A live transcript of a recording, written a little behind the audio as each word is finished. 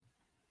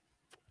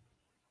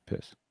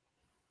piss.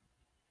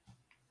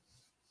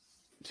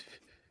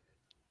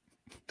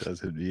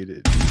 Doesn't need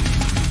it.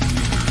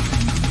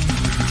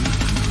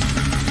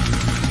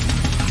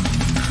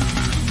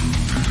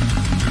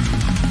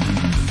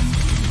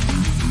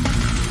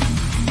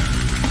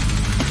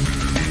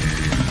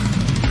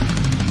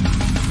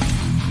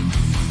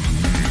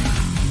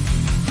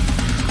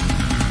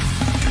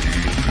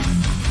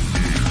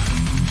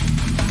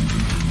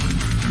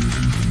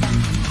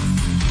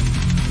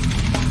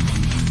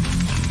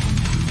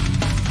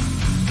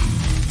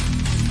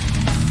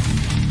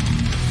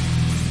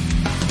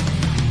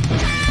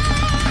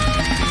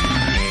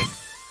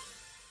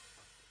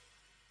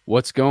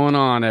 What's going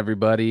on,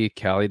 everybody?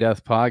 Cali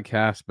Death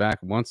Podcast back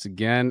once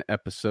again,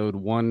 episode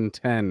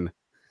 110.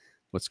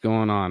 What's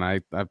going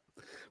on?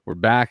 We're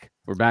back.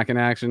 We're back in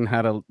action.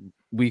 Had a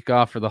week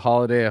off for the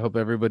holiday. I hope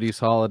everybody's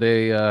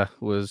holiday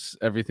was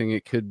everything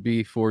it could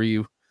be for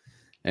you.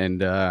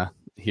 And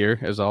here,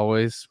 as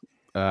always,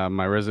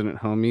 my resident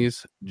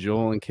homies,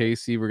 Joel and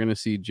Casey. We're going to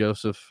see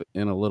Joseph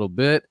in a little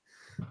bit.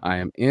 I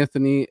am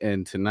Anthony,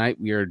 and tonight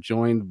we are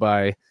joined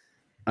by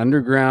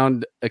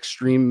underground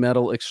extreme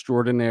metal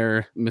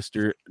extraordinaire,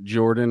 Mr.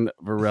 Jordan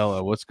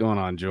Varela. What's going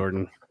on,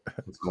 Jordan?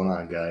 What's going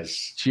on, guys?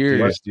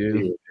 Cheers,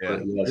 dude. Yeah.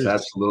 Yes,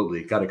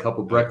 absolutely. Got a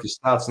couple breakfast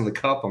stouts in the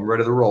cup. I'm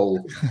ready to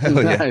roll.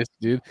 Nice,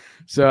 dude.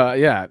 So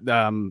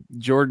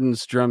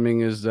Jordan's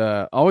drumming has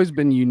always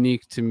been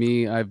unique to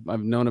me. I've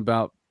known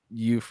about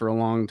you for a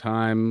long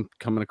time,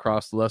 coming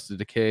across Lust of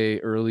Decay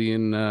early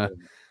in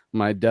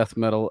my death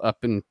metal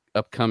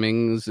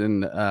upcomings,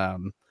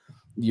 and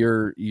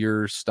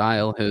your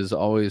style has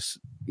always,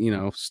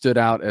 stood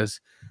out as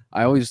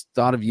I always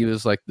thought of you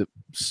as like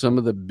some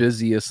of the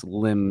busiest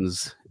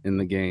limbs in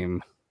the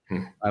game.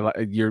 I like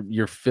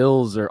your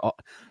fills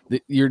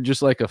you're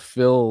just like a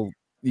fill.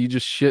 You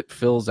just shit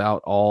fills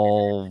out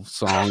all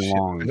song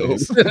long.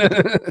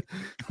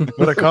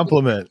 What a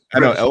compliment. I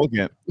know,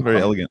 elegant,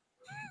 very elegant.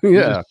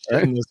 Yeah,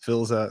 Getting those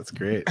fills out, it's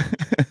great.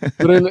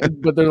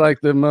 but they're like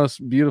the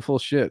most beautiful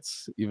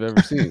shits you've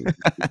ever seen.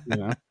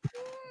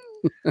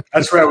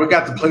 That's right. We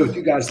got to play with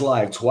you guys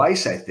live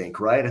twice, I think,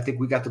 right? I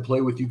think we got to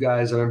play with you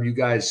guys. I remember you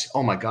guys,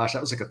 oh my gosh,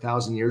 that was like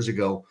 1,000 years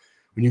ago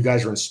when you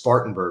guys were in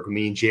Spartanburg.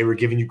 Me and Jay were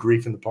giving you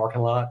grief in the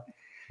parking lot.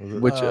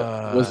 Which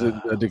was it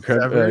a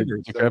decrepit?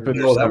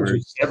 No, that was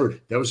just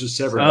severed. That was just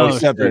severed. Oh,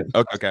 severed.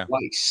 Okay.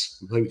 Twice.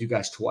 We played with you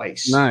guys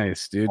twice.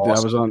 Nice, dude. Awesome.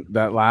 That was on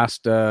that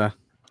last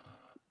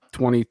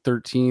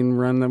 2013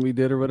 run that we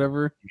did or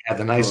whatever. You had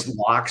the nice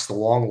locks, the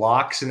long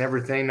locks and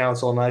everything. Now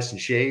it's all nice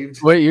and shaved.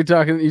 You're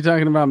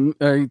talking about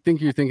I think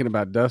you're thinking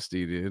about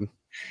Dusty, dude.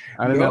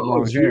 I didn't have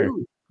long hair.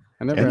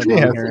 I never had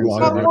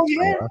long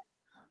hair.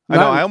 I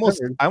know.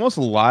 I almost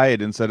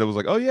lied and said it was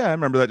like, oh yeah, I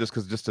remember that just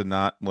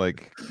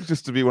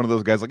to be one of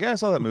those guys like, yeah, I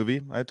saw that movie.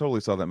 I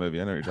totally saw that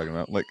movie. I know what you're talking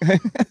about. Like,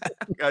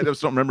 I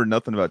just don't remember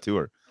nothing about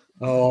tour.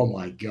 Oh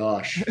my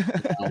gosh.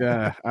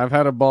 Yeah, I've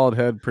had a bald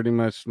head pretty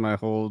much my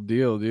whole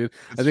deal, dude.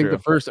 I think the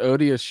first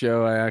Odious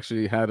show I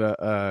actually had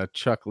a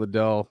Chuck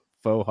Liddell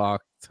faux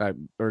hawk type,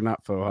 or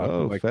not faux hawk,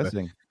 but like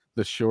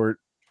the short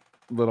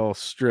little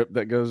strip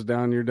that goes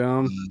down your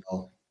dome.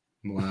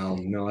 Wow,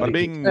 no.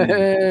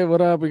 Hey,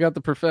 what up? We got the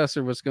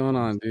professor. What's going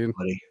on, dude?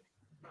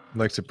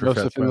 Likes to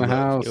Joseph in the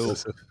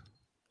house.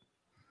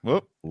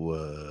 Whoop.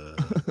 Whoa.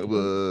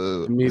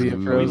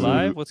 Immediate frozen. Are we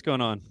live? What's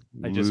going on?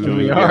 I just joined.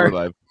 We are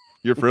live.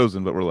 You're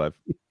frozen, but we're live.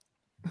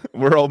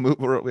 We're all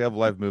we have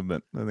live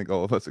movement. I think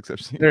all of us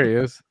except you. There he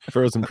is,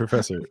 frozen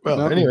professor.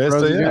 Well, anyway,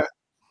 so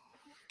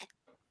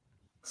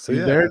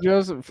you there,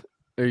 Joseph?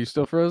 Are you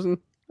still frozen?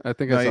 I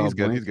think I saw. He's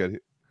good. He's good. He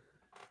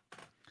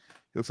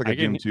looks like a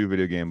Doom 2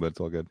 video game, but it's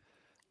all good.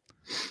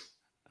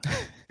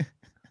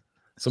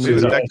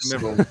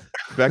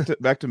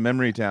 Back to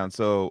Memory Town.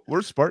 So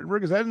where's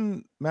Spartanburg? Is that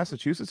in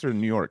Massachusetts or in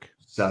New York?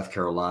 South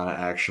Carolina,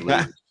 actually.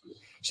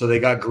 So they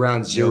got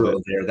ground zero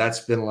there.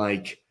 That's been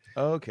like,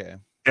 okay,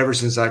 ever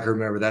since I can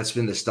remember, that's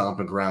been the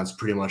stomping grounds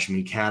pretty much. I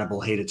mean, Cannibal,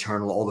 Hate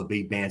Eternal, all the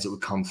big bands that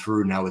would come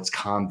through. Now it's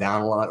calmed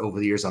down a lot over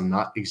the years. I'm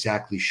not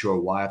exactly sure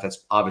why.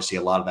 That's obviously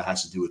a lot of it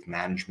has to do with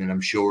management,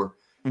 I'm sure.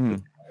 Mm-hmm.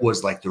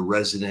 Was like the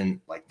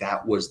resident, like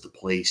that was the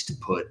place to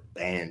put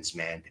bands,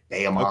 man.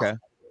 Behemoth,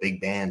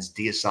 big bands,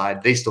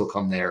 Deicide, they still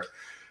come there.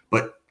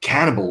 But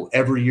Cannibal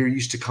every year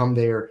used to come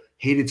there.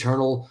 Hate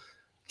Eternal,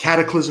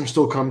 Cataclysm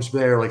still comes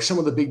there. Like some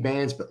of the big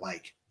bands, but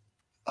like,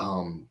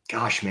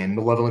 gosh, man,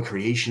 Malevolent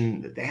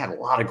Creation, they had a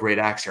lot of great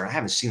acts there. I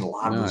haven't seen a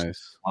lot of those in a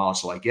while,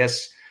 so I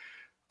guess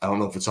I don't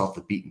know if it's off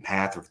the beaten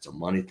path or if it's a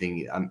money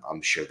thing.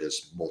 I'm sure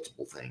there's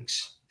multiple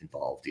things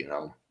involved,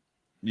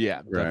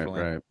 Yeah,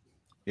 definitely. Right.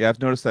 Yeah,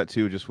 I've noticed that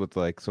too. Just with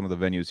like some of the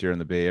venues here in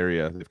the Bay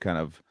Area, they've kind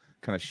of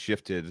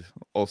shifted.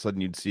 All of a sudden,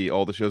 you'd see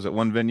all the shows at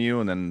one venue,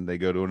 and then they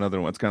go to another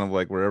one. It's kind of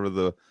like wherever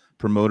the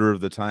promoter of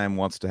the time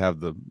wants to have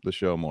the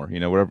show more.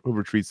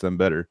 Whoever treats them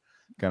better.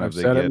 I've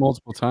said it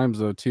multiple times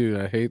though too.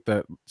 I hate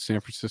that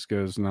San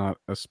Francisco is not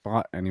a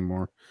spot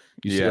anymore.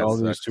 You see all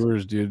these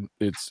tours, dude.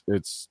 It's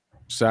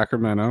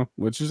Sacramento,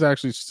 which is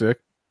actually sick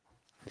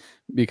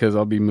because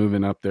I'll be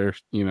moving up there.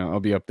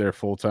 I'll be up there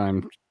full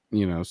time.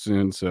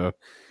 Soon. So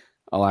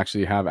I'll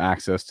actually have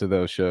access to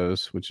those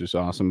shows, which is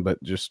awesome.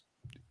 But just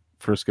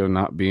Frisco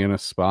not being a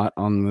spot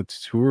on the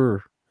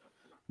tour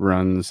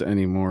runs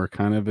anymore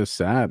kind of is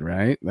sad,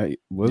 right? That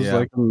was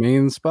like a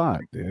main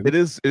spot, dude. It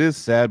is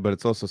sad, but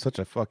it's also such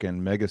a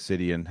fucking mega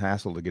city and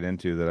hassle to get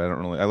into that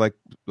I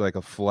like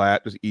a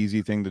flat, just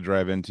easy thing to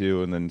drive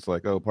into, and then it's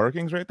like, oh,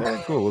 parking's right there.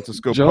 Cool, let's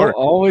just go Joe park.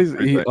 always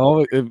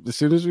as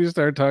soon as we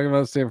start talking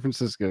about San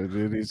Francisco,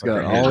 dude, he's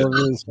got all of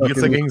his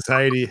It's like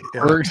anxiety.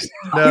 perks.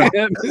 No.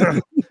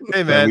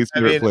 Hey man,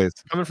 I mean, place.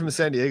 coming from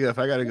San Diego, if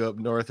I got to go up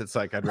north, it's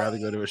like I'd rather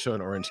go to a show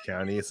in Orange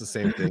County. It's the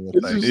same thing.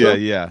 It's like,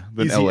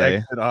 Than easy LA.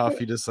 exit off.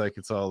 You just like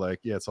it's all like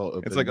it's all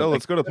open. It's like, But, oh,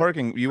 let's go to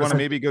parking. You want to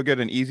maybe go get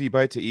an easy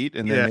bite to eat,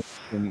 and then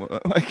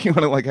like you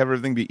want to like have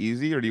everything be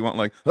easy, or do you want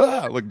like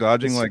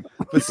dodging like it's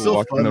people still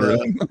walking fun, the though.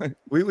 room?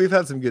 We've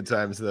had some good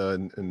times though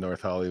in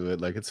North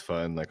Hollywood. Like it's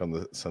fun, like on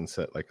the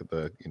Sunset, like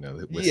the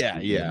the whiskey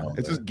and all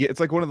It's that. just it's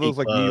like one of those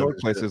like New York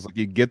places. Like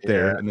you get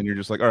there and then you're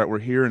just like, all right, we're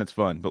here and it's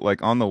fun. But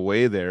like on the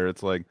way there,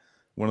 it's like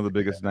one of the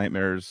biggest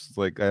nightmares.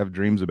 Like I have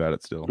dreams about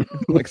it still.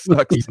 Like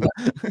sucks.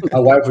 My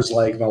wife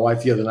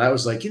the other night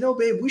was like,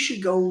 babe, we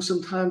should go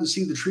sometime to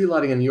see the tree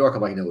lighting in New York.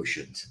 I'm like, no, we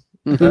shouldn't.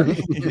 Do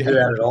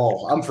that at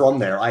all. I'm from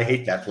there. I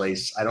hate that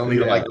place. I don't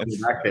even like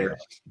going back there.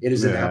 It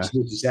is an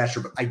absolute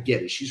disaster, but I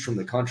get it. She's from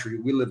the country.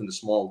 We live in a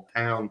small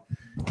town,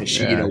 and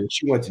she, when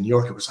she went to New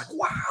York, it was like,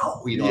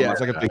 wow,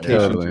 it's like a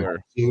vacation tour.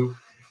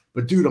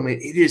 But dude, I mean,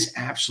 it is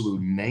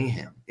absolute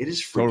mayhem. It is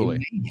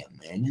freaking mayhem,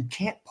 man. You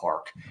can't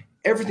park.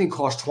 Everything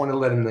costs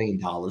 $11 million.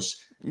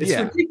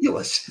 It's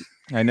ridiculous.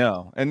 I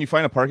know. And you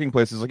find a parking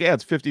place, it's like,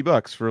 it's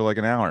 $50 for like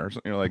an hour or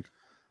something. You're like,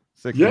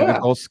 sick. It's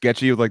all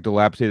sketchy with like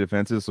dilapidated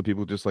fences, so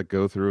people just like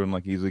go through and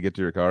like easily get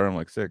to your car. I'm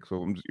like, sick.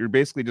 So you're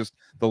basically just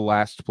the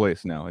last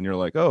place now, and you're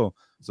like, oh,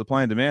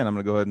 supply and demand. I'm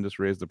gonna go ahead and just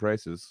raise the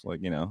prices. Like,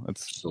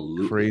 it's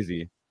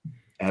crazy.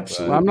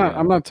 Absolutely. Well,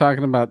 I'm not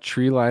talking about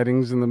tree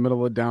lightings in the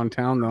middle of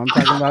downtown though. I'm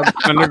talking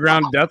about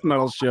underground death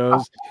metal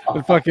shows,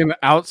 the fucking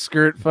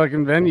outskirt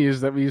fucking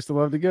venues that we used to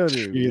love to go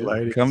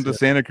to. Come to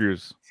Santa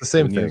Cruz. It's the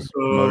same thing.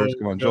 Promoters,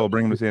 come on, Joel,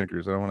 bring them to Santa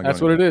Cruz. I don't want to. That's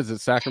what it is.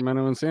 It's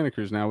Sacramento and Santa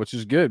Cruz now, which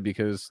is good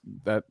because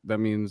that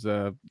means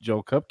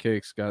Joel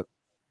Cupcakes got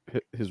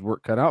his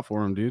work cut out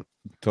for him, dude.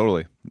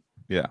 Totally.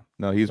 Yeah.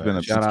 No, he's been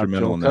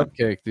instrumental in that.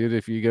 Cupcake, dude.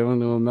 If you go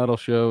into a metal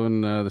show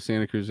in the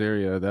Santa Cruz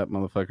area, that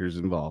motherfucker's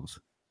involved.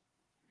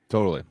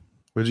 Totally.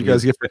 What did you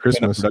guys get for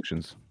Christmas?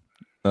 Productions.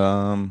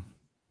 I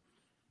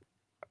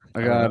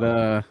got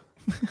I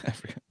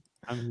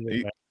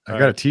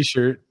got a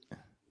T-shirt.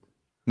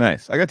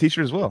 Nice. I got a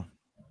T-shirt as well.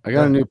 I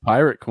got a new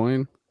pirate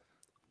coin.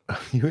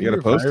 You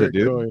gotta post it,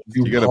 dude.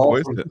 You gotta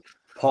post it.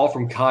 Paul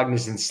from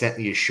Cognizant sent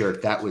me a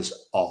shirt. That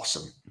was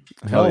awesome.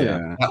 Hell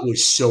yeah. That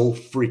was so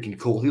freaking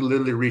cool. He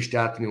literally reached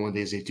out to me one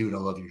day and said, dude, I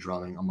love your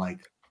drumming. I'm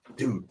like,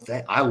 dude,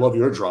 I love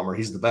your drummer.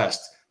 He's the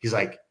best. He's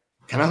like,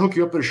 can I hook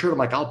you up with a shirt? I'm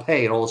like, I'll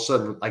pay. And all of a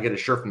sudden, I get a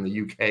shirt from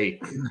the UK.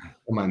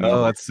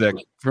 Oh, that's sick.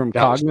 From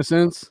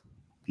Cognizance?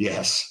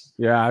 Yes.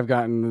 Yeah, I've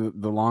gotten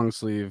the long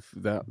sleeve.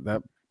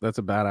 That's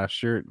a badass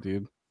shirt,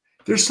 dude.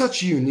 They're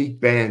such a unique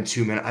band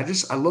too, man.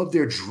 I love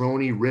their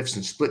droney riffs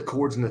and split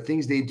chords and the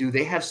things they do.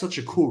 They have such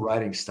a cool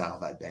writing style,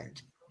 that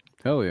band.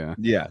 Hell yeah.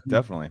 Yeah,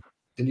 definitely.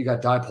 Then you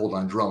got Dipole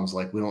on drums.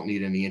 Like, we don't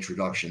need any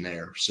introduction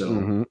there.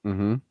 So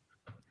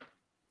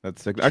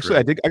That's sick. Actually,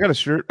 I got a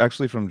shirt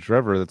actually from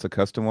Trevor that's a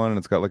custom one, and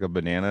it's got like a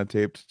banana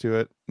taped to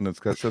it, and it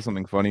says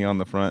something funny on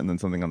the front and then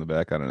something on the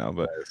back. I don't know,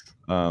 but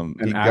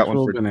he got one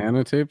for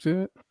banana taped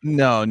to it.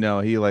 No,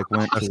 he like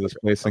went to this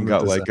place and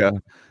got like it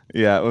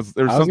was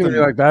I was something gonna be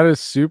like, that is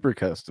super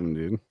custom,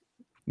 dude.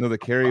 No, the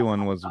Carrie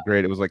one was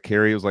great. It was like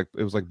Carrie. It was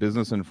like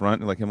business in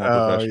front and like him all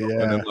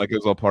professional, and then like it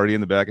was all party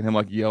in the back and him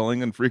like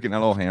yelling and freaking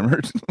out, all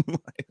hammered.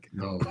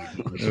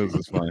 It was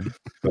just fun.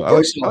 So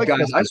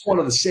guys, I just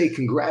wanted to say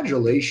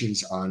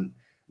congratulations on,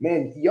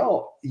 man,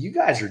 you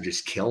guys are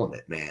just killing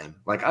it, man.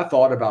 Like, I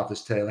thought about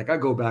this today. Like, I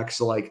go back,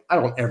 so like I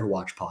don't ever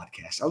watch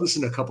podcasts. I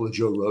listened to a couple of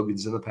Joe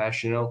Rogans in the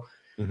past,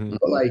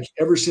 but like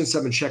ever since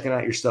I've been checking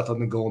out your stuff, I've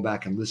been going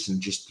back and listening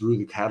just through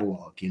the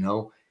catalog.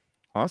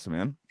 Awesome,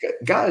 man.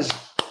 Guys,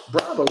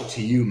 bravo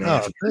to you,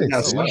 man.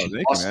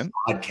 Awesome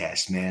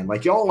podcast, man.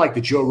 Like, y'all like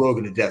the Joe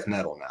Rogan of death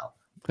metal now.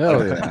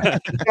 Hell yeah.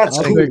 That's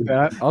I'll cool. take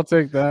that. I'll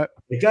take that.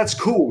 Like, that's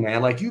cool,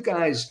 man. Like, you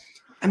guys,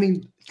 I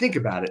mean, think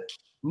about it.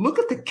 Look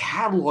at the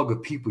catalog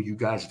of people you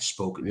guys have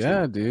spoken to.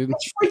 Yeah, dude.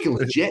 That's freaking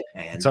legit,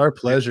 man. It's our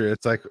pleasure.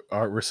 It's like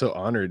we're so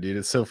honored, dude.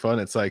 It's so fun.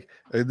 It's like,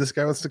 hey, this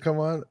guy wants to come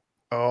on.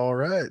 All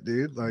right,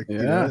 dude. Like,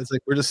 it's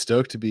like we're just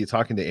stoked to be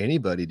talking to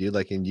anybody, dude.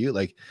 Like, in you,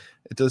 like,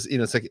 it does,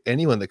 it's like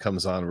anyone that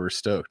comes on, we're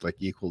stoked, like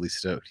equally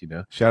stoked,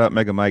 Shout out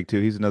Mega Mike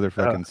too. He's another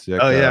fucking sick.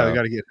 Oh yeah, we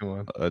got to get him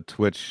on.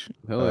 Twitch.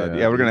 Hell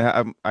yeah, we're gonna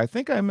have. I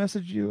think I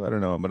messaged you. I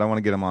don't know, but I want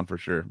to get him on for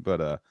sure.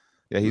 But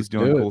yeah, he's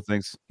doing cool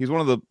things. He's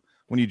one of the,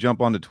 when you jump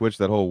onto Twitch,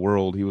 that whole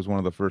world. He was one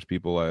of the first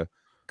people I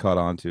caught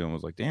on to and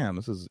was like, damn,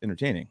 this is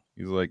entertaining.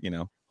 He's like,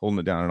 holding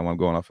it down. I don't know why I'm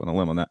going off on a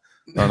limb on that.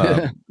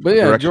 But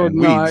yeah,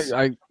 Jordan,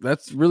 I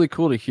that's really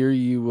cool to hear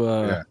you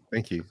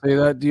thank you. say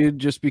that, dude,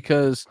 just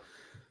because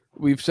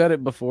we've said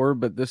it before,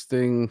 but this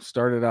thing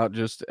started out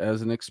just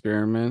as an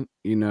experiment,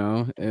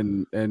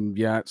 and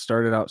yeah, it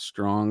started out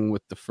strong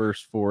with the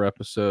first 4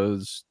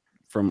 episodes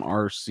from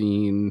our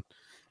scene,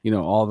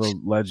 all the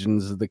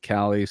legends of the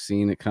Cali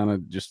scene. It kind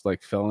of just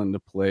like fell into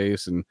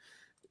place, and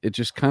it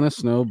just kind of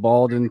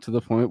snowballed into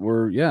the point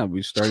where, yeah,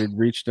 we started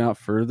reaching out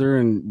further,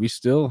 and we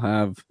still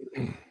have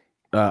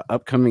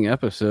upcoming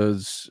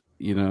episodes,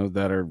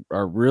 that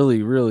are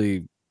really,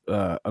 really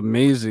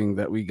amazing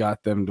that we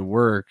got them to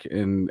work,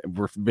 and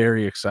we're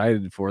very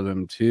excited for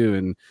them too.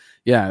 And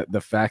yeah, the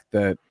fact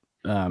that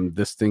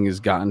this thing has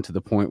gotten to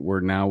the point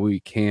where now we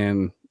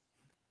can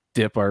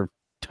dip our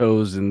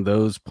toes in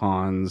those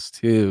ponds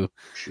too.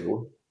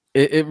 Sure.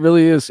 It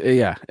really is.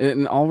 Yeah.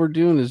 And all we're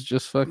doing is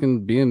just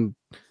fucking being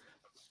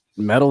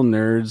metal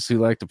nerds who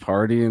like to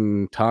party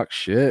and talk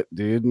shit,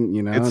 dude.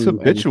 It's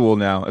habitual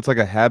now. It's like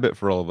a habit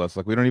for all of us.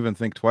 Like, we don't even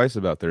think twice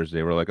about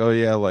Thursday. We're like, oh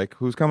yeah, like,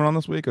 who's coming on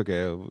this week?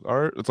 Okay,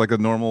 art. It's like a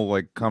normal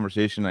like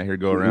conversation I hear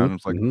go around.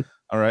 It's like,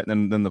 all right,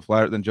 then the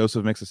flyer. Then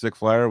Joseph makes a sick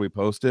flyer. We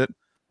post it,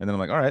 and then I'm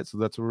like, all right, so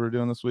that's what we're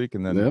doing this week.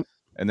 And then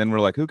and then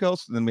we're like, who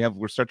else? And then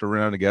we start to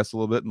run out of guests a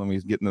little bit, and then we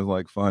get into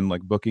like fun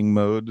like booking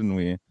mode, and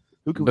we.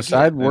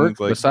 Beside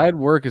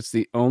work, it's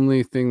the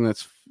only thing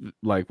that's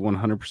like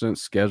 100%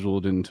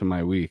 scheduled into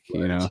my week.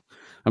 Right.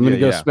 I'm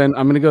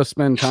gonna go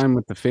spend time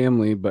with the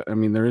family, but I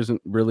mean, there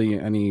isn't really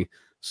any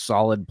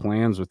solid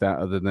plans with that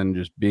other than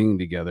just being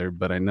together.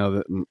 But I know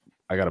that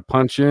I got to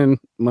punch in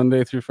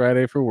Monday through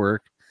Friday for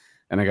work,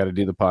 and I got to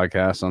do the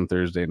podcast on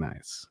Thursday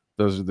nights.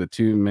 Those are the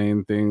 2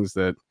 main things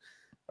that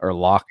are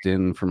locked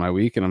in for my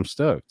week, and I'm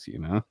stoked.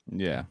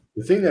 Yeah.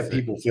 The thing that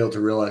people fail to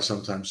realize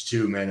sometimes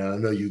too, man, and I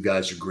know you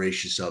guys are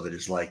gracious of it,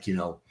 is like,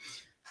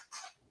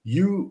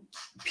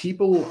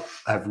 people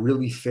have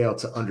really failed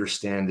to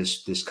understand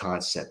this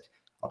concept.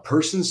 A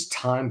person's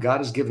time, God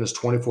has given us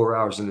 24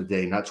 hours in a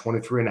day, not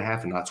 23 and a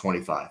half and not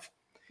 25.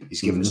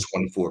 He's given us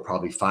 24,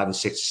 probably 5 and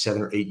 6 or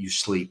 7 or 8 you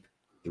sleep.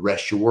 The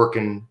rest you're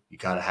working. You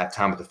got to have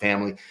time with the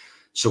family.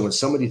 So when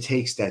somebody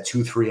takes that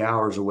 2-3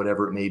 hours or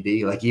whatever it may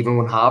be, like even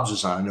when Hobbs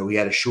was on, I know we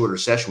had a shorter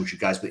session with you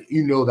guys, but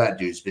that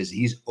dude's busy.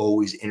 He's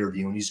always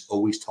interviewing. He's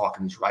always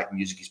talking. He's writing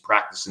music. He's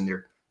practicing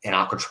there in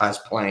Alcatraz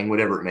playing,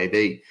 whatever it may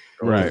be.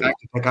 Right. The fact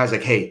that guy's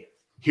like, hey,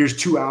 here's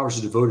 2 hours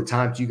of devoted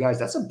time to you guys.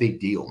 That's a big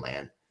deal,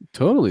 man.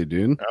 Totally,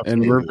 dude. Absolutely.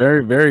 And we're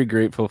very, very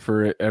grateful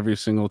for it every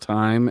single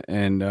time.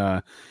 And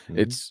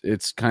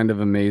it's kind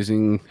of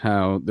amazing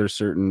how there's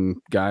certain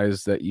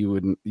guys that you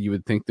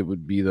would think that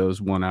would be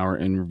those 1 hour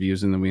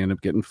interviews, and then we end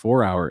up getting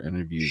 4 hour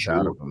interviews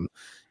out of them,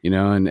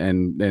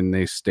 and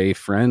they stay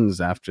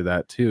friends after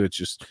that too. It's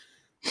just,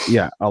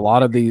 yeah, a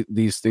lot of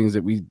these things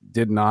that we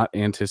did not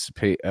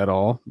anticipate at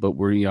all, but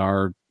we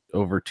are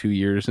over 2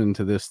 years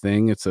into this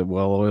thing. It's a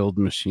well-oiled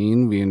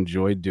machine. We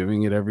enjoy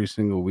doing it every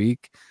single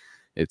week.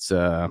 It's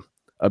a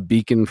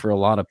beacon for a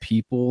lot of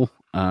people.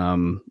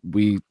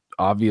 We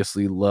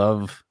obviously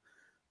love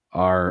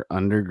our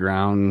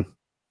underground,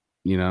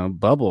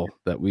 bubble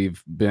that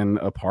we've been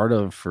a part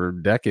of for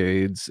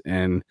decades.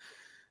 And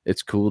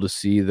it's cool to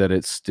see that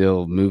it's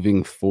still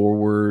moving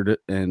forward,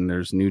 and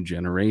there's new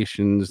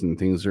generations and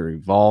things are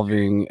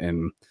evolving,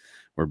 and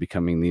we're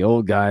becoming the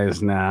old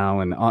guys now.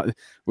 And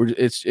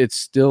it's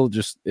still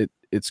just,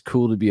 it's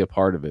cool to be a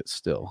part of it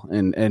still,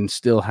 and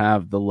still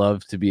have the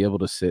love to be able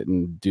to sit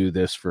and do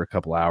this for a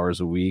couple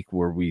hours a week,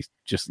 where we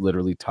just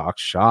literally talk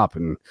shop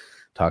and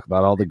talk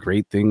about all the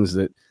great things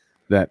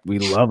that we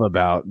love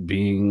about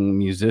being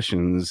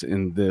musicians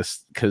in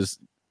this, because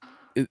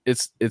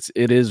it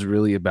is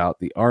really about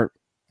the art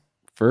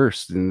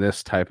first in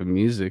this type of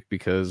music,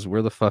 because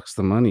where the fuck's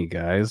the money,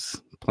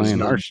 guys,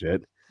 playing our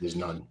shit? There's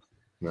none.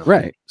 No.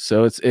 Right.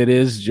 So it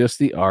is just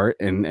the art,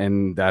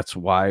 and that's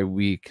why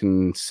we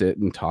can sit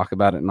and talk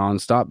about it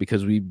nonstop,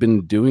 because we've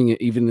been doing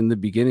it even in the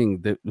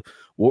beginning. That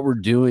what we're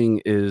doing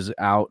is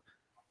out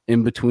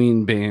in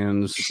between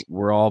bands.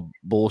 We're all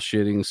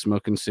bullshitting,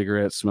 smoking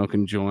cigarettes,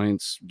 smoking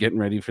joints, getting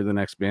ready for the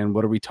next band.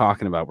 What are we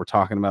talking about? We're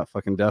talking about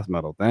fucking death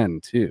metal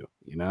then too,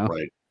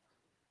 Right.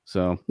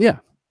 So yeah.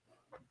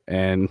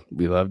 And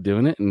we love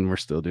doing it, and we're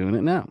still doing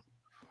it now.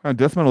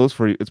 Death metal is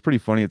it's pretty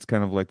funny. It's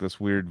kind of like this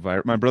weird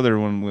virus. My brother,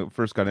 when we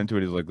first got into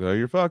it, he's like, "Oh,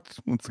 you're fucked.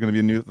 It's going to be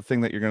a new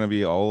thing that you're going to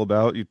be all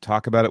about. You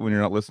talk about it when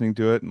you're not listening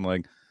to it, and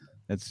like,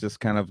 it's just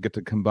kind of get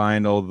to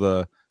combine all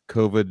the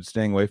COVID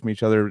staying away from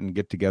each other and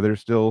get together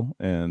still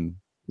and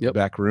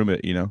back room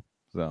it,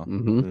 So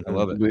I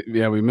love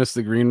it. We missed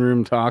the green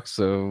room talks,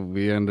 so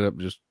we ended up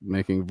just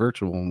making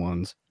virtual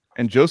ones.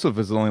 And Joseph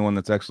is the only one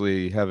that's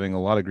actually having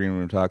a lot of green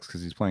room talks,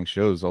 because he's playing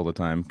shows all the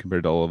time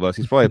compared to all of us.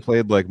 He's probably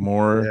played like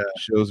more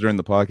shows during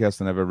the podcast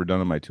than I've ever done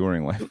in my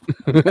touring life.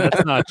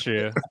 That's not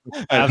true.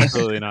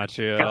 Absolutely not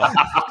true.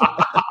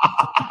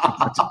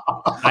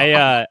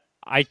 I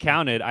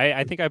counted.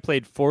 I think I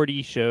played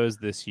 40 shows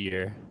this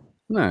year.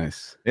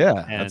 Nice.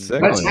 Yeah. That's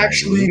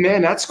actually,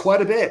 man, that's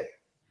quite a bit.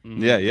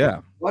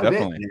 Yeah. Quite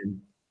definitely. A bit,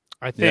 man.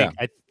 I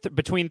think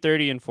between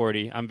 30 and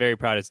 40. I'm very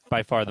proud. It's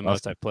by far the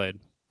most I've played.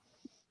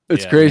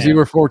 It's crazy. Man.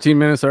 We're 14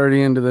 minutes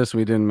already into this.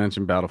 We didn't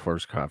mention Battle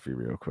Force Coffee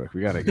real quick. We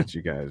got to get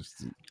you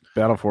guys.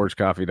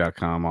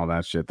 battleforgecoffee.com, all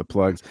that shit, the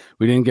plugs.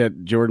 We didn't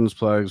get Jordan's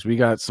plugs. We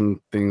got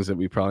some things that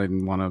we probably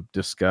didn't want to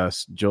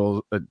discuss.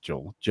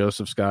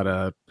 Joseph's got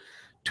a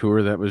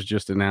tour that was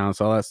just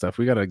announced, all that stuff.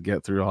 We got to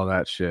get through all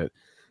that shit.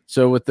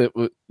 So with the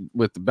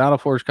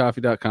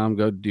battleforgecoffee.com,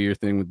 go do your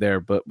thing with there.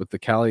 But with the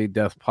Cali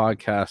Death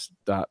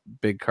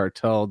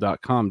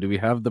Podcast.bigcartel.com, do we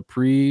have the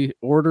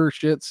pre-order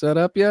shit set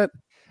up yet?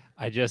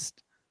 I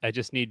just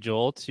need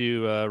Joel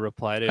to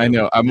reply to. I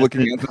know. I'm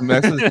looking at the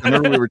message. I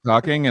remember we were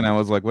talking, and I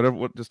was like,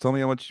 "Whatever. Just tell me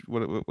how much.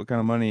 What kind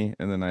of money?"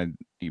 And then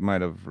you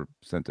might have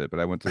sent it, but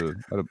I went to.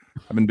 I've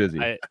been busy.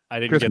 I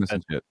didn't Christmas get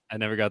and that. shit. I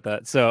never got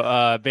that.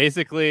 So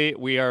basically,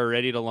 we are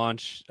ready to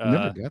launch You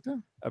never got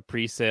that? a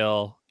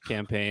pre-sale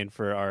campaign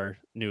for our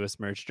newest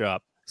merch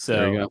drop.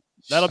 There you So go.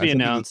 that'll I be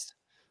sent it to- announced.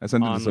 I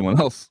sent it to on- someone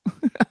else.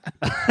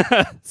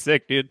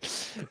 Sick, dude.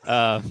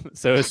 So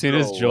as soon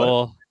as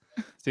Oh,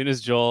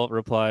 Joel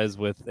replies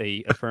with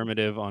a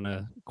affirmative on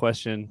a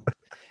question,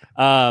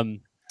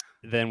 then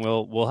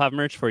we'll have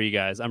merch for you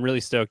guys. I'm really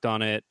stoked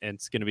on it. And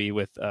it's going to be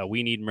with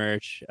We Need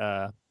merch.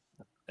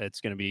 It's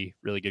going to be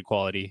really good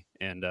quality,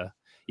 and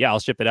yeah, I'll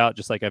ship it out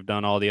just like I've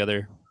done all the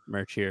other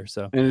merch here.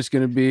 So And it's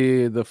going to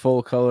be the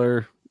full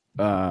color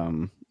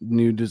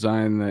new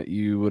design that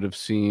you would have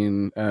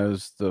seen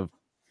as the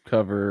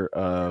cover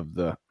of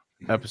the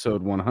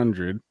episode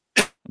 100.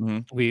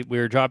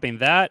 we're dropping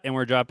that, and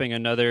we're dropping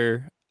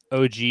another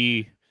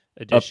OG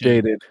edition.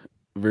 Updated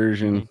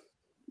version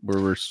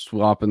where we're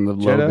swapping the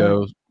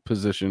logo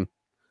position.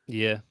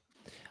 Yeah.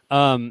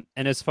 And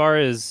as far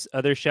as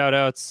other shout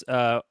outs,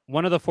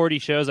 one of the 40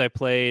 shows I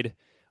played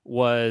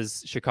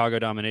was Chicago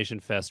Domination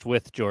Fest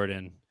with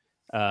Jordan,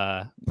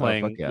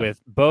 playing fuck yeah. with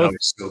That both.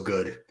 was so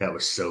good. That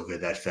was so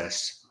good. That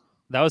fest.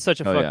 That was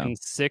such a Oh, yeah. fucking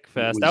sick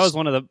fest. That was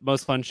one of the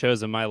most fun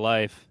shows of my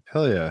life.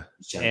 Hell yeah.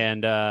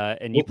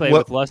 And you played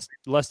What- with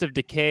Lust of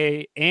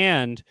Decay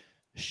and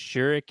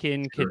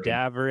Shuriken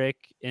Cadaveric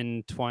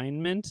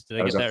Entwinement. Did I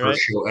That was get our that right?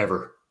 first show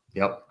ever.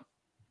 Yep.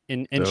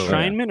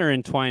 Enshrinement or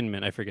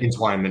Entwinement? I forget.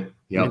 Entwinement.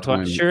 Yep.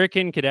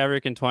 Shuriken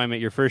Cadaveric Entwinement,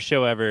 your first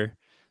show ever.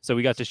 So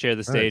we got to share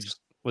the stage. Nice.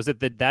 Was it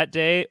that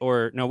day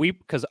or no?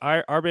 Because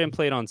our band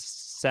played on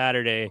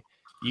Saturday.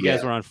 You guys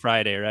Yeah. were on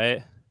Friday,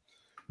 right?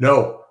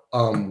 No,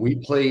 we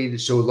played.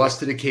 So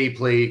Lust of Decay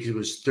played because it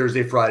was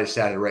Thursday, Friday,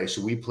 Saturday, right?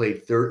 So we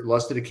played.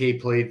 Lust of Decay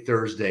played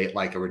Thursday at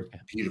like a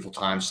beautiful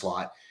time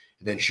slot,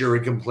 and then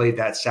Shuriken played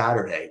that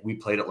Saturday. We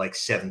played at like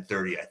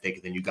 7:30, I think,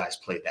 and then you guys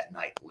played that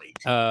night late.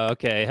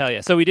 Okay, hell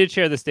yeah. So we did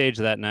share the stage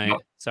that night. Yep.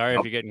 Sorry if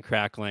Yep. you're getting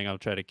crackling. I'll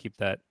try to keep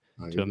that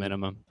to a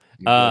minimum.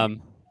 You're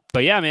good.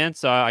 But yeah, man.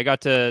 So I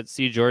got to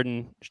see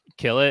Jordan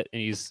kill it,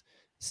 and he's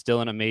still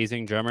an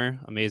amazing drummer,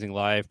 amazing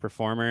live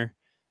performer.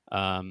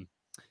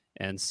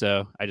 And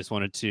so I just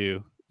wanted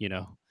to,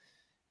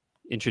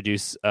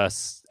 introduce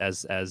us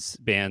as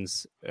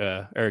bands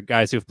or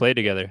guys who've played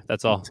together.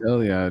 That's all.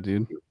 Hell yeah,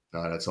 dude.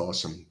 No, that's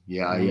awesome.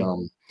 Yeah,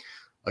 I'll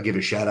give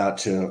a shout out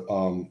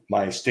to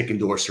my stick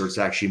endorser. It's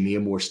actually Mia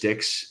Moore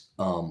Sticks.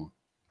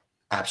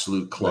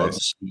 Absolute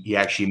clubs. Nice. He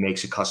actually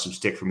makes a custom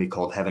stick for me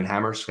called Heaven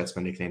Hammers. That's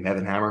my nickname,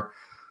 Heaven Hammer.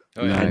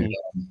 Oh, yeah. And,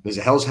 there's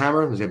a Hell's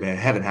Hammer. There's a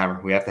Heaven Hammer.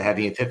 We have to have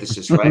the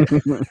antithesis, right?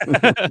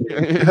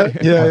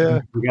 Yeah.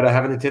 We got to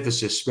have an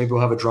antithesis. Maybe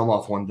we'll have a drum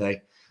off one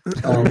day.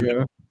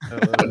 I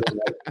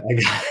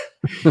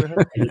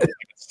got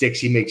sticks.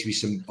 He makes me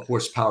some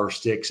horsepower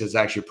sticks. There's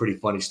actually a pretty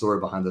funny story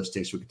behind those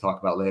sticks we could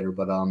talk about later.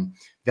 But them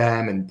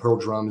and Pearl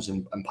Drums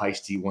and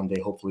Peisty one day,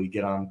 hopefully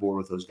get on board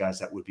with those guys.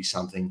 That would be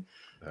something.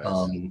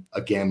 Nice.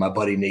 Again, my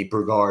buddy Nate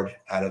Burgard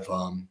out of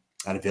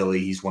Philly.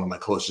 He's one of my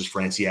closest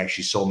friends. He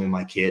actually sold me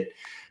my kit.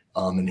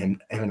 And him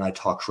and I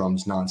talk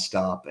drums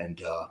nonstop, and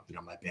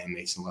my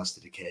bandmates in Lust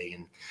of Decay,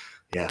 and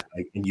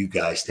and you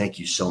guys, thank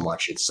you so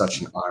much. It's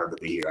such an honor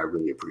to be here. I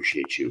really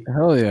appreciate you.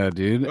 Hell yeah,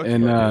 dude. Fuck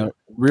And yeah,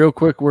 real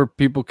quick, where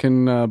people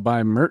can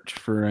buy merch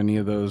for any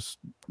of those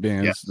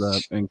bands Yes.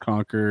 that in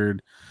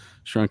Concord,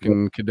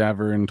 Shrunken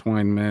Cadaver,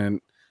 Entwinement,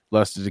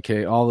 Lust of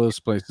Decay, all those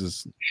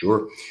places.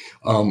 Sure.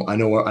 I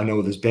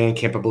know this band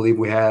camp. I believe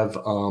we have.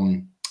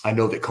 I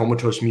know that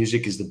Comatose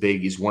Music is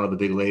one of the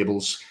big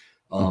labels.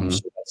 So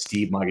that's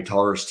Steve, my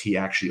guitarist, he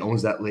actually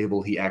owns that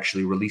label. He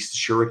actually released the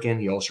Shuriken.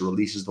 He also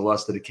releases the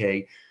Lust of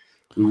Decay.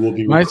 We will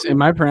be.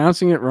 Am I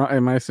pronouncing it wrong?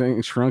 Am I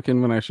saying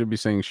Shrunken when I should be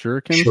saying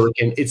Shuriken?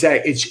 Shuriken. It's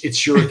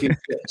Shuriken.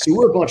 See,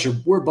 we're a bunch of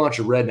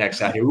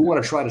rednecks out here. We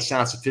want to try to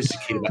sound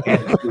sophisticated.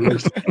 You know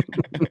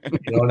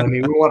what I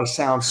mean? We want to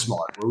sound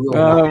smart. We're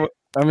real.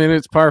 I mean,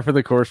 it's par for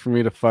the course for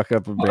me to fuck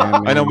up a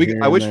band. I know. name here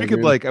I and wish there, we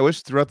could dude. I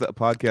wish throughout the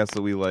podcast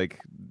that we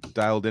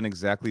dialed in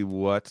exactly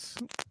what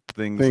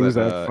things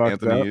that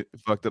fucked Anthony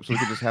fucked up, so we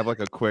could just have a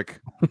quick,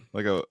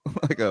 like a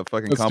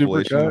fucking A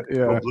compilation. supercut,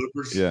 yeah.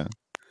 bloopers. Yeah.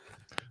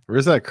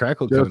 Where's that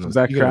crackle coming?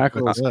 That You gotta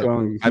crackle put is that up.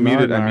 going. I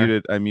muted.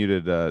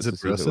 Is it to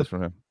see if it was Brissa?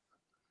 from him.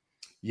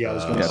 Yeah, I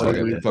was Yeah, going to it's say. all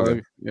good. It's all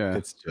good. Yeah,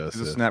 It's It's just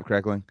a snap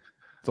crackling.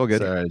 It's all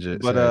good. Sorry,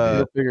 But,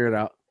 we'll figure it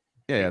out.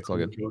 Yeah, it's all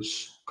good.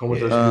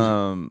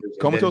 Comatose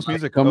Comatose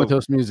Music.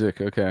 Comatose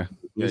Music. Okay.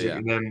 Yeah.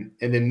 And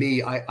then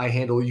me, I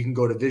handle. You can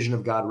go to Vision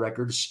of God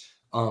Records.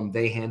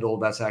 They handle,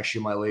 that's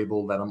actually my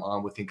label that I'm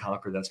on with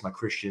Conquer. That's my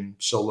Christian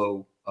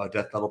solo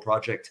death metal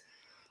project.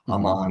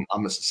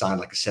 I'm signed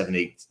like a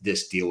 7-8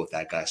 disc deal with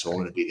that guy, so I'm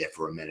going to be there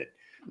for a minute.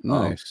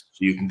 Nice.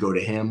 So you can go to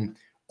him.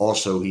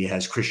 Also, he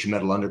has Christian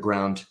Metal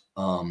Underground,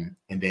 and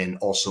then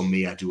also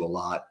me. I do a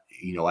lot.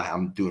 You know,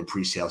 I'm doing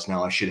pre-sales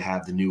now. I should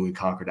have the new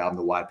Conquered album,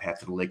 The Wide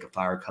Path to the Lake of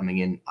Fire, coming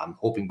in. I'm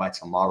hoping by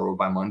tomorrow or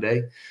by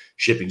Monday.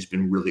 Shipping's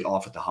been really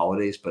off at the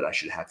holidays, but I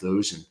should have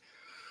those.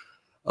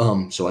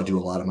 And so I do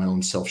a lot of my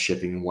own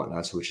self-shipping and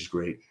whatnot, so which is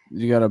great.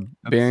 You got a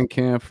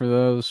Bandcamp for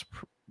those?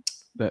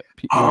 That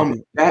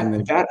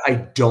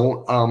I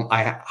don't.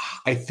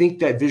 I think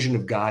that Vision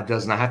of God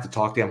does, and I have to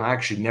talk to him. I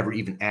actually never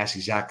even asked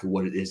exactly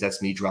what it is.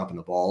 That's me dropping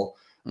the ball.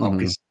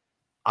 Because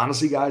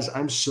honestly, guys,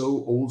 I'm so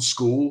old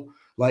school.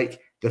 Like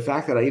the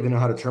fact that I even know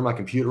how to turn my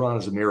computer on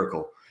is a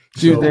miracle.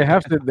 Dude, so, they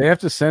have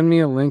to send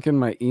me a link in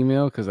my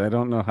email because I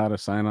don't know how to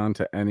sign on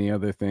to any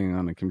other thing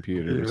on a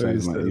computer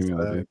besides my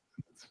email. Dude.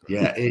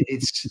 Yeah,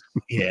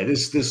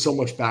 there's so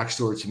much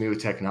backstory to me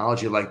with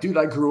technology. Like, dude,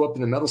 I grew up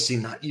in the metal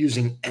scene not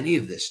using any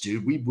of this,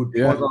 dude. We would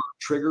plug our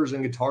triggers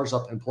and guitars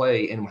up and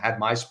play and had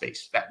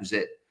MySpace. That was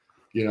it,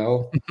 you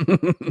know?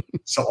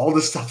 So all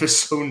this stuff is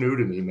so new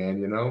to me, man,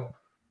 you know?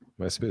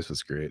 MySpace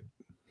was great.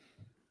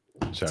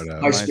 Shout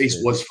out.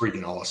 MySpace was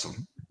freaking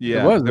awesome.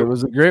 Yeah, it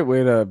was a great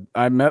way to.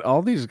 I met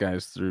all these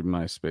guys through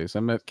MySpace. I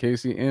met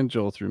Casey and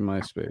Joel through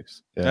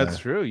MySpace. Yeah. That's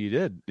true. You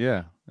did,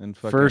 yeah. And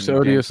first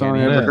audio song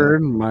I ever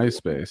heard,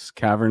 MySpace,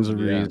 Caverns of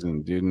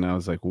Reason, dude. And I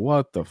was like,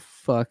 "What the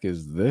fuck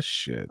is this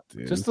shit,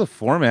 dude?" Just the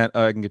format.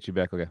 I can get you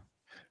back. Okay.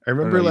 I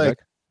remember, like,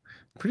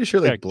 pretty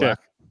sure, like Black.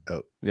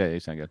 Oh, yeah, you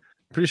sound good.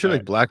 Pretty sure,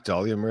 like Black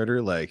Dahlia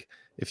Murder. Like,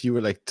 if you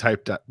were like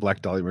typed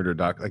Black Dahlia Murder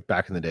like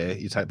back in the day,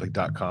 you type like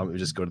 .com, it would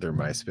just go to their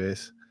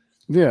MySpace.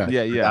 Yeah.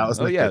 That was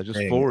like just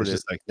thing. forward it's it.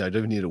 just like, I don't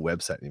even need a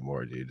website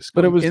anymore, dude. Just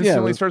but it was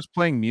instantly starts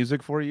playing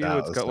music for you.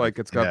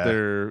 It's got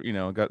their, you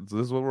know, this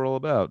is what we're all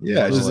about.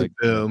 Yeah, it's just like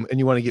boom, and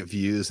you want to get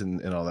views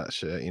and all that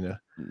shit, you know.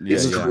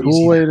 It's a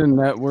cool way to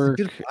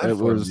network. It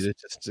was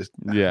just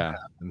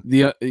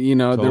the you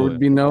know, there would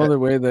be no other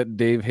way that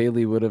Dave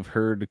Haley would have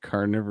heard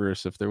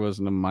Carnivorous if there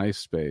wasn't a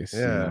MySpace.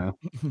 Yeah,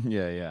 you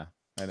know? yeah.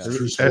 I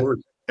know.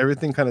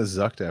 Everything kind of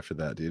zucked after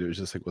that, dude. It was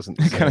just like wasn't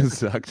kind of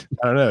sucked.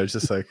 I don't know. It's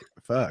just like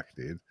fuck,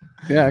 dude.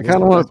 Yeah, I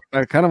kind of want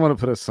to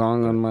put a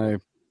song on my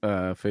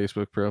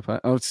Facebook profile.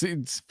 Oh, see,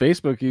 it's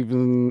Facebook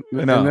even,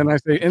 and then I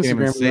say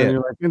Instagram, and then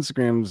you're like,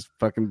 Instagram's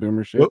fucking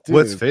boomer shit.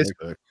 What's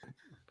Facebook?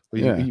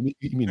 Like, you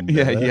mean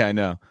yeah, I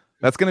know.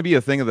 That's gonna be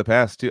a thing of the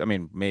past too. I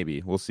mean,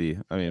 maybe we'll see.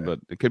 I mean, but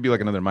it could be like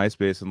another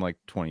MySpace in like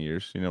 20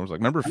 years. You know, it's like,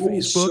 remember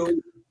Facebook?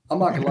 I'm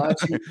not gonna lie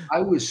to you.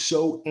 I was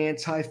so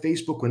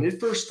anti-Facebook when it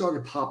first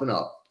started popping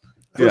up.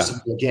 First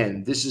of all,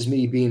 again, this is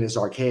me being as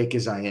archaic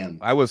as I am.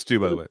 I was too,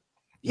 by the way.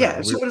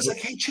 Yeah, so it's like,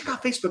 hey, check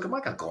out Facebook. I'm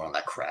not gonna go on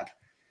that crap.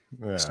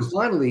 Yeah. So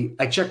finally,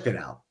 I checked it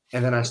out,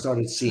 and then I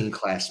started seeing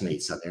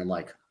classmates on there. I'm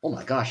like, oh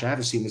my gosh, I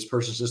haven't seen this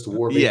person since the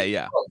war.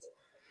 Yeah.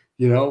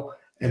 You know,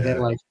 and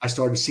then like I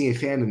started seeing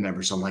family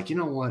members. So I'm like, you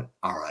know what?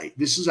 All right,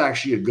 this is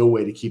actually a good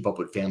way to keep up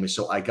with family.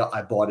 So I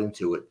bought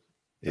into it,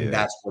 and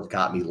that's what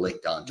got me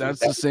linked on. That's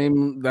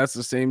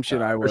the same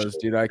shit I was,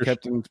 dude. I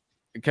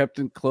kept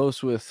in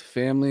close with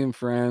family and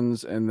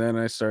friends, and then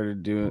I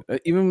started doing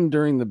even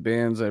during the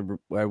bands. I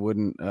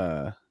wouldn't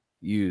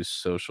use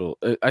social.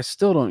 I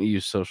still don't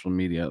use social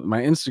media.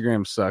 My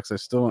Instagram sucks. I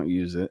still don't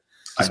use it.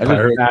 I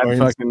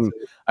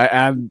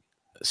add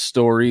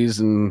stories,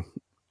 and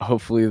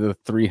hopefully the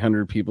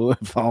 300 people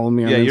that follow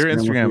me. Yeah, your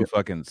Instagram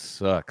fucking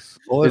sucks.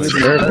 Well, it's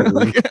terrible.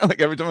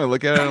 Like every time I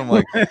look at it, I'm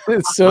like,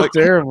 it's so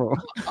terrible.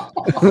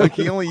 Like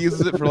he only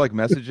uses it for like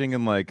messaging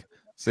and like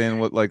saying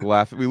what, like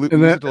laugh. We use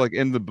it to like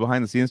in the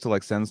behind the scenes to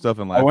like send stuff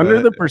and laugh. I wonder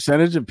the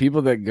percentage of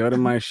people that go to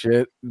my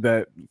shit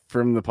that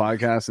from the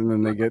podcast and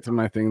then they get to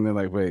my thing and they're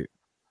like, wait,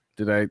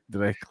 did I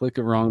click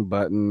a wrong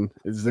button?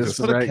 Is this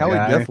the right Cali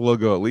guy? Death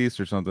logo at least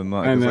or something?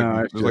 Like, I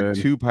know. There's like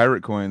 2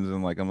 pirate coins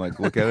and like I'm like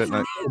look at it.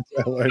 And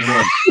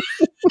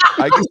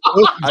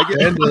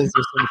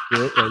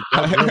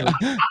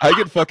I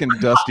get fucking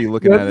dusty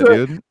looking at it,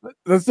 dude.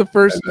 That's the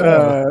first.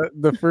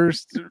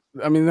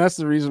 I mean, that's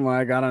the reason why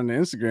I got on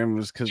Instagram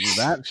was because of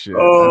that shit.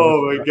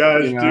 Oh my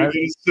gosh, dude,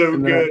 it's so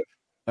good.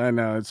 I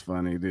know it's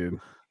funny, dude.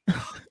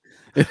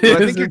 I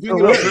think you're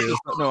doing it.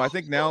 No, I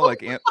think now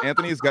like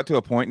Anthony's got to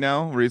a point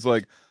now where he's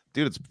like,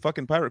 dude, it's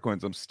fucking pirate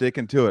coins. I'm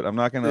sticking to it. I'm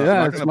not gonna. Yeah, I'm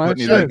not it's gonna my put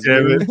shit,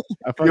 dude.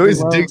 He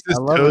always digs his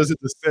toes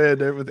at the sand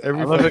with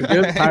every. I love a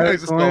good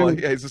pirate coin.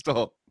 He's just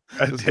all.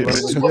 This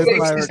is what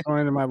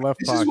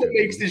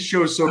makes this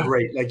show so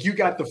great. Like you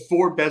got the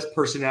 4 best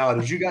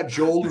personalities. You got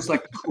Joel, who's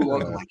like the cool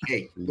uncle. Like,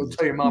 hey, go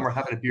tell your mom we're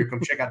having a beer.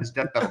 Come check out this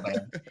death metal band.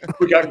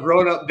 We got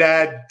grown up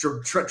dad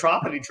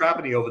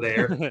Trapani over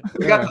there.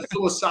 We got the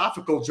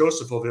philosophical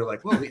Joseph over there.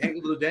 Like, well, the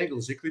angle of the dangle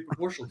is equally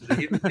proportional to the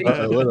human thing.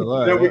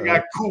 Then we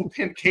got cool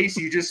pimp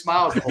Casey who just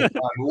smiles the whole time.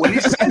 But when he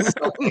says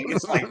something,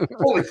 it's like,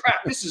 holy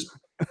crap, this is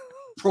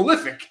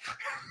prolific.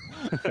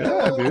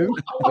 Yeah, dude.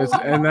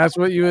 And that's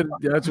what you would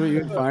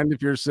find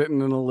if you're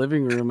sitting in a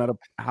living room at a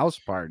house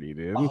party,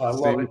 dude. Oh, I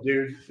love it,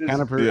 dude.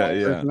 Kind of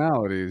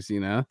personalities, you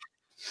know.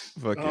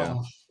 Fuck yeah.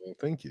 Well,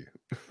 thank you.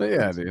 But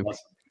yeah, dude. All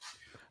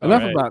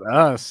Enough right. about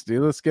us,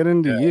 dude. Let's get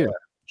into you.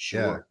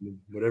 Sure.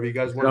 Whatever you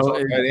guys want to So, talk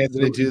All about. right,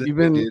 Anthony, do you've that.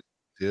 been- Dude.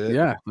 Do it.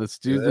 Yeah, let's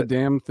do Do the it.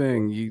 damn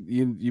thing.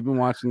 You've been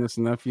watching this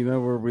enough. You know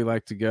where we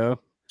like to go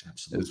as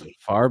Absolutely.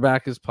 far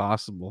back as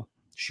possible.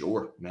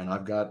 Sure, man.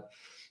 I've got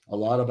a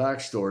lot of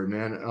backstory,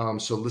 man.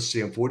 So let's see.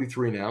 I'm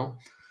 43 now.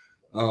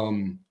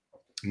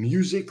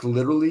 Music,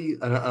 literally,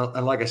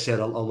 and like I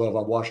said, I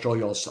watched a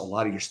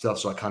lot of your stuff,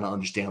 so I kind of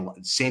understand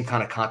the same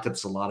kind of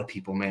concepts. A lot of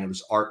people, man. It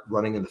was art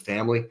running in the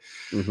family.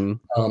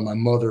 Mm-hmm. My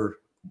mother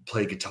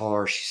played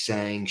guitar. She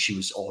sang. She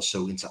was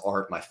also into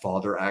art. My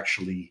father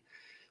actually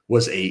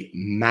was a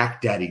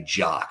Mac Daddy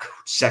jock,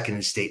 second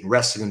in state in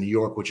wrestling in New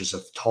York, which is a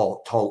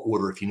tall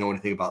order if you know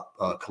anything about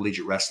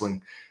collegiate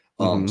wrestling.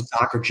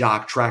 Soccer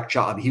jock, track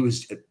jock. I mean, he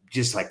was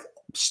just like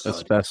a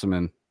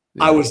specimen.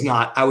 Yeah. I was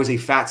not. I was a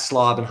fat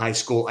slob in high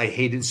school. I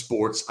hated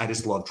sports. I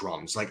just loved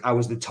drums. Like I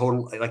was the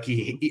total. Like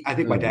I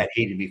think my dad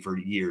hated me for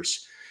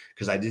years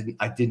because I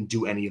didn't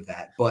do any of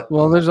that. But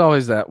there's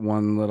always that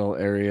one little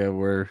area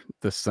where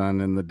the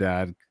son and the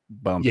dad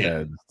bump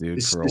heads,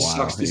 dude. For a while,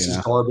 sucks. This is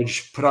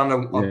garbage. Put on a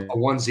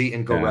onesie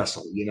and go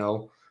wrestle. You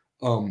know.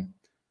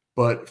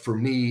 But for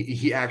me,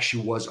 he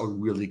actually was a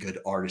really good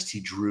artist. He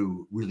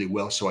drew really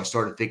well. So I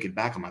started thinking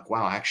back. I'm like,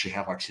 wow, I actually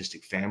have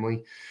artistic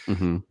family.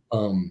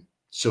 Mm-hmm.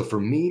 So for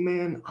me,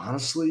 man,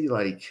 honestly,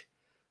 like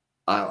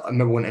I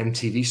remember when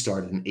MTV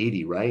started in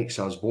 80, right?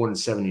 So I was born in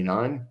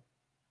 79,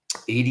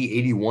 80,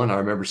 81. I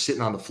remember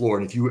sitting on the floor.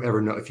 And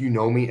if you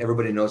know me,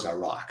 everybody knows I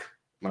rock.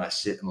 When I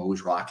sit, I'm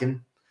always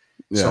rocking.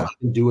 Yeah. So I've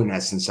been doing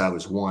that since I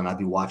was one. I'd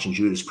be watching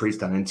Judas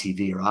Priest on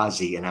MTV or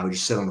Ozzy, and I would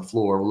just sit on the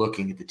floor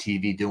looking at the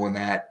TV doing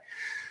that.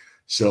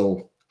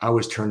 So I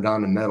was turned on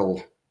to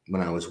metal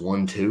when I was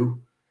 1,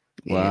 2.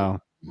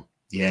 Wow.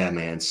 Yeah,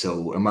 man.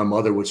 So, and my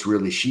mother,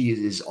 she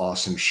is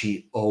awesome.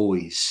 She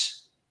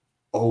always,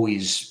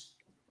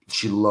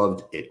 she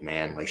loved it,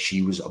 man. Like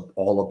she was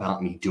all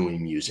about me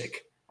doing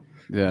music.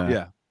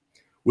 Yeah.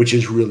 Which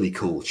is really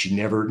cool. She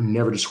never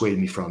dissuaded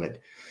me from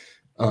it.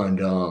 And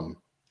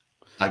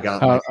I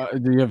got.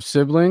 Do you have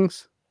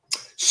siblings?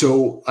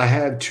 So I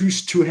have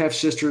two half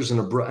sisters and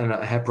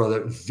a half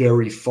brother.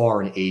 Very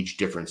far in age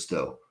difference,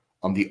 though.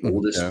 I'm the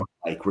oldest. Okay.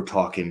 Like we're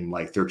talking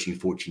like 13,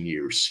 14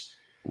 years.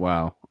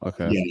 Wow.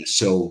 Okay. Yeah.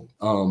 So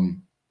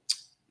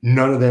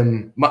none of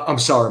them. I'm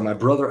sorry. My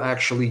brother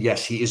actually,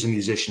 yes, he is a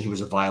musician. He was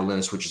a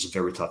violinist, which is a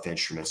very tough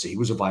instrument. So he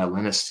was a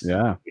violinist.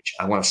 Yeah. Which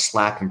I want to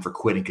slap him for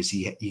quitting because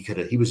he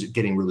was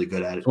getting really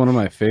good at it. It's one of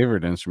my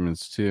favorite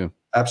instruments too.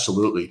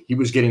 Absolutely. He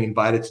was getting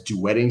invited to do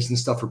weddings and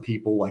stuff for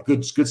people, like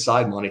good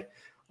side money.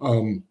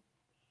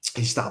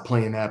 He stopped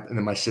playing that, and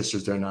then my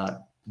sisters, they're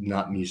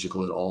not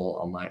musical at all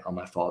on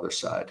my father's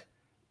side.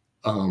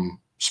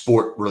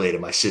 Sport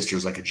related. My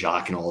sister's like a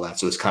jock and all that.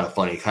 So it's kind of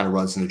funny. It kind of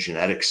runs in the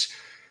genetics.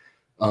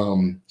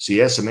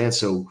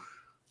 So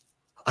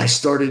I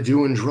started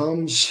doing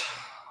drums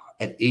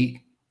at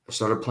 8. I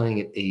started playing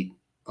at 8.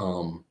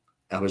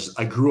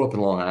 I grew up in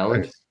Long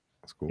Island.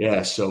 That's cool.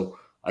 Yeah. So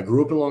I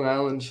grew up in Long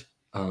Island.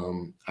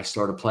 I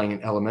started playing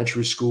in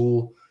elementary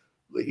school,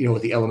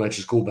 with the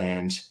elementary school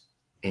band.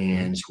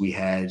 And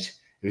it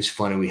was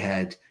funny.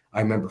 I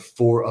remember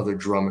 4 other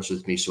drummers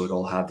with me, so it'd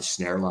all have the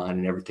snare line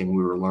and everything.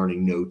 We were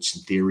learning notes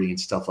and theory and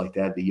stuff like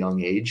that at a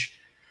young age.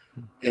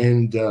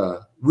 And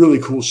really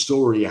cool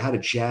story. I had a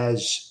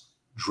jazz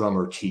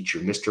drummer teacher,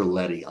 Mr.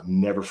 Letty. I'll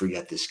never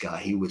forget this guy.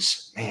 He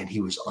was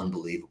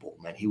unbelievable,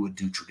 man. He would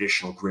do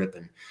traditional grip,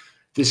 and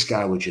this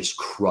guy would just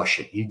crush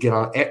it. He'd get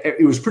on.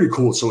 It was pretty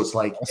cool. So it's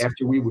like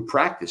after we would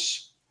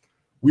practice,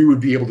 we would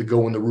be able to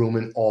go in the room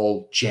and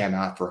all jam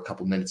out for a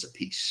couple minutes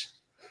apiece.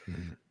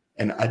 Mm-hmm.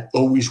 And I'd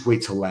always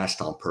wait till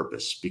last on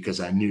purpose because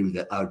I knew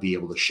that I would be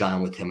able to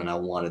shine with him and I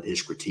wanted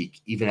his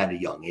critique, even at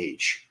a young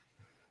age.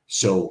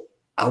 So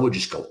I would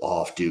just go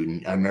off, dude.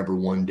 And I remember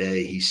one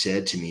day he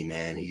said to me,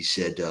 man,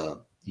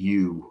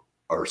 you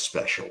are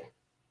special.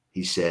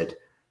 He said,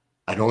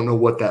 I don't know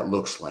what that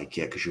looks like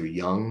yet because you're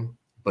young,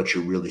 but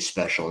you're really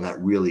special. And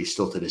that really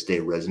still to this day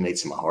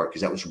resonates in my heart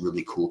because that was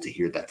really cool to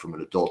hear that from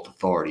an adult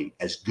authority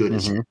as good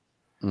as him.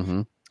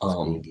 Mm-hmm.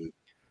 Cool, dude.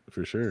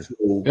 For sure. So,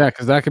 yeah,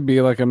 because that could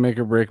be like a make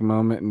or break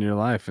moment in your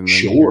life. And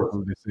then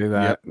you say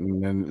that,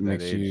 and then it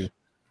makes you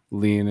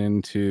lean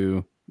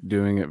into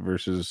doing it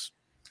versus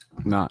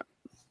not.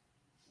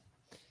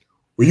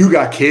 Well, you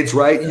got kids,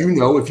 right?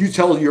 If you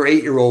tell your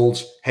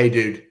 8-year-olds, hey,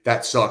 dude,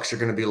 that sucks, they're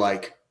going to be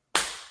like,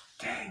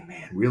 dang,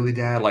 man, really,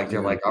 Dad? Like,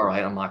 they're like, all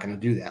right, I'm not going to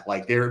do that.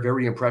 Like, they're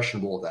very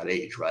impressionable at that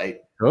age, right?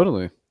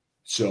 Totally.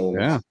 So,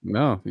 yeah,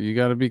 no, you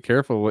got to be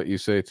careful what you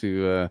say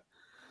to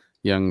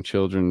young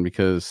children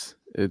because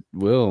it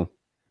will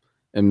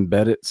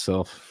embed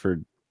itself for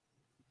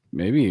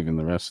maybe even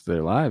the rest of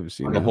their lives.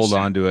 They'll hold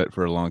on to it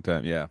for a long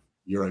time. Yeah.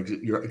 Your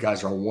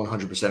guys are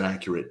 100%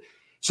 accurate.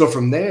 So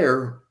from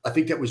there, I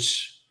think that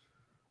was,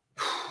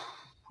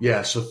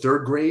 so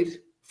 3rd grade,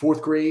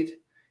 4th grade,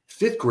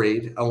 5th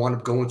grade, I wound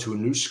up going to a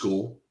new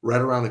school right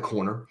around the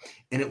corner.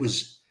 And it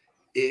was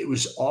it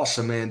was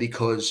awesome, man,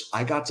 because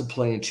I got to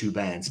play in 2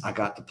 bands. I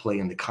got to play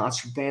in the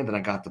concert band and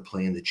I got to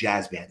play in the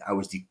jazz band. I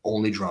was the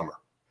only drummer.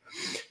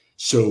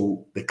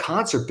 So the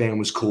concert band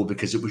was cool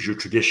because it was your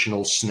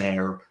traditional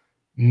snare,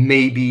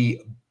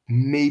 maybe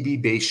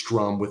bass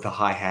drum with a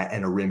hi-hat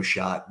and a rim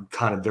shot,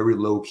 kind of very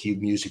low-key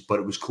music, but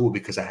it was cool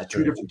because I had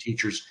 2 different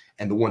teachers,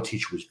 and the one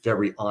teacher was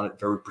very on it,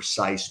 very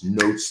precise,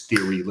 notes,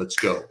 theory, let's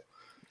go.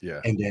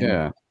 Yeah. And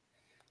then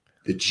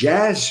the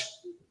jazz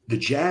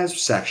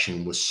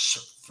section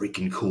was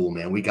freaking cool,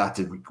 man. We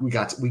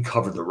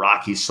covered the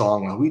Rocky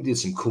song. We did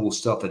some cool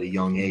stuff at a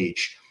young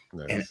age.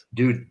 Nice. And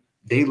dude,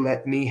 they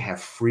let me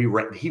have free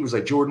rent. He was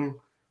like, Jordan,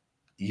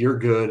 you're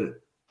good.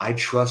 I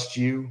trust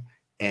you,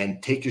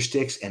 and take your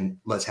sticks and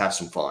let's have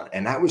some fun.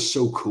 And that was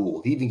so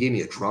cool. He even gave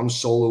me a drum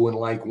solo in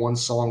like one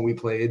song we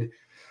played.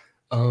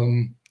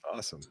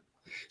 Awesome.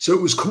 So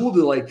it was cool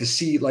to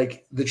see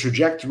like the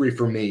trajectory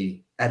for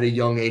me at a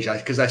young age,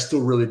 because I still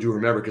really do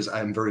remember, because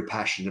I'm very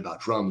passionate about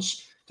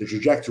drums. The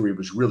trajectory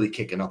was really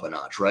kicking up a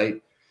notch,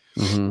 right?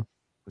 Mm-hmm.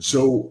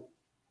 So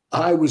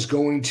I was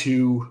going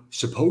to,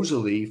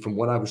 supposedly, from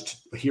what I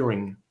was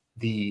hearing,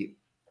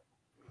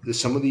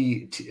 some of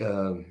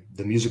the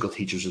musical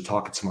teachers were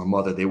talking to my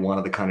mother. They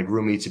wanted to kind of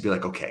groom me to be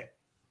like, okay,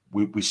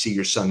 we see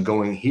your son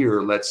going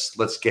here.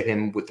 Let's get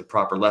him with the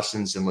proper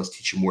lessons and let's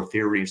teach him more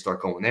theory and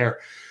start going there.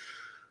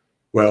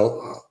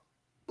 Well,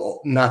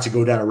 not to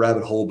go down a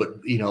rabbit hole,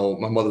 but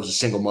my mother was a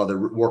single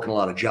mother working a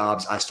lot of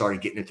jobs. I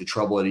started getting into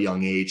trouble at a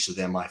young age. So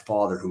then my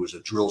father, who was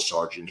a drill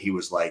sergeant, he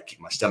was like,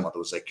 my stepmother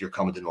was like, you're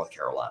coming to North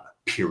Carolina,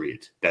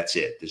 period. That's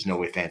it. There's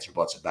no ifs, ands, or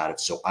buts about it.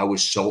 So I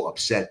was so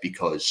upset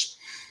because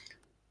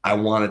I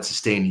wanted to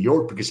stay in New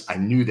York because I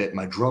knew that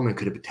my drumming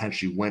could have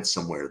potentially went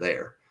somewhere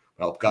there.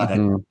 Well, God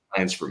had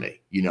plans for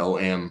me,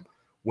 and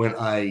when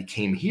I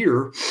came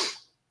here.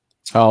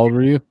 How old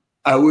were you?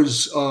 I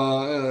was,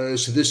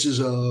 so this is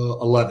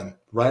 11,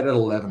 right at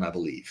 11, I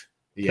believe.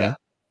 Yeah. Okay.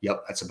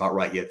 Yep. That's about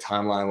right. Yeah.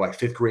 Timeline, like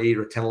 5th grade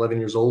or 10, 11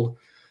 years old.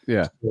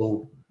 Yeah.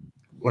 So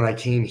when I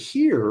came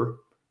here,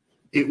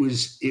 it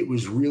was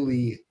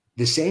really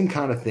the same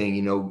kind of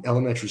thing,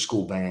 elementary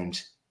school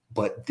band.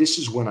 But this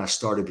is when I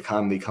started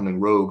becoming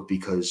rogue,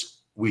 because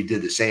we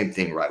did the same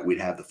thing, right?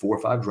 We'd have the 4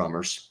 or 5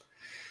 drummers.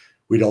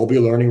 We'd all be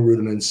learning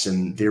rudiments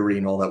and theory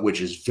and all that,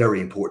 which is very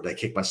important. I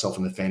kicked myself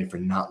in the fanny for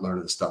not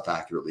learning the stuff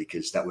accurately,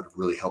 because that would have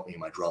really helped me in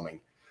my drumming.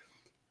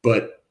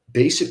 But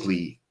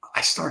basically,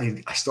 I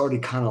started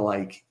kind of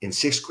like in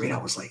 6th grade.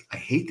 I was like, I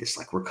hate this.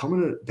 Like, we're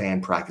coming to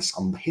band practice.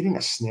 I'm hitting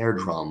a snare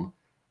drum.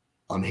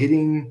 I'm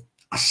hitting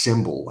a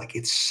cymbal. Like,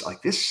 it's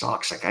like, this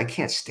sucks. Like, I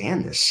can't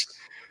stand this.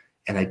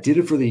 And I did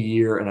it for the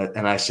year.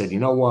 And I said, you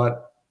know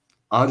what?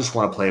 I just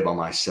want to play by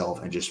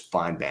myself and just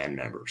find band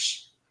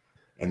members.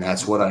 And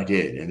that's what I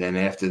did. And then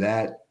after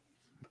that,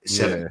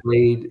 7th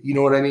grade, you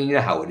know what I mean? You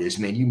know how it is,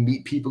 man. You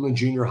meet people in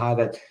junior high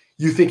that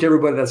you think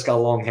everybody that's got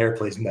long hair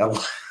plays metal.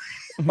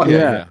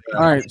 Yeah.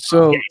 All right.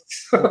 So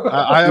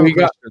I have a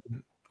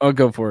question. I'll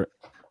go for it.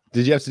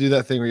 Did you have to do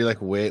that thing where you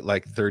wait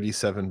like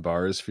 37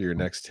 bars for your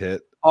next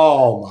hit?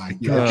 Oh my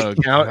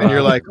God. Count, and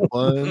you're like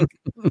 1,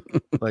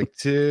 like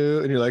 2,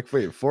 and you're like,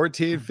 wait,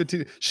 14,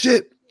 15.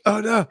 Shit. Oh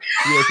no.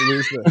 You have to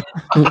lose that.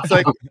 It's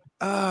like,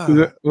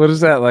 what is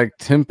that, like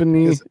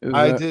timpani?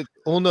 Did.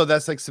 Well, no,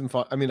 that's like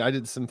I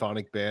did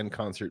symphonic band,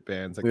 concert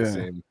bands, like the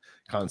same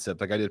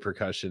concept. Like I did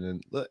percussion,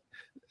 and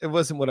it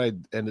wasn't what I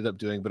ended up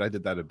doing, but I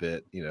did that a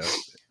bit,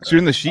 So you're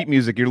in the sheet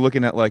music, you're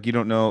looking at like, you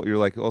don't know, you're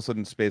like all of a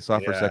sudden space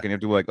off for a second. You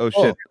have to be like, oh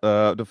shit,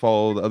 to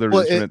follow the other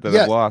instrument that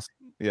I've lost.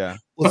 Yeah.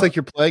 Well, it's like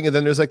you're playing, and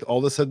then there's like all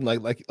of a sudden,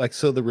 like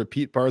so the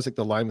repeat bar is like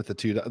the line with the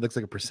 2. It looks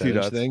like a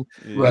percentage thing,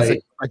 right?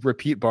 It's like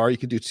repeat bar. You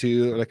could do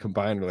 2 or like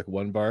combined or like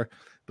 1 bar.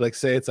 But like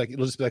say it's like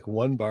it'll just be like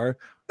 1 bar,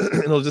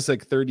 and it'll just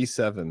like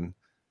 37.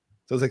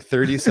 So it's like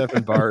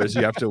 37 bars.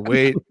 You have to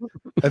wait,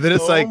 and then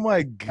it's like, oh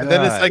my God. And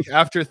then it's like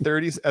after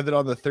 30, and then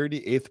on the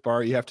 38th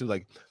bar, you have to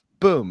like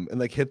boom and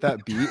like hit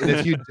that beat. And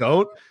if you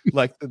don't,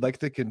 like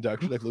the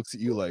conductor like looks at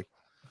you like,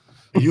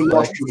 you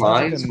lost your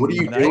minds. What are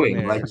you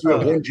doing? Like, you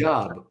have one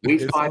job.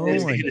 Wait 5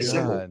 minutes to hit a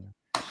cymbal.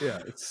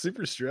 Yeah, it's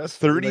super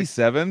stressful.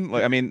 37.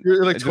 Like I mean,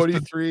 you're like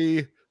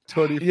 23,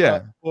 25.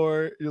 Yeah.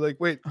 Or you're like,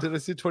 wait, did I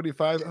see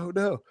 25? Oh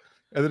no.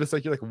 And then it's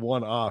like you're like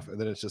 1 off, and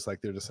then it's just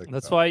like they're just like.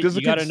 That's why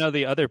you got to know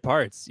the other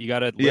parts. You got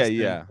to.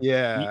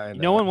 Yeah.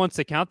 No one wants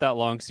to count that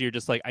long, so you're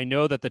just like, I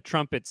know that the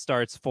trumpet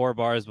starts 4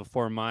 bars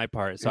before my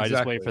part, so I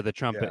just wait for the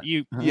trumpet.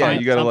 Yeah.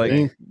 You got to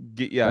like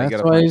get. Yeah,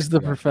 that's why he's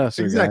the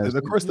professor. Exactly. Guys.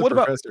 Of course, the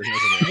professor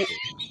has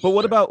But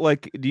what about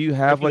like? Do you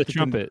have like the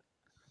trumpet?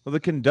 Well,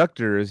 the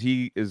conductor because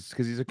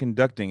he's a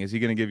conducting. Is he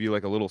going to give you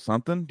like a little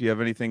something? Do you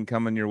have anything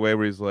coming your way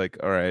where he's like,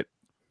 all right,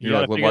 you're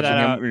like watching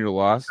him when you're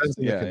lost?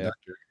 Yeah.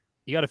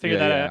 You got to figure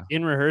that out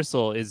in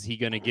rehearsal. Is he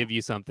going to give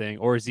you something,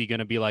 or is he going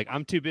to be like,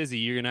 I'm too busy,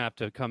 you're going to have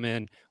to come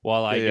in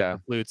while I get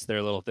the flutes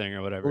their little thing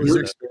or whatever?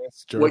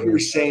 What you're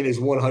saying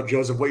is 100,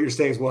 Joseph. What you're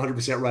saying is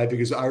 100% right,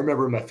 because I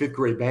remember in my 5th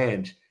grade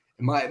band,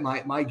 and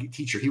my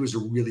teacher, he was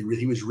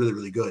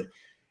really good,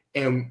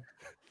 and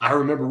I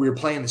remember we were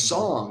playing the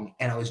song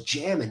and I was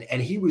jamming,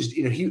 and he was,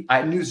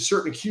 I knew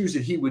certain cues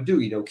that he would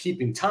do,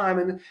 keeping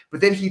time,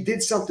 but then he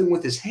did something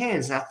with his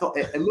hands, and I thought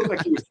it looked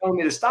like he was telling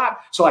me to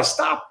stop, so I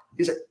stopped.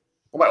 He's like,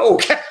 I'm like,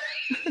 okay,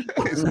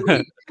 what are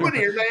you doing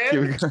here,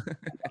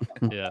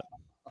 man? Yeah,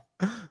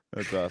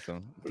 that's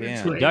awesome.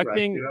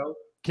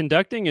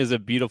 Conducting is a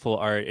beautiful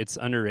art. It's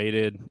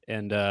underrated,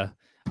 and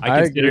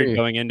I considered agree.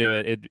 going into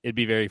it. It'd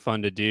be very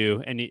fun to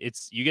do, and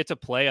you get to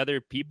play other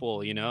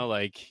people,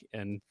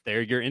 and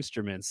they're your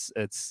instruments.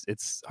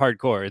 It's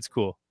hardcore. It's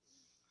cool.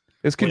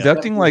 Is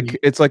conducting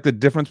it's like the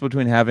difference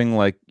between having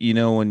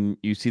when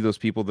you see those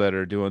people that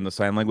are doing the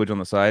sign language on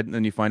the side, and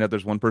then you find out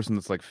there's one person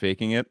that's like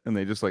faking it and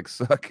they just like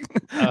suck,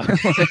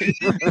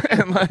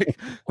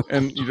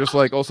 and you just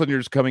like all of a sudden you're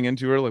just coming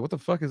into her like, what the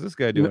fuck is this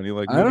guy doing? You're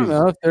like, I don't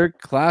know if they're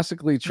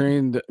classically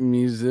trained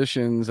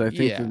musicians. I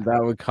think that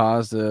would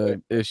cause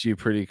a issue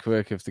pretty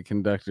quick if the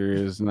conductor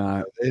is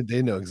not.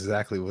 They know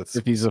exactly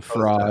if he's a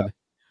fraud.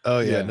 Oh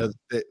yeah, no.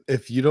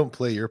 If you don't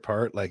play your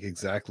part like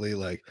exactly,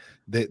 like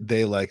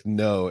they like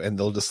know, and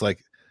they'll just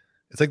like,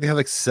 it's like they have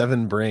like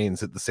 7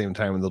 brains at the same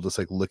time, and they'll just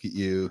like look at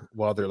you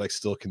while they're like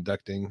still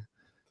conducting,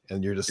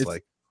 and you're just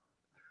like,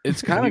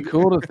 it's kind of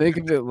cool to think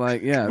of it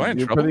like, yeah, am I in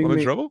trouble? I'm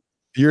in trouble.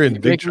 You're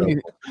in big trouble.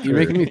 You're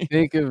making me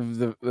think of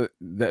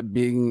that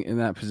being in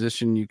that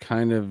position. You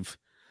kind of.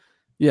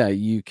 Yeah,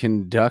 you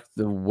conduct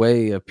the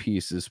way a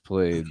piece is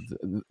played.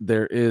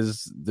 There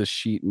is the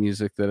sheet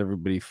music that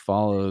everybody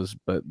follows,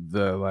 but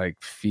the like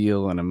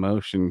feel and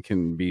emotion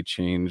can be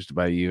changed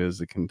by you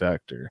as a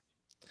conductor.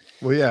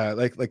 Well, yeah,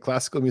 like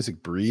classical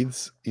music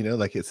breathes,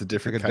 like it's a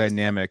different kind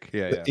dynamic.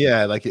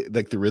 Yeah, like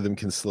the rhythm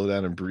can slow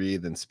down and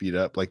breathe and speed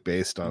up, like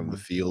based on the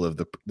feel of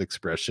the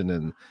expression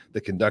and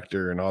the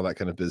conductor and all that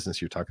kind of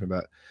business you're talking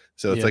about.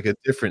 So it's like a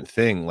different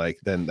thing, like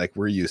than like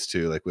we're used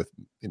to, like with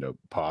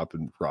pop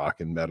and rock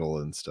and metal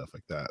and stuff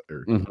like that.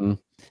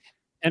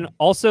 And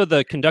also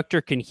the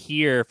conductor can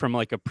hear from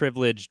like a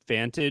privileged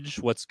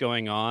vantage what's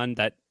going on,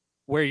 that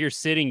where you're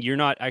sitting, you're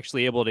not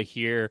actually able to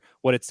hear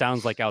what it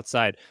sounds like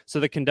outside. So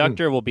the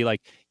conductor will be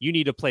like, you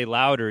need to play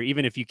louder,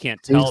 even if you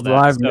can't tell. He's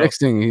live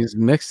mixing. He's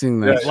mixing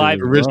that.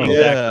 Live original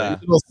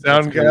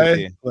sound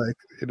guy. Like,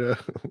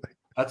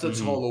 that's a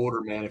tall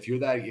order, man. If you're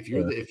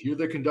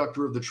the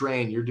conductor of the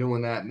train, you're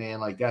doing that, man.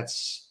 Like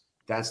that's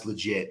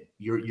legit.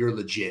 You're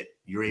legit.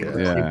 You're able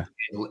to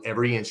handle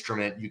every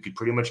instrument. You could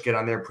pretty much get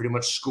on there, pretty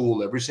much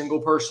school every single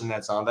person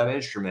that's on that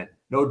instrument.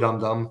 No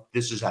dum-dum.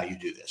 This is how you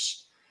do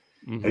this.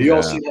 Have you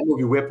all seen that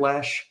movie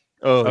Whiplash?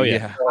 Oh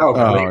yeah.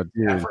 Oh,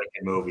 dude. That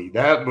freaking movie.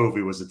 That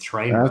movie was a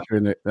train.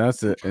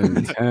 That's an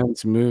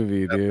intense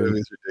movie, dude. That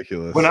movie's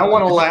ridiculous. When I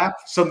want to laugh,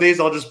 some days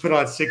I'll just put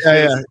on 6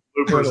 minutes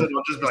bloopers and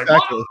I'll just be like,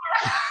 exactly.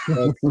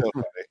 That's so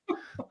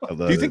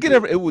funny. Do you think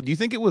do you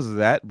think it was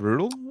that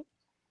brutal?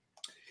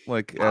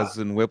 Like as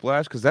in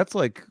Whiplash? Because that's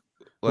like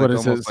what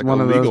is it? Like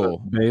one illegal.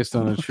 Of those based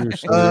on a true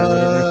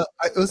story.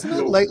 Wasn't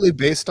it lightly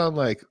based on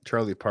like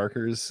Charlie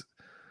Parker's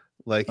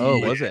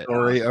was it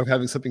story of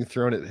having something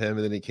thrown at him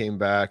and then he came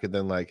back and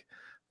then like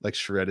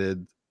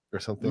shredded or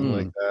something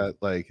like that,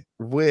 like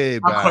way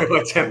back.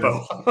 Quite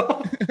tempo.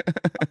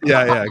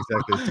 yeah,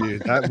 exactly,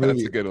 dude. That movie,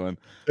 that's a good one.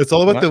 It's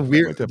all about the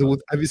weird.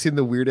 Have you seen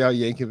the Weird Al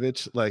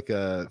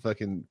Yankovic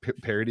fucking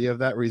parody of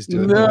that where he's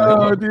doing?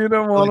 No, dude, I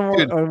want to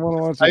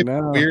watch it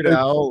now. Weird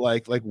Al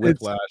like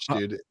Whiplash,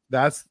 dude.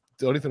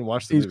 Don't even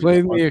watch the movie. He's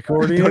playing the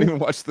accordion. Don't even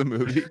watch the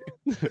movie.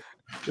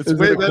 It's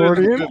way better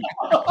than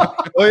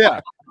oh yeah,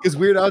 because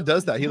Weird Al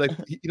does that. He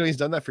he's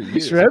done that for years.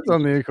 He shreds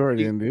on the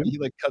accordion, dude. He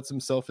like cuts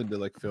himself into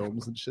like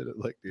films and shit.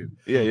 Like, dude.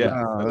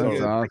 Yeah. Oh,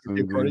 that's awesome.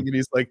 The accordion, and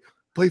he's like,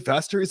 play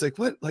faster. He's like,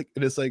 what? Like,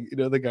 and it's like,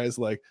 the guy's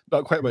like,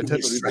 not quite my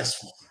tempo. He's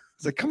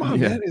like, come on,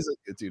 man. He's like,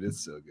 dude,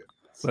 it's so good.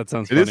 That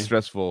sounds funny. It is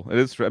stressful. It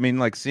is. I mean,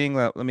 like seeing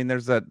that. I mean,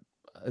 there's that.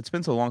 It's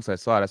been so long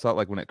since I saw it. I saw it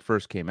like when it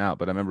first came out,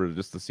 but I remember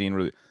just the scene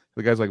where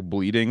the guy's like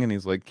bleeding and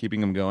he's like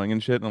keeping him going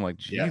and shit. And I'm like,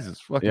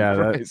 Jesus fucking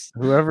Christ.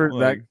 Whoever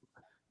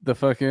the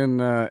fucking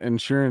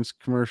insurance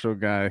commercial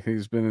guy,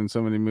 he's been in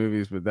so many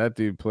movies, but that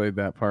dude played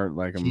that part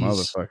like a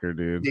motherfucker,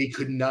 dude. They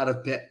could not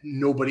have bet.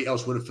 Nobody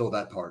else would have filled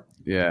that part.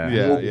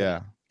 Yeah.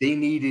 They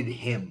needed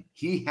him.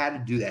 He had to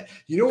do that.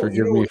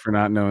 Forgive me for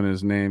not knowing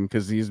his name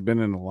because he's been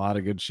in a lot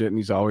of good shit and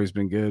he's always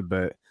been good,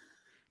 but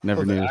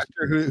never knew.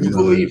 Actor who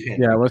believe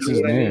him. Yeah, what's his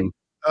name?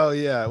 Oh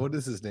yeah, what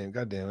is his name?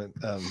 God damn it!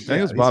 I think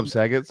it was Bob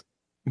Saget.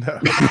 No,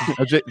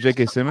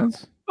 J.K.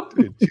 Simmons.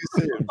 Dude, too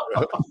soon,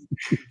 bro.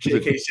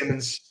 J.K.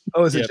 Simmons.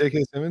 Oh, is it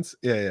J.K. Simmons?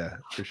 Yeah,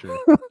 for sure.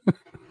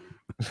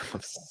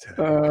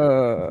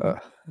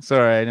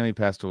 Sorry, I know he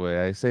passed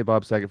away. I say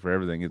Bob Saget for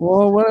everything.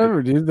 Well,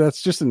 whatever, dude.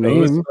 That's just a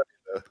name.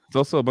 It's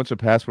also a bunch of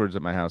passwords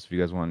at my house if you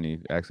guys want any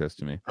access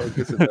to me.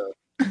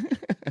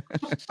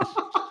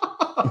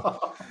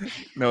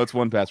 No, it's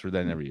one password that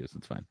I never use.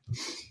 It's fine.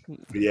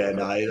 Yeah,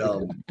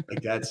 no,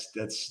 like that's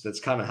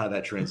kind of how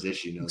that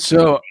transition.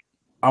 So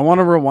I want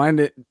to rewind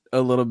it a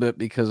little bit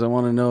because I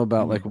want to know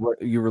about like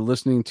what you were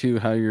listening to,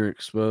 how you're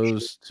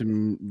exposed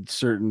to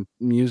certain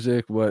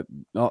music,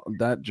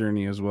 that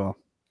journey as well.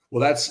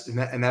 Well, that's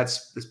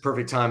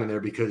perfect timing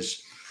there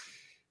because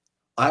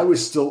I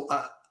was still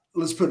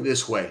let's put it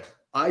this way.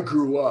 I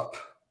grew up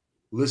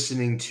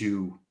listening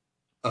to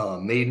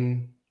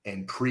Maiden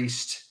and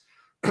Priest,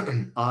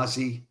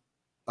 Ozzy,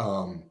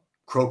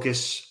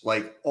 Crocus,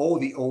 like all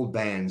the old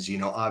bands, you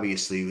know,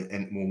 obviously,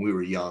 and when we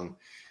were young.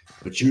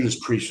 But Judas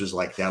Priest was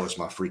like, that was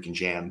my freaking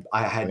jam.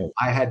 I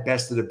had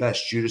Best of the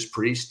Best Judas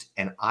Priest,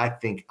 and I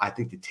think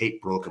the tape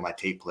broke in my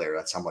tape player.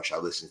 That's how much I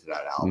listened to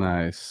that album.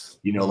 Nice.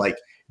 You know, like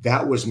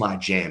that was my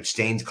jam.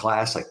 Stained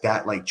Class, like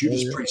that, like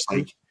Judas Priest,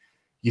 like,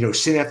 you know,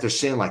 Sin After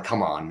Sin, like,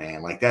 come on,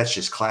 man. Like that's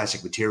just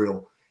classic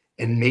material.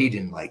 And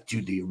Maiden, like,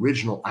 dude, the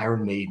original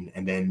Iron Maiden,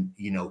 and then,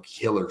 you know,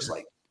 Killers,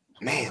 like,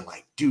 man,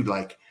 like, dude,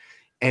 like,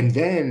 and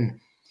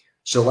then,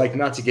 so like,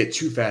 not to get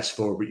too fast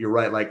forward, but you're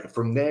right. Like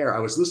from there, I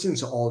was listening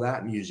to all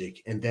that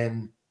music. And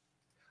then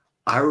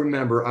I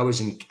remember I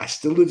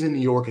still lived in New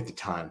York at the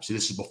time. So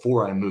this is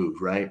before I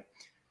moved, right?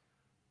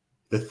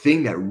 The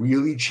thing that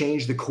really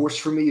changed the course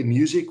for me in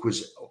music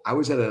was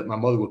my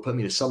mother would put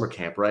me to summer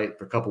camp, right?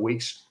 For a couple of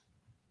weeks.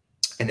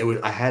 And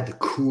I had the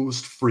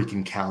coolest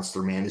freaking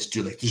counselor, man. This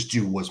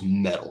dude was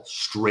metal,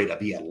 straight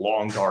up. He had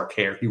long, dark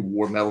hair. He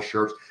wore metal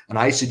shirts. And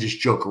I used to just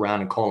joke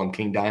around and call him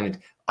King Diamond.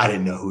 I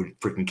didn't know who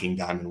freaking King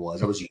Diamond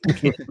was. I was a young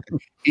kid.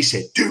 He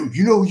said, dude,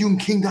 you know who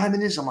King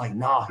Diamond is? I'm like,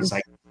 nah. He's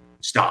like,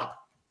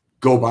 stop.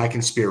 Go buy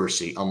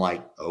Conspiracy. I'm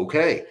like,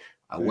 okay.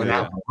 I went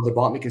out. My mother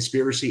bought me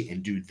Conspiracy.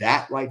 And dude,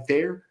 that right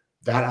there,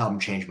 that album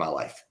changed my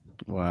life.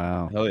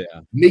 Wow. Hell yeah.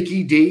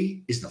 Mickey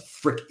D is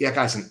that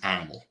guy's an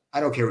animal.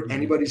 I don't care what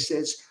anybody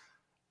says.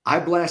 I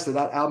blasted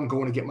that album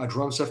going to get my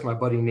drum set for my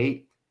buddy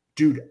Nate.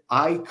 Dude,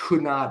 I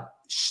couldn't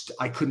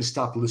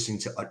stop listening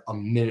to a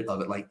minute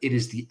of it. Like, it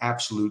is the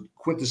absolute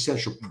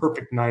quintessential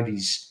perfect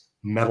 90s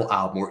metal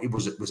album. Or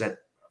was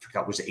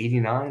it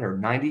 89 or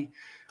 90?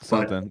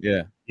 Something,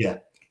 yeah.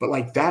 But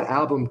like that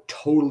album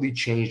totally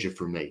changed it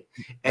for me.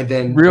 And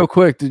then real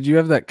quick, did you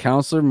have that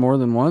counselor more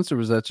than once, or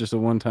was that just a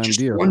one-time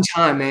deal? One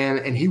time, man.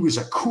 And he was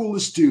the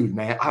coolest dude,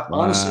 man.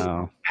 Honestly,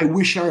 I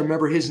wish I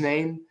remember his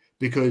name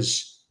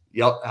because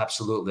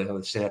absolutely. I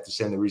would have to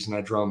say the reason I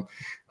drum.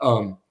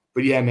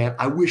 But yeah, man,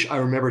 I wish I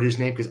remembered his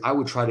name because I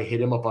would try to hit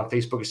him up on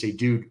Facebook and say,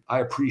 dude, I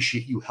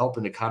appreciate you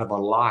helping to kind of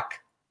unlock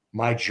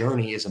my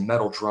journey as a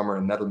metal drummer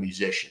and metal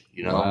musician,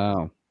 you know?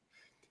 Wow.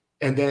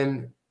 And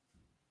then,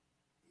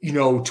 you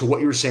know, to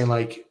what you were saying,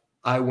 like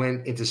I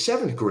went into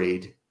 7th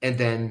grade and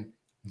then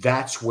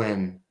that's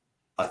when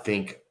I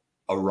think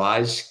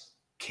Arise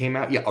came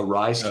out. Yeah,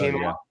 Arise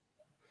came out.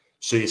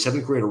 So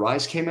 7th grade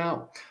Arise came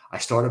out. I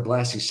started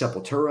blasting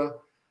Sepultura.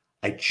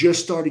 I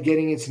just started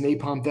getting into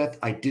Napalm Death.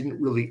 I didn't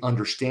really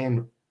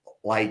understand,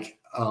 like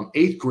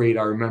 8th grade.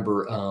 I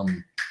remember,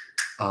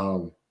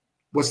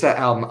 what's that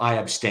album? I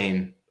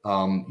Abstain.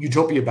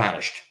 Utopia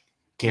Banished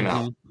came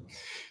out.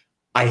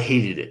 I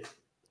hated it.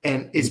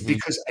 And it's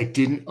because I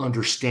didn't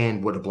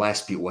understand what a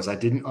blast beat was. I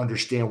didn't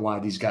understand why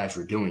these guys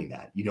were doing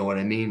that. You know what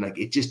I mean? Like,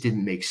 it just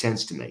didn't make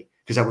sense to me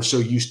because I was so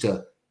used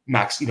to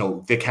Max, you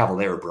know, the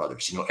Cavalera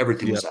brothers, you know,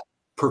 everything was a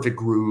perfect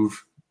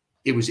groove.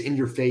 It was in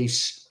your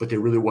face, but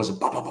there really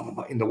wasn't,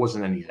 and there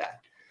wasn't any of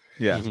that.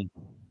 Yeah.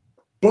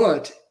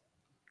 But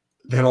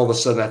then all of a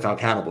sudden I found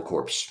Cannibal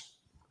Corpse.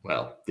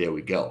 Well, there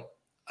we go.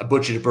 A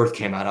Butcher to Birth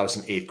came out. I was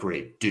in 8th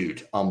grade.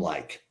 Dude, I'm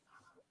like,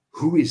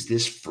 who is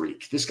this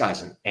freak? This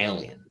guy's an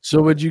alien.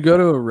 So would you go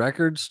to a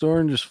record store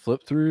and just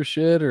flip through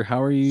shit, or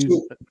how are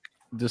you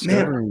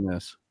discovering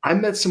this? I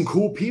met some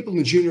cool people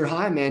in junior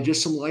high, man,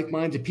 just some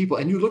like-minded people.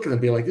 And you look at them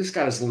and be like, this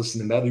guy doesn't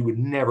listen to metal. You would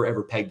never,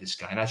 ever peg this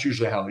guy. And that's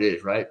usually how it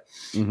is, right?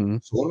 Mm-hmm.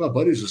 So one of my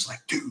buddies was like,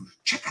 dude,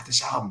 check out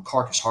this album,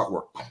 Carcass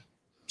Heartwork.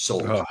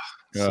 Sold.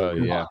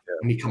 Yeah. I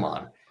mean, come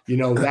on. You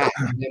know, that.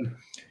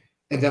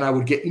 and then I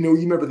would get, you know,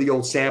 you remember the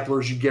old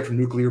samplers you'd get from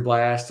Nuclear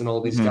Blast and all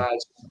these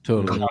guys.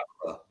 Totally.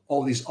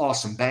 All these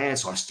awesome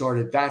bands.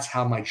 So that's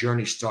how my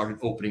journey started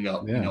opening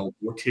up, you know,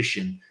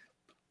 Mortician.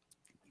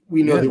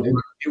 We know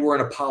they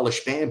weren't a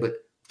polished band, but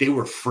they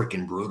were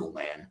freaking brutal,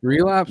 man.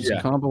 Relapse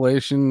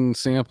compilation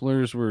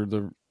samplers were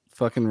the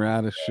fucking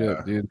raddest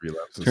shit, dude.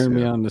 Turned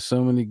me on to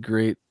so many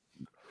great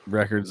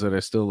records that I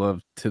still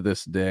love to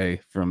this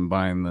day from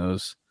buying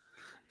those.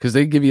 Because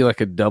they give you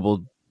like a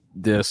double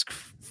disc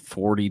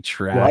 40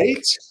 track.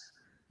 Right?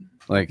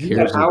 Like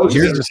here's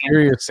a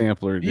serious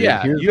sampler, dude.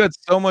 Yeah, you had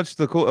so much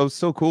it was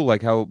so cool,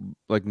 like how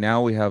like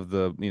now we have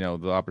the, you know,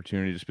 the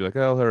opportunity to just be like,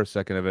 oh, I'll hear a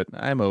second of it.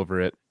 I'm over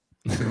it.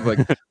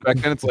 Like back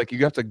then it's like you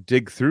have to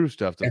dig through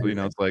stuff to, you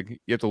know, it's like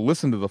you have to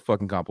listen to the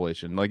fucking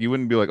compilation. Like you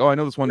wouldn't be like, oh, I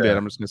know this one band,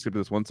 I'm just gonna skip to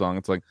this one song.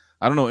 It's like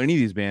I don't know any of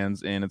these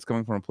bands, and it's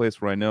coming from a place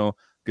where I know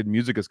good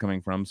music is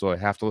coming from, so I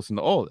have to listen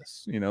to all of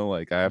this, you know,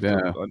 like I have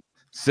to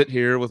sit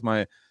here with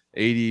my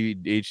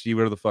ADHD,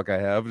 whatever the fuck I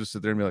have, just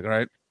sit there and be like, all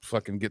right,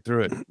 fucking get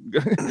through it.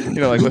 You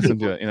know, like listen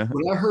to it, you know.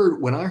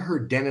 When I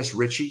heard Dennis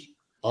Ritchie,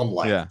 I'm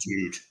like,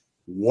 dude,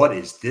 what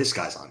is this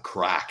guy's on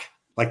crack?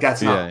 Like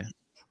that's not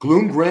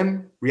Gloom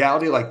Grim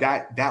Reality, like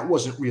that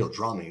wasn't real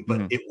drumming,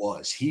 but it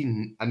was.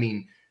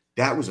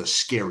 That was a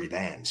scary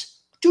band.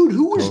 Dude,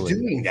 who was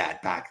doing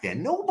that back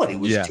then? Nobody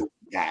was doing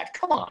that.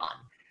 Come on.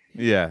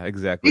 Yeah,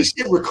 exactly. He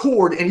said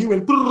record and he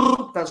went,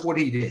 that's what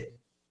he did.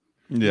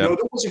 Yeah. There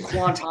wasn't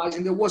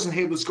quantizing. There wasn't,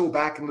 hey, let's go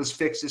back and let's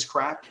fix this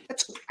crap.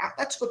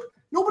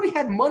 Nobody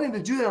had money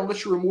to do that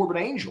unless you were a Morbid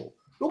Angel.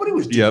 Nobody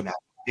was doing that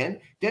then.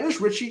 Dennis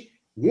Ritchie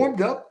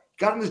warmed up,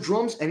 got on his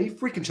drums, and he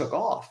freaking took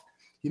off.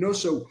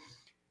 So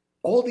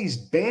all these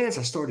bands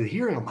I started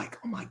hearing, I'm like,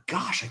 oh my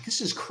gosh, like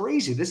this is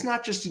crazy. This is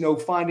not just,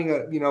 finding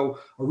a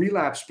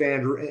Relapse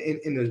band or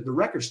in the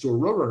record store,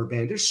 Roadrunner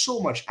band. There's so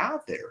much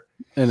out there.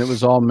 And it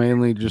was all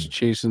mainly just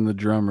chasing the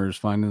drummers,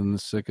 finding the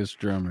sickest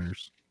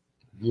drummers.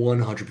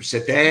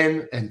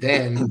 100%.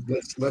 Then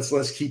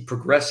let's keep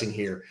progressing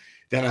here.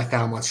 Then I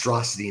found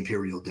Monstrosity,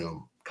 Imperial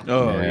Doom.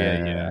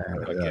 Yeah.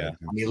 I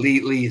mean,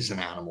 Lee is an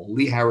animal.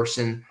 Lee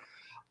Harrison.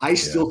 I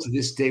still to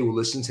this day will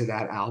listen to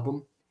that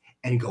album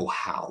and go,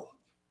 how?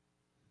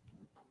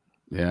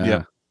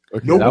 Yeah.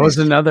 Okay. That was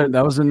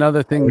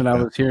another thing that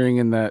I was hearing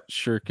in that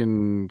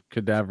Shirkin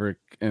cadaveric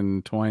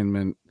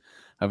entwinement.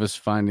 I was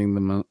finding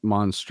the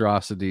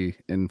Monstrosity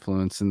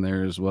influence in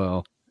there as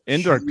well.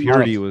 In Dark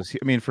Purity was,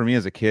 for me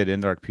as a kid,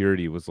 In Dark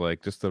Purity was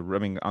like just the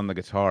rimming on the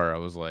guitar. I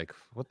was like,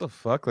 what the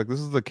fuck? Like, this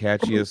is the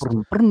catchiest,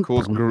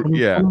 coolest,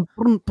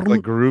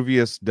 like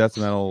grooviest death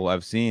metal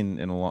I've seen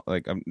in a long,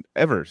 like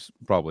ever,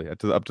 probably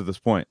up to this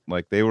point.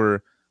 Like they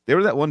were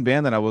that one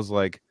band that I was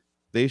like,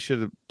 they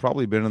should have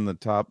probably been in the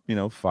top,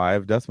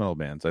 5 death metal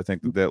bands. I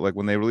think that like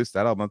when they released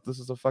that album, this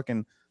is a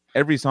fucking,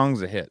 every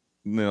song's a hit.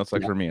 It's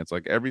like for me, it's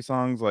like every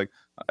song's like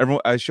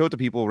everyone. I show it to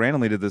people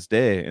randomly to this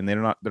day, and they're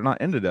not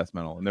into death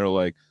metal, and they're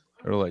like,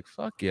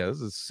 fuck yeah,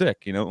 this is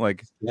sick,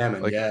 like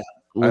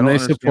When they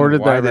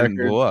supported that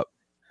record, blow up.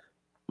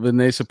 When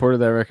they supported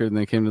that record and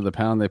they came to the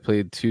Pound, they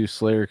played 2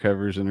 Slayer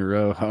covers in a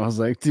row. I was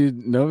like,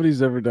 dude,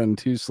 nobody's ever done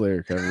 2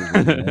 Slayer covers.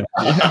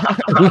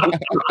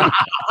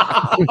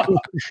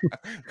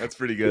 That's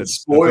pretty good.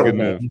 It's spoiled,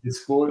 man.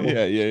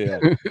 Yeah.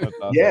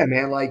 Awesome. Yeah,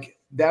 man. Like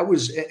that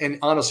was, and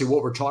honestly,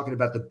 what we're talking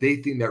about, the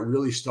big thing that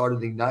really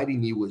started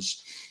igniting me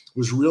was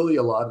really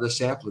a lot of the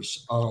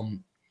samplers.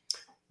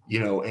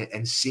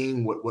 And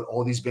seeing what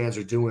all these bands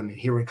are doing, and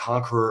hearing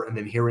Conqueror, and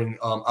then hearing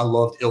I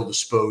loved Ill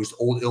Disposed,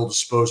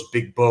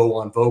 Big Bo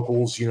on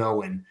vocals,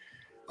 and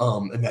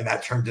then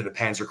that turned into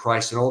Panzer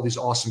Christ and all these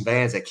awesome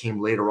bands that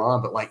came later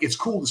on. But like, it's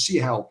cool to see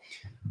how,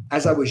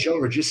 as I was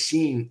younger, just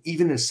seeing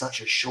even in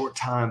such a short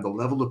time the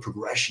level of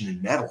progression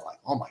in metal. Like,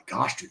 oh my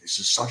gosh, dude, this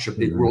is such a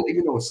big world.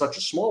 Even though it's such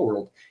a small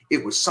world,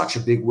 it was such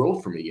a big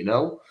world for me,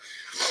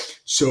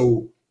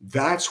 So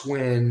that's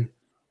when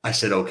I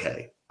said,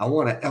 okay, I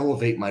want to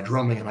elevate my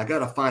drumming, and I got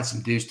to find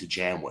some dudes to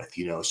jam with, So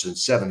in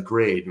 7th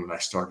grade, when I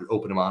started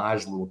opening my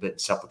eyes a little bit in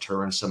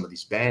Sepultura and some of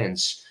these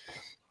bands,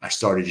 I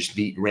started just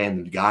meeting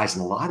random guys,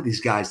 and a lot of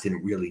these guys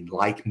didn't really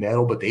like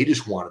metal, but they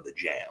just wanted to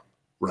jam,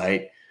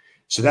 right?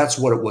 So that's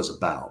what it was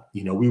about.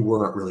 We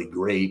weren't really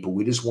great, but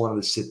we just wanted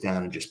to sit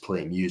down and just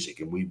play music,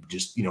 and we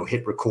just,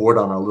 hit record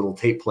on our little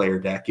tape player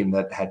deck, and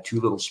that had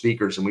 2 little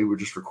speakers, and we would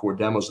just record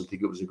demos and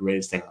think it was the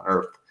greatest thing on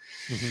earth.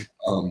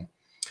 Mm-hmm.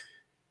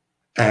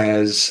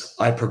 As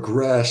I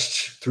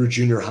progressed through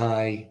junior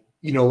high,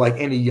 like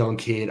any young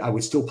kid, I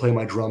would still play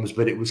my drums,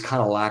 but it was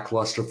kind of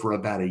lackluster for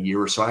about a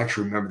year or so. I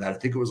actually remember that. I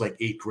think it was like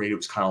 8th grade. It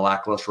was kind of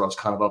lackluster. I was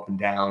kind of up and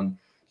down.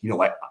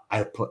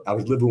 I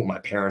was living with my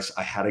parents.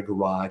 I had a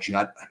garage.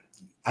 I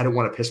didn't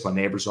want to piss my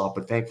neighbors off,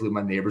 but thankfully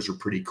my neighbors were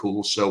pretty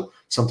cool. So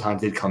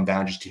sometimes they'd come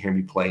down just to hear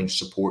me play and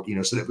support,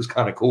 so that was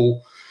kind of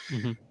cool.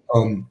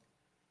 Mm-hmm.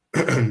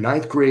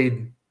 9th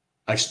grade,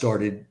 I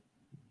started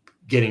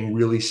getting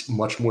really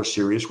much more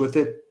serious with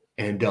it.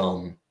 And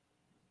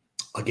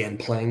again,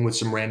 playing with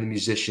some random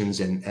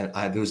musicians. And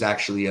there was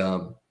actually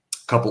a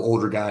couple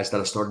older guys that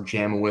I started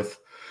jamming with.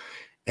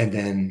 And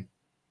then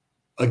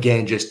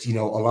again, just,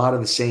 a lot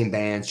of the same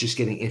bands, just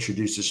getting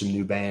introduced to some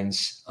new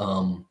bands.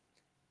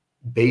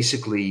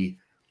 Basically,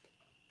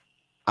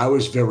 I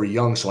was very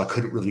young, so I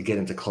couldn't really get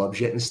into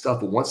clubs yet and stuff.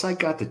 But once I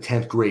got to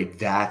 10th grade,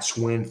 that's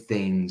when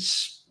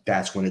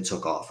it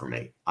took off for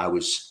me.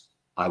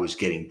 I was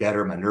getting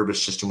better. My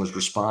nervous system was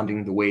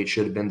responding the way it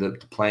should have been to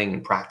playing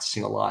and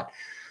practicing a lot.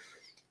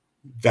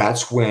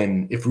 That's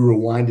when, if we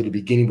rewind to the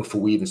beginning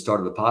before we even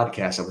started the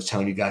podcast, I was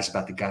telling you guys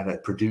about the guy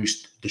that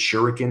produced the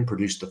Shuriken,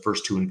 produced the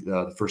first two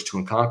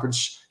in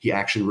Concords. He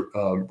actually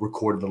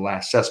recorded the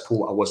last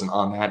Cesspool. I wasn't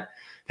on that.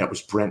 That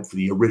was Brent, for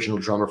the original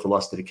drummer for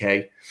Lust to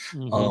Decay.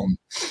 Mm-hmm.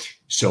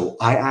 So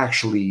I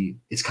actually,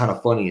 it's kind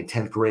of funny, in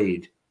 10th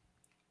grade,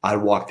 I'd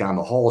walk down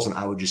the halls and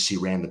I would just see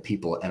random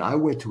people. And I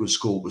went to a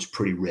school that was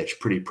pretty rich,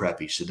 pretty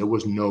preppy. So there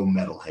was no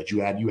metalhead.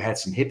 You had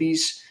some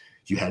hippies.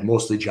 You had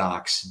mostly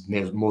jocks,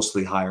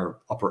 mostly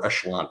upper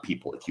echelon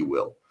people, if you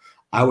will.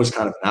 I was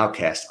kind of an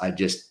outcast. I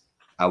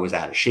was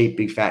out of shape,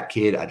 big fat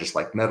kid. I just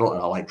liked metal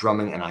and I liked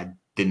drumming, and I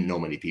didn't know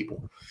many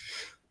people.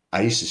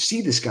 I used to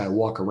see this guy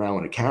walk around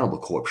with a Cannibal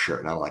Corpse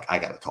shirt, and I'm like, I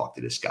got to talk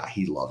to this guy.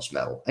 He loves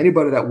metal.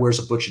 Anybody that wears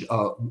a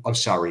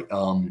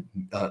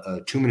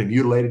Tomb and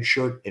Mutilated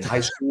shirt in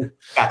high school,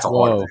 that's a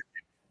hard.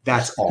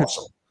 That's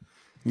awesome.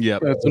 Yeah,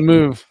 that's a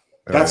move.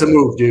 That's a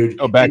move, dude.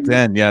 Oh, back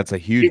then, yeah, it's a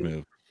huge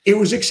move. It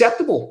was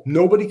acceptable.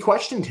 Nobody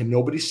questioned him.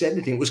 Nobody said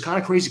anything. It was kind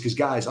of crazy because,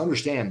 guys,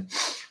 understand,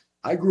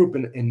 I grew up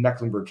in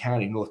Mecklenburg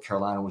County, North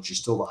Carolina, which is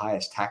still the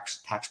highest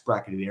tax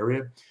bracketed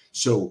area.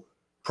 So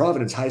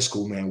Providence High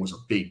School, man, was a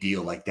big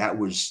deal. Like that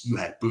was, you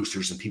had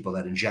boosters and people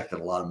that injected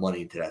a lot of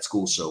money into that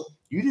school. So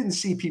you didn't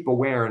see people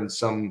wearing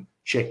some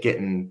chick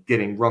getting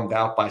rummed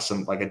out by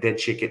some, like a dead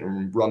chick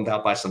getting rummed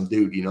out by some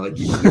dude, you know, like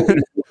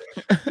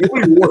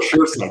nobody wore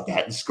shirts like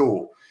that in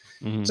school.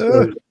 Mm-hmm.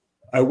 So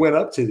I went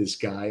up to this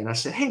guy and I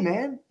said, hey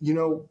man, you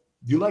know,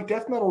 you like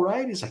death metal,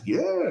 right? He's like,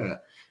 yeah.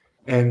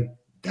 And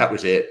that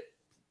was it.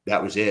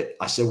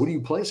 I said, what do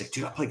you play? He's like,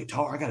 dude, I play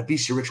guitar. I got a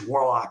BC Rich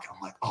Warlock.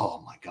 I'm like,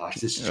 oh my gosh,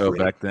 this is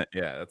great. Back then,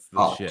 yeah, that's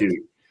the shit. Dude.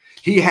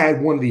 He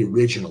had one of the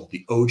original,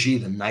 the OG,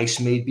 the nice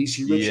made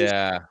BC Riches.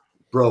 Yeah.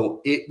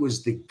 Bro, it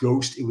was the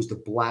ghost. It was the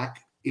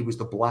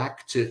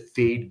black to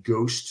fade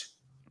ghost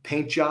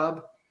paint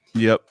job.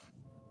 Yep.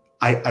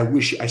 I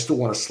wish, I still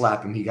want to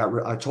slap him.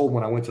 I told him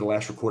when I went to the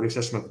last recording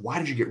session, like, why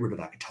did you get rid of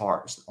that guitar?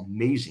 It was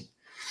amazing.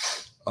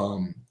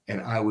 And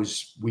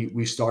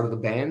we started the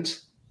band.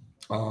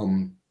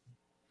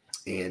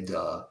 And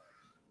I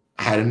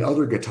had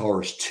another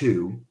guitarist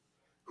too,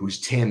 who's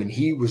Tim, and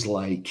he was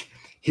like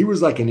an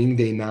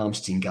Yngwie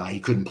Malmsteen guy. He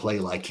couldn't play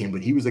like him,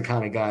 but he was the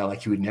kind of guy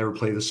like he would never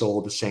play the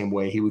solo the same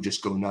way. He would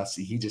just go nuts.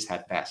 He just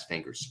had fast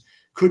fingers.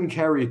 Couldn't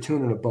carry a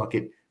tune in a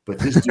bucket, but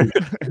this dude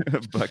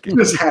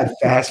just had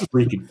fast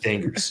freaking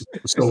fingers.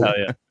 So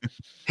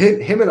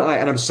him and I,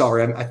 and I'm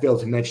sorry, I failed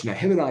to mention that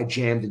him and I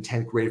jammed in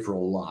 10th grade for a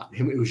lot.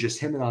 It was just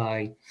him and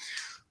I.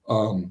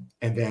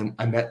 And then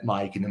I met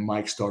Mike, and then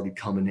Mike started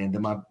coming in.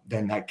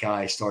 Then that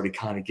guy started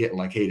kind of getting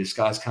like, hey, this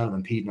guy's kind of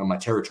impeding on my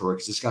territory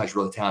because this guy's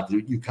really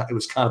talented. It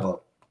was kind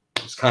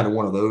of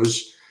one of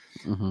those.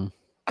 Mm-hmm.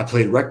 I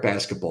played rec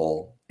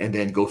basketball, and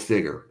then go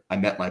figure, I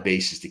met my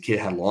bassist. The kid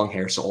had long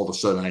hair, so all of a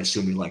sudden I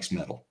assume he likes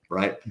metal,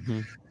 right?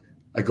 Mm-hmm.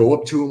 I go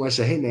up to him, I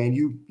say, hey man,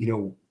 you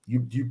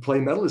play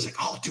metal? He's like,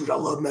 oh dude, I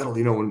love metal.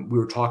 You know, when we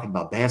were talking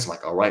about bands, I'm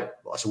like, all right.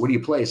 So what do you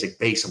play? He's like,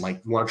 bass. I'm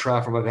like, you want to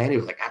try for my band? He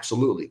was like,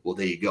 absolutely. Well,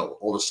 there you go.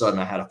 All of a sudden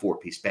I had a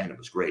 4-piece band. It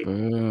was great.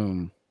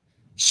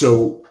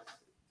 So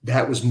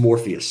that was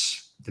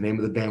Morpheus. The name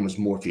of the band was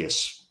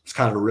Morpheus. It's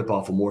kind of a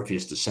ripoff of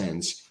Morpheus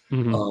Descends.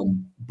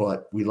 Mm-hmm.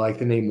 But we liked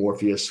the name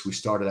Morpheus. We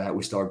started that.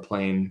 We started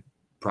playing,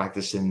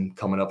 practicing,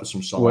 coming up with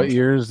some songs. What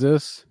year is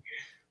this?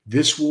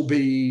 This will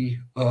be,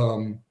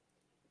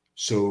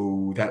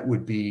 so that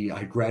would be,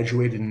 I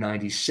graduated in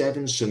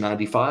 97, so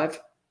 95.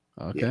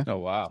 Okay. Yeah. Oh,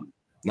 wow.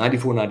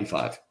 94,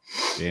 95.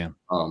 Damn.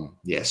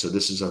 Yeah, so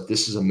this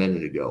is a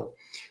minute ago.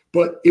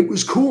 But it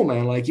was cool,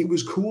 man. Like, it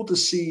was cool to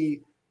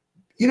see,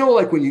 you know,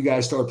 like when you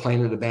guys start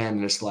playing in a band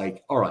and it's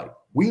like, all right,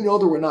 we know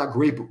that we're not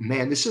great, but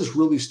man, this is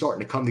really starting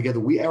to come together.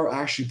 We are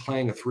actually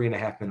playing a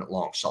 3.5 minute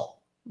long song.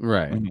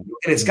 Right. And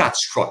it's got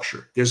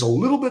structure. There's a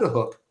little bit of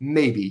hook,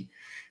 maybe,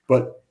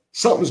 but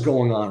something's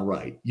going on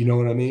right. You know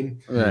what I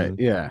mean? Right.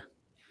 Yeah.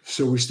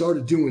 So we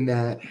started doing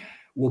that.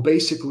 Well,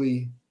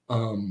 basically,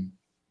 the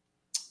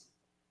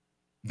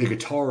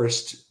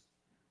guitarist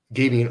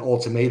gave me an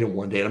ultimatum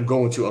one day, and I'm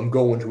going to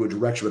a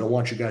direction, but I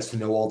want you guys to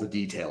know all the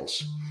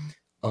details.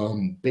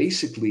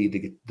 Basically,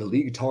 the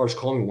lead guitarist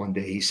called me one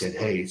day. He said,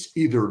 hey, it's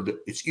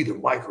either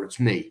Mike or it's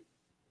me.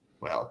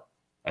 Well,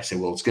 I said,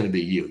 well, it's going to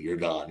be you. You're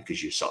gone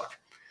because you suck.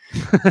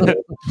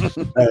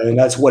 And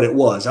that's what it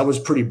was. I was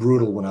pretty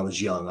brutal when I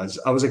was young.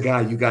 I was a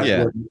guy you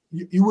guys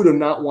you would have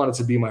not wanted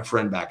to be my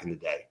friend back in the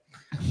day.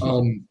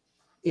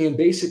 And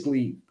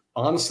basically,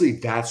 honestly,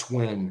 that's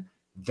when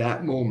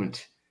that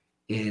moment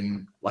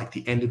in like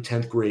the end of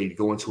 10th grade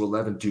going to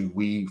 11th, dude,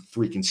 we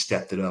freaking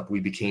stepped it up. We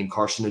became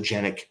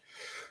carcinogenic.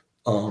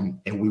 And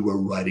we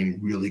were writing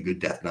really good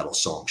death metal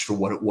songs for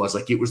what it was.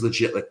 Like, it was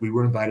legit. Like, we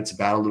were invited to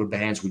Battle of the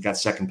Bands. We got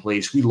second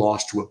place. We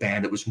lost to a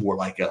band that was more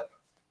like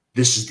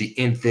this is the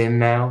in thin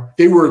now.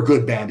 They were a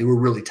good band. They were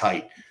really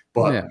tight.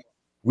 But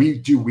we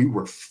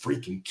were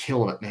freaking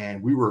killing it,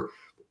 man. We were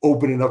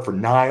opening up for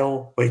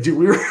Nile. Like, dude,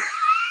 we were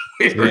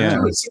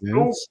doing some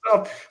cool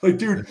stuff. Like,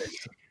 dude,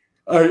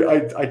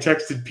 I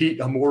texted Pete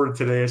Amora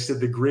today. I said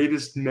the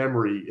greatest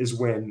memory is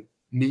when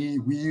we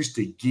used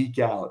to geek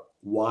out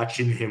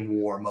watching him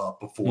warm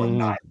up before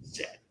Nile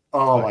set.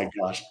 Oh my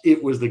gosh,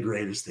 it was the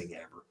greatest thing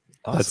ever.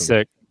 Awesome. That's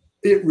sick.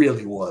 It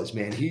really was,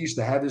 man. He used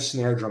to have his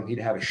snare drum. He'd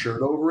have a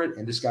shirt over it,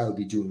 and this guy would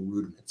be doing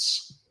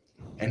rudiments.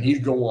 And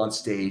he'd go on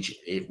stage.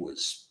 It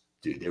was,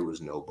 dude, there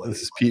was nobody.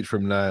 This is Pete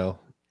from Nile.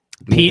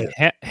 Pete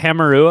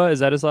Hamarua, is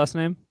that his last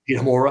name? Pete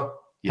Hamura.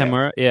 Yeah.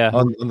 Hamura, yeah.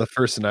 On the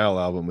first Nile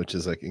album, which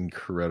is like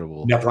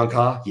incredible.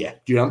 Nepranka, yeah.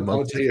 Dude, I'm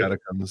going to tell you.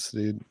 Catacombs,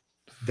 dude.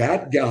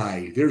 That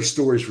guy, there's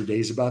stories for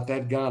days about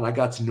that guy, and I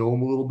got to know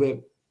him a little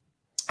bit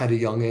at a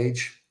young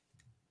age,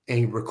 and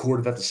he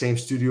recorded at the same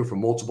studio for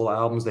multiple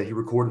albums that he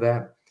recorded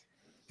at.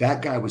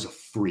 That guy was a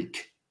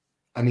freak.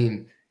 I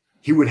mean,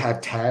 he would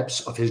have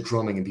tabs of his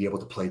drumming and be able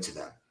to play to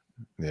them.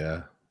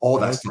 Yeah. All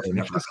that stuff in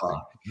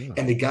Nepranka. Yeah.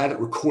 And the guy that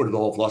recorded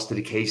all of Lost to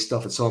Decay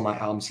stuff and some of my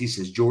albums, he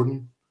says,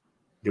 Jordan,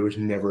 there was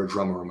never a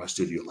drummer in my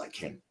studio like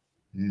him.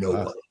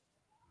 Nobody. Wow.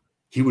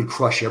 He would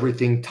crush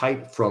everything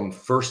tight from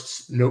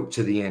first note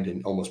to the end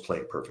and almost play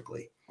it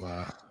perfectly.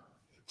 Wow.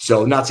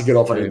 So not to get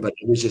off on it, but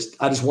it was just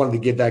I just wanted to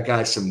give that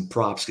guy some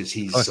props because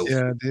he's so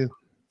dude.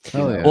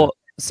 Hell yeah. Well,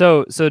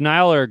 so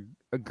Niall or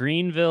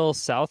Greenville,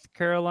 South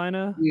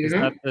Carolina, is Mhm.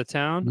 that the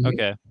town? Mhm.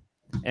 Okay,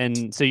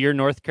 and so you're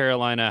North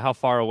Carolina. How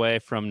far away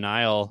from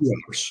Niall?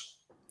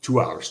 2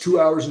 hours, 2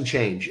 hours and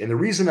change. And the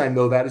reason I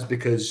know that is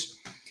because,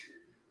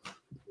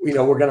 we're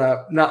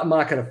I'm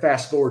not gonna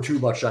fast forward too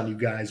much on you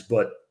guys,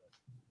 but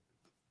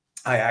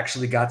I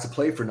actually got to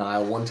play for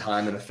Niall one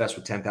time in a fest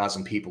with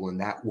 10,000 people, and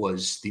that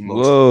was the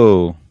most.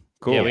 Whoa,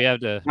 cool. Yeah, we have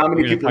to. How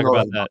many we're gonna people talk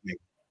know about that? that?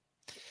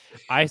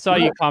 I saw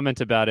you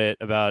comment about it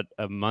about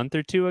a month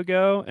or two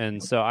ago,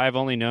 and so I've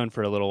only known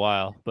for a little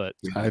while, but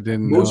I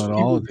didn't know at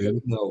all,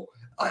 dude. No,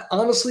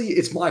 honestly,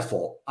 it's my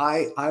fault.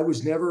 I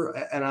was never,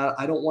 and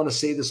I don't want to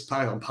say this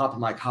on top of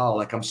my collar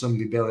like I'm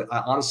somebody.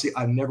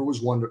 I never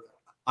was one.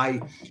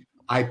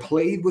 I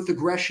played with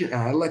aggression,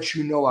 and I let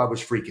you know I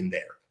was freaking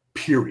there.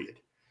 Period.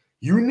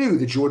 You knew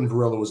that Jordan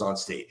Varela was on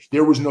stage.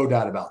 There was no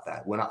doubt about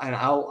that.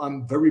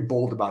 I'm very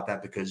bold about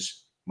that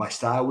because my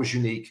style was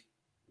unique.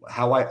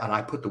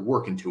 I put the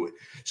work into it.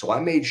 So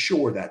I made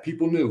sure that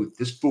people knew if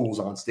this fool's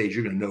on stage,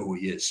 you're going to know who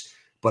he is.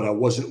 But I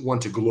wasn't one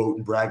to gloat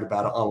and brag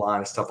about it online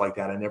and stuff like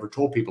that. I never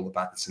told people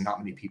about this, and not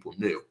many people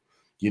knew,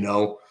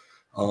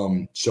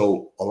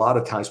 So a lot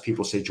of times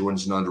people say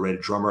Jordan's an underrated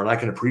drummer, and I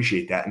can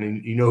appreciate that.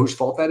 And you know whose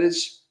fault that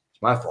is?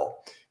 It's my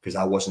fault because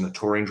I wasn't a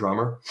touring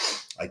drummer.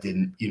 I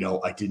didn't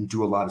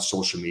do a lot of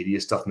social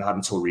media stuff, not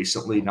until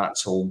recently, not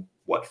until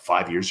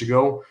 5 years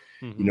ago.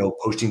 mm-hmm.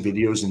 Posting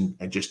videos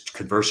and just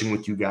conversing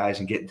with you guys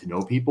and getting to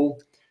know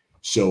people.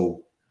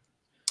 So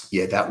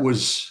yeah, that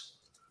was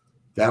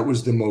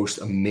the most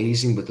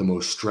amazing, but the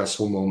most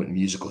stressful moment in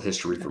musical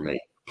history for me.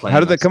 How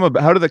did that come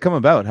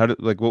about?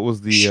 What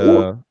was the,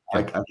 Sure.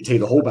 I can tell you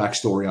the whole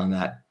backstory on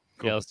that.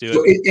 Yeah, let's do it.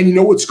 So, and you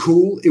know what's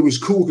cool? It was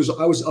cool because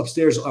I was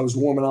upstairs. I was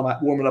warming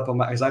up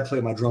as I play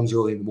my drums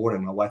early in the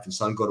morning. My wife and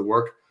son go to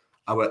work.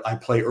 I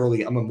play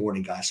early. I'm a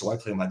morning guy, so I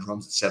play my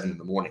drums at 7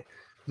 a.m.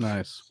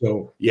 Nice.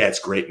 So yeah, it's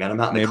great, man. I'm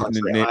out in the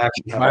country.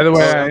 By the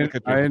way,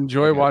 I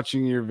enjoy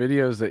watching your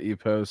videos that you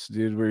post,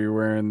 dude, where you're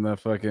wearing the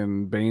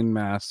fucking Bane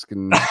mask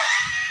and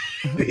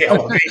the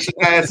elevation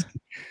mask.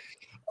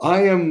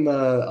 I am.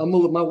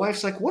 My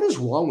wife's like, "What is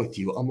wrong with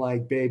you?" I'm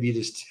like, "Babe,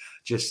 you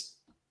just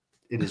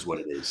it is what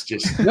it is."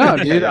 Just no,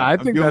 dude. I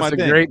think that's a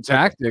great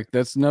tactic.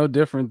 That's no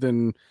different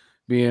than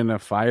being a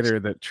fighter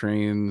that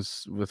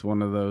trains with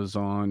one of those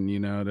on,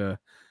 to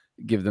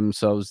give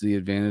themselves the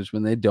advantage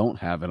when they don't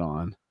have it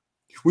on.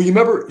 Well, you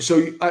remember,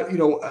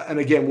 and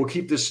again, we'll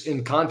keep this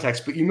in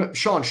context, but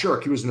Sean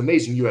Shirk, he was an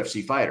amazing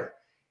UFC fighter.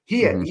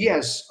 He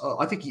has,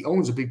 I think he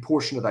owns a big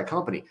portion of that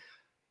company.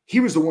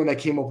 He was the one that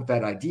came up with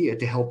that idea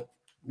to help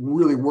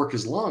really work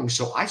his lungs.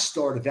 So I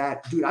started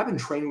that. Dude, I've been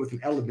training with an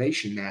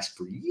elevation mask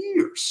for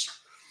years.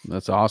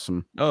 That's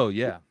awesome. Oh,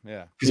 yeah.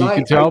 Yeah. You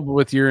can tell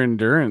with your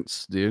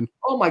endurance, dude.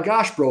 Oh, my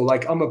gosh, bro.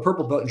 Like, I'm a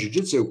purple belt in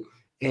jiu-jitsu.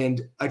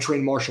 And I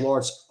train martial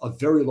arts a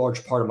very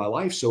large part of my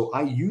life. So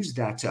I use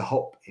that to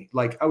help.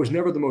 Like, I was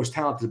never the most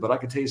talented, but I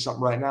could tell you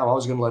something right now. I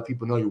was going to let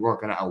people know you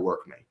weren't going to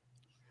outwork me.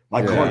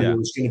 My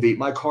cardio is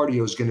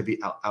going to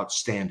be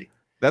outstanding.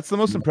 That's the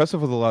most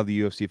impressive with a lot of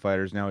the UFC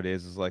fighters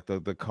nowadays is like the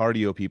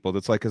cardio people.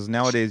 That's like, because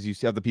nowadays you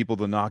have the people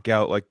to knock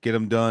out, like get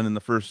them done in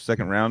the first,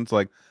 second round. It's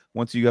like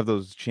once you have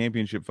those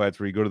championship fights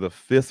where you go to the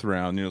 5th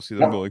round, you'll see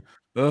them go like,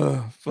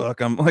 oh fuck,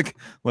 I'm like,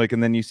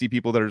 and then you see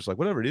people that are just like,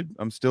 whatever, dude,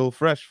 I'm still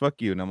fresh,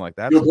 fuck you, and I'm like,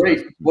 that's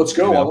great. Let's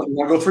go. You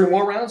want to go 3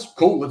 more rounds?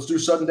 Cool. Let's do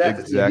sudden death.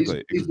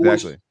 Exactly.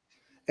 Boys,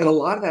 and a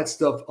lot of that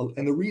stuff,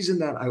 and the reason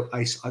that I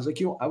was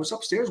like, I was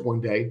upstairs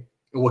one day,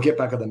 and we'll get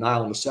back on the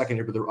Nile in a second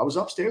here, but I was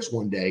upstairs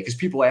one day because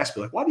people ask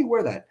me like, why do you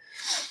wear that?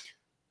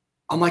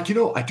 I'm like,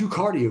 I do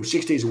cardio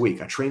 6 days a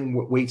week. I train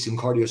weights and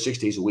cardio 6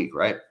 days a week,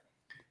 right?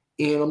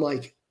 And I'm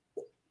like,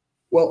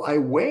 well, I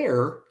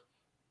wear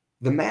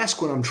the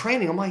mask when I'm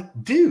training. I'm like,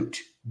 dude,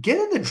 get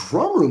in the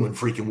drum room and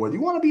freaking wear.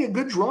 You want to be a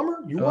good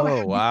drummer? You want to?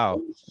 Oh,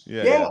 wow.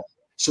 Yeah.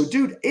 So,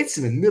 dude, it's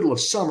in the middle of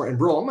summer, and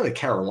bro, I'm in the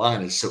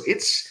Carolinas, so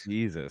it's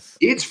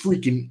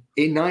freaking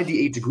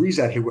 98 degrees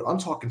out here. I'm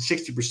talking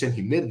 60%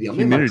 humidity. I'm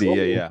in my drum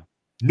room,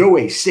 no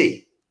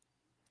AC.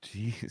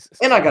 Jesus.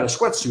 And I got a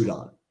sweatsuit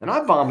on, and I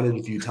vomited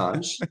a few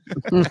times.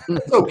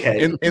 It's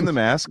okay. In the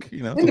mask,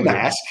 In the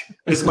mask.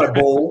 This is my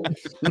bowl,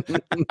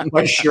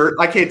 my shirt.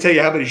 I can't tell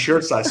you how many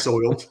shirts I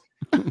soiled.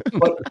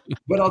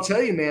 But I'll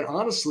tell you, man,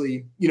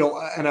 honestly,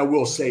 and I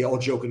will say, all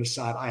joking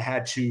aside,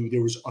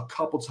 there was a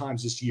couple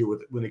times this year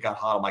when it got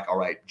hot. I'm like, all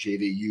right,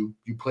 JV, you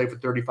play for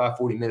 35,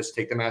 40 minutes,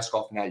 take the mask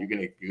off. Now you're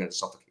going to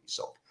suffocate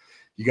yourself.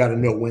 You got to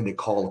know when to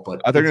call it.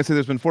 But I thought you were going to say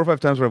there's been 4 or 5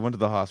 times where I went to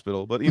the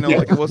hospital, but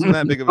like it wasn't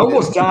that big of a I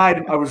almost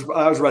died. I was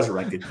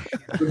resurrected.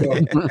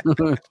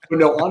 But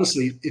no,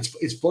 honestly,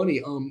 it's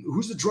funny.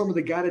 Who's the drummer,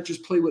 the guy that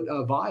just played with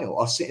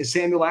Vile?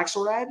 Samuel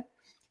Axelrad?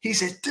 He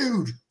said,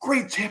 dude,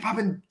 great tip. I've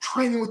been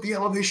training with the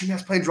elevation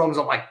mask playing drums.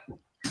 I'm like,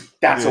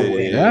 that's a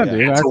win. Yeah,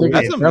 dude. I think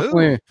it's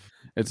definitely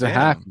it's a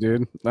hack,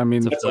 dude. I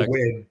mean, that's a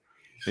win.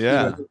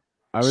 Yeah.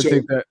 I would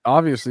think that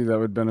obviously that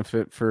would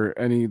benefit for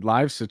any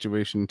live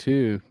situation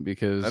too,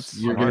 because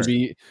you're going to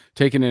be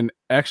taking in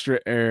extra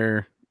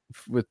air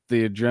with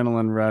the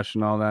adrenaline rush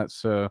and all that.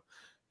 So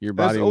your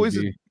body There's will always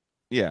be.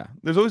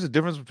 there's always a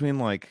difference between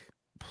like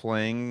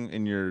playing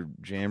in your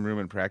jam room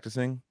and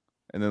practicing,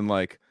 and then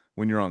like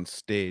when you're on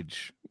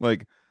stage.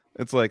 Like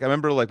it's like I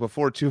remember like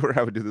before tour,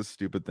 I would do this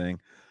stupid thing,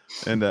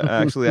 and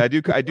actually I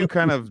do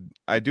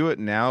it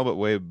now, but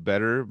way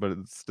better. But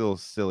it's still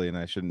silly, and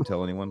I shouldn't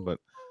tell anyone. But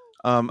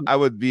I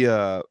would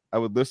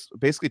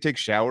basically take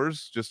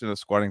showers just in a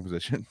squatting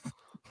position.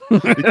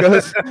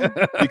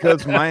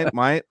 because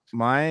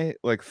my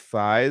like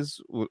thighs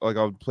like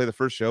I would play the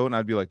first show and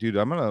I'd be like, dude,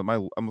 I'm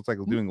like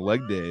doing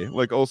leg day.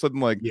 Like all of a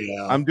sudden, like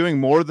I'm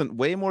doing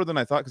way more than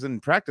I thought, because in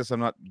practice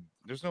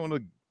there's no one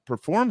to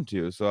perform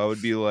to. So I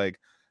would be like,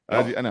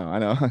 I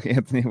know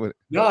Anthony would.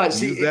 No,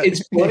 see,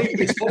 it's funny,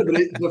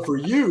 but for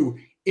you,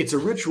 it's a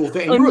ritual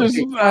thing.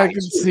 I can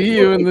see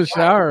you in the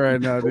shower right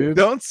now, dude.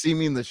 Don't see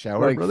me in the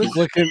shower, like brother.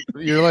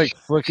 You're like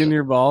flicking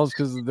your balls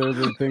because they're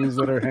the things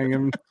that are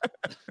hanging.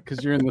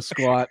 Because you're in the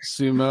squat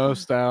sumo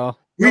style.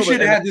 We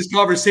should have this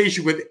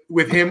conversation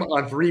with him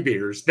on free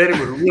beers. Then it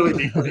would really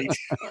be great.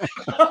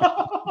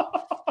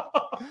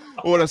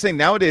 Well, what I'm saying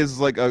nowadays is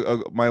like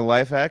my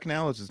life hack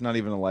now. It's just not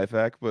even a life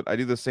hack, but I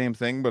do the same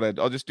thing. But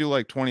I'll just do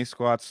like 20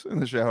 squats in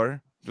the shower,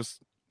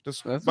 just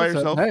That's by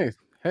yourself.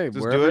 Hey,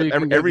 just do it.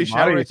 Every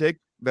shower I take,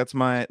 that's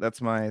my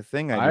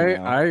thing.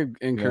 I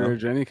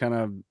encourage any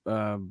kind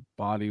of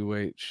body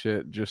weight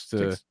shit just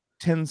to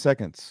 10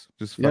 seconds.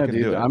 Just fucking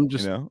do it. I'm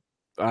just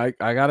I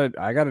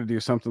gotta do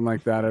something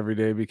like that every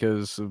day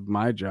because of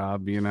my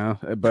job,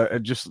 But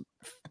it just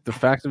the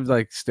fact of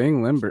like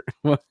staying limber.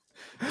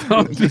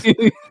 Don't see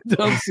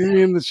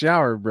me in the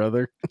shower,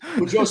 brother.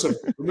 Well, Joseph,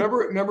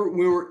 remember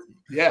we were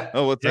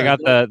Oh, what's I that?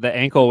 got the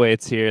ankle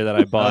weights here that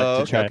I bought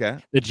to try. Okay.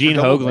 The Gene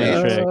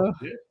Hoglan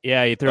trick.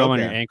 Yeah, you throw them on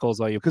your ankles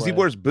while you play. Because he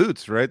wears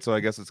boots, right? So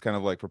I guess it's kind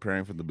of like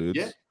preparing for the boots.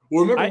 Yeah.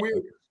 Well,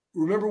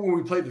 remember when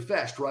we played the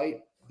Fest, right?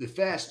 The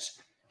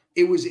Fest,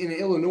 it was in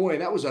Illinois,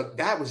 and that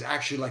was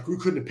actually like we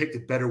couldn't have picked a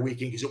better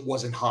weekend because it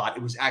wasn't hot.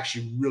 It was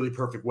actually really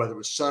perfect weather. It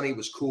was sunny. It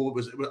was cool.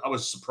 I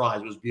was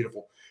surprised. It was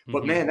beautiful.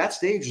 But man, that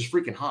stage was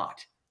freaking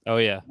hot. Oh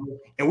yeah.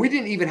 And we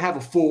didn't even have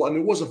it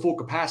wasn't full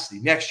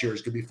capacity. Next year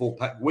is gonna be full.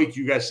 Wait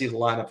till you guys see the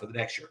lineup for the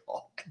next year.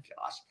 Oh my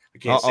gosh. I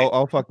can't say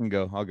I'll fucking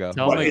go. I'll go.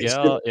 Tell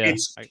Miguel,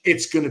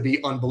 it's gonna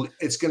be unbelievable.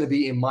 It's gonna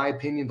be, in my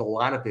opinion, the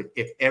lineup.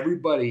 If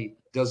everybody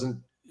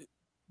doesn't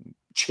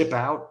chip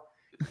out,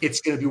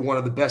 it's going to be one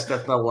of the best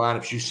death metal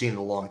lineups you've seen in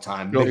a long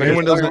time. If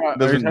anyone doesn't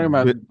talking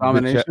about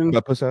domination,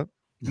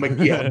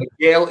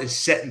 Miguel is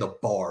setting the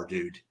bar,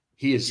 dude.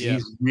 He is. Yeah.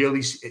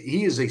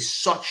 He is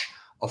such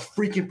a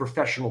freaking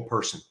professional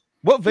person.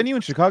 What venue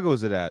in Chicago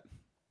was it at?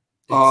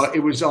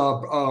 It was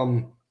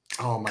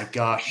oh my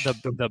gosh,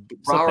 the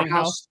Brower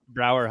House.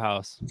 Brower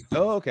House.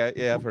 Oh, okay,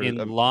 yeah, I've heard in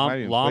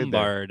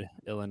Lombard,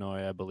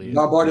 Illinois, I believe.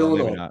 Lombard,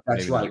 Illinois.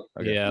 That's right.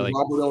 Okay. Yeah,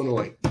 Lombard,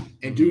 Illinois.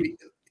 And dude,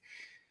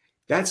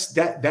 that's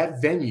that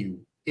venue.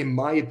 In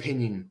my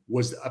opinion,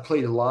 I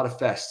played a lot of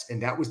fests,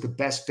 and that was the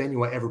best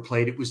venue I ever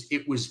played.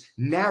 It was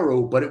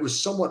narrow, but it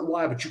was somewhat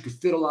wide, but you could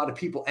fit a lot of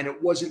people, and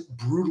it wasn't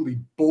brutally,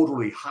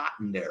 boulderly hot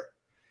in there.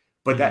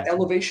 But that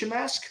elevation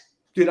mask,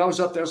 dude, I was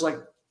up there. I was like,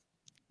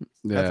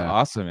 that's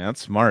awesome, man.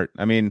 That's smart.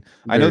 I mean,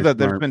 I know that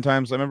there's been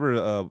times. I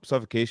remember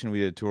Suffocation. We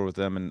did a tour with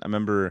them, and I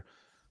remember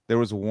there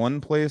was one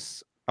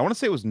place. I want to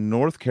say it was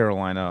North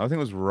Carolina. I think it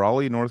was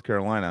Raleigh, North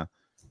Carolina.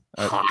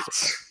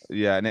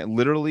 Yeah, and it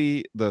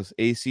literally the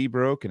AC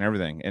broke and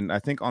everything. And I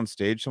think on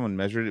stage someone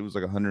measured it was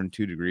like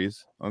 102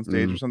 degrees on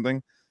stage or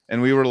something.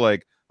 And we were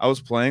like, I was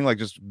playing like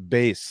just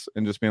bass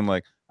and just being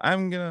like,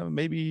 I'm gonna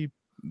maybe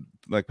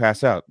like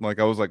pass out.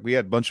 Like I was like, we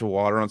had a bunch of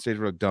water on stage.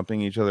 We were like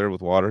dumping each other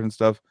with water and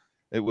stuff.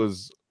 It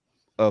was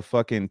a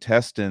fucking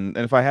test. And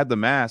if I had the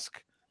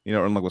mask,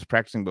 and like was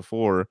practicing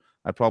before,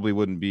 I probably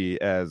wouldn't be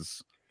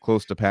as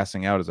close to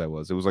passing out as I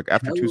was. It was like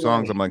after 2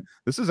 songs, I'm like,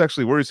 this is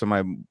actually worrisome.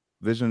 My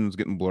vision's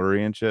getting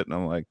blurry and shit. And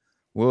I'm like,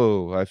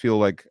 whoa, I feel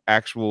like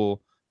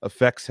actual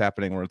effects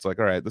happening where it's like,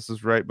 all right, this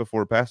is right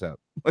before pass out.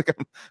 Like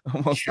I'm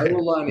almost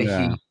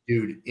Carolina Heat,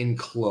 dude, in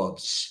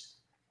clubs.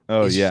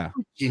 Oh yeah.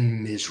 Freaking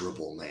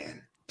miserable,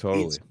 man.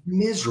 Totally. It's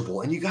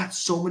miserable. And you got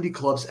so many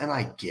clubs, and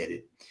I get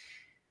it.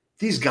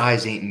 These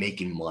guys ain't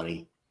making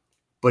money.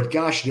 But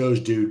gosh knows,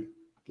 dude,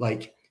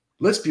 like,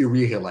 let's be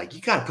real here. Like, you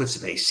got to put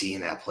some AC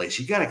in that place.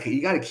 You got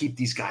to keep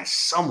these guys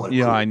somewhat.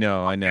 Yeah, cool. I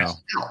know.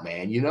 Out,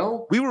 man,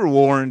 we were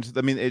warned.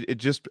 I mean, it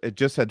just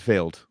had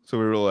failed. So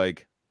we were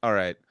like, all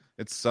right,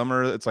 it's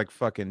summer. It's like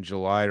fucking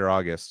July or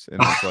August, and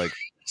it's like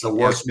it's the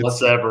worst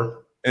months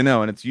ever. I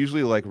know, and it's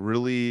usually like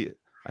really.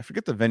 I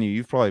forget the venue.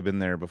 You've probably been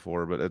there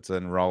before, but it's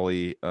in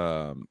Raleigh.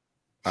 I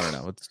don't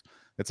know.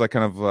 It's like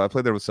kind of. I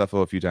played there with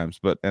Suffo a few times,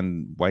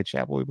 and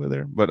Whitechapel we played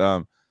there,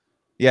 but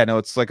yeah, no,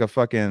 it's like a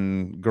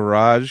fucking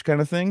garage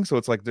kind of thing. So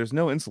it's like there's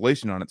no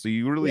insulation on it. So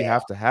you really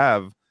have to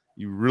have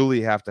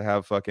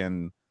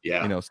fucking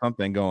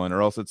something going,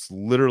 or else it's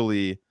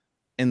literally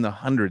in the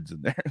hundreds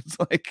in there. It's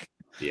like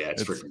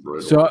it's freaking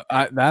brutal. So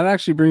that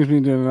actually brings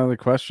me to another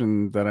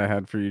question that I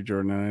had for you,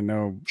 Jordan. And I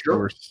know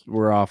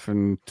we're off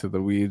into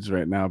the weeds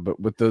right now, but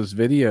with those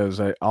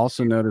videos, I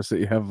also noticed that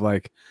you have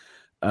like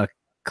a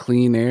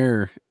clean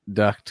air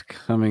duct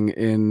coming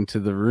into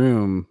the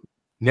room.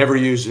 Never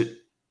use it.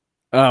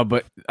 Oh,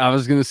 but I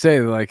was gonna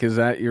say, like, is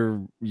that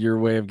your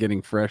way of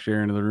getting fresh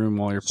air into the room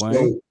while you're playing?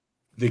 So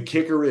the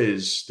kicker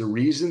is the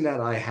reason that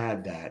I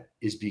had that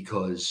is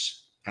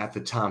because at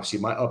the time, see,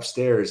 my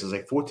upstairs is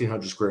like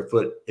 1,400 square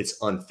foot. It's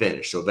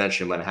unfinished, so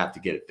eventually I'm gonna have to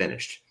get it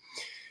finished.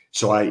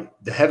 So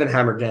the Heaven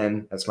Hammer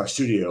Den, that's my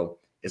studio,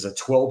 is a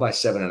 12 by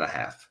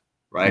 7.5,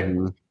 right?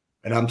 Mm-hmm.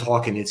 And I'm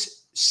talking,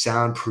 it's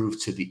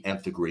soundproof to the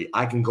nth degree.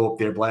 I can go up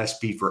there,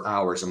 blast beat for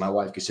hours, and my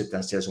wife can sit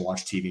downstairs and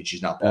watch TV, and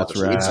she's not bothered.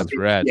 That's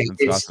rad.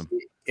 That's awesome.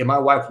 And my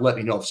wife will let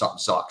me know if something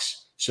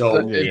sucks.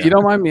 So if you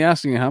don't mind me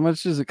asking, how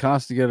much does it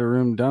cost to get a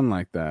room done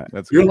like that?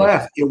 You're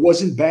laughing. It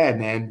wasn't bad,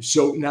 man.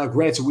 So now,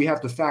 granted, we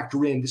have to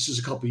factor in. This is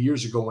a couple of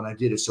years ago when I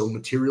did it. So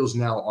materials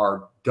now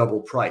are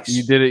double price.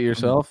 You did it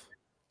yourself?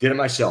 Did it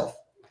myself.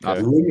 The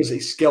room is a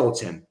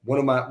skeleton. One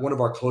of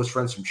our close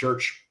friends from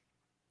church,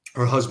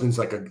 her husband's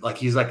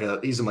he's a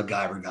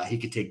MacGyver guy. He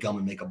could take gum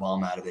and make a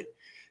bomb out of it.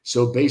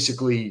 So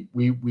basically,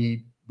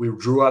 we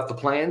drew out the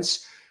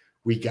plans.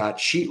 We got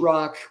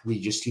sheetrock. We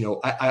just,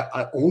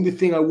 I only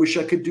thing I wish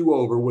I could do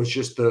over was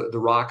just the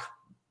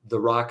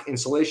rock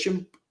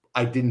insulation.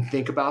 I didn't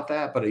think about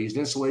that, but I used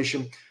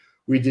insulation.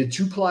 We did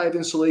 2-ply of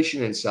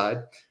insulation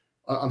inside.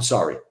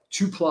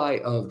 2-ply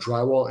of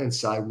drywall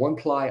inside,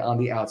 1-ply on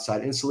the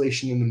outside,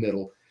 insulation in the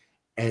middle.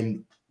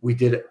 And we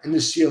did it in the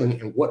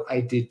ceiling. And what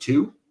I did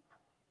too,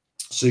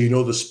 so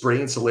the spray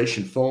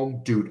insulation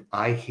foam, dude,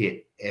 I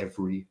hit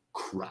every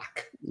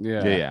crack.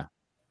 Yeah.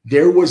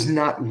 There was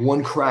not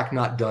one crack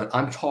not done.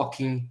 I'm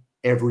talking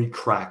every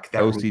crack.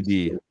 That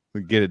OCD.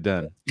 We get it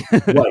done.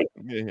 Right.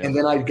 Yeah. And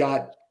then I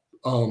got,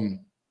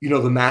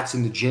 the mats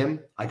in the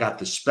gym. I got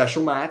the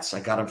special mats. I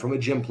got them from a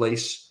gym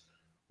place.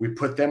 We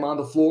put them on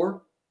the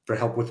floor for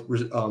help with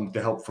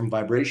to help from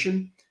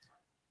vibration.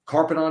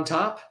 Carpet on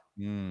top.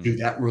 Do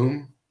that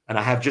room. And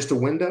I have just a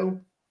window.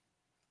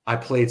 I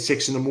play at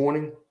 6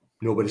 a.m.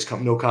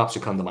 No cops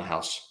have come to my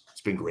house.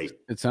 It's been great.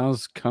 It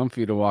sounds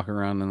comfy to walk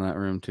around in that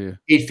room too.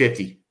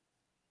 $850,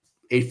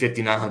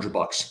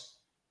 $900.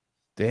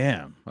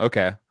 Damn.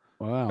 Okay.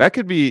 Wow. That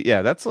could be,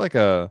 that's like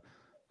I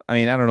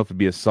don't know if it'd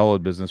be a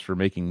solid business for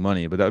making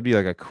money, but that would be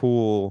like a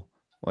cool,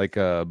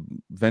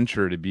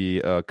 venture to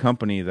be a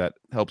company that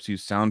helps you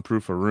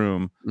soundproof a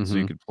room so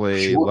you could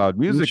play loud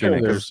music in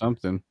it. There's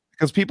something.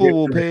 Because people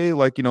will pay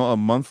a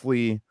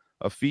monthly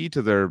fee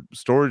to their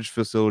storage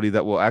facility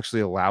that will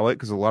actually allow it,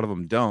 because a lot of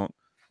them don't.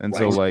 And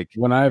so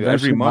when I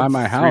eventually buy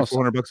my house,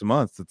 $400 a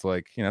month, it's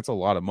that's a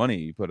lot of money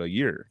you put a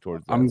year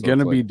towards that. I'm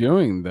gonna be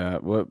doing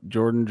that. What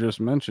Jordan just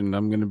mentioned,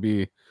 I'm gonna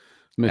be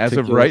as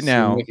of right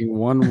now making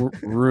one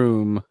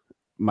room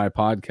my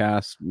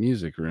podcast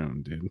music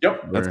room, dude.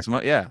 Yep, that's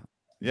smart. Yeah.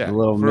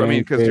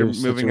 Because you're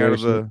moving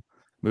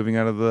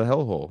out of the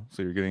hellhole,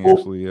 so you're getting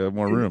actually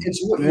more room.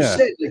 It's what you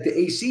said, like the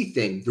AC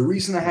thing. The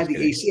reason I had the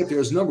AC up there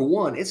is, number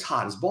one, it's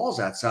hot as balls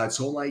outside.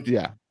 So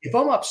if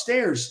I'm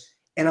upstairs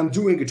and I'm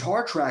doing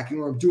guitar tracking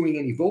or I'm doing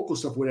any vocal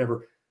stuff,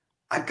 whatever,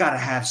 I've got to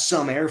have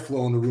some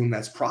airflow in the room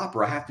that's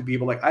proper. I have to be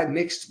able, I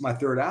mixed my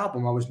third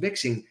album. I was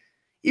mixing,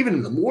 even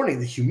in the morning,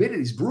 the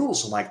humidity is brutal.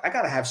 So I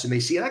got to have some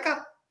AC, and I got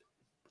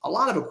a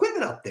lot of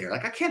equipment up there.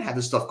 I can't have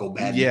this stuff go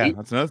bad. Yeah,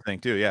 that's another thing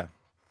too. Yeah.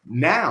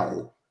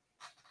 Now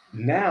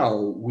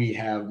we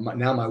have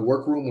my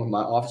workroom, where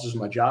my office is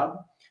my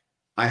job.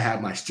 I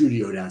have my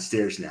studio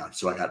downstairs now,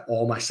 so I got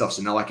all my stuff.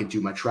 So now I can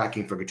do my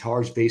tracking for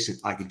guitars, bass.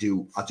 I'll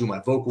do my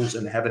vocals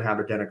in the Heaven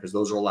Hammer Den, because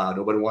those are allowed.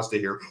 Nobody wants to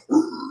hear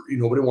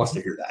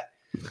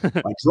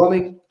that. My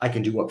drumming I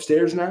can do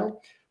upstairs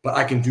now, but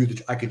I can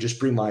just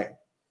bring my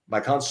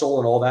console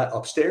and all that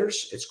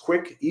upstairs. It's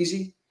quick,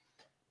 easy.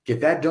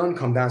 Get that done.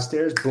 Come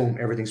downstairs. Boom,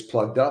 everything's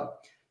plugged up.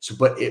 So,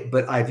 but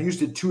I've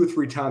used it 2 or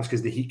 3 times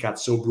because the heat got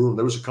so brutal.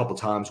 There was a couple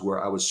times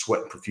where I was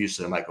sweating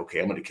profusely. I'm like, okay,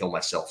 I'm going to kill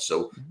myself.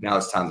 So now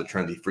it's time to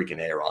turn the freaking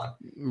air on.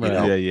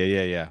 Right.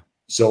 Yeah.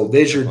 So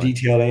there's your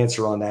detailed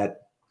answer on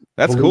that.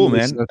 That's cool,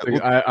 man.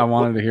 I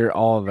wanted to hear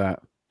all of that.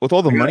 With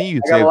all the money you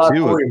save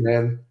too,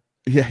 man.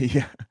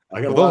 Yeah.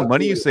 With all the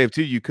money you save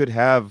too, you could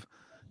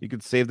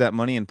save that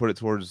money and put it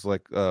towards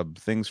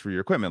things for your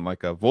equipment,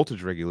 like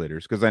voltage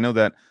regulators. Because I know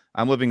that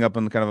I'm living up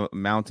in kind of a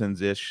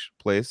mountains-ish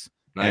place.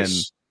 Nice. And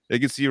you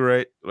can see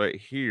right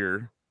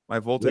here, my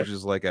voltage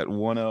is at 10. It's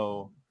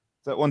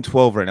at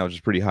 112 right now, which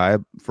is pretty high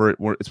for it.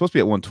 It's supposed to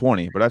be at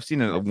 120, but I've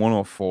seen it at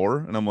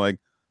 104, and I'm like,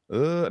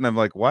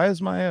 why is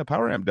my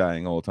power amp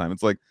dying all the time?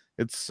 It's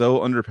it's so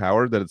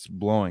underpowered that it's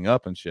blowing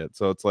up and shit.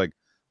 So it's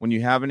when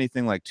you have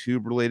anything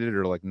tube related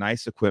or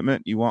nice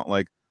equipment, you want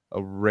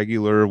a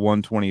regular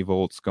 120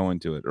 volts going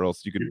to it, or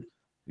else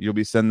you'll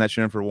be sending that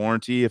shit in for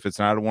warranty. If it's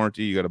not a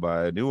warranty, you got to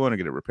buy a new one and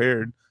get it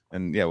repaired.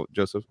 And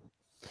Joseph.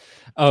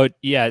 Oh,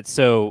 yeah.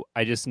 So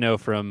I just know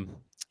from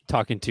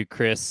talking to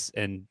Chris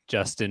and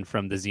Justin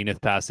from the Zenith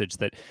Passage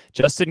that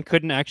Justin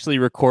couldn't actually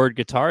record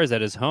guitars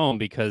at his home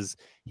because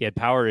he had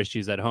power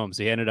issues at home.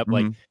 So he ended up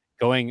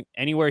going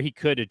anywhere he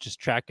could to just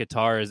track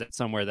guitars at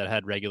somewhere that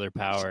had regular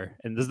power.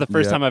 And this is the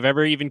first time I've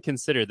ever even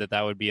considered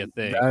that would be a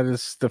thing. That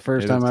is the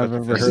first time I've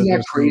ever heard. Isn't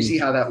that crazy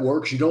how that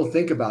works? You don't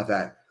think about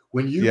that.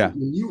 when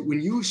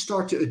you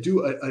start to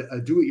do a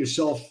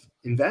do-it-yourself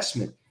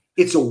investment,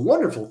 it's a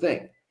wonderful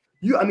thing.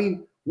 We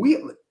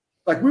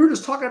were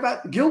just talking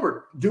about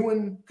Gilbert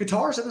doing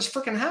guitars at his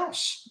freaking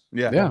house.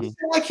 Yeah.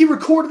 Like he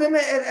recorded them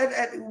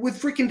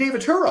with freaking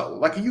David Turo.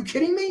 Like, are you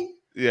kidding me?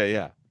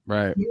 Yeah.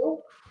 Right. You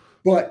know?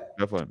 But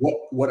definitely.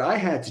 what I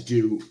had to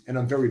do, and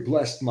I'm very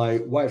blessed, my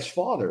wife's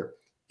father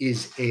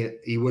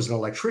he was an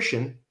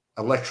electrician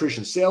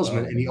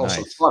salesman, and he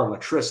also taught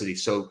electricity.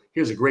 So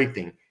here's a great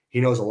thing. He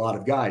knows a lot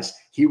of guys.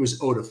 He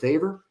was owed a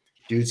favor.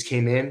 Dudes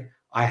came in.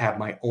 I have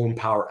my own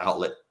power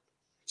outlet.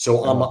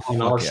 So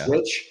on our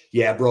switch,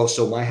 bro.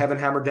 So my Heaven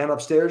Hammer Den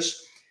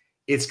upstairs,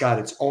 it's got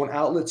its own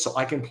outlet. So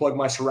I can plug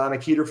my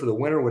ceramic heater for the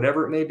winter,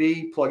 whatever it may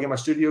be, plug in my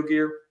studio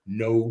gear.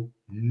 No,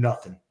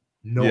 nothing.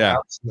 No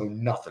outs, no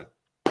nothing.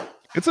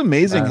 It's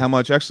amazing how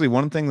much, actually,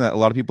 one thing that a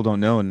lot of people don't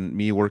know, and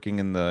me working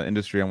in the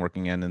industry I'm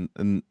working in,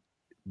 and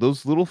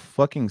those little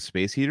fucking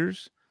space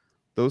heaters,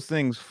 those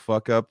things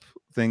fuck up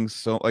things.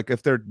 So, like,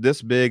 if they're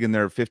this big and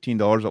they're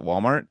 $15 at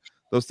Walmart,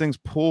 those things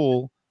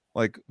pull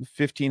like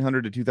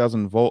 1,500 to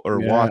 2,000 volt or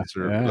watts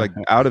or like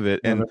out of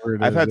it. And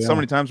I've had so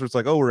many times where it's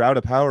like, oh, we're out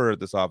of power at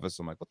this office.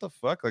 I'm like, what the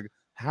fuck? Like,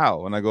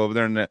 how? And I go over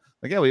there and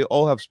like, yeah, we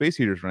all have space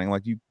heaters running.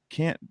 Like, you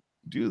can't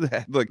do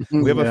that. Like,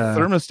 we have a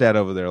thermostat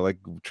over there. Like,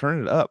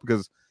 turn it up,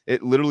 because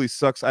it literally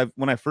sucks.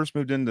 When I first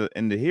moved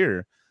into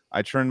here,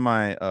 I turned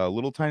my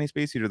little tiny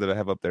space heater that I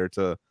have up there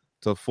to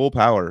full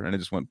power, and it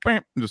just went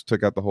bam, and just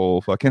took out the whole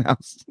fucking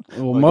house.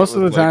 Well, most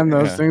of the time,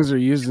 those things are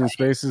used in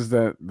spaces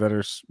that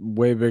are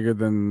way bigger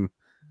than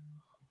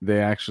they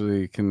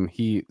actually can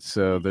heat.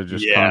 So they're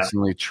just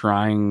constantly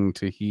trying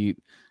to heat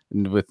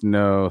with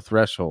no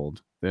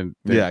threshold.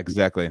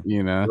 Exactly.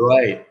 You know,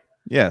 right?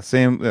 Yeah,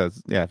 same. So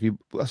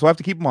I have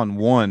to keep them on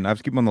one. I have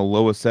to keep them on the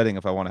lowest setting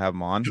if I want to have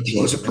them on.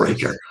 Blows a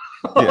breaker.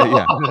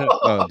 Yeah.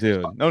 Oh,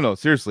 dude. No,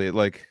 seriously.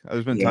 Like,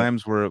 there's been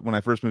times where when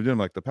I first moved in, I'm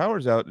like, the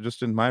power's out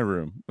just in my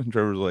room. And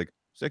Trevor's like,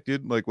 sick,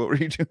 dude. Like, what were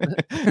you doing?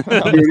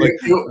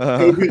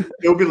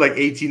 It'll be like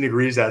 18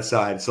 degrees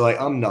outside. So, like,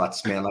 I'm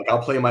nuts, man. Like,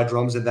 I'll play my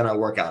drums and then I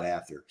work out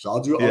after. So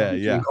I'll do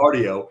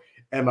cardio,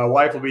 and my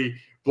wife will be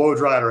blow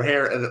drying her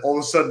hair, and then all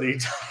of a sudden the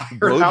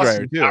entire house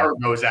power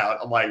goes out.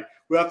 I'm like,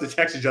 we have to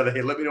text each other.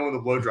 Hey, let me know when the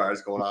blow dryer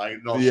is going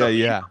on.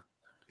 Yeah.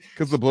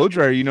 Because the blow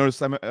dryer, you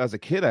notice, as a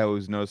kid, I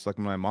always noticed, like,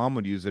 when my mom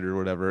would use it or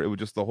whatever, it would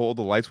just the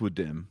lights would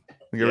dim.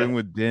 Like, everything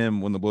would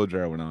dim when the blow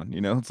dryer went on. You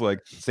know, it's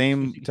like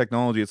same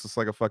technology. It's just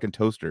like a fucking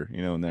toaster,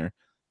 you know, in there,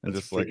 and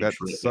just like that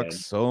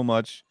sucks so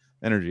much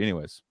energy.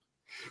 Anyways,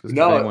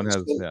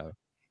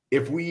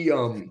 if we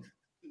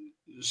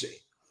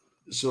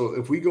so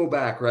if we go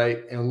back,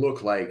 right, and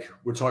look, like,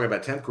 we're talking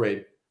about 10th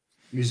grade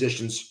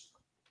musicians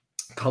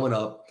coming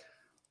up.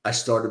 I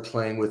started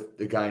playing with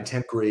the guy in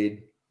 10th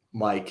grade,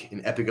 Mike,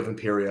 in Epic of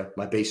Imperia.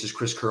 My bassist,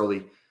 Chris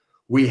Curley.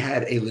 We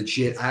had a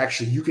legit,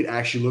 you could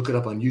actually look it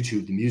up on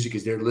YouTube. The music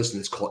is there to listen.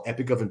 It's called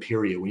Epic of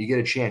Imperia. When you get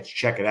a chance,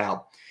 check it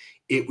out.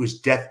 It was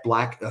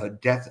black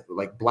and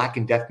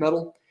death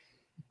metal.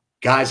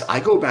 Guys, I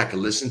go back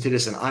and listen to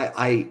this, and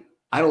I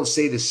don't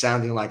say this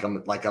sounding like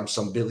I'm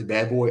some Billy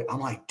Bad Boy. I'm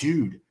like,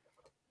 dude,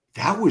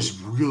 that was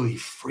really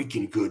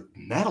freaking good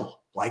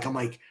metal. Like, I'm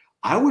like,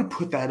 I would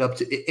put that up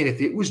to, and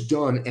if it was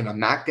done in a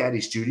Mac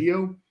Daddy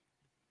studio,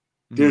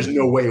 there's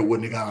no way it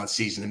wouldn't have gone on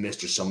Season and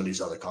Mist or some of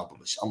these other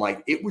compliments. I'm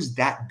like, it was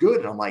that good.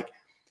 And I'm like,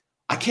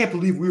 I can't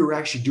believe we were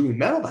actually doing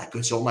metal that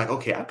good. So I'm like,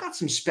 okay, I've got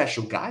some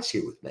special guys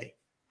here with me.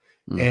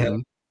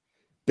 And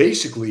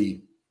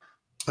basically,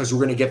 as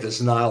we're going to get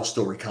this Nile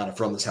story kind of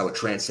from this, how it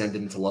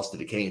transcended into Lust of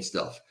Decay and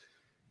stuff.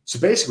 So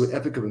basically, with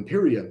Epic of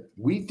Imperia,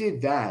 we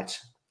did that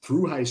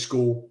through high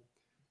school,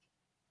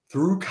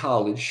 through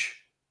college.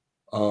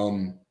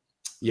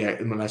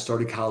 And when I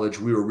started college,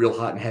 we were real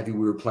hot and heavy.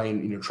 We were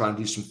playing, trying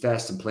to do some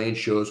fests and playing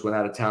shows, went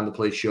out of town to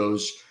play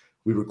shows.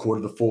 We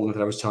recorded the folder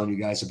that I was telling you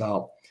guys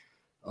about.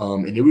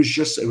 And it was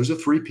a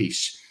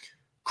 3-piece.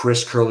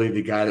 Chris Curley,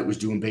 the guy that was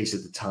doing bass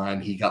at the time,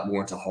 he got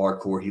more into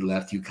hardcore. He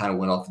left. He kind of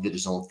went off and did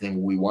his own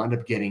thing. We wound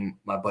up getting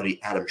my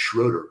buddy Adam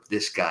Schroeder.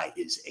 This guy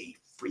is a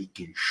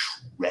freaking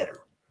shredder.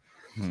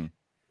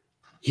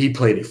 He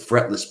played a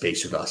fretless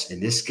bass with us.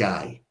 And this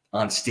guy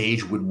on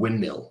stage would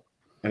windmill.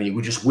 I mean,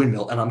 we just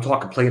windmill, and I'm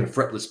talking playing a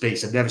fretless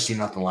bass. I've never seen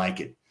nothing like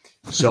it.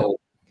 So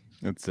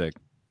that's sick.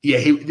 Yeah,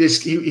 he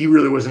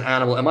really was an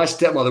animal. And my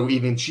stepmother,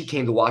 she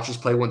came to watch us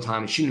play one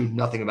time, and she knew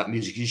nothing about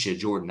music. She said,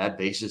 "Jordan, that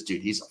bassist,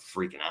 dude, he's a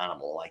freaking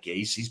animal. Like, yeah,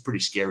 he's pretty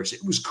scary." So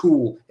it was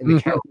cool in the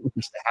Carolinas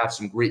to have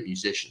some great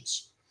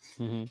musicians.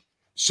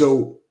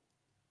 So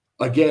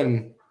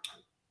again,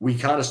 we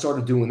kind of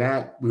started doing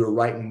that. We were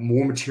writing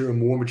more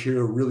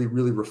material, really,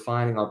 really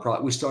refining our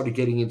product. We started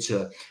getting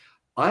into.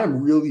 I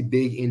am really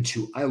big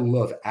into, I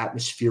love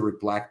atmospheric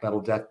black metal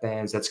death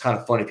bands. That's kind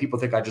of funny. People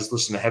think I just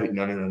listen to heavy.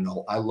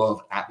 No. I love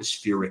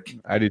atmospheric.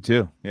 I do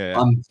too. Yeah.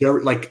 I'm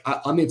very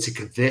I'm into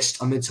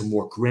Kavist. I'm into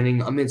more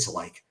grinning. I'm into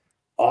like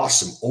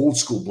awesome old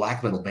school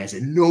black metal bands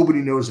that nobody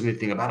knows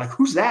anything about. Like,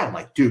 who's that? I'm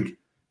like, dude,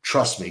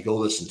 Trust me, go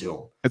listen to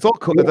them. It's all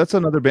cool. That's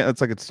another band.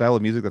 That's like a style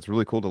of music that's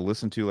really cool to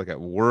listen to, like at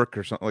work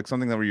or something, like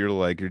something that where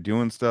you're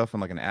doing stuff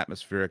and like an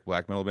atmospheric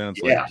black metal band.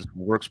 It's like it just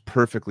works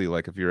perfectly.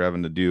 Like if you're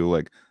having to do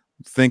like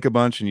think a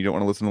bunch and you don't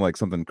want to listen to like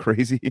something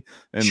crazy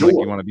and like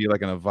you want to be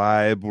like in a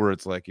vibe where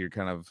it's like you're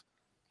kind of,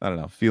 I don't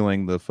know,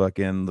 feeling the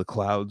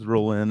clouds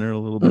roll in or a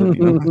little bit.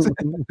 You know what I'm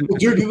saying? Well,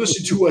 dude, you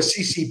listen to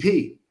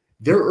CCP.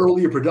 Their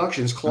earlier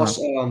productions, Klaus,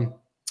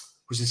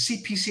 was it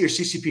CPC or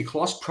CCP?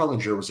 Klaus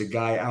Prellinger was a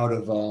guy out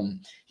of,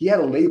 he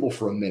had a label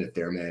for a minute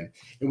there, man.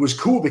 It was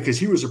cool because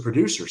he was a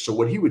producer. So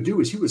what he would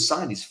do is he would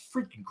sign these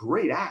freaking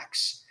great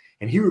acts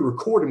and he would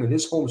record them in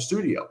his home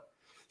studio.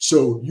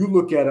 So you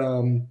look at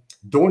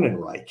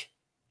Dornenreich,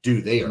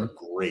 dude, they are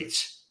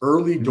great.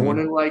 Early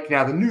Dornenreich.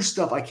 Now, the new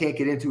stuff I can't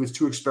get into. It's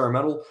too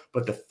experimental.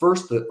 But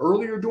the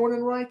earlier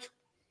Dornenreich,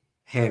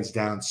 hands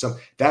down,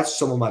 that's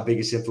some of my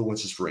biggest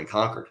influences for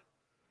Unconquered.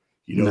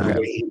 You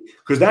know,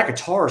 because that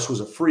guitarist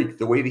was a freak,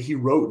 the way that he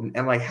wrote.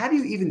 And like, how do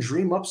you even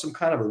dream up some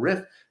kind of a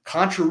riff,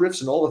 contra riffs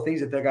and all the things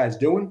that guy's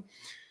doing?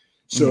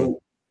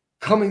 So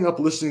coming up,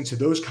 listening to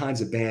those kinds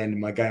of band,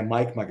 my guy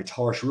Mike, my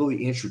guitarist,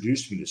 really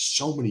introduced me to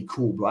so many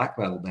cool black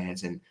metal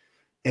bands. And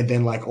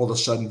then like all of a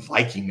sudden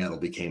Viking metal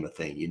became a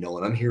thing, you know,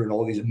 and I'm hearing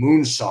all these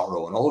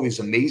Moonsorrow and all these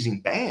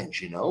amazing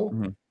bands, you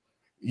know.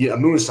 Yeah,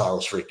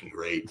 Moonsorrow's freaking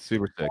great.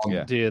 Super sick,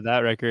 yeah. Dude, that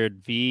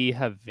record, V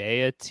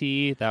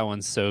Haveati, that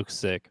one's so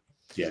sick.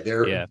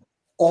 Yeah,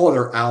 all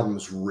their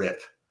albums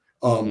rip.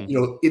 You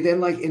know, and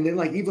then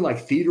even like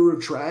Theater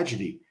of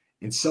Tragedy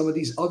and some of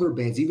these other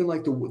bands, even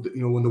like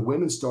when the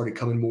women started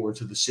coming more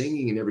into the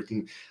singing and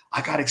everything,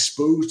 I got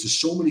exposed to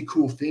so many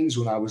cool things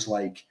when I was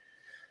like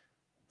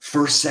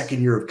first,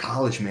 second year of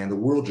college, man. The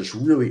world just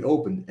really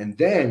opened. And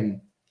then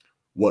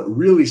what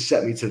really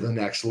set me to the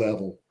next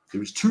level,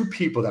 there was two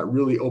people that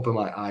really opened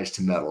my eyes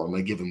to metal. I'm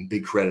going to give them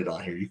big credit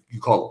on here.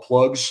 You call it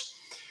plugs.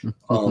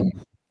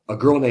 A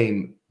girl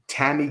named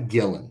Tammy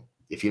Gillen.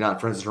 If you're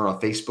not friends with her on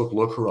Facebook,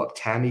 look her up.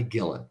 Tammy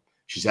Gillen.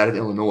 She's out of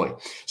Illinois.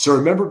 So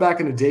remember back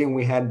in the day when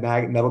we had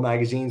metal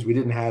magazines, we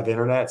didn't have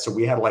internet, so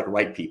we had to like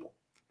write people.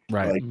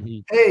 Right.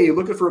 Like, hey,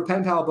 looking for a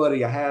pen pal,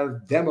 buddy. I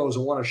have demos I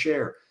want to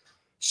share.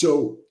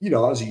 So, you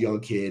know, I was a young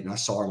kid and I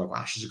saw her. I'm like,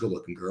 wow, she's a good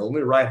looking girl. Let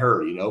me write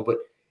her, you know. But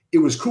it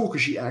was cool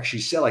because she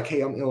actually said, like,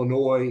 hey, I'm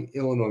Illinois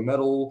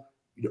metal.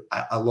 You know,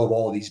 I love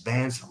all these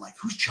bands. And I'm like,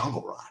 who's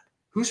Jungle Rot?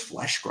 Who's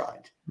Flesh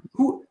Grind?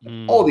 Who?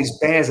 All these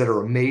bands that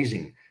are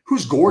amazing.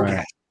 Who's Gorgasm?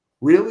 Right.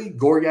 Really?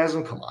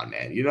 Gorgasm? Come on,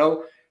 man. You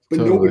know? But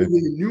nobody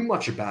really knew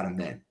much about him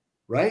then,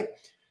 right?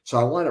 So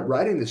I wound up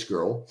writing this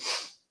girl.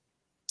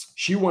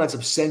 She winds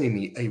up sending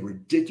me a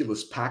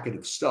ridiculous packet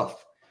of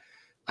stuff.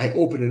 I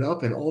open it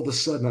up, and all of a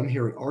sudden, I'm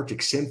hearing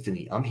Arctic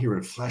Symphony. I'm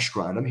hearing Flesh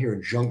Grind. I'm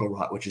hearing Jungle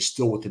Rot, which is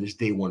still, to this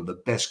day, one of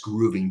the best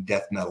grooving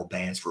death metal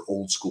bands for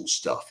old school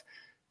stuff.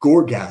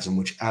 Gorgasm,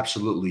 which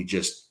absolutely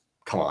just,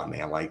 come on,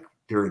 man. Like,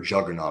 they're a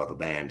juggernaut of a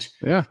band.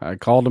 Yeah, I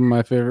called them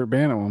my favorite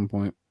band at one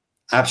point.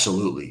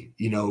 Absolutely.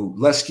 You know,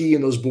 Lesky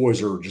and those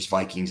boys are just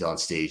Vikings on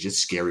stage. It's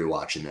scary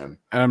watching them.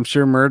 And I'm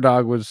sure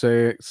Murdoch would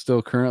say it's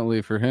still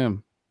currently for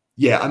him.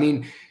 Yeah, I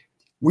mean,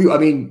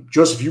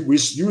 Joseph, you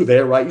were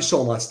there, right? You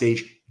saw him on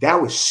stage.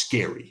 That was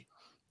scary.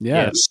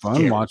 Yeah, it's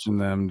fun watching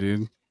them,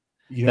 dude.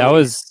 You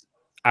know,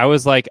 I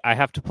was like, I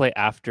have to play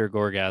after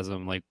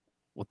Gorgasm. Like,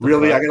 what the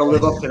really? fuck? I gotta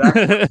live up to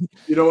that.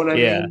 You know what I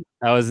mean? Yeah,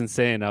 that was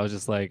insane. I was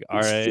just like, all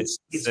right. It's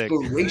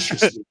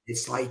voracious.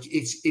 It's like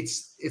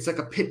it's like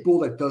a pit bull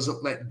that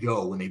doesn't let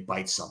go when they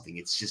bite something.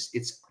 It's just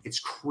it's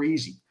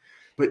crazy.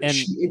 But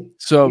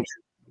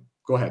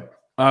go ahead.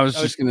 I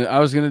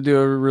was gonna do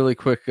a really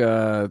quick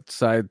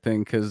side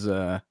thing because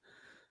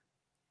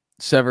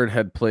Severed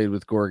had played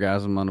with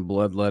Gorgasm on a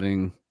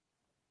Bloodletting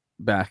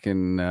back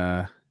in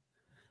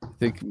I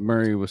think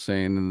Murray was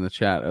saying in the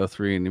chat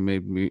 03,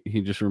 and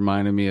he just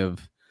reminded me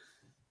of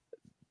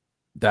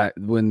that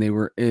when they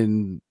were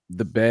in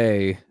the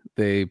Bay,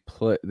 they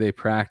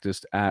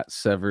practiced at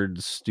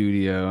Severed's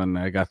studio, and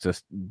I got to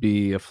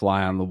be a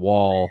fly on the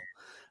wall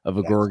of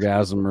a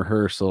Gorgasm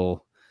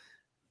rehearsal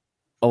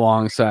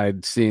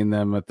alongside seeing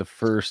them at the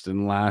first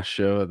and last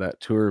show of that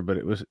tour. But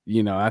it was,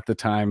 you know, at the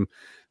time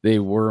they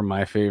were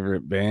my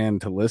favorite band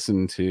to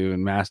listen to,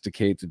 and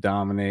Masticate to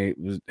Dominate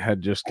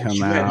had just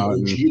come out.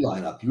 You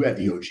had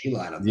the OG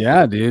lineup.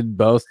 Yeah, dude.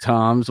 Both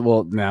Toms.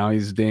 Well, now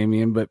he's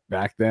Damien, but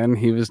back then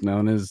he was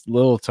known as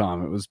Little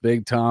Tom. It was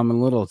Big Tom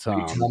and Little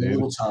Tom.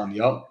 Little Tom.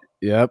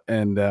 Yep.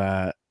 And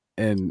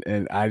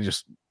I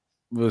just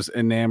was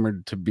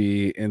enamored to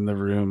be in the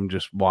room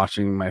just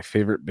watching my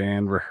favorite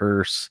band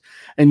rehearse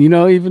and, you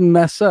know, even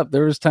mess up.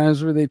 There was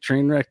times where they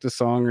train wrecked a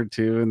song or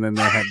two and then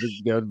they had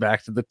to go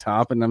back to the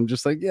top, and I'm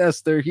just like,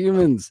 yes, they're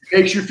humans. It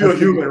makes you feel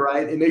human,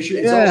 right? It makes you,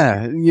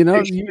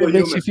 it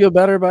makes you feel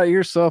better about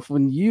yourself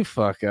when you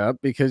fuck up,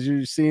 because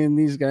you're seeing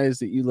these guys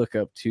that you look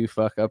up to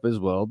fuck up as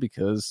well,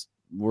 because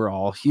we're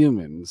all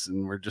humans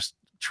and we're just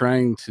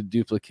trying to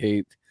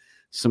duplicate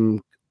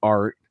some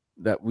art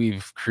that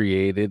we've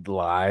created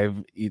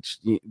live.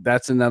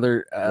 That's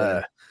another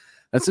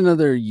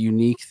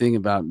unique thing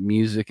about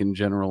music in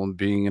general and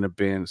being in a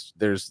band.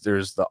 There's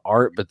the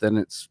art, but then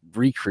it's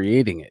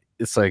recreating it.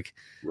 it's like,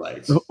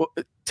 right.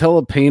 Tell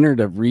a painter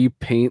to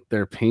repaint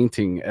their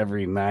painting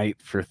every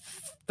night for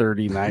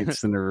 30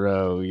 nights in a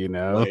row, you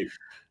know. Right.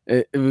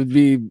 It would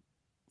be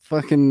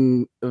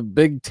fucking a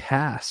big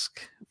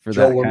task for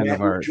that kind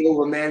of art. Joel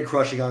were man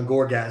crushing on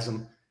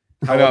Gorgasm.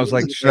 I know. I was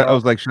like,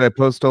 should I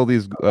post all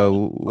these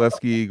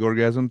Lesky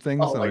Gorgasm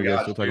things? Oh my you guys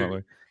gosh, still talking dude.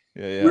 about?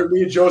 Yeah.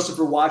 Me and Joseph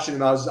were watching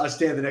him. I was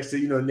standing next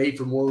to Nate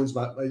from Wounds,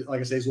 like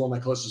I say, he's one of my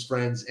closest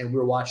friends, and we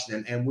were watching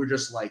him, and we're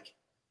just like,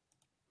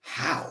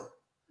 how?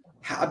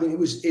 I mean,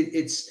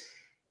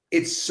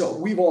 it's so,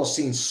 we've all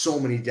seen so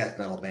many death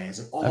metal bands,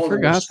 and all I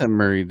forgot that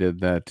Murray did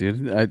that,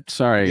 dude.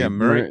 Sorry. Yeah,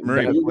 Murray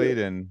played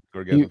in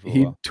Gorgasm for a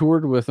he while.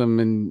 toured with them,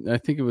 and I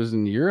think it was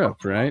in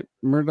Europe, right?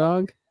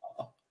 Murdog.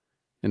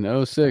 In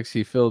 2006,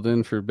 he filled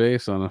in for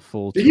bass on a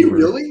full tour. Did he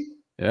really?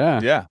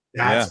 Yeah.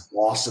 That's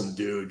awesome,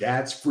 dude.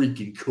 That's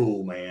freaking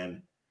cool,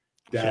 man.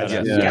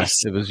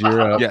 Yes. It was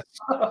Europe. Yes.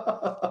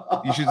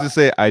 You should just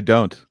say, I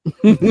don't.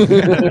 That's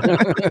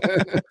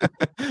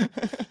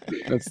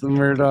the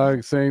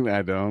Murdog saying,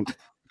 I don't.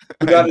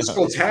 We got this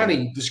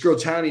girl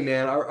Tani,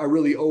 man. I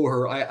really owe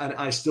her.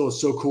 I still, it's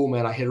so cool,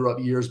 man. I hit her up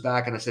years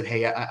back and I said,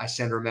 hey, I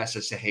sent her a message.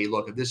 I said, hey,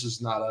 look, if this is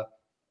not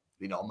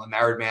I'm a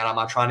married man. I'm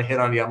not trying to hit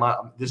on you.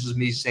 This is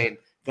me saying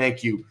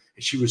thank you.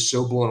 And she was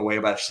so blown away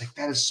about it. She's like,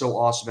 that is so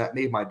awesome. That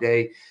made my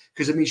day.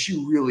 Because, I mean,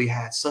 she really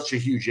had such a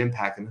huge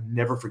impact, and I'll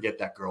never forget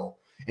that girl.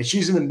 And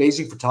she's an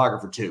amazing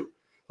photographer, too.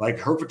 Like,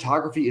 her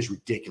photography is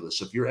ridiculous.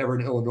 So if you're ever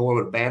in Illinois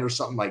with a band or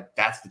something, like,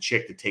 that's the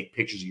chick to take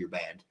pictures of your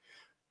band.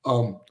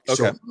 Okay.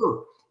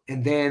 So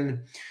and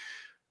then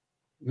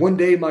one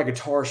day, my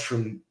guitarist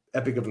from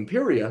Epic of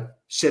Imperia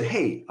said,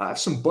 hey, I have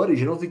some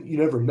buddies. I don't think you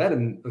never met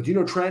him. Do you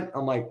know Trent?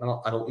 I'm like,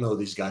 I don't know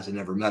these guys. I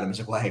never met him. He's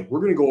like, well, hey, we're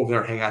going to go over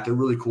there and hang out. They're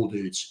really cool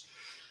dudes.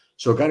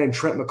 So a guy named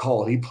Trent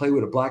McCall, he played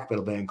with a black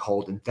metal band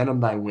called Venom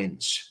Thy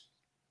Winds.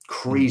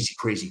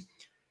 Crazy.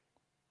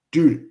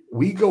 Dude,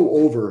 we go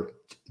over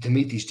to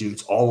meet these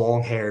dudes, all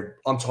long-haired.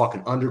 I'm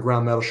talking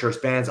underground metal shirts,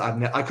 bands.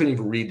 I couldn't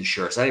even read the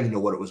shirts. I didn't even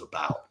know what it was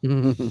about.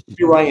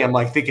 Here I am,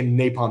 like thinking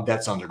Napalm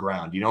Death's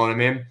underground. You know what I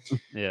mean?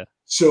 Yeah.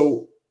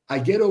 So I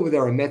get over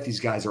there. I met these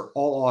guys. They're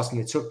all awesome.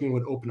 They took me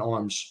with open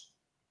arms.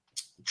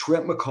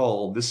 Trent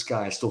McCall, this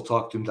guy, I still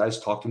talk to him. I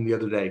just talked to him the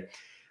other day,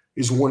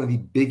 is one of the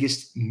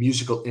biggest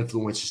musical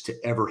influences to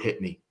ever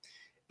hit me.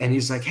 And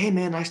he's like, hey,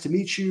 man, nice to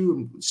meet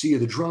you. See you,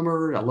 the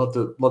drummer. I'd love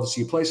to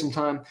see you play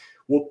sometime.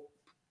 Well,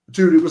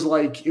 dude, it was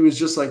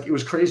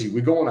crazy.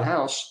 We go in a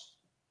house.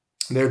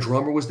 Their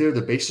drummer was there.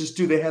 The bassist,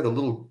 dude, they had a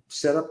little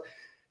setup.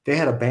 They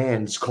had a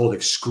band called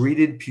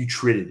Excreted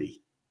Putridity.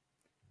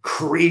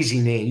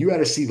 Crazy name. You got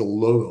to see the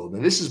logo.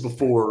 Now, this is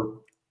before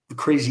the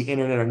crazy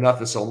internet or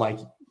nothing. So I'm like,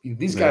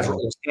 these guys are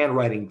almost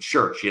handwriting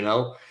shirts, you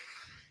know?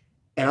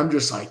 And I'm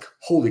just like,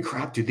 holy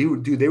crap, dude.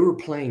 They were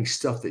playing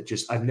stuff that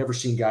just, I've never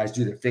seen guys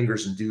do their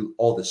fingers and do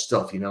all this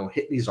stuff, you know,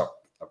 hitting these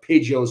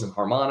arpeggios and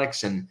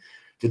harmonics, and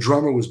the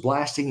drummer was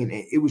blasting, and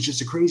it was just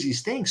the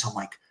craziest thing. So I'm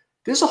like,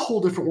 there's a whole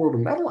different world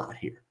of metal out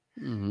here.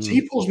 Mm-hmm. So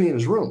he pulls me in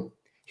his room.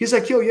 He's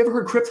like, yo, you ever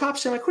heard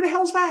Cryptopsy? I'm like, who the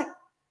hell is that?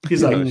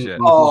 He's like,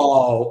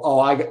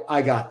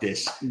 I got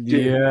this. Dude,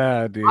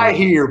 yeah, dude. I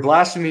hear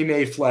Blasphemy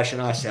Made Flesh,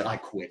 and I said, I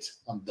quit.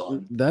 I'm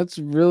done. That's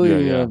really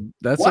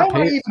why am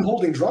I even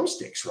holding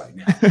drumsticks right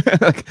now?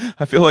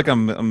 I feel like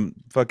I'm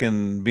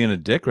fucking being a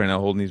dick right now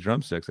holding these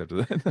drumsticks after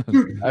that.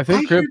 Dude, I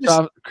think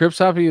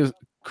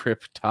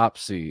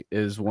Cryptopsy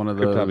is one of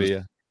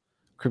those.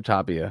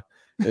 Cryptopia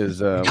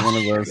is one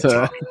of those.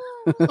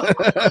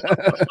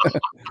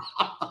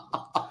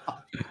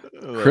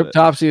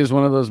 Cryptopsy is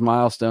one of those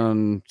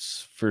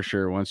milestones for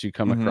sure. Once you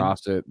come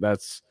across it,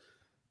 that's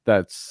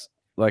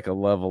like a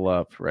level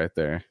up right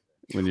there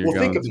when you're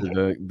going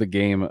through the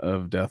game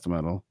of death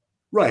metal.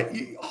 Right,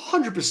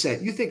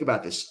 100%. You think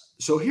about this.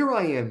 So here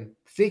I am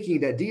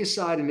thinking that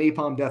Deicide and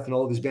Napalm Death and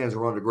all these bands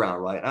are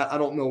underground, right? I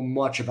don't know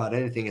much about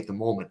anything at the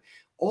moment.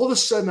 All of a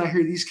sudden, I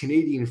hear these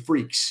Canadian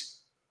freaks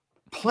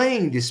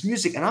playing this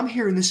music, and I'm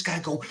hearing this guy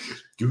go,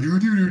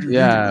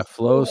 yeah,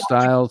 flow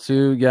style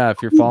too. Yeah,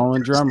 if you're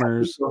following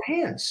drummers, your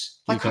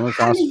hands, you come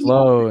across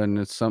flow, and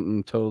it's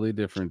something totally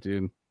different,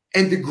 dude.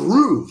 And the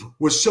groove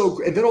was so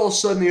great. And then all of a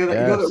sudden, you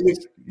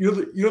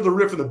know the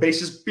riff of the bass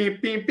is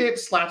beep, beep, beep,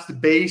 slaps the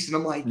bass, and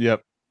I'm like,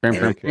 yep. Oh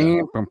my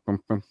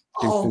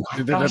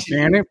gosh,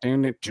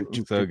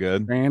 so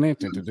good.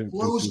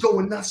 Flow's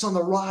going nuts on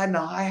the ride, and the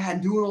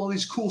hi-hat doing all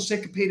these cool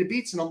syncopated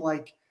beats, and I'm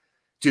like,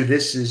 dude,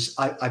 this is,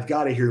 I've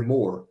got to hear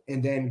more.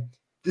 And then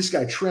this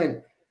guy,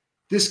 Trent,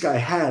 this guy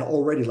had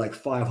already like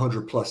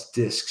 500 plus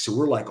discs. So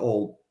we're like,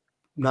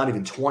 not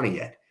even 20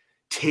 yet.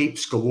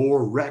 Tapes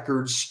galore,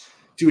 records.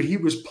 Dude, he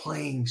was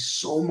playing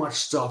so much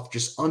stuff,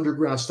 just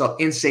underground stuff,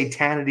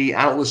 Insanity.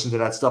 I don't listen to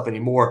that stuff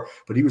anymore,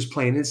 but he was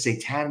playing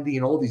Insanity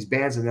and all these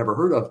bands I've never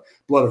heard of.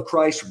 Blood of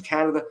Christ from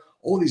Canada,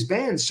 all these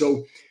bands.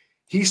 So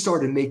he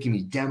started making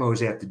me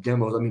demos after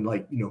demos. I mean,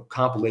 like,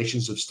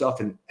 compilations of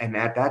stuff. And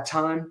at that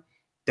time,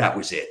 that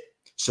was it.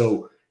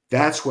 So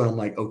that's when I'm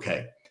like,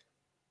 okay,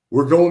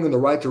 we're going in the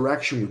right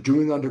direction. We're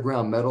doing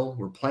underground metal.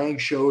 We're playing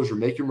shows. We're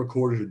making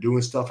recordings. We're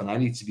doing stuff. And I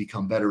need to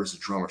become better as a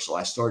drummer. So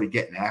I started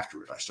getting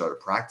after it. I started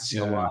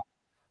practicing a lot.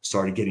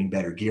 Started getting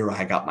better gear.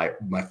 I got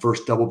my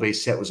first double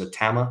bass set was a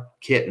Tama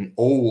kit, an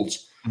old.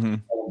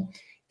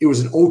 It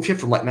was an old kit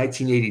from like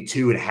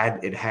 1982. It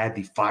had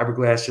the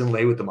fiberglass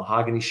inlay with the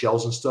mahogany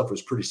shells and stuff. It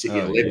was pretty sick.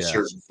 Latest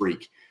year's a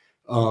freak.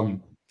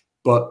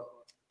 But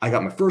I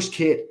got my first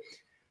kit.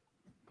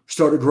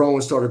 Started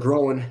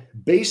growing.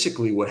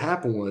 Basically, what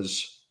happened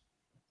was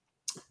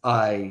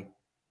I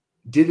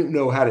didn't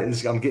know how to.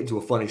 I'm getting to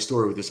a funny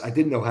story with this. I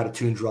didn't know how to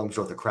tune drums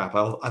worth of crap.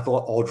 I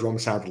thought all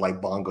drums sounded like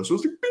bongos. So it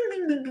was like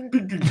bing, bing, bing,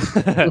 bing, bing.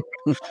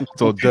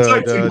 So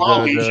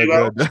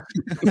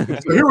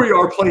here we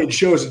are playing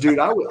shows, and dude,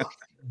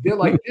 they're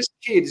like, this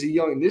kid is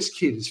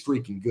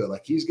freaking good.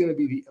 Like he's gonna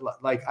be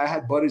like I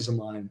had buddies of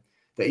mine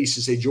that used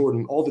to say,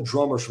 Jordan, all the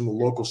drummers from the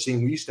local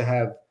scene. We used to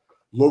have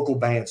local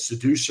bands,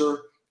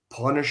 Seducer,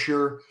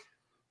 Punisher.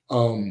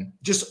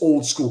 Just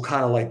old school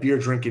kind of like beer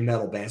drinking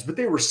metal bands, but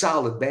they were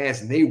solid bands,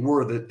 and they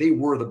were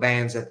the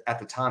bands at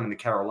the time in the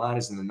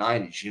Carolinas in the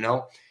 90s. You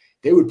know,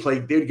 they would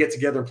get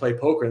together and play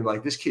poker, and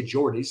like, this kid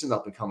Jordan, he's an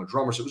up and coming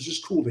drummer. So it was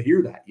just cool to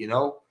hear that. You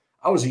know,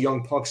 I was a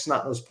young punk,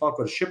 snot-nosed punk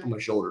with a chip on my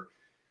shoulder.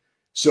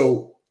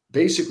 So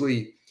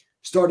basically,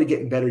 started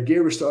getting better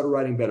gear. We started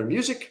writing better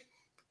music,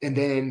 and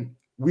then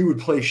we would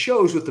play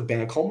shows with the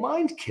band called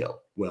Mindkill.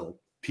 Well,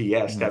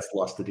 P.S. That's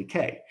Lust of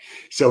Decay.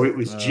 So it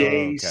was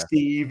Jay,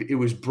 Steve, it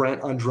was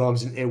Brent on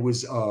drums, and it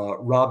was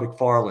Rob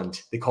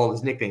McFarland. They call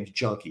his nicknames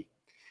Junkie.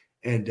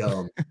 And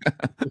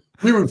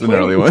we would play.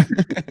 Early one.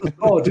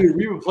 Oh, dude,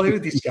 we would play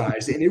with these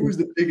guys, and it was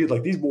the biggest.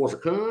 Like, these boys are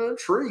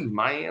country,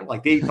 man.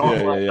 Like, they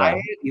talk like that,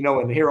 you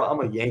know. And here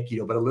I'm a Yankee,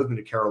 but I lived in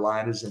the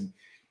Carolinas, and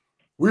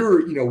we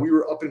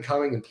were up and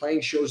coming and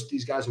playing shows with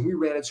these guys, and we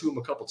ran into them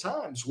a couple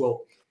times.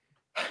 Well,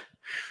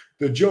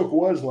 the joke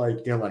was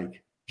like,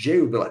 Jay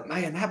would be like,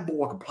 man, that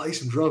boy can play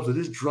some drums, but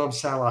his drums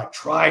sound like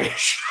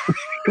trash.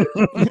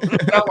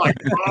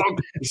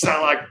 It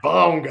sound like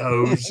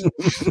bongos.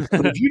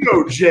 But if you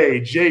know Jay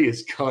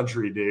is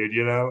country, dude,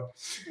 you know?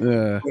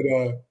 Yeah.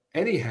 But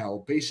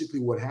anyhow,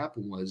 basically what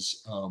happened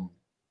was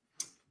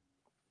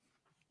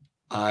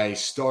I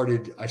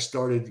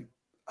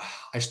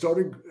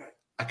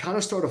kind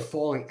of started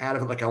falling out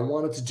of it. Like, I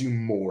wanted to do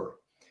more.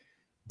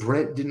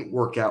 Brent didn't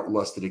work out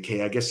Lust of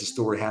Decay. I guess the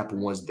story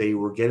happened was they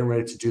were getting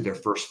ready to do their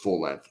first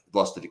full length.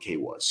 Lust of Decay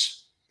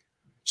was.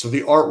 So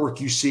the artwork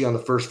you see on the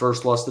first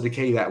Lust of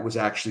Decay, that was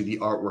actually the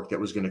artwork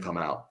that was going to come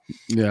out.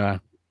 Yeah.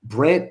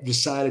 Brent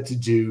decided to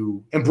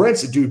do, and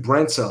Brent's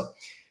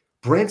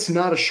not a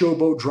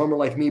showboat drummer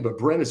like me, but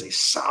Brent is a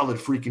solid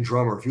freaking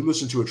drummer. If you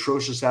listen to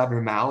Atrocious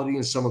Abnormality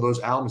and some of those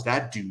albums,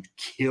 that dude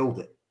killed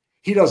it.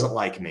 He doesn't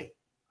like me.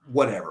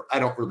 Whatever. I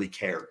don't really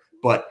care.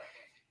 But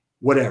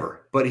whatever.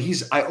 But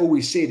I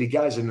always say the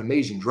guy's an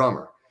amazing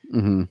drummer.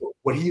 Mm-hmm.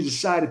 What he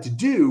decided to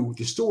do,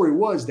 the story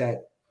was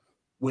that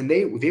when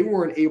they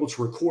weren't able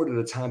to record at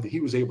a time that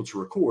he was able to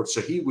record, so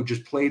he would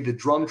just play the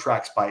drum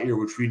tracks by ear,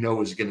 which we know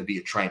is going to be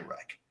a train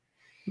wreck.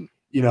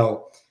 You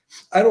know,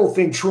 I don't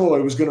think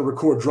Troy was going to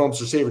record drums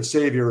for Save and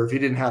Savior if he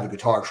didn't have the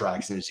guitar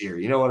tracks in his ear.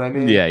 You know what I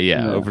mean?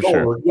 Yeah, for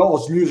sure.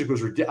 Y'all's music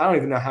was ridiculous. I don't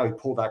even know how he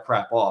pulled that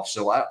crap off.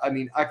 So I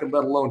mean, I could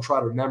let alone try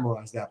to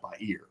memorize that by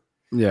ear.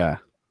 Yeah.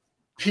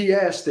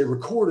 P.S. They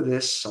recorded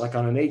this like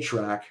on an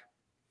 8-track,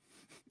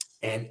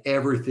 and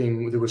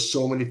everything. There were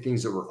so many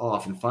things that were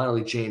off. And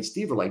finally, Jay and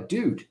Steve were like,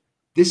 "Dude,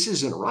 this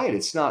isn't right.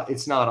 It's not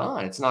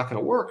on. It's not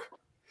going to work."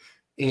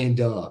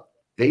 And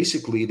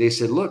basically, they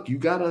said, "Look, you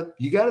gotta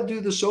do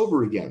this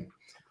over again."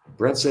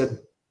 Brent said,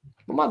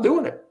 "I'm not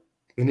doing it."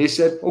 And they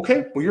said,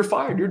 "Okay, well, you're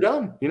fired. You're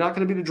done. You're not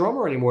going to be the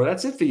drummer anymore.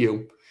 That's it for you."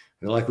 And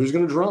they're like, "Who's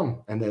going to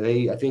drum?" And then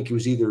I think it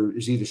was either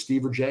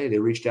Steve or Jay. They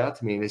reached out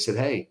to me and they said,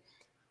 "Hey,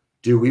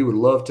 dude, we'd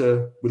love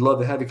to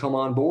have you come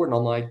on board." And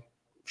I'm like,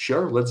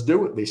 "Sure, let's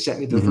do it." They sent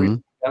me the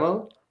 3-song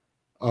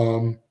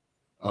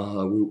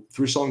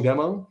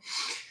demo.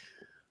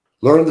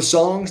 Learned the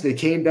songs. They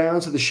came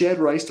down to the shed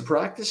where I used to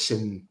practice,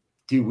 and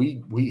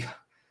dude,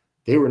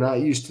 they were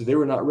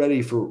not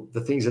ready for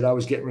the things that I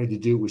was getting ready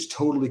to do. It was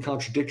totally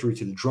contradictory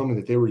to the drumming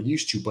that they were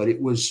used to. But it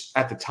was,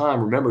 at the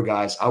time, remember,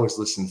 guys, I was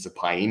listening to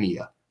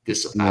Pioneer.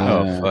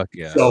 Fuck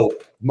yeah. So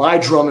my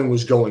drumming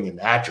was going in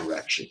that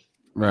direction.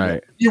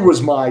 Right. He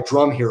was my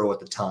drum hero at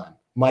the time.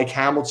 Mike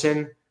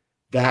Hamilton,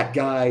 that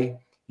guy.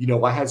 You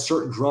know, I had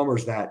certain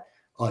drummers that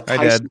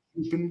Tyson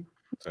Cooper.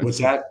 What's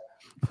that?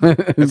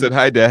 I said,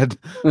 "Hi, Dad."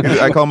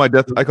 I call my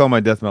death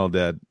metal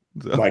dad.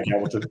 So. Mike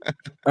Hamilton.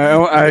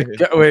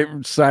 Wait.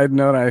 Side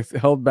note: I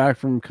held back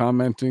from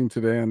commenting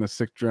today on the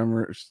Sick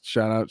Drummer.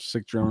 Shout out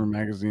Sick Drummer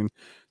magazine,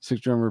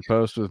 Sick Drummer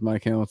post with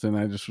Mike Hamilton.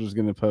 I just was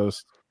going to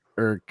post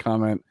or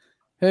comment,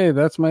 "Hey,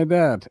 that's my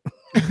dad."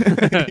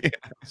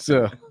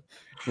 So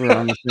we're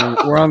on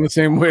the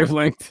same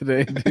wavelength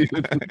today,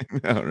 dude.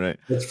 All right.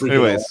 That's freaking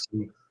Anyways,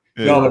 awesome.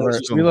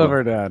 We love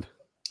our dad.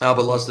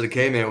 But Lust of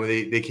Decay, man, when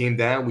they came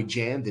down, we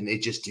jammed, and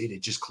it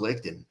just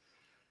clicked. And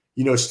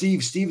you know,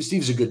 Steve's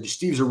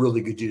a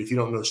really good dude. If you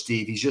don't know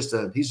Steve, he's just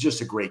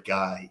a great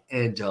guy.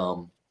 And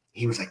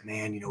he was like,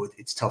 man,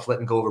 it's tough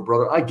letting go of a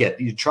brother. I get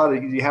you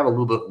have a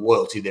little bit of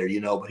loyalty there,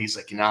 but he's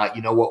like, nah,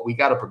 you know what? We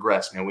got to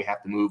progress, man. We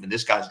have to move. And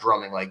this guy's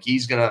drumming. Like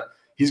he's going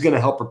to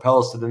help propel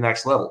us to the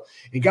next level.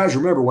 And guys,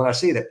 remember when I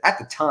say that at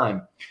the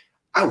time,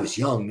 I was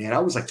young, man. I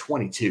was like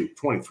 22,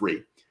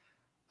 23.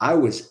 I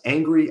was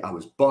angry. I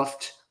was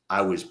buffed.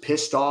 I was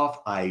pissed off.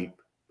 I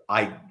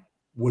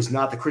was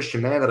not the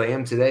Christian man that I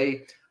am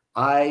today.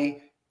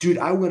 I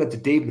went up to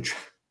Dave Matrice.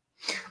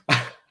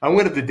 I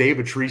went up to Dave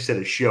Matrice at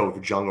a show for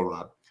Jungle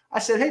Rod. I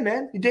said, hey,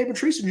 man, you Dave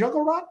Matrice and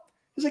Jungle Rod?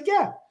 He's like,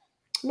 yeah.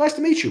 Nice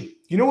to meet you.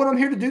 You know what I'm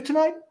here to do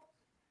tonight?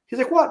 He's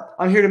like, what?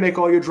 I'm here to make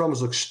all your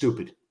drummers look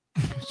stupid.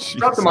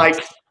 Drop the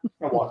mic.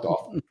 I walked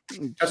off.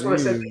 That's what I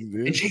said.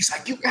 And Jake's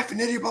like, you effing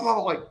idiot, blah, blah,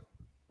 blah. Like,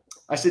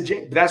 I said,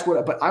 Jake,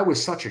 but I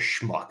was such a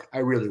schmuck. I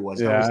really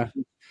was. Yeah.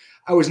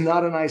 I was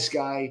not a nice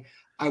guy.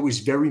 I was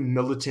very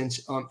militant.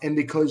 And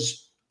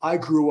because I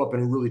grew up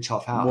in a really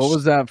tough house. What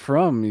was that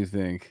from, you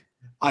think?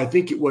 I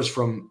think it was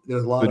from the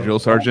drill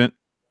sergeant.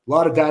 A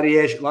lot of daddy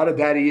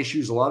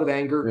issues, a lot of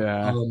anger.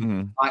 Yeah.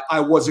 I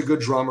was a good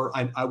drummer.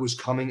 I was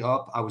coming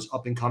up. I was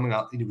up and coming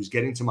up, and it was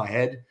getting to my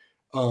head.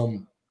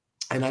 And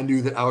I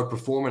knew that I would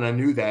perform, and I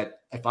knew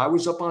that if I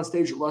was up on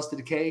stage at Lust of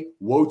Decay,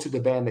 woe to the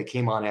band that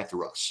came on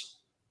after us.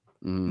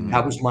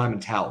 That was my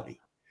mentality.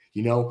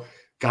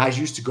 Guys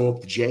used to go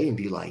up to Jay and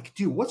be like,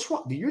 dude, what's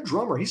wrong? Dude, your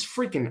drummer, he's a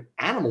freaking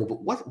animal,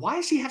 but why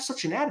does he have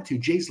such an attitude?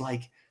 Jay's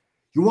like,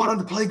 you want him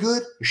to play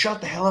good?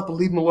 Shut the hell up and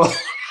leave him alone.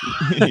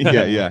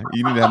 yeah.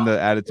 You need to have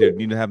the attitude.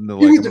 You need to have the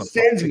he would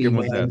defend me,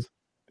 man.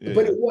 Yeah.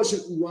 But it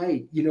wasn't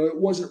right. It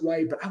wasn't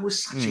right. But I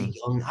was such a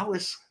young.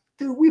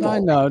 I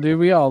know, dude.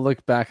 We all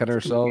look back at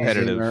ourselves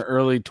in our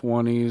early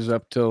 20s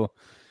up till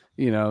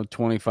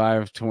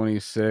 25,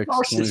 26,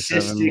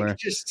 27. Where,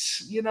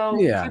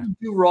 couldn't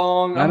do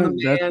wrong. I'm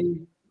the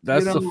man.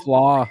 That's the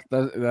flaw.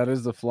 That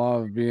is the flaw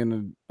of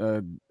being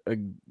a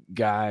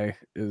guy,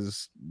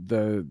 is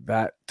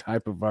that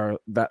type of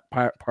that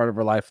part of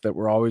our life that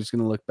we're always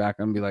going to look back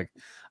and be like,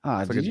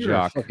 dude,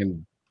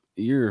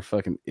 you're a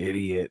fucking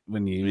idiot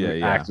when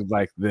you acted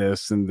like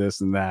this and this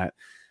and that.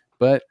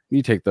 But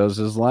you take those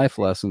as life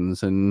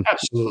lessons, and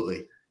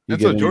absolutely. And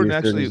so Jordan,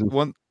 actually,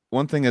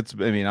 one thing that's,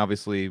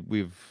 obviously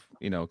we've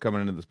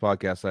coming into this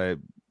podcast,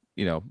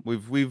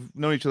 we've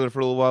known each other for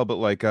a little while, but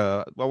like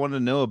I wanted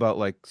to know about,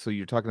 like, so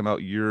you're talking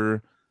about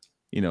your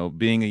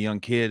being a young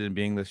kid and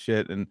being this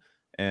shit and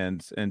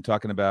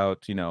talking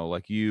about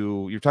like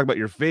you're talking about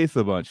your faith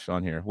a bunch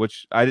on here,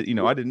 which I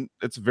didn't.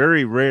 It's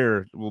very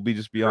rare. We'll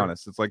be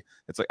honest. It's like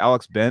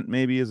Alex Bent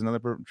maybe is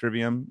another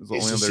Trivium.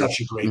 He's such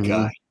a great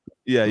guy.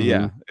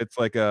 Yeah. It's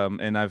like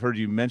and I've heard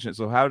you mention it.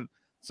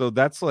 So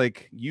that's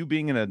like you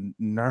being in a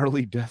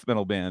gnarly death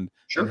metal band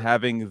and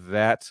having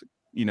that,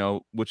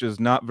 which is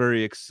not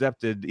very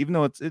accepted, even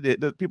though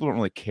people don't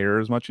really care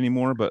as much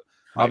anymore. But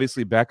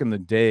obviously back in the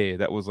day,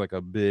 that was like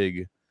a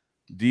big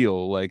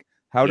deal. Like,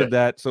 how did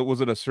that? So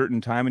was it a certain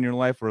time in your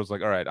life where it was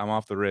like, all right, I'm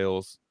off the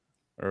rails,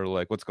 or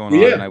like, what's going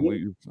on?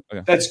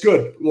 Okay. That's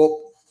good.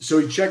 Well, so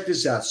you check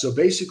this out. So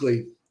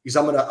basically, because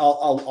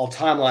I'll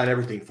timeline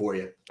everything for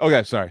you.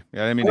 Okay, sorry.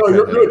 Yeah, I mean,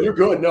 you're good. You're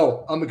good.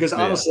 No, because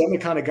honestly, I'm the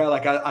kind of guy,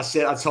 like I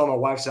told my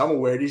wife, I'm gonna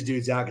wear these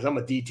dudes out because I'm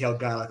a detailed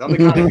guy. Like, I'm the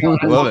kind of guy.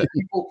 I love it.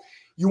 People,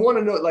 you want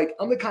to know, like,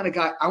 I'm the kind of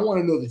guy, I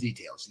want to know the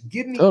details.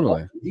 Give me all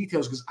the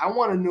details because I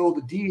want to know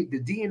the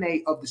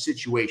DNA of the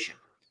situation.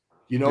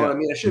 You know what I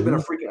mean? I should have been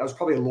I was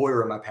probably a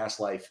lawyer in my past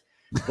life.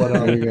 But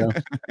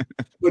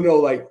but no,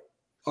 like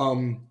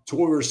to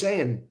what we were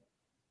saying,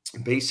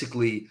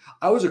 basically,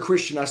 I was a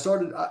Christian.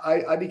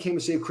 I became a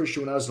saved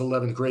Christian when I was in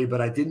 11th grade,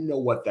 but I didn't know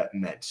what that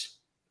meant.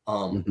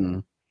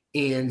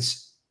 And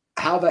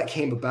how that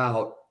came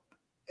about,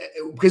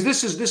 because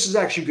this is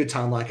actually a good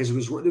timeline, because it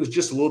was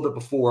just a little bit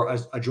before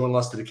I joined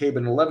Lust of Decay.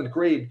 But in 11th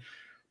grade,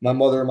 my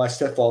mother and my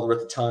stepfather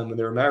at the time, when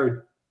they were married,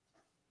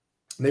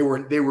 they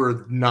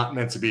were not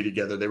meant to be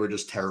together. They were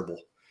just terrible.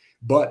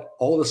 But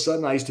all of a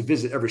sudden, I used to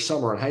visit every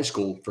summer in high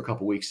school for a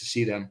couple of weeks to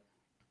see them,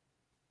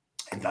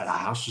 and that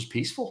house was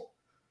peaceful.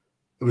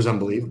 It was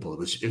unbelievable. It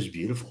was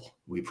beautiful.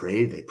 We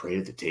prayed. They prayed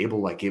at the table,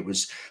 like it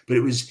was. But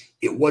it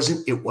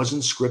wasn't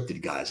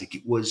scripted, guys. Like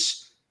it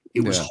was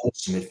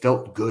wholesome. It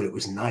felt good. It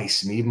was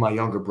nice. And even my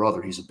younger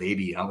brother, he's a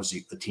baby. I was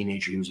a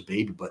teenager. He was a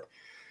baby, but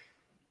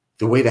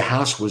the way the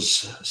house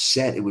was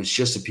set, it was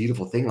just a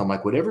beautiful thing. I'm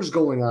like, whatever's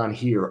going on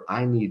here,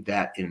 I need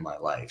that in my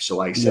life. So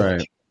I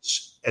accepted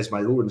as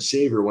my Lord and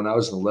Savior when I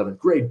was in 11th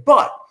grade.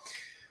 But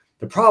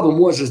the problem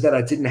was that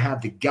I didn't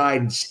have the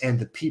guidance and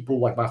the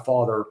people, like my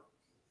father.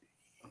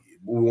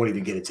 We won't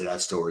even get into that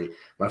story.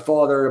 My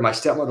father and my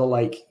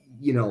stepmother,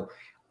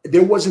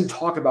 there wasn't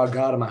talk about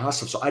God in my house.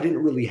 So I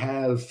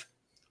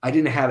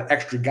didn't have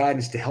extra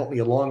guidance to help me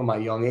along in my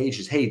young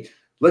ages. Hey,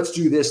 let's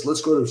do this.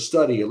 Let's go to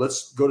study.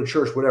 Let's go to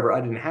church, whatever.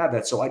 I didn't have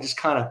that. So I just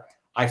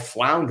I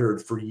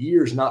floundered for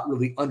years, not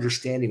really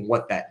understanding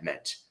what that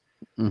meant.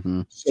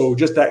 So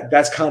just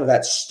that's kind of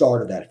that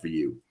start of that for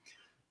you.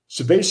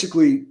 So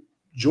basically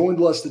joined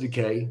Lust of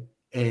Decay,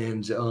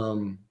 and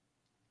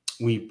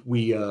we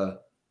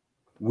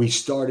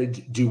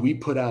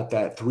put out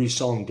that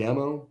 3-song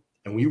demo,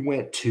 and we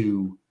went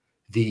to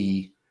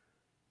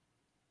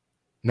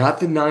not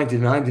the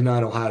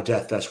 99 Ohio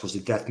Death Fest was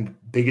the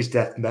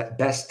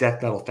best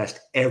death metal fest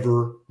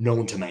ever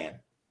known to man.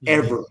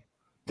 Ever.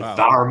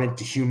 Devourment,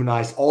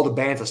 Dehumanized, all the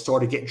bands that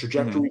started getting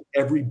trajectory,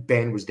 every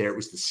band was there. It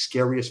was the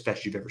scariest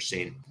fest you've ever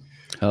seen.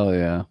 Hell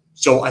yeah.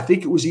 So I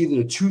think it was either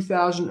the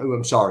 2000, oh,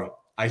 I'm sorry.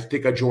 I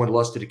think I joined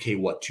Lust to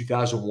Decay,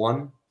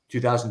 2001,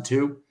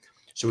 2002.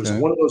 So it was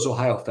one of those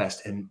Ohio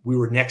Fest, and we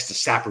were next to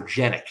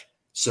Saprogenic.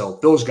 So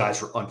those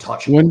guys were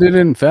untouchable. When did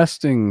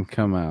Infesting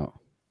come out?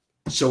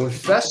 So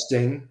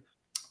Infesting,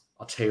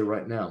 I'll tell you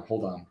right now.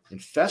 Hold on.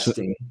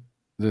 Infesting. So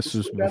this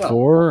was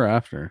before or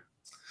after?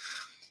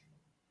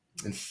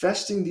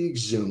 Infesting the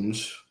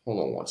Exhumes. Hold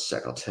on one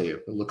sec. I'll tell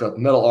you. Look up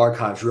Metal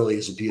Archives. Really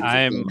is a beautiful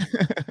thing.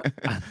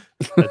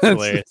 That's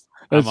hilarious.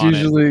 That's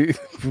usually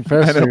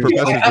Professor.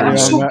 I'm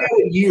so bad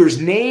at years,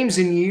 names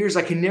and years.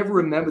 I can never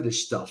remember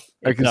this stuff.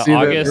 I can see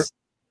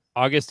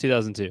August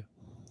 2002.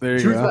 There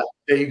you go.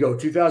 There you go.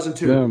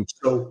 2002. Damn.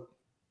 So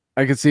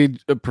I could see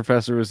a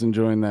Professor was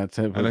enjoying that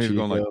type of cheat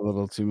a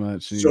little too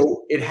much.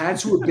 So it had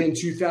to have been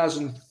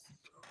 2000.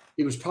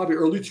 It was probably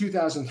early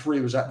 2003.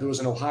 There was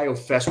an Ohio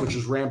Fest, which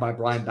was ran by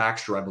Brian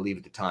Baxter, I believe,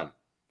 at the time.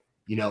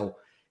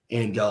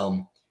 And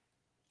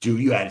dude,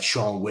 you had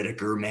Sean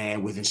Whitaker,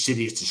 man, with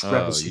Insidious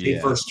Discrepancy. They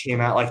first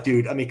came out. Like,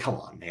 dude, I mean, come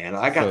on, man.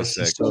 I got to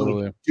see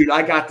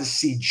I got to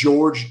see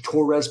George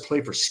Torres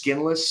play for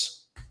Skinless.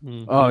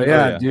 Oh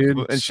yeah,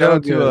 dude. And shout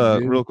out to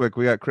real quick,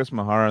 we got Chris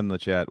Mahara in the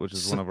chat, which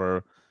is one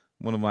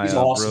of my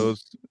awesome.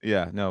 bros.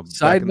 Yeah, no.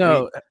 Side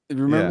note,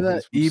 remember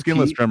that EP?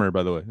 Skinless drummer,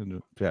 by the way, in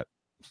the chat.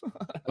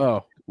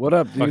 Oh, what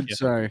up, dude?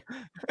 Sorry,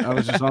 I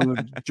was just on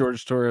the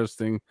George Torres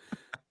thing.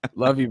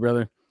 Love you,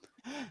 brother.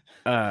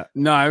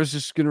 No, I was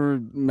just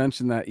gonna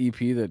mention that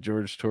EP that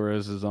George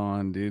Torres is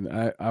on, dude.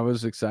 I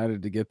was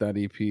excited to get that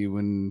EP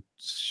when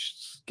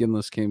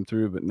Skinless came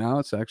through, but now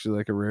it's actually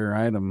like a rare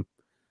item.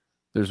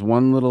 There's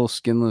one little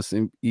Skinless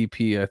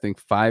EP, I think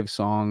 5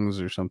 songs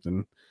or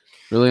something.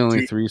 Really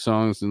only 3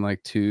 songs and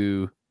like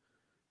 2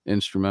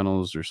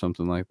 instrumentals or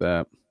something like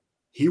that.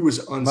 He was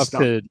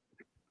unstoppable.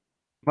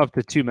 I'm up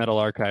to 2 Metal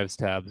Archives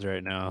tabs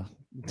right now.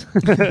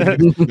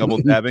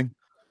 Double tabbing.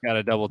 Got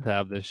to double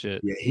tab this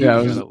shit.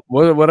 Yeah, it was,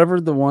 whatever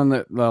the one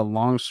that the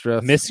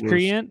Longstreth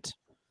Miscreant. Was,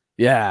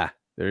 yeah,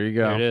 there you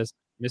go. There it is.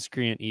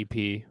 Miscreant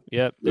EP.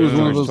 Yep. It was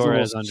one of those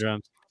Torres on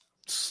drums.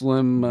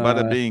 Slim.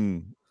 Bada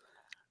bing.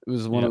 It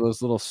was one of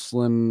those little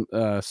slim.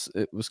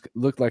 It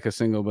looked like a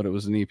single, but it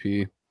was an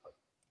EP.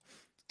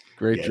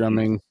 Great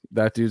drumming. Dude.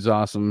 That dude's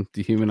awesome.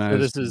 Dehumanized. So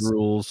this is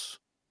rules.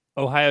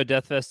 Ohio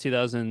Death Fest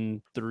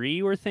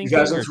 2003. We're thinking.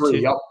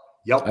 2003.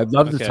 Yep. I'd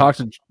love to talk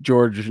to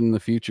George in the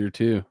future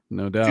too.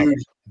 No doubt. Dude,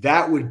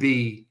 that would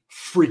be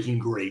freaking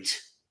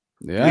great.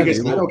 Yeah.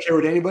 Because I don't care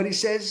what anybody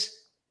says.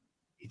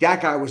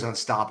 That guy was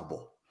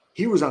unstoppable.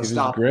 He was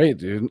unstoppable. He was great,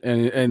 dude.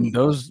 And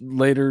those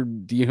later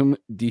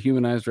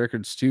Dehumanized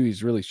records too,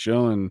 he's really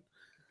showing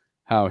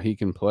how he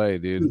can play,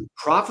 dude.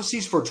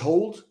 Prophecies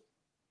Foretold.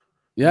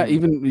 Yeah,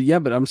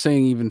 but I'm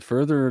saying even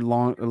further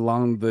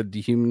along the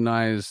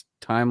Dehumanized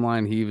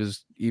timeline, he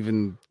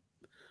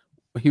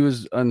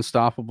was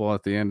unstoppable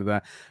at the end of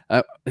that.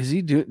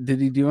 Did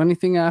he do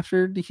anything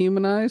after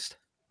Dehumanized?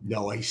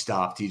 No, he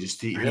stopped.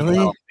 He really?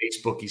 On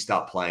Facebook, he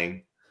stopped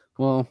playing.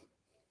 Well,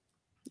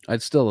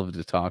 I'd still have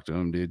to talk to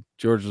him, dude.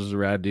 George was a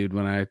rad dude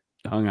when I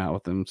hung out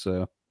with him.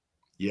 So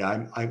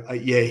yeah,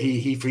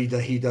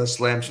 he does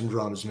slam some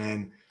drums,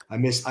 man. I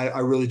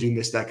really do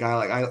miss that guy.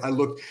 Like I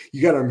looked,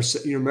 you got to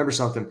remember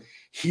something.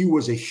 He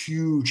was a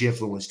huge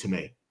influence to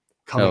me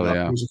coming up.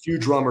 There was a few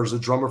drummers, a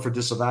drummer for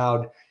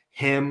Disavowed,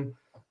 him,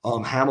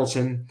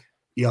 Hamilton,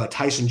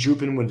 Tyson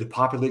Jupin when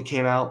Depopulate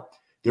came out.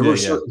 There were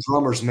certain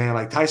drummers, man.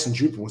 Like Tyson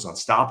Jupin was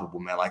unstoppable,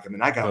 man. Like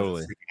that guy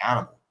was a freaking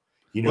animal.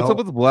 What's up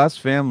with the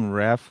Blaspheme?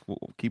 Raph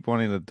keep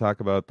wanting to talk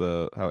about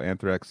how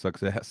Anthrax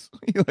sucks ass.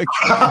 It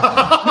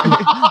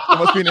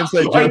must be an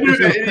inside joke. I knew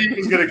that he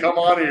was going to come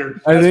on here.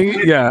 I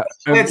think, yeah.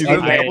 He's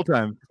done it a couple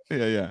times.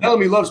 Yeah. Tell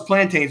him he loves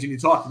plantains when you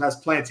talk. That's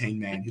plantain,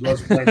 man. He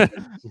loves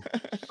plantains.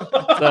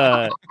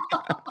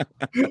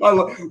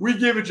 We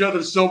give each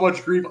other so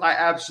much grief. I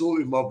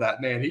absolutely love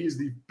that, man. He's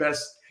the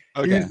best.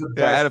 Okay.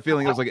 I had a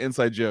feeling it was like an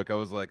inside joke. I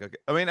was like, okay.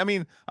 I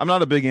mean, I'm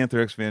not a big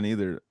Anthrax fan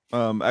either.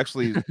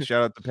 Actually,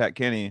 shout out to Pat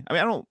Kenny. I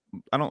mean,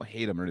 I don't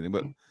hate him or anything,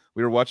 but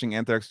we were watching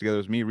Anthrax together. It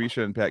was me,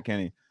 Risha, and Pat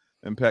Kenny.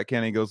 And Pat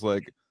Kenny goes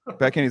like,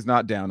 Pat Kenny's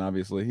not down,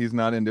 obviously. He's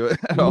not into it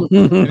at all.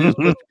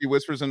 He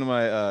whispers into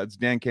my it's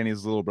Dan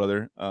Kenny's little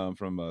brother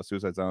from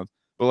Suicide Silence.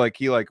 But like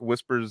he like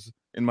whispers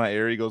in my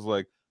ear. He goes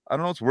like, I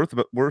don't know what's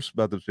worse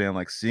about this band,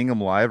 like seeing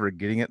them live or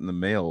getting it in the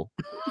mail.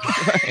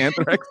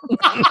 Anthrax.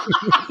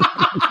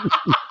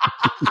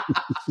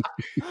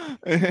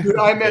 Dude,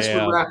 I mess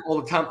with rap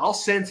all the time. I'll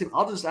send him.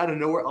 I'll just out of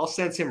nowhere. I'll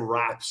send him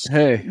raps.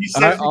 Hey,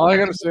 all I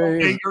gotta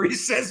say, he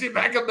sends me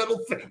back a middle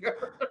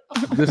finger.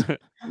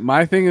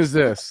 My thing is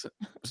this: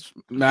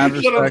 mad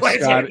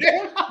respect, Scotty.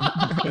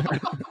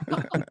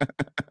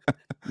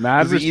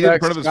 Mad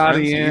respect,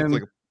 Scotty.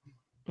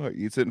 He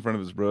eats it in front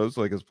of his bros,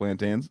 like his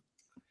plantains.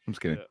 I'm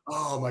just kidding.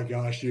 Oh my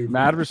gosh, dude.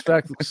 Mad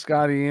respect,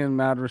 Scotty Ian.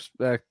 Mad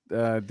respect,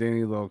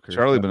 Danny Loker.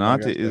 Charlie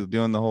Benante is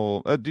doing the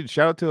whole. Dude,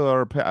 shout out to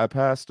our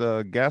past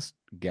guest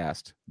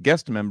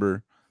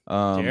member,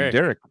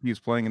 Derek. He's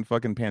playing in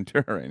fucking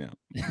Pantera right now.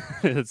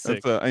 That's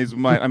sick. He's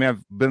my. I mean,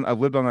 I've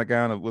lived on that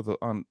guy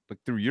on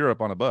through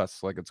Europe on a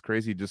bus. Like, it's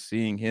crazy just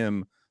seeing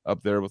him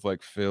up there with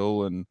like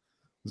Phil and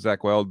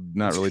Zach Wild,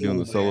 not really doing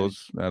the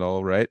solos at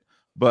all, right?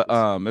 But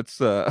it's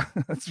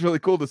it's really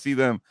cool to see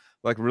them.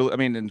 Like, really, I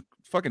mean, and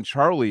fucking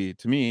Charlie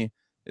to me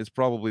is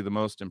probably the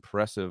most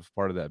impressive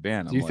part of that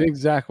band. Do you think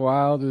Zach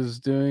Wild is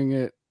doing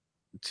it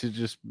to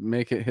just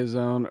make it his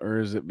own, or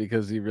is it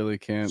because he really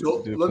can't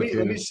do let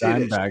me say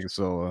Dimebag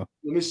solo?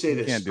 Let me say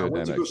this. Can't do I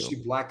went to go see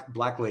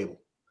Black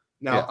Label.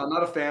 Now, I'm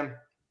not a fan.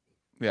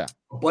 Yeah.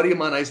 A buddy of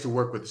mine I used to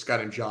work with, this guy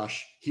named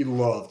Josh, he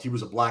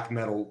was a Black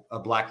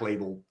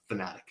Label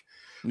fanatic.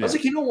 I was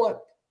like, you know what?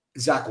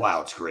 Zach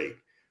Wild's great.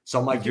 So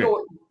I'm like, you know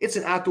what? It's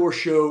an outdoor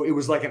show. It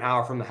was like an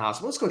hour from the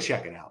house. Let's go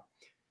check it out.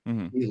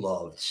 Mm-hmm. He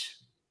loved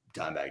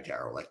Dimebag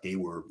Darrell. Like, they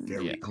were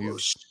very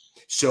close.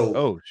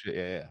 So,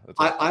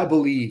 I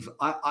believe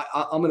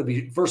I'm going to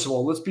be. First of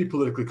all, let's be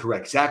politically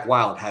correct. Zach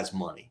Wild has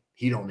money.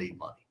 He don't need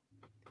money.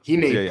 He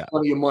made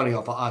plenty of money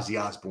off of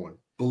Ozzy Osbourne.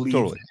 Believe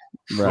that.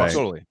 Right.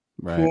 Totally.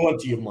 Right.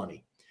 Plenty of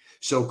money.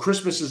 So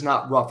Christmas is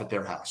not rough at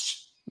their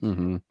house.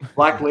 Mm-hmm.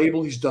 Black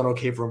Label, he's done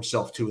okay for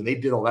himself too, and they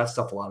did all that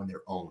stuff a lot on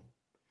their own.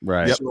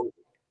 Right. So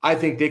I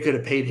think they could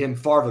have paid him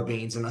farva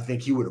beans, and I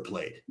think he would have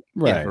played.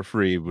 Right. For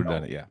free. We've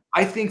done it. Yeah.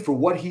 I think for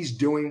what he's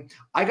doing,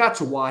 I got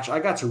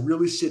to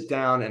really sit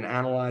down and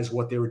analyze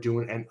what they were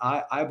doing. And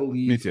I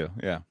believe. Me too.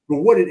 Yeah.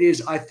 For what it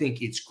is, I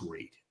think it's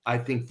great. I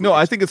think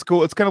it's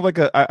cool. It's kind of like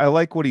I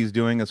like what he's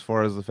doing as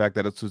far as the fact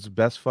that it's his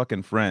best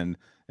fucking friend,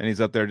 and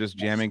he's up there just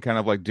jamming, kind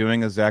of like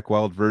doing a Zach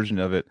Wild version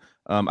of it.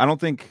 I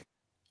don't think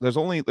there's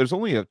only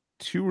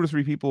 2 or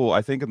 3 people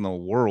I think in the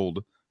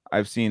world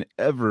I've seen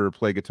ever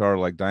play guitar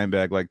like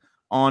Dimebag, like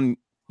on.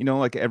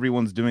 Like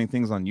everyone's doing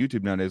things on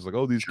YouTube nowadays. Like,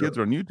 oh, these kids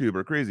on YouTube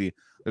are crazy.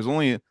 There's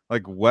only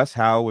like Wes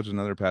Howe, which is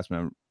another past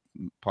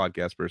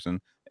podcast person,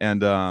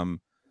 and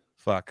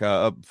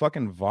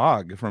fucking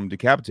Vogue from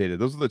Decapitated.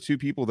 Those are the 2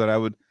 people that I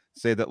would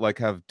say that like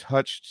have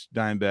touched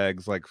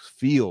Dimebag's like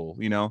feel,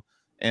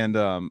 And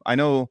I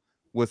know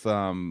with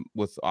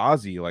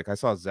Ozzy, like I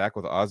saw Zach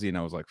with Ozzy, and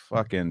I was like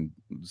fucking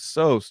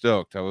so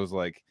stoked. I was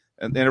like,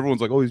 and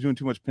everyone's like, oh, he's doing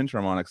too much pinch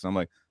harmonics, and I'm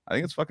like, I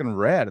think it's fucking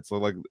rad. It's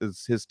like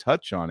it's his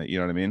touch on it. You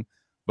know what I mean?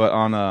 But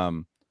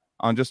on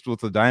just with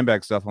the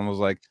Dimebag stuff, I was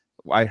like,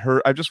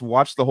 I just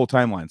watched the whole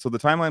timeline. So the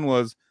timeline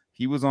was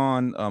he was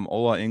on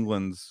Ola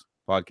England's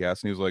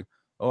podcast, and he was like,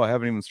 oh, I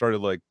haven't even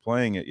started like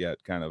playing it yet,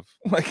 kind of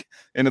like,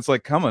 and it's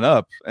like coming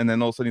up, and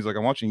then all of a sudden he's like,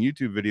 I'm watching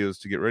YouTube videos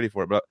to get ready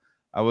for it. But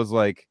I was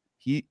like,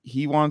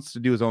 he wants to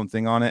do his own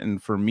thing on it,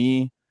 and for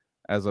me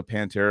as a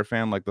Pantera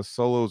fan, like the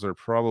solos are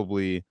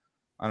probably,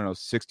 I don't know,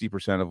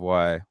 60% of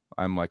why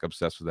I'm like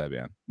obsessed with that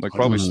band, like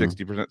probably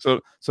 60%.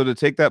 So to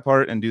take that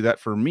part and do that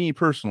for me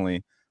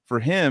personally, for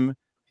him,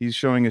 he's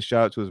showing his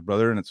shout out to his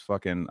brother, and it's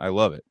fucking, I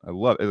love it. I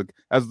love it.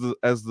 As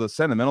the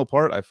sentimental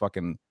part, I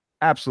fucking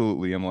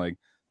absolutely am like,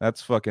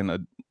 that's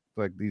fucking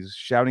like he's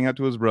shouting out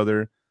to his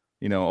brother,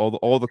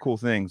 all the cool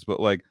things. But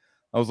like,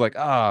 I was like,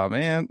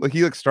 man, like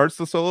he like starts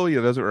the solo, he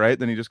does it right,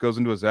 then he just goes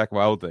into a Zach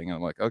Wild thing. And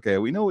I'm like, okay,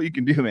 we know what you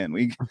can do, man.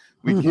 We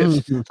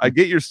get, I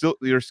get your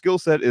skill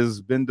set has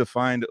been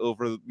defined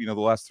over the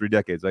last 3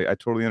 decades. I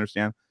totally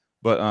understand.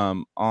 But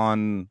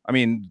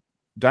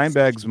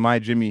Dimebag's my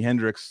Jimi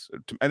Hendrix.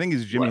 I think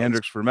he's Jimi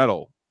Hendrix for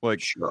metal.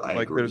 Like,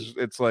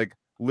 it's like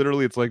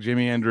literally, it's like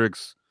Jimi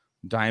Hendrix,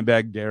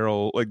 Dimebag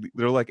Darrell, like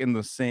they're like in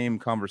the same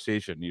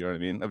conversation. You know what I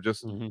mean? Of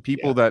just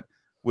people that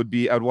would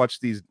be. I'd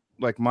watch these.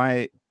 Like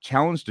my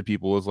challenge to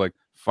people is like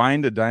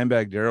find a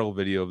Dimebag Darrell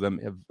video of them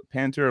have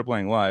Pantera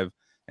playing live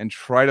and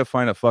try to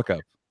find a fuck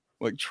up,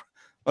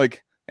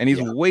 and he's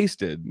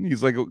wasted.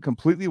 He's like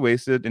completely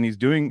wasted, and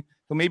he'll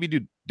maybe do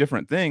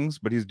different things,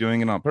 but he's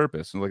doing it on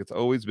purpose. And like it's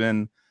always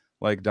been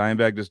like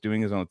Dimebag just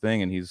doing his own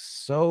thing, and he's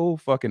so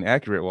fucking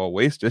accurate while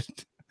wasted.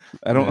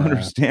 I don't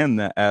understand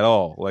that at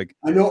all. Like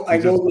I know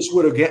this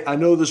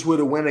would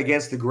have went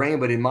against the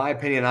grain, but in my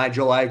opinion, I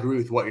agree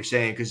with what you're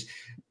saying, because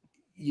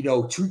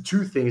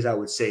two things I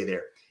would say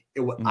there.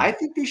 I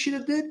think they should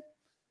have did.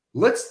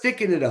 Let's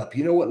thicken it up.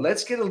 You know what?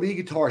 Let's get a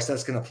lead guitarist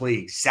that's going to play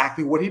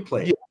exactly what he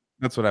played. Yeah,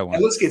 that's what I want.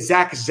 And let's get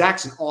Zach.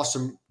 Zach's an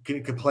awesome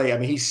can play. I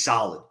mean, he's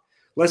solid.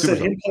 Let's let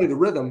him play the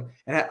rhythm.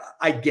 And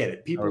I get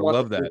it. People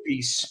want that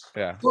piece.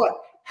 Yeah. But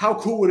how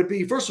cool would it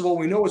be? First of all,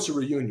 we know it's a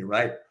reunion,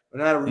 right?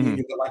 Not a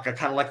reunion, but like a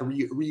kind of like a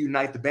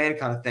reunite the band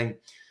kind of thing.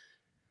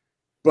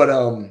 But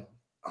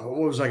what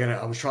was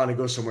I was trying to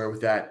go somewhere with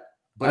that.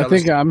 But I'm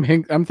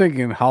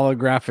thinking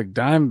holographic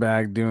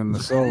Dimebag doing the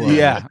solo.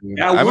 Yeah,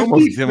 I'm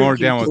more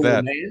down with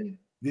that. Man.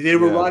 They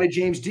were Ronnie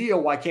James Dio.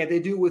 Why can't they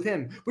do it with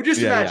him? But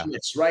just imagine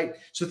this, right?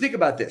 So think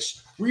about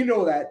this. We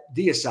know that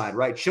Deicide,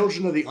 right?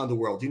 Children of the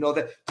Underworld. You know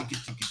that?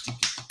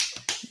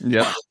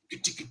 Yeah.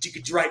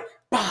 Right.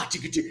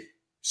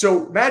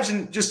 So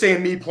imagine just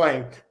saying me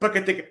playing.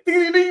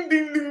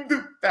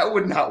 that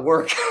would not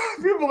work.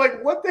 People are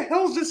like, what the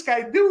hell is this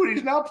guy doing?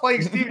 He's now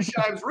playing Steve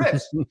Shives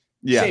riffs.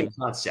 Yeah. Same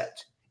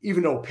concept.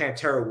 Even though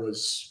Pantera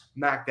was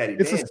Mac Daddy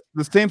It's Band.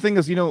 the same thing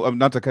as,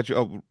 not to cut you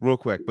up real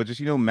quick, but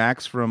just,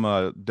 Max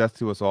from Death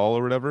to Us All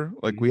or whatever.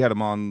 Like we had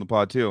him on the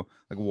pod too.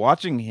 Like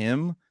watching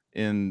him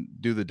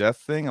do the death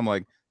thing, I'm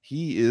like,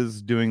 he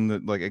is doing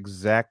the like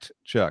exact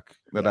Chuck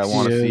that I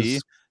want to see.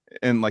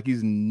 And like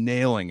he's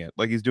nailing it.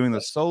 Like he's doing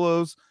the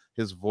solos,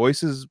 his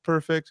voice is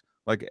perfect.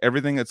 Like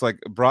everything, it's like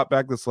brought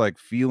back this like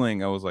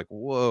feeling. I was like,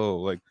 whoa,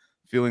 like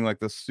feeling like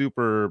the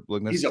super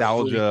like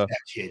nostalgia.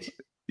 He's a freak, that kid.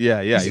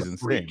 Yeah, he's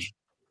insane.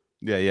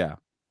 Yeah.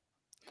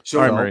 So,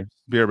 all right, Murray,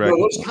 beer back.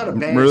 Those kind of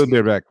bands,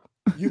 beer back.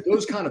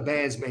 Those kind of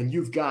bands, man,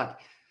 you've got.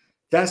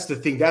 That's the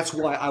thing. That's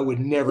why I would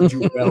never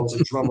do well as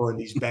a drummer in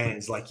these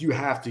bands. Like you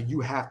have to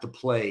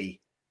play.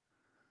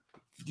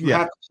 You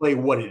have to play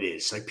what it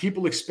is. Like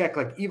people expect,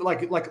 like even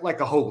like a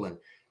Hoagland.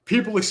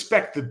 People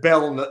expect the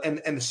bell and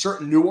the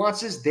certain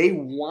nuances. They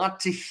want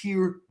to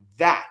hear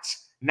that,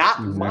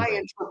 not my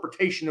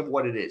interpretation of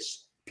what it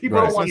is.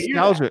 People don't want to hear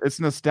that. It's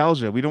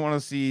nostalgia. We don't want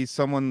to see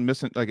someone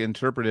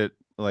interpret it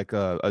like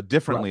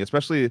differently,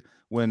 especially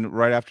when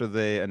right after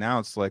they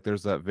announced, like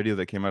there's that video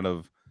that came out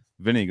of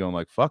Vinny going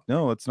like, "Fuck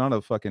no, it's not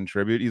a fucking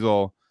tribute." He's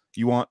all,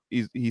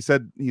 he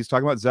said he's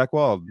talking about Zakk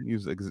Wylde.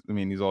 He's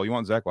all, "You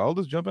want Zakk Wylde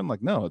to jump in?"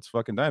 Like, no, it's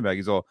fucking Dimebag.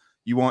 He's all,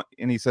 "You want,"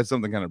 and he said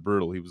something kind of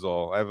brutal. He was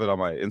all, I have it on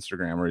my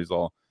Instagram where he's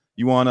all,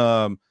 "You want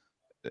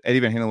Eddie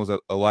Van Halen was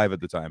alive at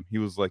the time. He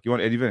was like, "You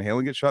want Eddie Van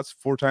Halen get shots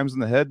 4 times in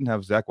the head and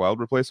have Zakk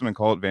Wylde replace him and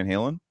call it Van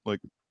Halen?"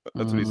 Like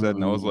that's what he said,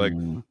 and I was like,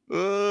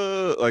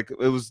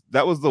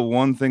 that was the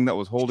one thing that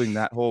was holding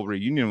that whole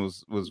reunion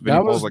was Vinny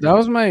Paul's, like, that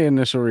was my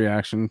initial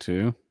reaction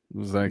too. It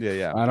was like,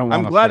 yeah.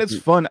 I'm glad it's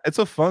fun. It's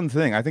a fun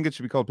thing. I think it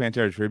should be called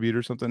Pantera Tribute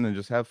or something, and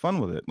just have fun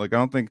with it. Like I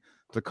don't think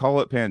to call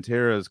it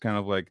Pantera is kind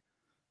of like.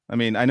 I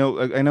mean, I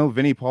know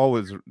Vinny Paul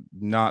was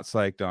not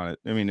psyched on it.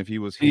 I mean, if he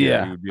was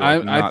here, he would be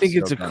like, I think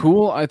it's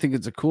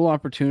a cool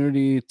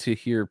opportunity to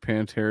hear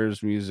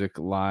Pantera's music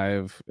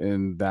live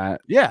in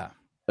that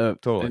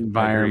totally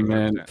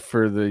environment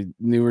for the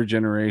newer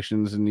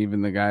generations and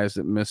even the guys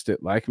that missed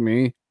it, like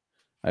me.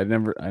 I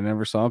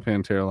never saw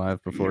Pantera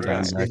live before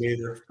time back,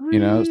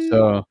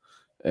 so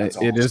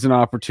it is an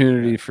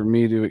opportunity for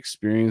me to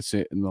experience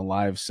it in the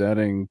live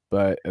setting.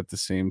 But at the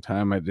same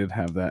time, I did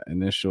have that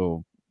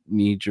initial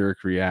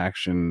knee-jerk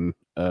reaction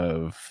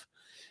of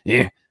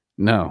this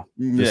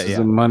is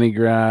a money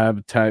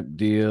grab type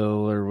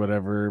deal or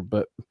whatever.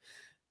 But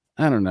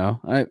I don't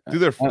know.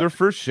 Their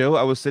first show,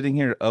 I was sitting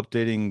here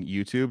updating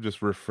YouTube,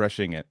 just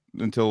refreshing it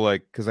until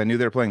because I knew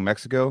they were playing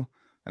Mexico,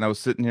 and I was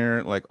sitting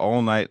here like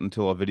all night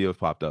until a video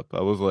popped up.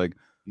 I was like,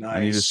 nice. I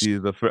need to see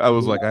I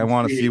was like, I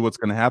want to see what's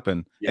going to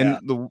happen. And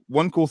the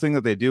one cool thing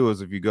that they do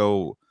is if you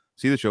go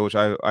see the show, which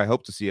I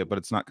hope to see it, but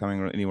it's not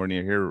coming anywhere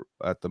near here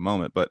at the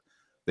moment, but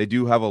they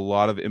do have a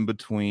lot of in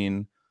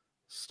between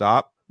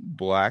stop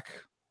black,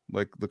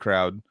 like the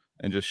crowd,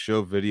 and just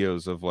show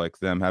videos of like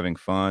them having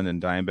fun and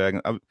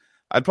Dimebag.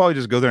 I'd probably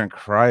just go there and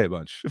cry a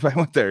bunch if I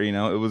went there.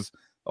 It was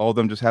all of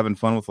them just having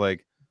fun with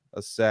like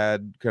a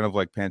sad kind of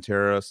like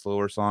Pantera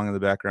slower song in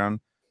the background,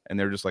 and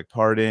they're just like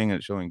partying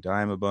and showing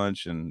Dime a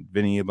bunch and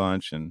Vinny a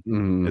bunch, and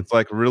it's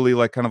like really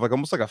like kind of like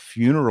almost like a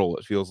funeral.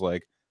 It feels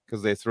like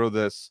because they throw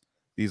these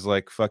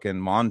like fucking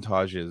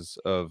montages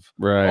of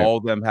all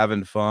of them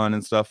having fun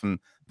and stuff, and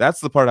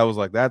that's the part I was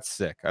like, that's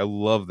sick. I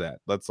love that.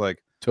 That's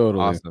like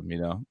totally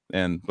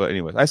awesome, but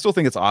anyways, I still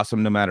think it's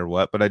awesome no matter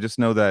what, but I just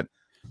know that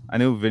I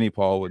knew Vinny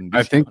Paul wouldn't be.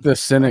 I think the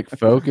Cynic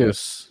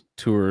Focus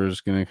tour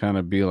is going to kind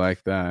of be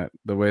like that,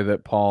 the way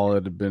that Paul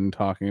had been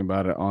talking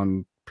about it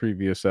on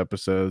previous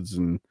episodes,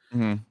 and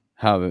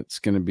how that's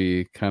going to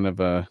be kind of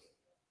a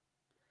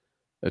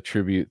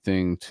tribute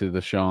thing to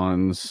the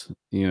Shawns.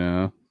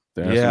 There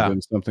hasn't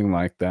been something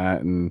like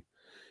that, and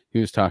he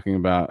was talking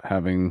about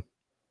having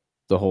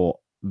the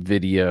whole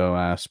video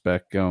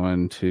aspect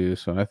going too.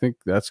 So I think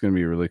that's going to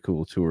be a really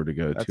cool tour to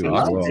go to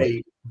as well.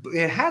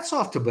 And hats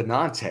off to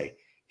Benante.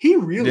 He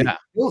really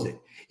killed it.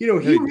 He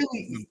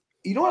really.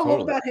 What I love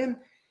about him?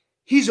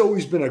 He's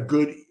always been a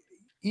good.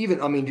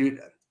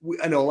 Dude.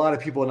 I know a lot of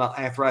people are not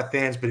Aphrodite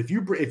fans, but if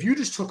you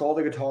just took all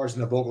the guitars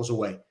and the vocals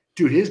away,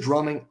 dude, his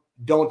drumming.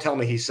 Don't tell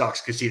me he sucks,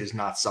 because he does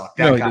not suck.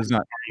 That guy is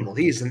not.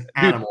 He's an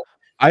animal.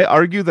 I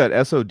argue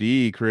that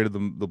SOD created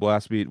the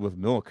blast beat with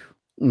Milk.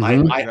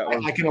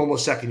 I can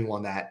almost second you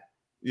on that.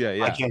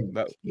 Yeah. I can.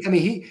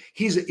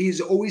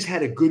 He's always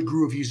had a good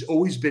groove. He's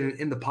always been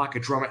in the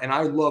pocket drummer, and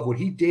I love what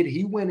he did.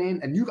 He went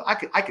in, and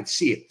I could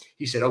see it.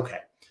 He said, "Okay,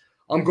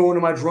 I'm going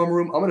to my drum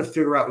room. I'm going to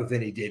figure out what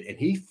Vinny did," and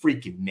he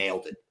freaking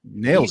nailed it.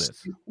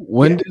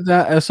 When did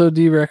that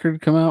SOD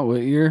record come out?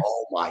 What year?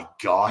 Oh my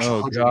gosh!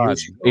 Oh god,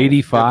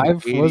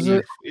 85 was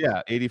it?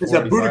 Yeah, 84. Is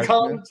that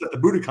Budokan? Is that the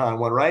Budokan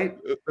one, right?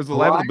 It was the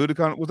live at the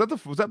Budokan.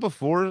 Was that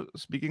before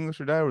Speak English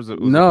or Die? Or was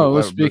it? No, it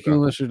was Speak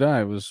English or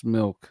Die. It was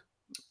Milk.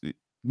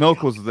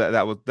 Milk was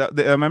that was that.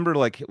 I remember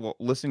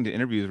listening to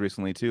interviews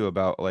recently too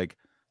about like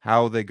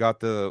how they got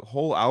the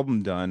whole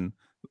album done,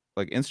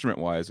 like instrument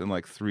wise, in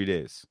like 3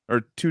 days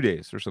or 2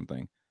 days or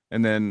something,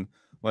 and then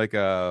like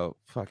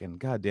fucking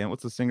goddamn,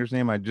 what's the singer's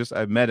name? I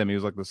met him. He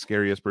was like the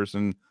scariest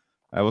person.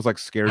 I was like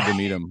scared to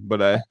meet him,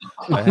 but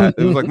I had,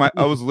 it was like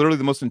I was literally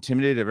the most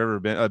intimidated I've ever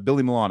been.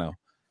 Billy Milano.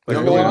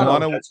 Like Billy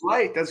Milano.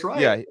 That's right.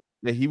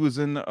 Yeah, he was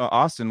in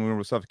Austin when we were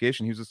with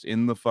Suffocation. He was just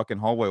in the fucking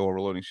hallway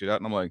overloading shit out,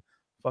 and I'm like,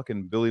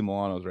 fucking Billy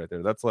Milano's right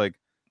there. That's like,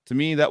 to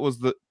me, that was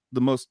the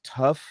most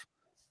tough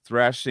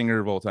thrash singer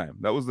of all time.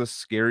 That was the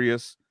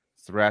scariest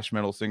thrash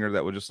metal singer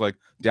that would just like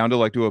down to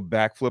like do a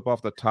backflip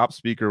off the top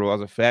speaker while I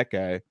was a fat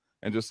guy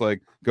and just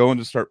like go and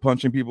just start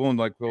punching people and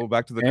like go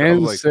back to the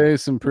and like, say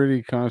some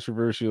pretty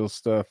controversial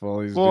stuff while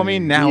he's well, I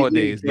mean,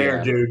 nowadays,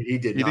 he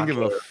didn't give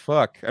a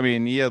fuck. I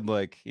mean, he had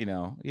like, he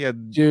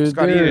had dude,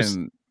 Scott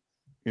Ian.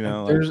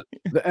 There's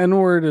the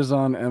N-word is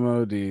on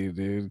MOD,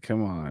 dude.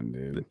 Come on,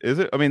 dude. Is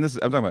it? I mean, I'm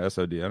talking about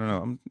SOD. I don't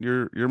know.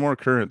 You're more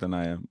current than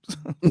I am.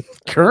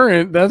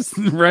 Current? That's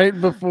right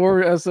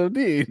before SOD,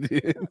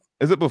 dude.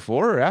 Is it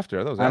before or after?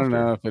 I thought it was after. I don't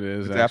know if it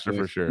is. It's after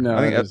for sure. No,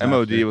 I think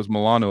MOD after. was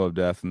Milano of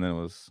Death, and then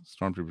it was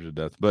Stormtroopers of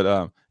Death.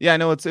 But yeah, I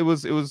know it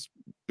was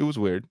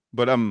weird.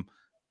 But I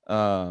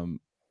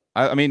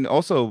mean,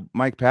 also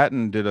Mike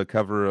Patton did a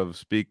cover of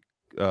Speak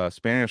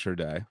Spanish or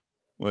Die.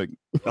 Like,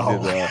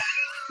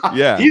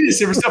 yeah, he did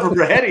some stuff for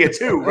Brahedia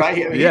too,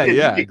 right? I mean,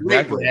 yeah,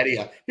 exactly.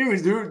 Brahedia. He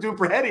was doing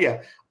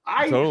Brahedia.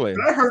 Totally.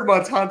 When I heard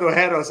Montando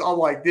Heros, I'm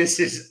like, this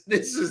is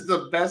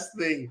the best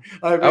thing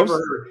I've ever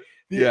heard.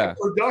 The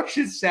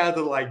production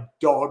sounded like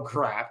dog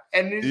crap,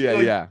 and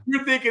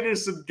you're thinking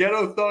there's some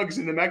ghetto thugs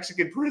in the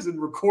Mexican prison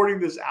recording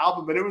this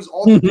album, and it was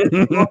all to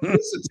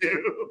listen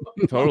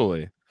to.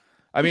 Totally.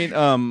 I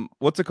mean,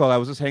 what's it called? I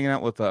was just hanging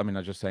out with,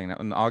 not just hanging out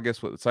in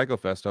August with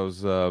Psychofest. I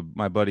was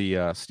my buddy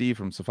Steve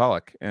from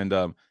Cephalic, and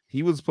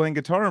he was playing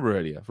guitar in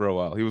Brahedia for a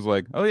while. He was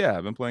like, "Oh yeah,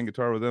 I've been playing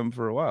guitar with him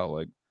for a while."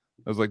 Like,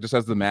 I was like, just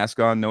has the mask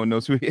on, no one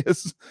knows who he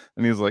is,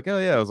 and he was like, "Oh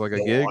yeah, it was like a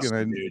gig," awesome,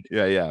 and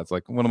it's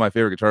like one of my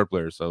favorite guitar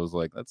players. So I was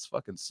like, "That's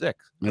fucking sick."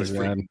 That's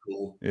freaking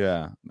cool.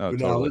 Yeah. No,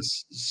 now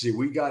let's see.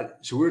 We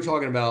were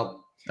talking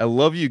about. I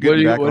love you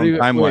getting back on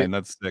timeline.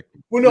 That's sick.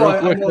 Well, no,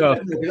 I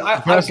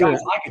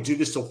could do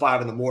this till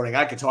 5 a.m.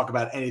 I could talk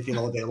about anything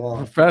all day long.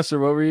 Professor,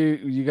 what were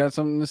you got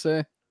something to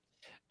say?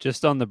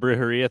 Just on the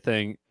Brujeria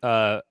thing,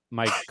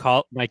 my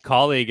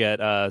colleague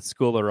at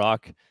School of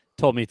Rock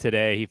told me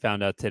today, he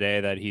found out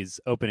today that he's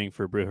opening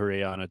for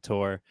Brujeria on a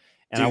tour.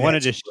 And dude, I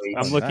wanted to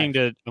I'm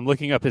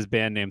looking up his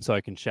band name so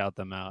I can shout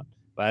them out,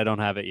 but I don't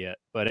have it yet.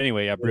 But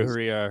anyway,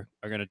 Brujeria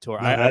are going to tour.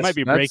 No, I might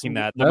be breaking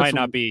that. That might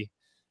not be.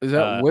 Is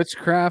that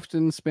witchcraft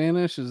in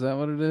Spanish? Is that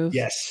what it is?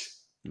 Yes.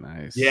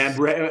 Nice. Yeah,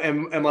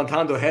 and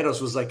Montando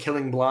Heros was like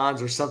killing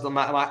blondes or something.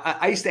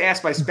 I used to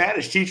ask my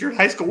Spanish teacher in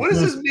high school, "What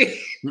does this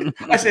mean?"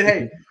 I said,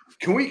 "Hey,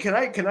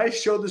 can I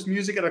show this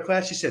music in a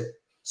class?" She said,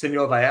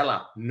 "Señor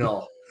Viella,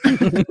 no." There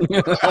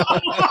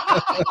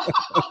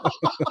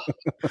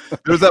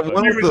was that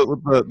one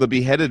with the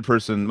beheaded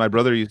person my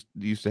brother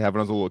used to have when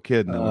I was a little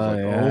kid, and I was like,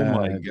 "Oh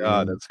my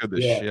god, that scared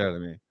the shit out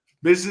of me."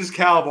 Mrs.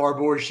 Calvar,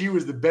 boy, she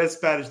was the best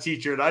Spanish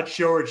teacher, and I'd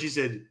show her, and she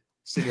said,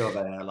 "Señor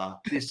Viella,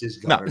 this is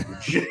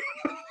garbage."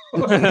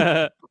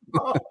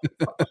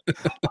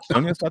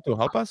 Sonia start to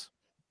help us?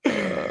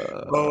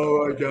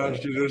 Oh my gosh,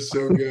 dude, they're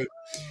so good.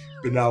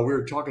 But now we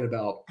were talking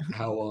about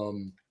how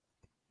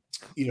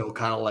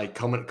kind of like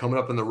coming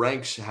up in the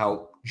ranks,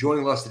 how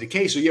joining Lust of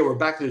Decay. So yeah, we're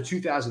back to the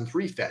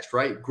 2003 fest,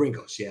 right?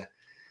 Gringos, yeah.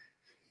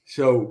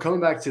 So coming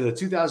back to the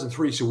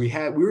 2003, so we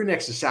were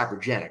next to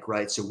Saprogenic,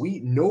 right? So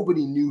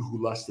nobody knew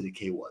who Lust of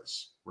Decay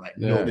was, right?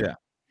 Yeah.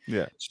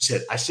 So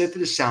I said to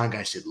the sound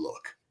guy, I said,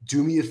 "Look,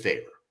 do me a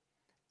favor.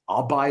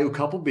 I'll buy you a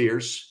couple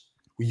beers.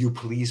 Will you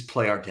please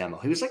play our demo?"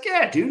 He was like,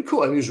 "Yeah, dude,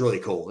 cool." I mean, he was really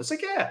cool. It's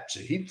like, yeah. So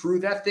he threw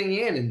that thing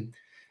in, and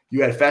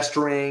you had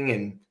Festering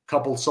and a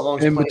couple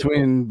songs in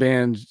between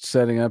bands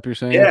setting up. You're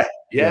saying,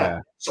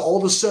 yeah. So all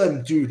of a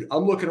sudden, dude,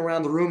 I'm looking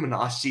around the room and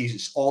I see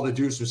all the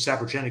dudes with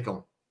Saprogenic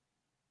going.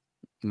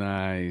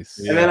 Nice.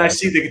 And then I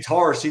see the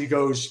guitarist. He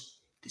goes,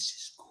 "This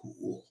is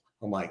cool."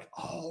 I'm like,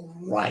 "All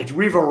right,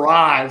 we've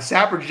arrived."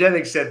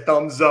 Saprogenic said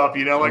thumbs up.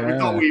 We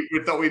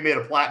thought we made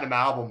a platinum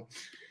album.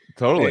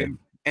 Totally. And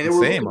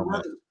then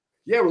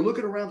we're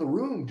looking around the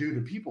room, dude,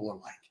 and people are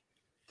like,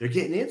 they're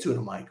getting into it.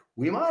 I'm like,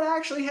 we might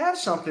actually have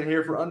something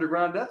here for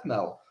underground death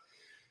metal.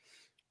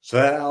 So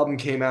that album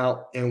came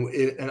out,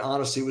 and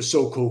honestly, it was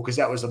so cool because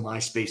that was the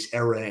MySpace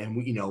era, and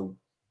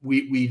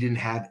we didn't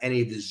have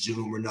any of the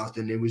Zoom or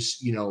nothing. It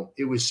was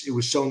it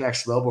was so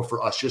next level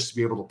for us just to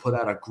be able to put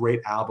out a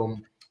great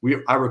album.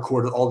 I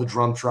recorded all the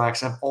drum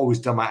tracks. I've always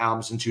done my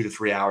albums in 2 to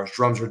 3 hours.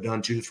 Drums are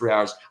done 2 to 3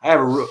 hours. I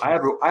have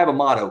a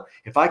motto: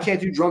 if I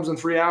can't do drums in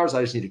 3 hours,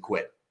 I just need to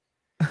quit.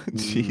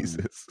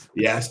 Jesus.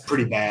 Yeah, it's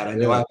pretty bad. I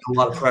know I have a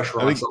lot of pressure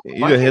on myself. You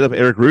need to hit up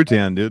Eric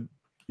Rutan, dude.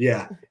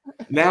 Yeah.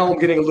 Now I'm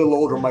getting a little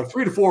older. I'm like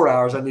 3 to 4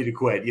 hours. I need to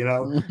quit. You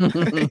know,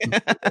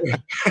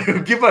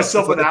 give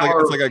myself an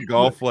hour. It's like a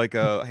golf, like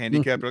a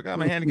handicap. Like,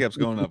 my handicap's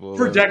going up a little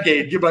for a bit.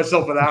 decade. Give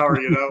myself an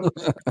hour. You know,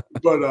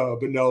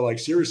 but no, like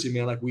seriously,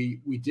 man. Like we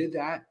did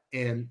that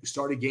and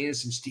started gaining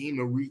some steam.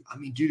 And I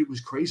mean, dude, it was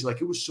crazy.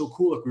 Like it was so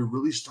cool. Like we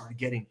really started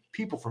getting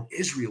people from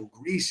Israel,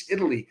 Greece,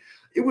 Italy.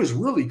 It was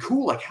really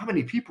cool. Like how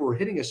many people were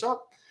hitting us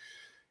up,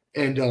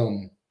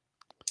 and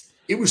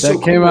it was that so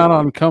came cool. out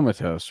on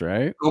Comatose,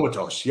 right?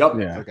 Comatose, yep.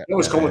 Yeah, that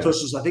was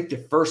Comatose. Was I think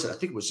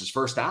it was his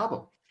first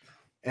album,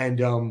 and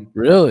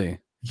really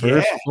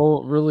first yeah.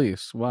 full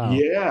release. Wow.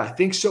 Yeah, I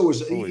think so.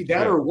 Was Holy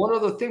that shit. or one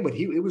other thing? But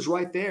it was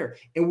right there.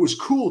 And it was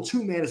cool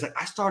too, man. It's like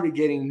I started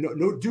getting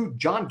no dude.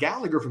 John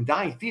Gallagher from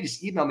Dying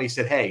Fetus emailed me.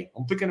 Said, "Hey,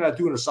 I'm thinking about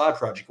doing a side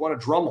project. You want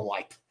to drum?" I'm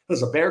like,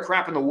 "There's a bear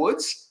crap in the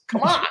woods.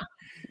 Come on."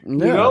 Yeah. You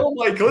know, I'm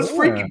like, let's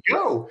freaking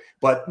go.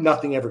 But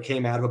nothing ever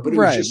came out of it. But it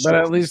was just but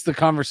at least the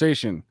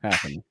conversation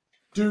happened.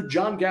 Dude,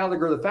 John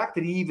Gallagher, the fact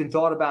that he even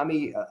thought about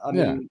me, I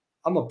mean,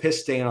 I'm a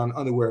piss stain on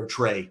underwear of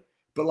Trey,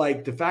 but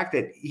like the fact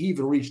that he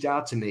even reached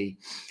out to me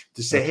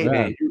to say, "Hey,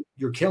 man,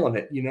 you're killing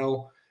it," you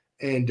know,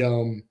 and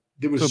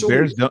there was so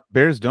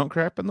bears don't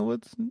crap in the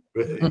woods.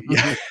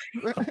 Yeah.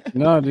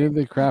 No, dude,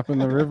 they crap in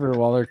the river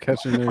while they're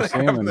catching their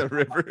salmon. The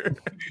river.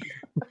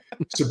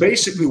 So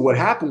basically, what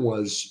happened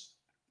was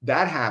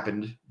that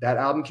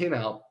album came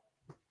out.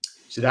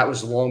 So that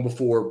was long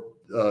before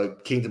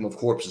Kingdom of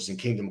Corpses, and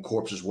Kingdom of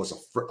Corpses was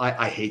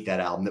I hate that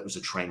album. That was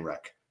a train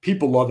wreck.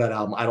 People love that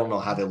album. I don't know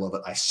how they love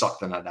it. I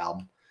sucked on that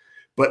album.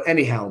 But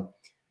anyhow,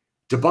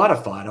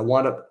 Debodified,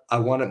 I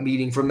wound up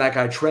meeting from that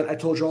guy Trent I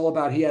told you all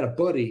about. He had a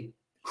buddy,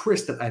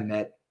 Chris, that I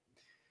met,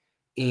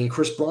 and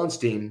Chris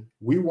Bronstein.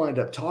 We wind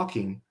up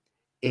talking,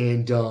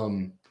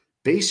 and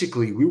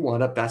basically we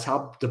wound up. That's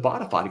how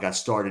Debodified got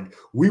started.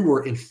 We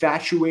were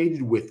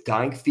infatuated with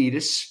Dying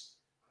Fetus,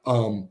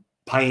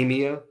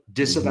 Paemia,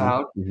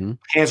 Disavowed,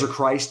 Hands of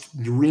Christ,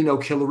 Reno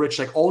Killer Rich,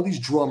 like all these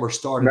drummers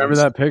started. Remember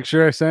that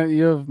picture I sent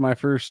you of my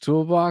first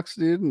toolbox,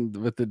 dude,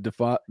 with the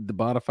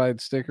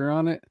Debodified sticker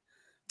on it?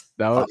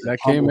 That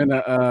came in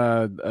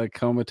a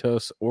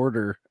Comatose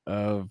order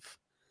of,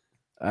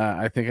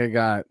 I think I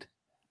got,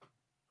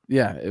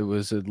 it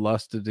was a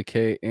Lust of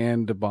Decay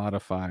and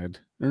Debodified.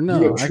 Or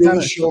no, you have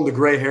truly shown the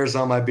gray hairs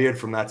on my beard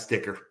from that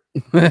sticker.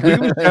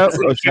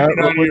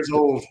 Years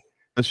old.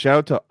 A shout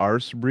out to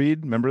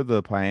Arsebreed. Remember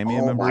the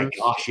Paemia members? Oh my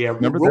gosh, yeah.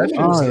 Remember that?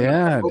 Oh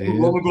yeah,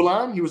 dude. Roman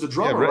Golan, he was a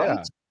drummer, right?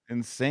 Yeah.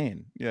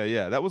 Insane.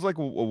 Yeah. That was like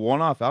a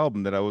one-off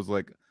album that I was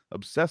like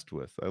obsessed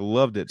with. I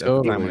loved it at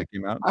the time when it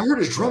came out. I heard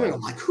his drumming.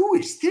 I'm like, who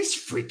is this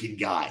freaking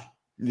guy?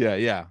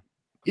 Yeah.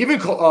 Even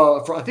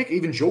I think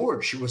even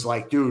George was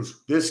like, dude,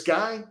 this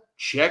guy,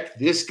 check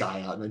this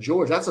guy out. And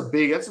George, that's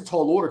a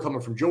tall order coming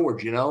from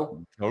George, you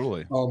know?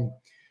 Totally. So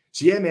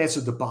yeah, man.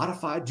 So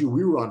Debodified, dude,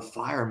 we were on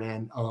fire,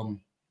 man.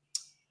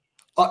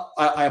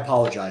 I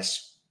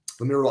apologize.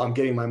 Let me I'm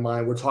getting my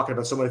mind. We're talking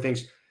about so many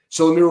things.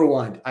 So let me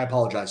rewind. I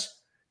apologize.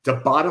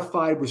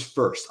 Debodified was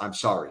first. I'm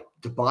sorry.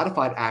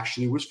 Debodified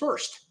actually was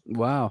first.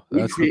 Wow.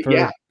 That's the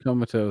first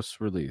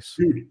Comatose release.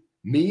 Dude,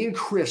 me and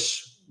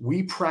Chris,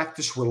 we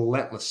practiced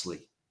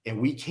relentlessly,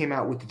 and we came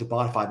out with the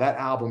Debodified. That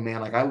album,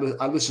 man, like I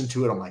listened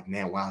to it. I'm like,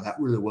 man, wow, that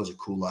really was a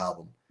cool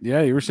album.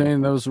 Yeah, you were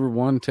saying those were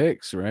one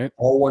takes, right?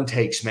 All one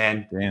takes,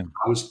 man. Damn.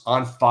 I was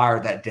on fire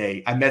that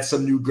day. I met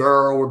some new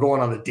girl. We're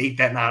going on a date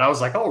that night. I was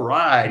like, all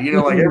right, you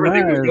know, like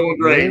everything was going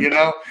great, you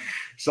know?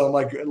 So I'm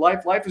like,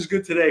 life is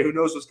good today. Who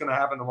knows what's going to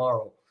happen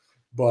tomorrow?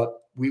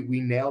 But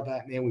we nailed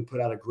that, man. We put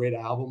out a great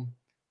album.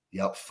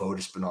 Yep,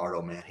 Fotis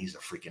Bernardo, man. He's a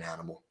freaking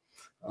animal.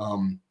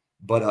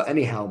 But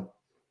anyhow,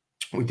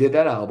 we did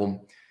that album.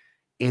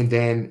 And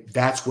then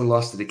that's when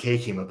Lust of Decay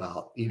came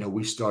about. You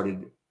know,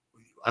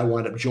 I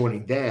wound up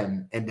joining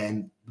them, and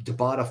then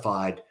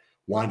Debodified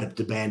wound up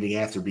disbanding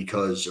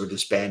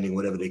disbanding,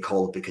 whatever they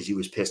call it, because he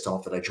was pissed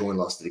off that I joined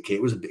Lust of Decay.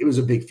 It was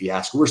a big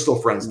fiasco. We're still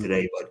friends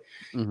today, but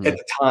at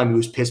the time he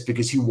was pissed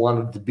because he just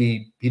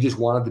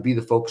wanted to be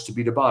the focus to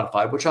be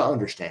Debodified, which I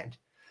understand.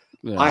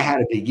 Yeah. I had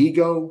a big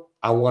ego.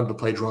 I wanted to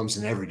play drums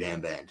in every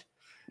damn band,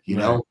 you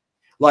know?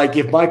 Like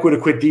if Mike would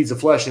have quit Deeds of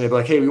Flesh and they'd be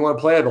like, hey, we want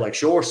to play, I'd be like,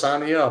 sure,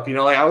 sign me up. You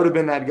know, like I would have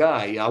been that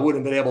guy. I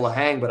wouldn't have been able to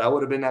hang, but I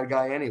would have been that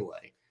guy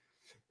anyway.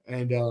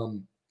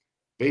 And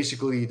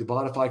basically,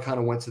 Debodified kind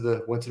of went to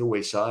the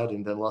wayside,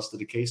 and then Lust of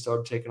Decay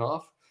started taking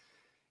off.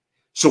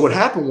 So what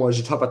happened was,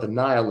 you talk about the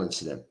Nile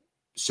incident.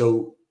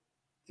 So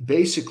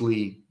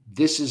basically,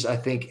 this is, I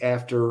think,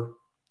 after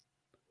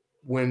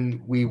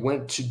when we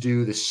went to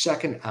do the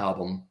second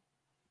album,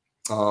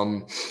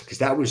 because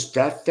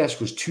that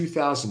fest was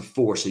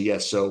 2004. So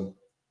yes, so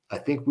I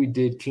think we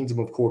did Kingdom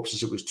of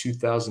Corpses. It was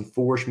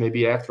 2004ish,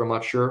 maybe after. I'm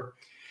not sure.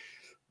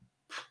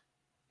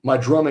 My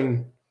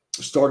drumming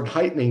started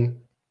heightening,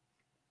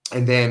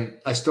 and then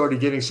I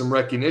started getting some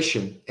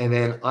recognition, and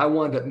then I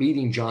wound up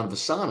meeting John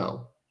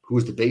Vasano, who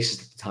was the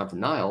bassist at the time for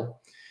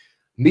Nile.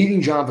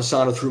 Meeting John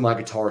Vasano through my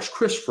guitarist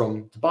Chris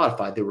from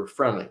Debodified. They were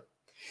friendly.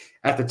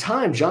 At the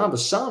time, John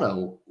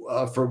Vasano,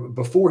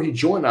 before he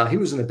joined Nile, he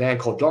was in a band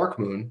called Dark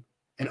Moon,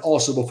 and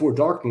also before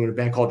Dark Moon, a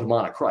band called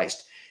Demonic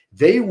Christ.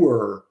 They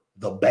were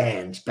the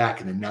band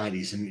back in the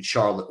 90s in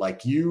Charlotte.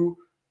 Like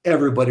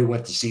everybody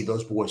went to see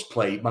those boys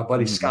play. My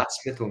buddy Scott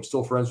Smith, who I'm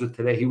still friends with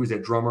today, he was their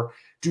drummer.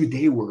 Dude,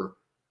 they were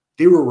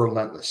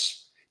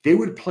relentless. They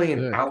would play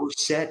an hour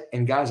set,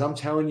 and guys, I'm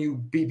telling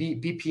you,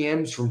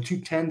 BPMs from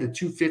 210 to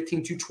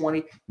 215,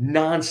 220,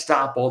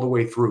 nonstop all the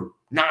way through,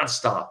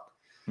 nonstop.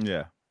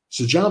 Yeah.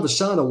 So John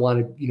Vasano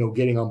wanted,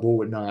 getting on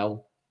board with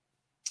Nile,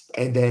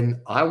 and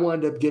then I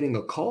wound up getting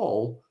a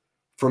call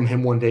from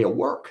him one day at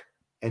work,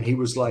 and he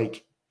was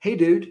like, "Hey,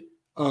 dude,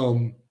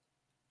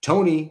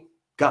 Tony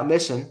got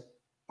missing,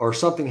 or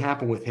something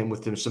happened with him,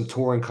 some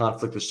touring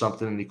conflict or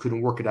something, and he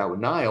couldn't work it out with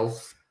Nile.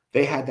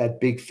 They had that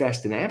big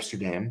fest in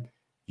Amsterdam.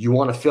 You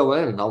want to fill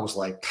in?" And I was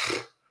like,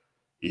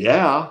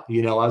 "Yeah."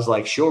 I was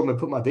like, "Sure, I'm going to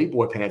put my big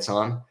boy pants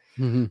on."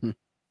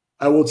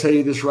 I will tell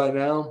you this right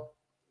now.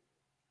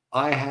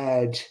 I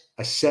had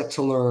a set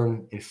to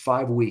learn in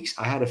 5 weeks.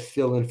 I had to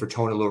fill in for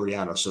Tony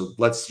Laureano. So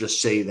let's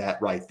just say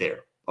that right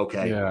there.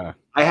 Okay. Yeah.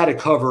 I had to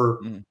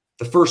cover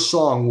the first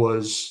song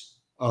was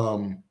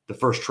the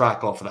first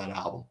track off of that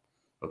album.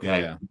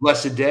 Okay. Yeah.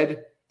 Blessed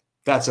Dead.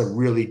 That's a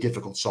really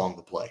difficult song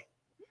to play.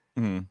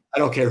 I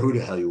don't care who the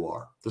hell you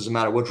are. Doesn't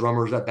matter what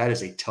drummer is that. That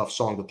is a tough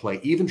song to play.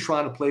 Even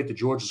trying to play it to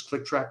George's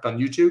click track on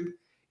YouTube,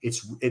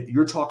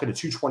 you're talking to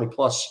 220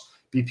 plus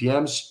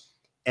BPMs,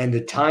 and the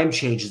time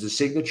changes, the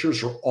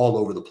signatures are all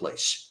over the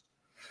place.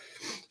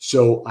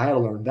 So I had to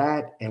learn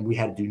that, and we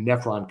had to do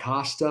Nephron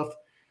Ka stuff.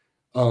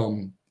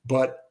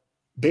 But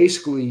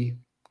basically,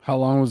 how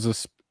long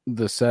was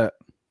the set?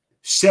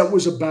 Set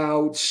was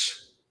about,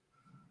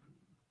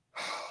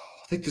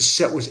 I think the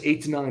set was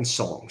 8 to 9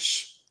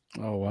 songs.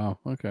 Oh wow!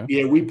 Okay.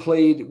 Yeah, we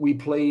played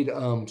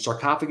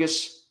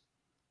Sarcophagus.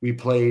 We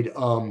played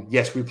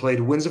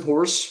Winds of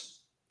Horus.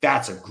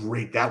 That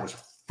was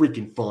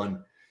freaking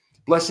fun.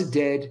 Blessed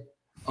Dead.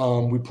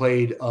 We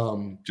played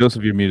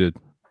Joseph, you're muted.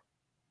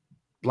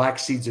 Black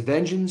Seeds of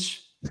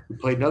Vengeance. We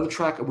played another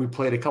track. We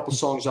played a couple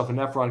songs off of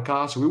Nephron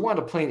Ka. So we wound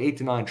up playing 8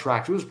 to 9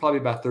 tracks. It was probably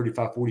about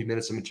 35, 40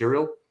 minutes of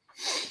material.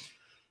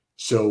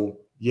 So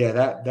yeah,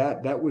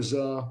 that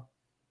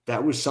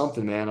was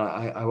something, man.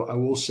 I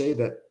will say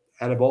that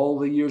out of all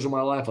the years of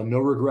my life, no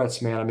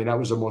regrets, man. I mean, that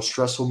was the most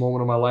stressful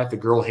moment of my life. The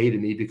girl hated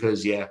me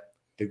because,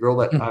 the girl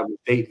that I was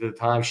dating at the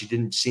time, she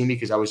didn't see me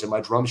because I was in my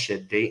drum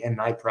shed day and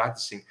night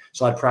practicing.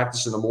 So I'd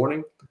practice in the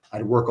morning.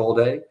 I'd work all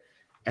day.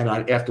 And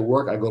after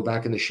work, I'd go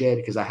back in the shed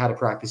because I had to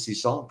practice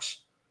these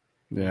songs.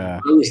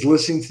 Yeah. I was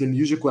listening to the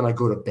music when I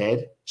go to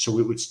bed, so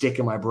it would stick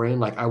in my brain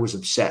like I was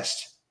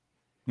obsessed.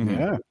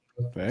 Yeah.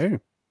 Hey.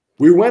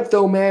 We went,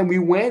 though, man.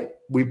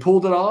 We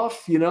pulled it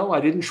off.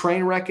 I didn't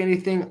train wreck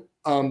anything.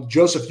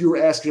 Joseph, you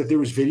were asking if there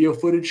was video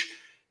footage.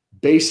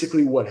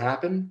 Basically what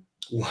happened,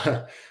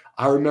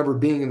 I remember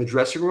being in the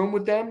dressing room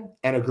with them,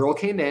 and a girl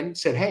came in and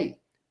said, "Hey,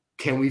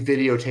 can we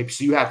videotape?"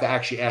 So you have to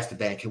actually ask the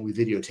band, "Can we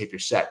videotape your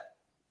set?"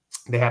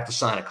 They have to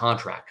sign a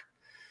contract.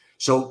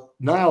 So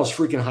Nile's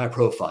freaking high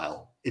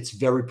profile. It's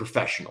very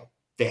professional.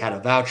 They had a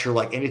voucher,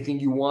 like anything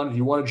you wanted.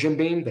 You want a Jim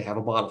Beam? They have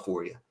a bottle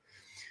for you.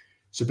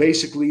 So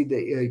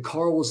basically,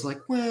 Carl was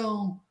like,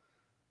 "Well,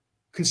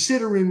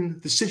 considering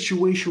the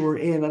situation we're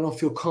in, I don't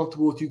feel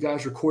comfortable with you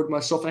guys recording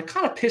myself." And it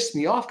kind of pissed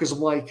me off because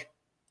I'm like,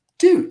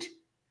 dude,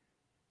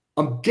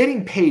 I'm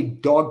getting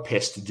paid dog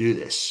piss to do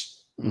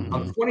this.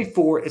 I'm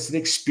 24. It's an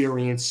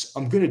experience.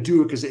 I'm going to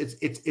do it because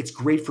it's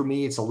great for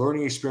me. It's a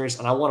learning experience,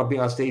 and I want to be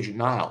on stage at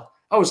Nile.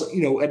 I was, at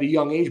a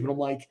young age, but I'm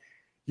like,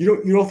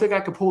 you don't think I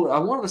could pull it? I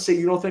wanted to say,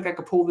 you don't think I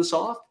could pull this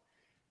off?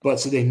 But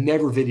so they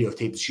never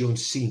videotaped this. You'll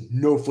see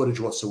no footage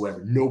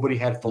whatsoever. Nobody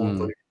had phone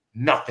footage.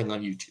 Nothing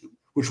on YouTube,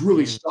 which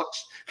really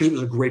sucks because it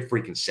was a great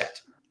freaking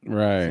set.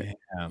 Right.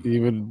 Yeah.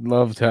 You would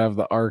love to have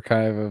the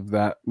archive of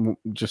that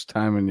just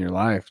time in your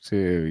life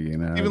too,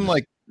 Even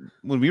like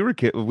when we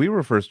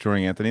were first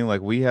touring, Anthony,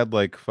 like we had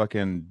like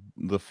fucking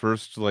the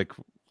first like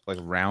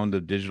round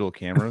of digital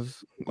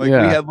cameras. Like we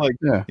had like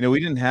we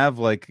didn't have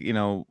like,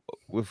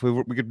 if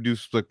we could do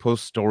like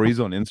post stories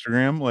on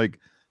Instagram, like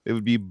it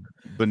would be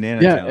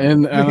banana. Yeah,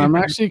 and I'm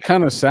actually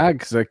kind of sad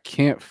because I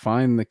can't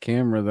find the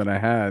camera that I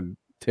had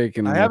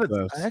taken. I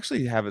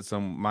actually have it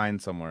mine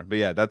somewhere, but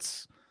yeah, it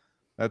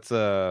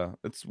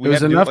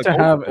was enough to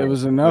have. It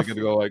was enough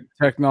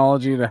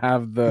technology to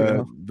have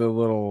the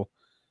little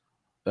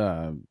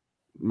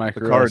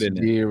micro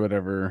SD or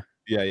whatever.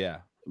 Yeah.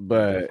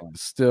 But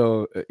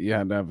still, you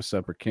had to have a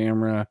separate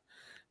camera,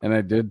 and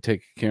I did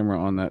take a camera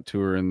on that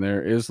tour, and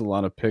there is a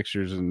lot of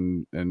pictures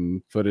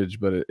and footage,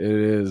 but it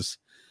is.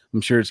 I'm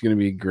sure it's going to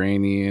be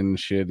grainy and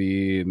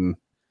shitty. And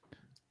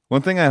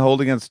one thing I hold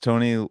against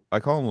Tony,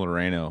 I call him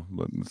Loreno,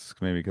 but it's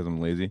maybe because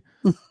I'm lazy.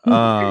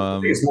 I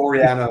think it's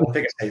Laureano.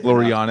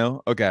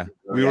 Laureano. Okay.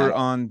 Laureano. We were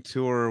on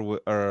tour,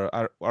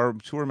 our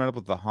tour met up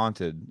with The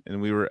Haunted,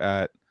 and we were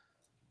at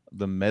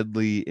the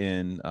Medley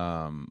in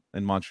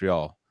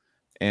Montreal.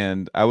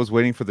 And I was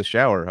waiting for the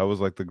shower. I was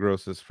like the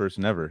grossest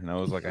person ever. And I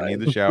was like, I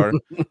need the shower.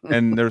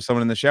 And there was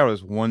someone in the shower.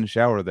 There's one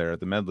shower there at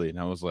the Medley. And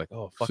I was like,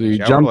 oh, fuck. So you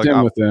jumped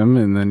in with them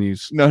and then you...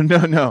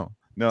 No.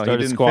 No, Started he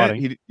didn't.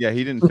 squatting. He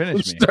didn't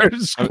finish me.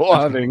 Started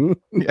squatting.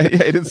 Yeah, he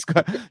didn't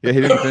squat. Yeah, he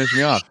didn't finish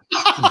me off.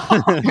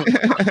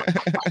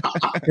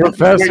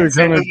 Professor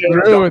coming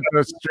through with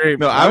the straight.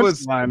 No, I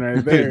was line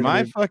right there. Dude,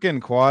 my dude. fucking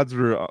quads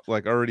were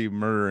like already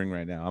murdering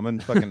right now. I'm in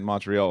fucking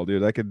Montreal,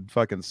 dude. I could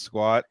fucking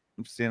squat.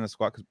 I'm staying in a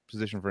squat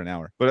position for an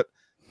hour. But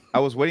I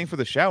was waiting for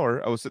the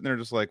shower. I was sitting there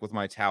just like with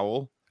my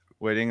towel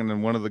waiting, and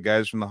then one of the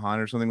guys from the Hahn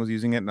or something was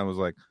using it, and I was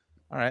like,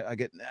 all right, I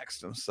get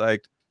next. I'm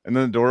psyched. And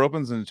then the door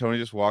opens and Tony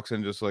just walks in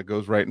and just like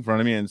goes right in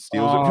front of me and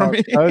steals it from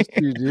me.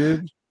 You,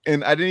 dude.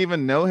 And I didn't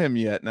even know him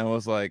yet. And I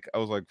was like,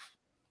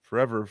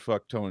 forever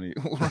fuck Tony.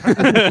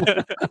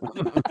 Because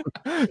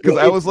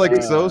I was like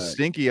so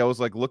stinky. I was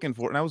like looking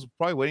for it. And I was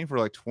probably waiting for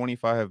like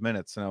 25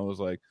 minutes. And I was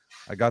like,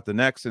 I got the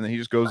next. And then he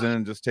just goes in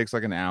and just takes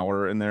like an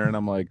hour in there. And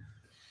I'm like,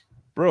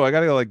 bro, I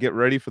gotta like get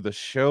ready for the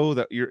show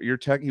that you're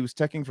tech. He was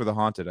teching for The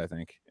Haunted, I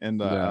think.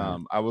 And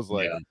I was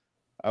like,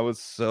 I was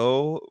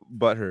so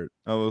butthurt.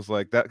 I was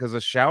like that because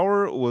the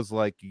shower was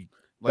like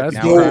that's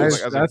now,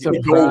 prize. like, That's a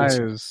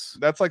prize.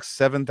 That's like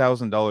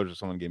 $7,000 if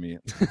someone gave me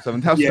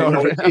 $7,000. Yeah,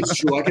 no, it's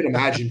true. I can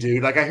imagine,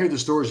 dude. Like I hear the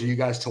stories of you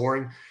guys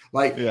touring.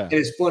 Like, and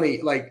it's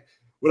funny. Like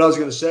what I was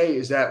gonna say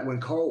is that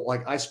when Carl,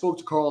 like I spoke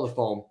to Carl on the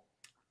phone,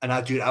 and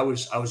I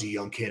was a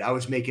young kid. I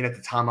was making at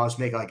the time. I was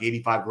making like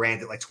 85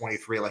 grand at like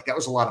 23. Like that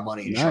was a lot of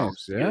money in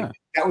shows. Yeah,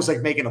 that was like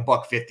making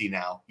 $150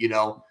 now. You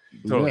know,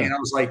 totally. And I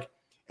was like.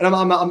 And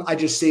I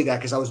just say that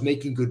because I was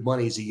making good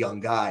money as a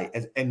young guy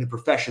and the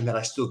profession that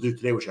I still do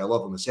today, which I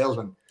love. I'm a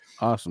salesman.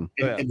 Awesome.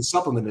 In the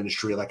supplement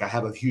industry, like I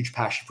have a huge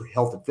passion for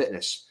health and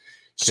fitness.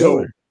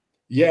 So,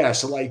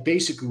 so like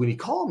basically when he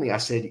called me, I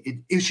said,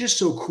 it was just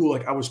so cool.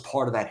 Like I was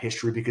part of that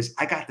history because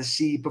I got to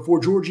see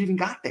before George even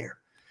got there.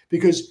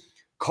 Because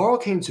Carl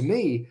came to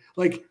me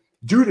like,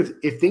 dude,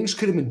 if things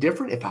could have been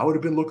different, if I would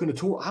have been looking to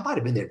tour, I might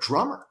have been their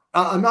drummer.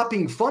 I'm not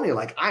being funny.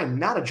 Like I am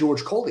not a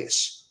George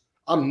Colius.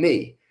 I'm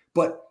me.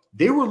 But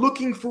they were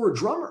looking for a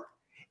drummer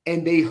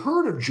and they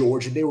heard of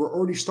George and they were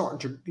already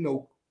starting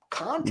to,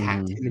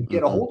 contact him and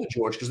get a hold of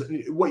George. Because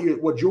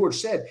what George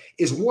said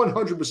is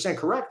 100%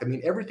 correct. I mean,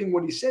 everything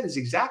what he said is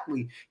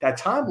exactly that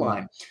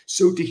timeline.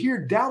 So to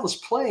hear Dallas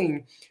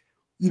playing,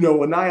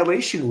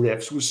 Annihilation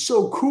riffs was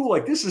so cool.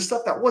 Like this is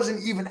stuff that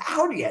wasn't even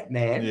out yet,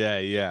 man.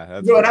 Yeah.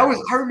 And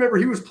I remember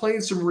he was playing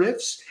some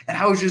riffs and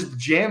I was just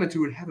jamming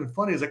to it, having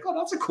fun. He was like, oh,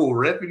 that's a cool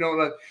riff,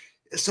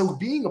 So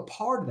being a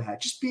part of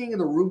that, just being in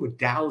the room with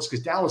Dallas,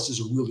 because Dallas is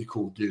a really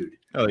cool dude.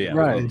 Oh, yeah.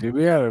 Right, dude.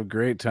 We had a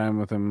great time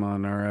with him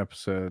on our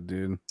episode,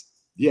 dude.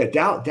 Yeah,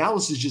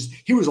 Dallas is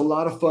he was a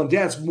lot of fun.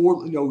 Dallas is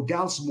more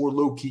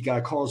low-key guy.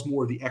 Carl's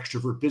more of the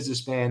extrovert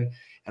businessman.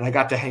 And I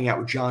got to hang out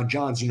with John.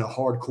 John's,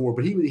 hardcore,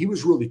 but he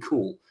was really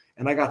cool.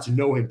 And I got to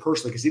know him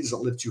personally because he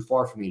doesn't live too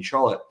far from me in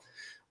Charlotte.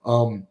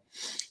 So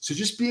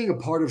just being a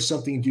part of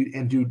something,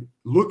 dude,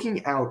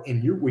 looking out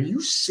and when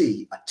you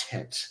see a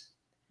tent,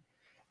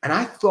 and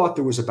I thought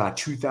there was about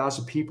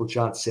 2,000 people.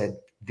 John said,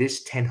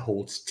 this tent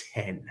holds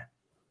 10.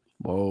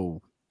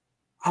 Whoa.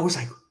 I was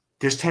like,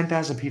 there's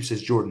 10,000 people.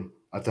 Says Jordan,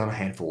 I've done a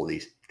handful of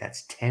these.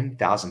 That's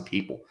 10,000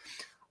 people.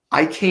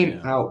 I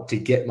came out to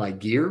get my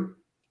gear.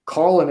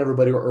 Carl and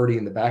everybody were already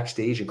in the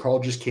backstage, and Carl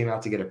just came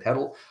out to get a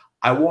pedal.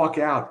 I walk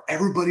out.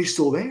 Everybody's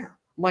still there.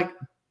 I'm like,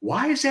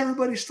 why is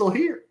everybody still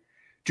here?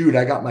 Dude,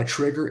 I got my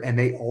trigger, and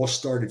they all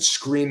started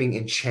screaming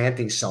and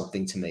chanting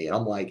something to me. And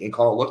I'm like, and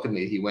Carl looked at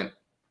me. He went,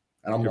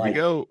 and I'm Here like, we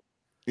go.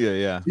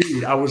 Yeah.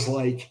 Dude, I was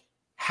like,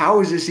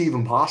 how is this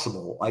even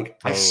possible? Like,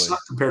 totally. I suck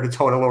compared to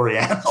Tony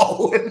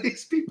Laureano and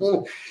these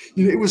people.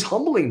 It was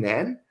humbling,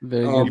 man.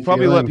 You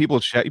probably let people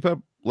chat. You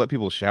probably let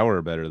people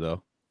shower better,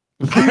 though.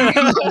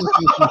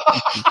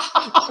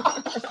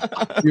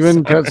 You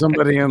wouldn't cut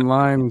somebody in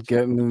line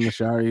getting in the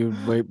shower.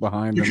 You'd wait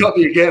behind them. You cut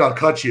me again, I'll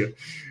cut you.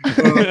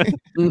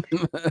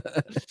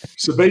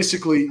 So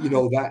basically,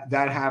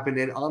 that happened.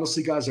 And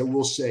honestly, guys, I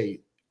will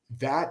say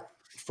that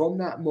from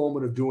that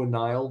moment of doing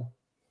Nile,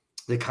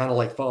 they kind of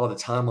like follow the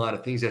timeline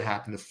of things that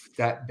happened.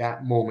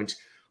 That moment,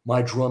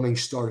 my drumming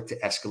started to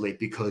escalate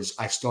because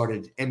I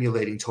started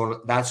emulating Tony.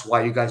 That's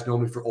why you guys know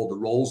me for all the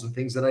roles and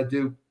things that I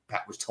do.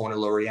 That was Tony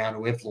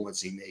Laureano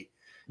influencing me.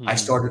 Mm-hmm. I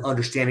started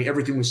understanding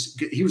everything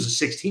he was a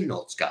 16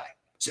 notes guy.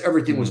 So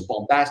everything was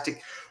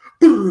bombastic.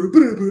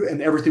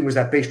 And everything was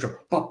that bass drum.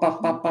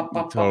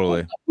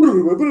 Totally.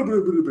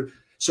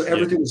 So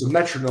everything was a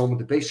metronome with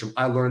the bass drum.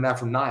 I learned that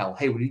from Nile.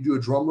 Hey, when you do a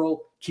drum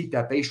roll, keep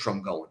that bass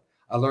drum going.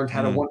 I learned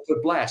how to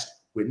 1-foot blast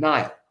with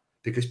Nile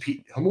because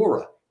Pete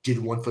Hamura did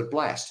 1-foot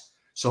blast.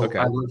 So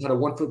I learned how to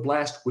 1-foot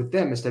blast with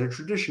them instead of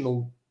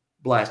traditional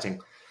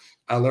blasting.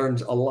 I learned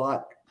a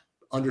lot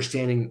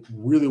understanding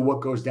really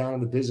what goes down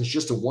in the business,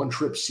 just a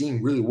one-trip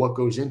seeing really what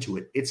goes into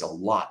it. It's a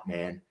lot,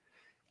 man.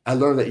 I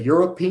learned that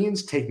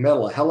Europeans take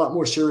metal a hell lot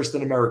more serious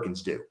than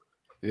Americans do.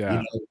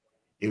 Yeah.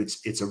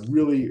 It's a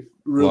really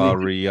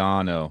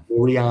Laureano.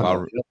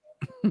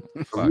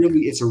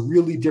 It's a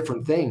really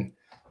different thing.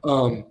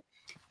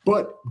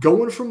 But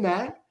going from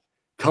that,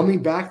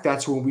 coming back,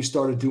 that's when we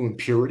started doing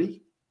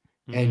Purity.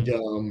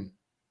 And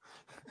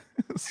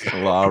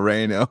La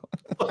Reno.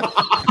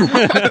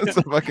 It's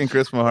a fucking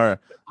Chris Mahara.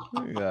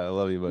 Yeah, I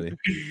love you, buddy.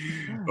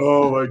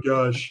 Oh my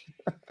gosh.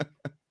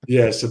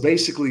 Yeah, so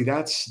basically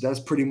that's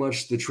pretty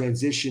much the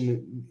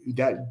transition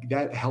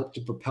that helped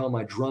to propel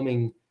my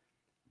drumming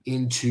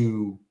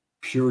into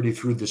Purity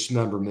Through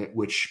Dismemberment,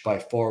 which by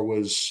far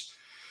was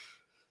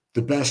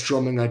the best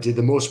drumming I did,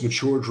 the most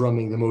mature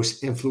drumming, the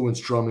most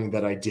influenced drumming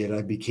that I did.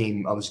 I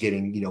was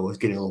getting a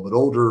little bit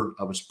older.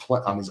 I was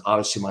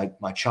obviously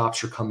my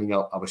chops are coming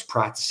up. I was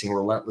practicing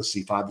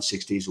relentlessly 5 to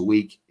 6 days a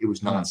week. It was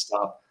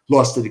nonstop.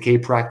 Lost to Decay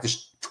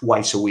practice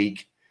twice a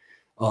week.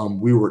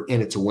 We were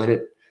in it to win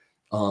it.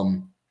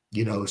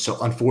 So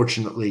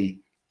unfortunately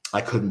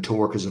I couldn't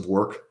tour because of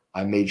work.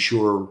 I made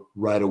sure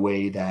right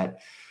away that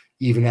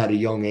even at a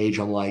young age,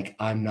 I'm like,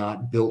 I'm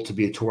not built to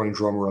be a touring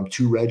drummer. I'm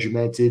too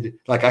regimented.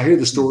 Like, I hear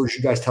the stories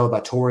you guys tell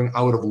about touring.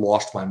 I would have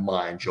lost my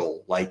mind,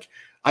 Joel. Like,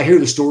 I hear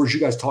the stories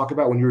you guys talk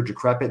about when you're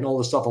decrepit and all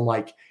this stuff. I'm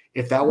like,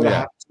 if that would have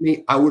happened to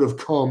me,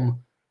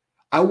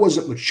 I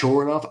wasn't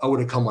mature enough. I would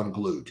have come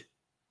unglued.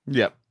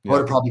 Yep. I would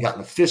have probably gotten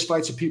in fist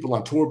fights with people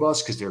on tour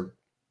bus because they're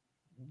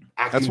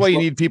That's why you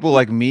need people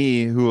like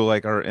me who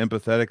like are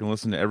empathetic and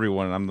listen to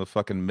everyone. I'm the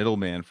fucking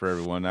middleman for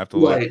everyone. I have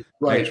to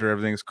make sure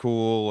everything's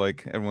cool.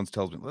 Like everyone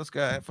tells me, this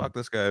guy, fuck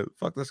this guy,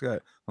 fuck this guy.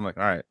 I'm like,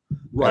 all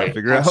right,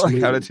 figure out like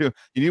how to do.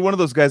 You need one of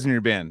those guys in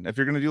your band if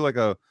you're gonna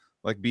do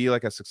be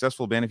like a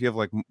successful band. If you have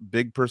like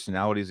big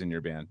personalities in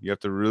your band, you have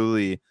to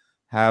really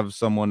have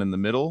someone in the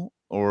middle,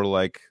 or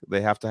like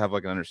they have to have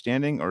like an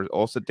understanding, or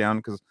all sit down,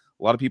 because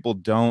a lot of people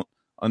don't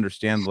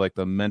understand like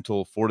the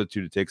mental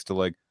fortitude it takes to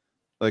like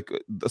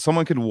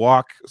someone could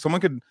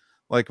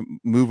like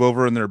move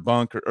over in their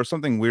bunk or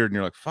something weird, and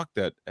you're like, fuck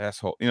that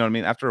asshole, you know what I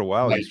mean? After a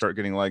while you start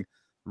getting like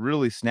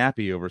really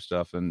snappy over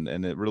stuff, and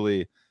it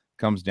really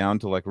comes down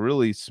to like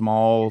really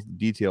small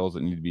details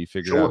that need to be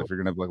figured out if you're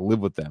gonna like live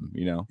with them,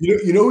 you know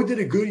who did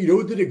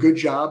a good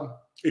job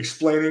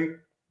explaining.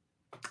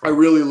 I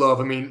really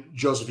love,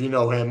 Joseph, you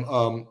know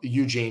him,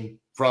 Eugene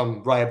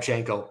from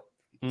Ryabchenko.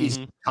 He's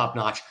top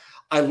notch.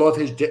 I love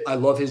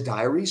his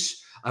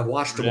diaries. I've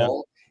watched them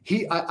all.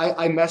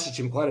 I messaged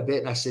him quite a bit,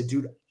 and I said,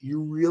 dude,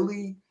 you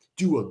really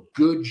do a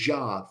good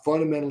job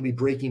fundamentally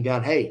breaking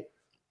down, hey,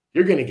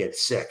 you're going to get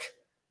sick.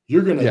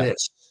 You're going to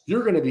this.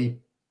 You're going to be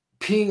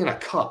peeing in a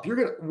cup. You're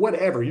going to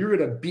whatever. You're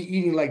going to be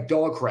eating like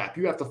dog crap.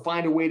 You have to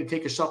find a way to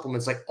take your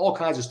supplements, like all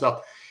kinds of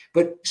stuff.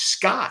 But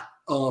Scott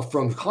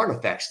from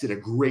Carnifex did a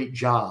great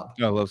job.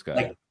 I love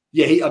Scott.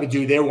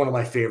 Dude, they're one of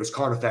my favorites.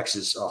 Carnifex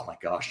is, oh my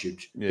gosh,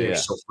 dude, they're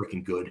so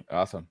freaking good.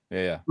 Awesome.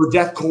 Yeah. For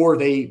deathcore,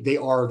 they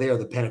are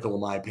the pinnacle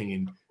in my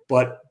opinion.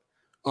 But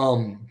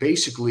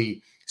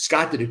basically,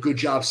 Scott did a good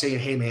job saying,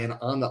 hey man,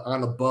 on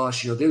the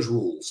bus, there's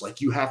rules.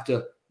 Like you have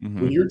to,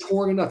 when you're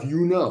touring enough,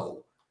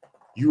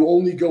 you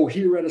only go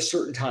here at a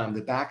certain time.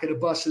 The back of the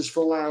bus is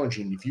for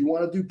lounging. If you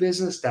want to do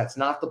business, that's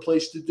not the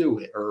place to do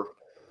it. Or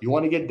you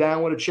want to get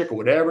down with a chick or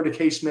whatever the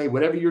case may,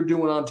 whatever you're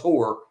doing on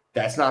tour,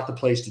 that's not the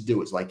place to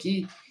do it. It's like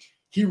he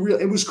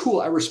really, it was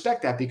cool. I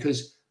respect that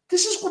because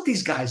this is what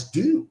these guys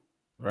do.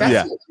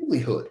 That's their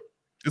livelihood.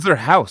 It's their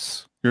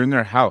house. You're in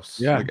their house.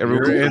 Yeah. Like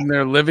you're in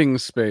their living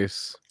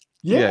space.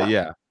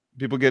 Yeah.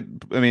 People get,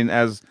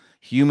 as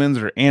humans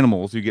or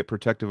animals, you get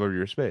protective of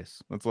your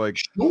space. That's like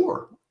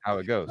how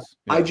it goes.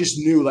 Yeah. I just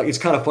knew, like, it's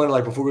kind of funny.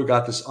 Like before we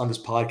got this on this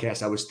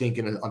podcast, I was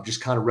thinking, I'm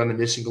just kind of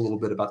reminiscing a little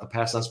bit about the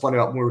past. And it's funny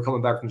about when we were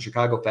coming back from the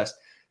Chicago Fest.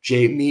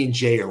 Me and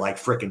Jay are like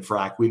freaking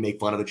frack. We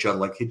make fun of each other.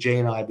 Like Jay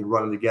and I have been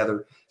running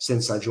together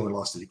since I joined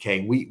Lost to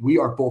Decay. We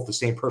are both the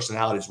same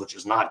personalities, which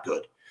is not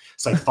good.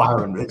 It's like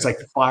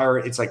fire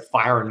and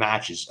fire and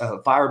matches.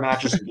 Fire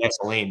matches and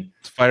gasoline.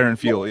 It's fire and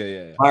fuel.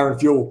 Yeah. Fire and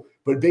fuel.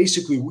 But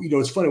basically,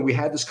 it's funny. We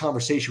had this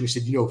conversation. We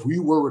said, if we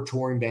were a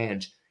touring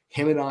band,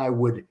 him and I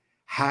would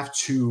have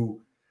to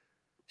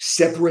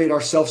separate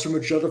ourselves from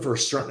each other for a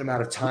certain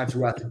amount of time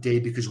throughout the day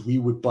because we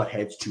would butt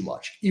heads too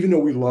much. Even though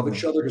we love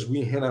each other, because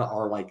him and I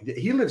are like,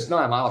 he lives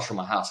 9 miles from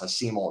my house. I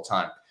see him all the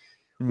time.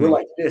 We're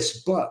like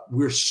this, but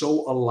we're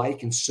so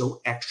alike and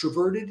so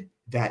extroverted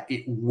that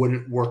it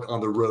wouldn't work on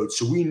the road.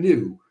 So we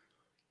knew,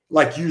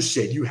 like you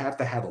said, you have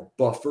to have a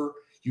buffer.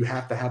 You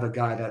have to have a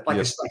guy that,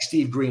 like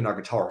Steve Green, our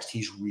guitarist,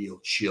 he's real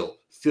chill.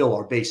 Phil,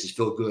 our bassist,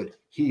 Phil Good,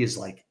 he is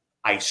like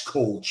ice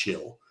cold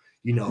chill.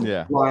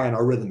 Brian,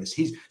 our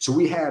rhythmist, so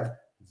we have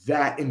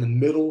that in the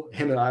middle.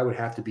 Him and I would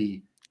have to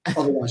be,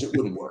 otherwise it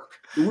wouldn't work.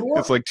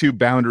 It's like two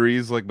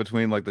boundaries, like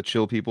between like the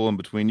chill people and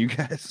between you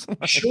guys.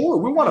 Sure,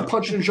 we want to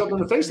punch each other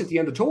in the face at the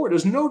end of the tour.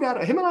 There's no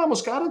doubt. Him and I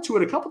almost got into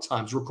it a couple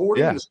times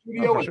recording in the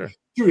studio,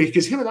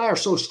 because him and I are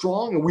so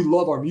strong and we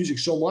love our music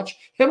so much.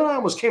 Him and I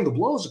almost came to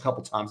blows a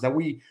couple times. That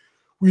we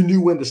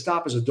knew when to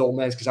stop as adult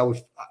men, because I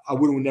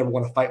would never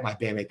want to fight my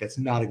bandmate. That's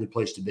not a good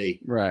place to be.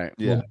 Right.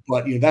 Yeah.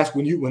 But that's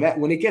when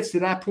it gets to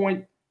that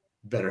point,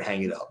 better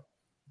hang it up.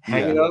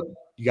 Hang it up.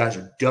 You guys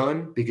are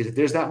done, because if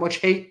there's that much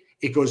hate,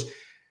 it goes.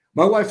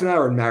 My wife and I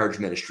are in marriage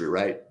ministry,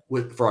 right,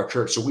 for our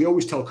church. So we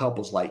always tell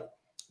couples, like,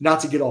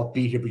 not to get off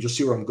beat here, but you'll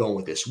see where I'm going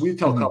with this. We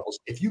tell couples,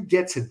 if you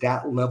get to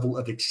that level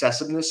of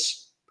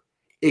excessiveness,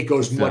 it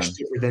goes much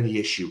deeper than the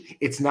issue.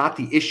 It's not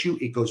the issue.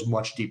 It goes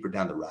much deeper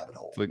down the rabbit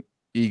hole. It's like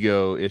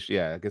ego issue.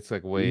 Yeah, it gets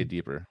like way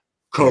deeper.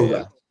 Correct.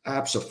 Yeah.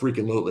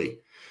 Absolutely.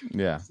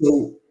 Yeah.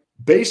 So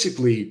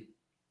basically,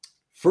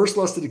 first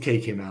Lust of Decay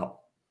came out.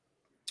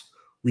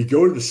 We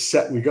go to the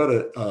set. We go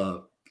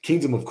to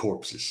Kingdom of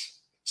Corpses.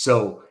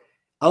 So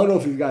I don't know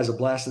if you guys have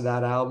blasted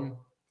that album,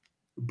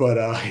 but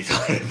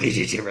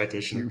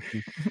rendition.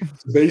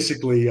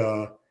 Basically,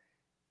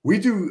 we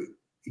do,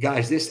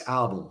 guys. This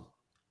album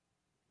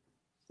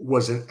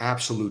was an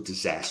absolute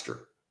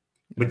disaster.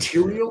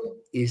 Material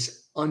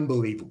is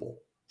unbelievable.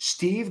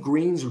 Steve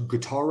Green's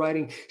guitar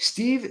writing.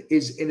 Steve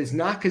is, and it's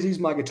not because he's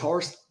my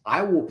guitarist.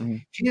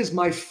 He is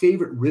my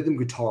favorite rhythm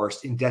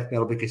guitarist in death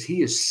metal because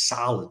he is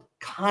solid,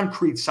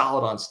 concrete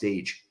solid on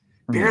stage.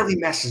 Barely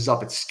messes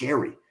up. It's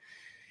scary.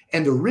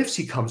 And the riffs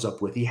he comes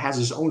up with, he has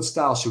his own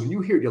style. So when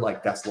you hear it, you're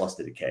like, that's Lust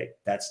of Decay.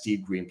 That's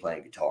Steve Green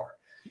playing guitar.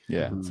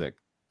 Yeah, sick.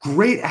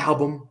 Great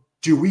album.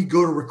 Do we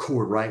go to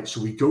record, right?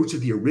 So we go to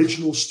the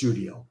original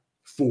studio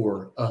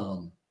for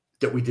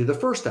that we did the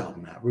first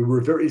album at.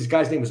 His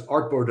guy's name is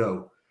Art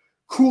Bordeaux.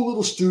 Cool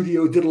little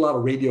studio, did a lot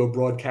of radio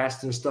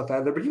broadcasting and stuff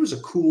out there, but he was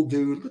a cool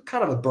dude,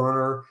 kind of a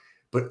burner,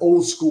 but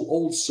old school,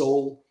 old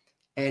soul.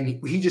 And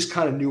he just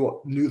kind of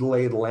knew the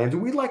lay of the land.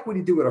 And we like what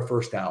he did with our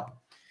first album.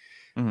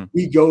 Mm-hmm.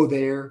 We go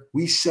there,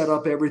 we set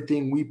up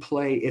everything, we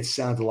play. It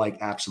sounded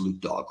like absolute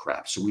dog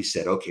crap. So we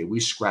said, okay,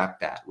 we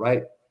scrapped that,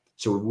 right?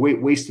 So we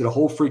wasted a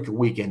whole freaking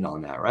weekend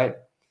on that, right?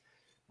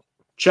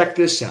 Check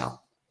this out.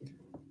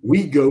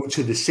 We go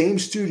to the same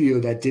studio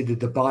that did the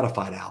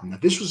Debodified album. Now,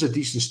 this was a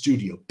decent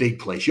studio, big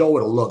place. Y'all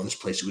would have loved this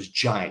place. It was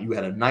giant. You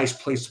had a nice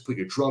place to put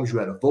your drums. You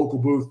had a vocal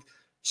booth,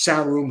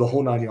 sound room, the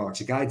whole 9 yards.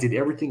 The guy did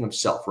everything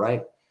himself,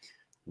 right?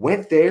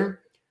 Went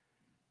there.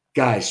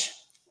 Guys,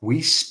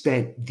 we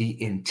spent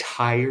the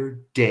entire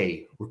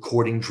day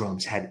recording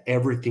drums, had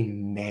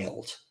everything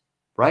nailed,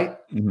 right?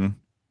 Mm-hmm.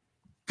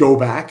 Go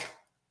back,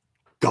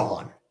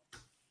 gone.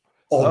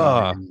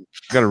 Got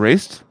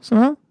erased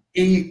somehow?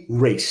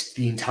 Erased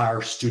the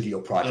entire studio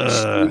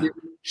project.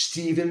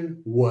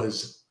 Steven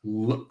was,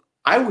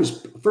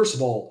 first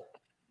of all,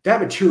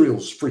 that material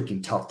is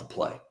freaking tough to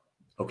play.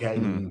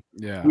 Okay.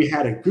 Yeah. We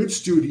had a good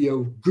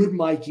studio, good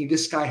miking.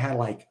 This guy had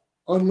like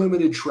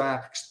unlimited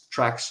tracks.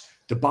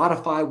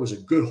 Debodify was a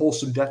good,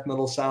 wholesome death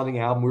metal sounding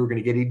album. We were going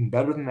to get even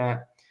better than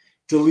that.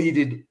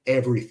 Deleted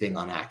everything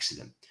on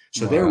accident.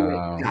 So there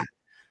went that.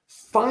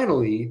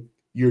 Finally,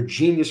 your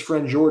genius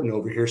friend Jordan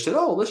over here said,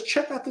 "Oh, let's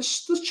check out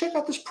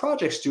this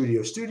project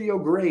studio, Studio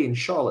Gray in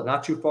Charlotte,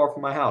 not too far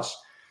from my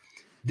house."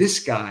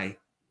 This guy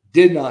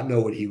did not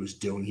know what he was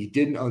doing. He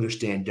didn't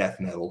understand death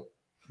metal.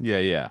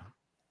 Yeah.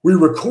 We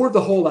record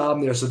the whole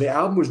album there. So the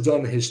album was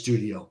done in his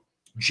studio.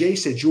 Jay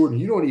said, "Jordan,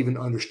 you don't even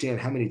understand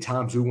how many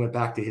times we went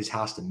back to his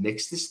house to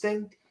mix this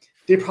thing.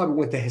 They probably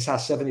went to his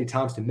house 70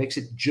 times to mix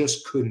it,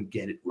 just couldn't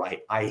get it right.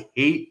 I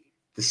hate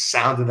the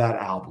sound of that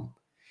album.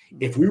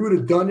 If we would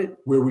have done it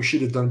where we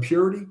should have done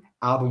Purity,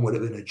 album would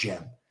have been a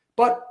gem.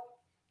 But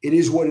it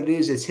is what it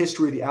is. It's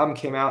history. The album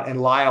came out,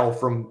 and Lyle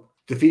from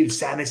Defeated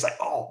Sadness like,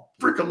 "Oh,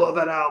 freaking love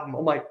that album."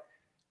 I'm like,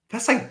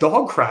 that's like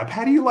dog crap.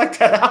 How do you like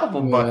that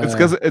album? Yeah. It's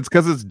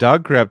because it's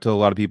dog crap to a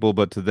lot of people,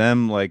 but to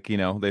them, like,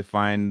 they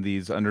find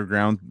these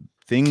underground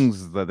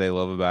things that they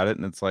love about it,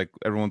 and it's like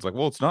everyone's like,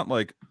 well, it's not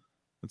like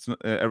it's not,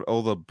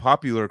 all the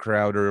popular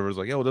crowd or whatever's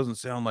like, it doesn't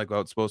sound like how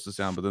it's supposed to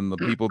sound. But then the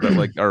people that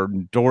like are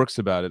dorks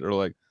about it are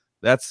like,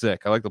 that's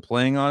sick. I like the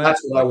playing on it.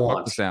 That's what I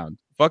want.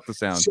 Fuck the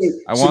sound.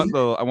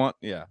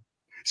 Yeah.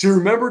 So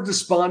remember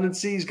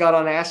Despondencies got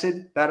on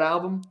acid, that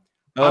album?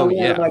 I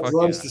wanted my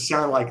drums to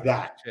sound like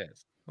that.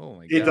 Oh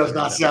my God. It does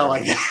not sound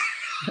like that.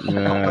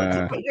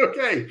 Yeah.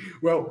 Okay.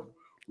 Well,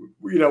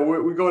 we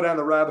go down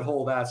the rabbit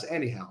hole.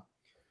 Anyhow.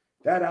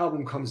 That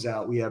album comes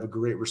out. We have a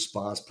great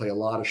response, play a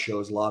lot of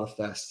shows, a lot of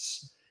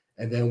fests.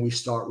 And then we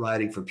start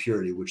writing for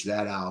Purity, which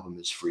that album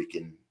is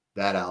freaking,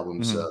 that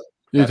album's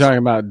You're talking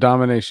about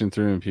Domination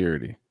Through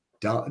Impurity.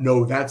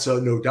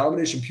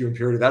 Domination Pure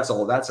Impurity.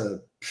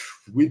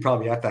 We'd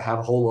probably have to have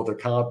a whole other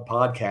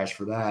podcast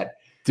for that.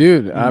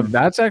 Dude,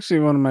 that's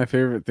actually one of my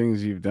favorite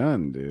things you've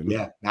done, dude.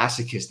 Yeah,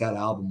 Masochist, that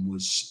album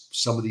was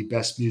some of the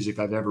best music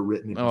I've ever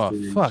written.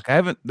 Fuck,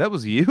 that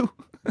was you?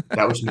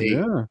 That was me.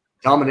 Yeah.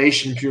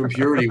 Domination Pure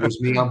Impurity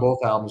was me on both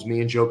albums, me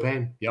and Joe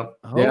Payne. Yep.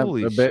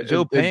 Holy shit.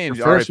 Joe Payne.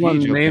 The first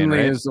one Joe mainly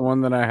Payne, right? is the one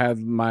that I had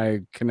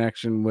my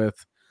connection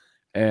with.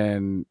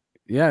 And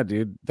yeah,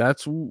 dude,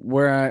 that's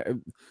where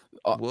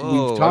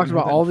we've talked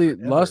about all the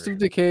Lust of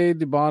Decay,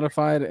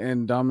 Debodified,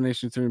 and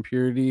Domination Through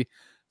Impurity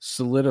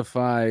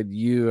solidified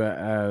you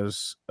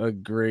as a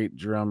great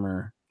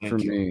drummer.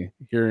 Thank you. Me.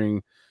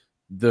 Hearing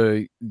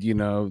the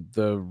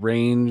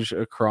range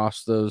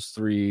across those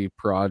three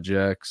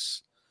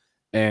projects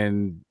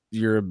and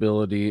your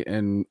ability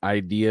and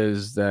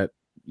ideas that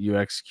you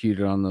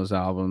executed on those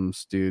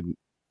albums, dude.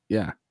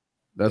 Yeah.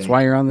 That's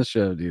why you're on the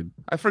show, dude.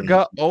 I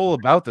forgot all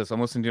about this.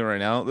 I'm listening to it right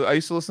now. I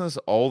used to listen to this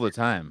all the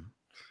time.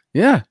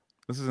 Yeah.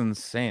 This is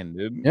insane,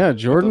 dude. Yeah,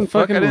 Jordan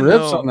fucking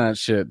rips on that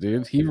shit,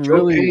 dude.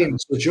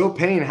 Joe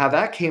Payne, how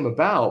that came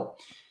about,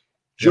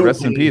 Yeah,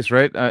 rest in peace,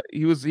 right?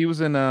 He was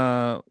in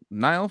Nile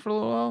for a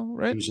little while,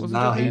 right? He was in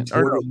Nile. He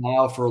toured with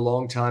Nile for a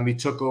long time. He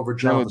took over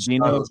Jonathan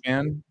Dino's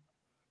band.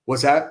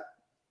 What's that?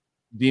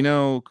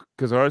 Dino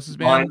Cazares'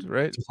 band,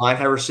 right? Divine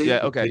Heresy. Yeah,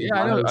 okay. Yeah,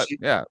 I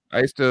know. I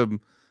used to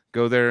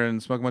go there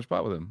and smoke much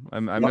pot with him.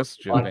 I miss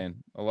Joe Payne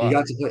a lot. He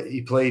got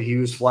to play. He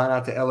was flying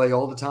out to LA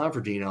all the time for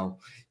Dino.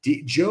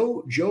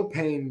 Joe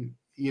Payne,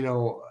 you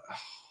know.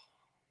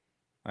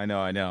 I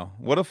know.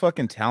 What a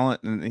fucking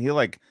talent. And he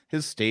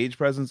his stage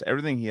presence,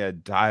 everything he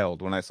had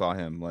dialed when I saw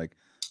him. Like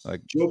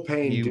Joe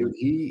Payne,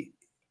 dude,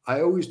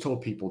 I always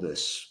told people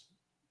this.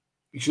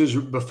 Because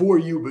before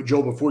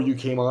you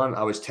came on,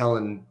 I was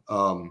telling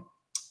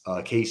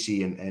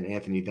Casey and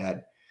Anthony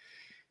that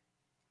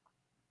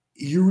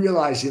you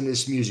realize in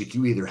this music,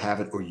 you either have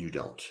it or you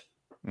don't.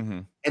 Mm-hmm.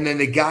 And then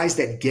the guys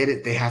that get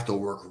it, they have to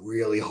work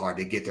really hard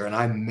to get there. And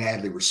I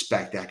madly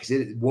respect that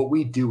because what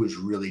we do is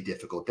really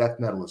difficult. Death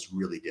metal is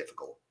really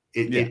difficult.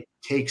 It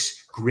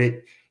takes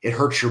grit. It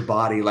hurts your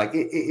body. Like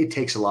it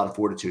takes a lot of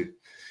fortitude.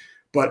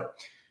 But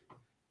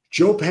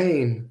Joe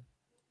Payne,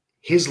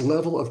 his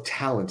level of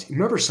talent,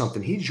 remember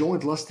something, he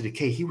joined Lust to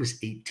Decay. He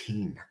was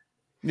 18.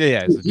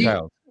 Yeah, as a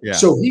child. Yeah.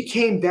 So he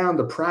came down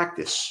to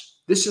practice.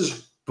 This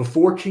is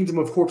before Kingdom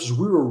of Corpses.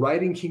 We were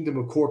writing Kingdom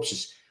of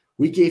Corpses.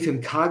 We gave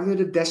him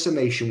Cognitive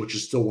Decimation, which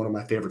is still one of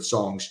my favorite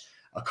songs,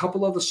 a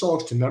couple other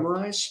songs to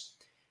memorize.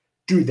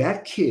 Dude,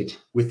 that kid,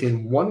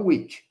 within 1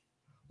 week,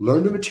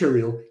 learned the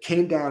material,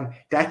 came down.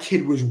 That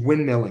kid was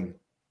windmilling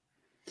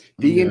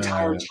the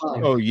entire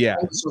time. Oh, yeah.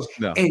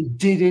 And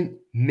didn't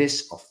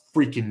miss a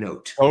freaking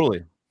note.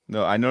 Totally.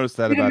 No, I noticed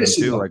that about him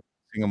too. Like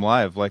seeing him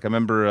live. Like I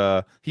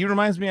remember he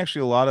reminds me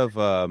actually a lot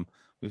of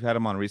we've had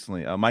him on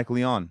recently, Mike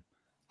Leon.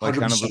 Like 100%.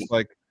 Kind of this,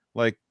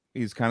 like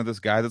he's kind of this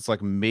guy that's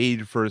like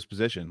made for his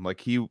position.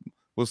 Like he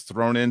was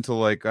thrown into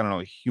like, I don't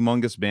know, a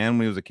humongous band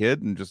when he was a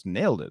kid and just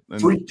nailed it.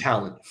 And freak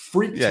talent.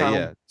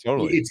 Yeah,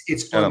 totally.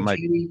 It's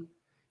uncanny.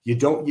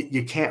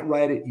 You can't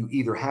write it. You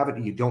either have it or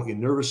you don't. Your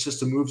nervous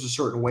system moves a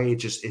certain way.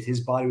 His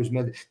body was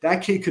meant.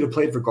 That kid could have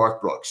played for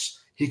Garth Brooks.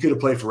 He could have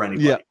played for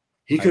anybody. Yeah,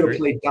 he could have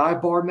played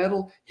dive bar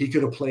metal. He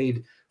could have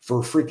played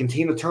for freaking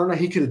Tina Turner.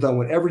 He could have done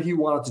whatever he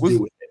wanted to do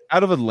with it.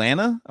 Out of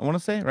Atlanta, I want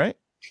to say, right?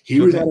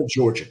 He was out of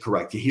Georgia,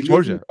 correct.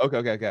 Georgia.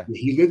 Okay.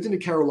 He lived in the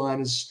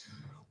Carolinas.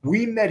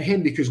 We met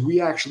him because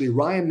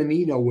Ryan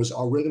Menino was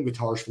our rhythm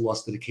guitarist for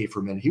Lust to Decay for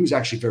a minute. He was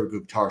actually a very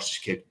good guitarist, this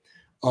kid.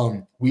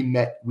 We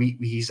met,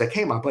 he's like,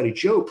 hey, my buddy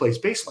Joe plays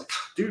bass. I'm like,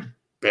 dude,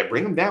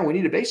 bring him down. We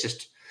need a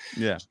bassist.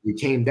 Yeah. We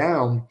came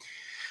down.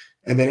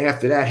 And then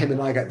after that, him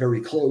and I got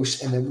very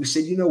close. And then we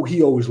said, he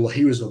was a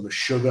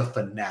Meshuggah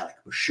fanatic.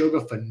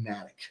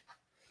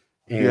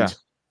 And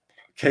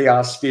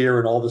Chaos Sphere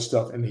and all this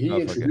stuff. And he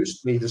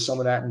introduced me to some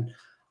of that. And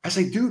I was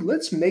like, dude,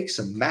 let's make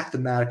some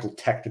mathematical,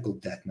 technical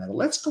death metal.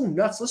 Let's go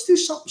nuts. Let's do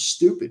something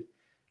stupid.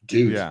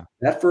 Dude,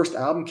 that first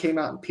album came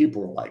out and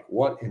people were like,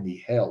 what in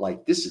the hell?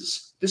 Like, this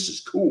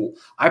is cool.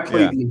 I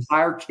played the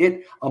entire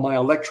kit on my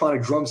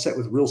electronic drum set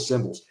with real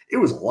cymbals. It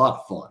was a lot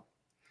of fun.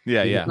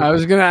 Yeah. I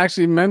was gonna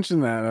actually mention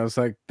that. I was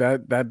like,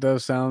 that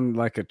does sound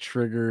like a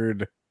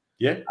Triggered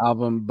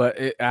album, but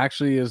it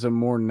actually is a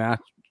more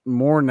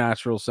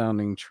natural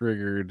sounding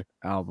Triggered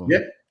album. Yeah.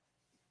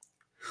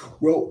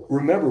 Well,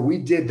 remember, we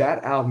did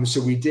that album.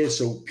 So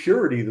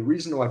Purity, the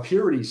reason why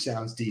Purity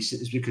sounds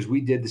decent is because we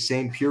did the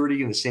same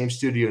Purity in the same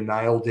studio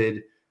Nile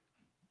did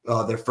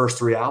their first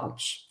 4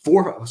 albums.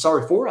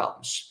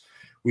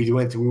 We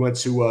went to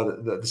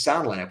the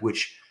Sound Lab,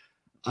 which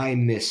I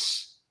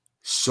miss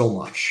so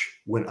much.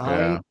 When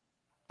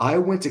I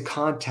went to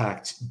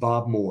contact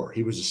Bob Moore,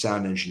 he was a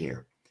sound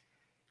engineer.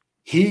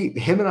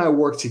 Him and I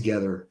worked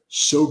together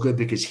so good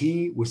because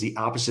he was the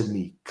opposite of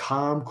me.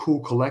 Calm, cool,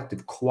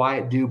 collective,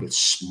 quiet dude, but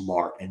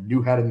smart and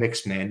knew how to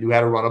mix, man, knew how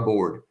to run a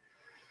board.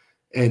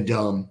 And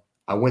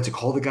I went to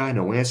call the guy,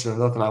 no answer,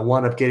 no nothing. I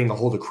wound up getting a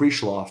hold of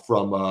Krishloff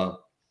from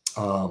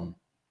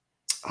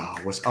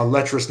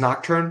Lecherous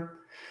Nocturne.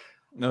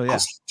 Oh, yeah. I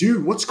was like,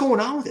 dude, what's going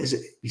on with this?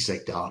 He's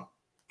like,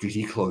 dude,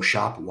 he closed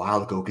shop a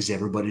while ago because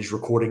everybody's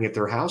recording at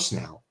their house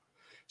now.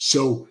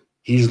 So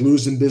he's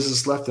losing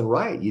business left and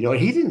right, and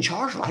he didn't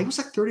charge a lot. He was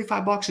like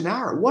 $35 an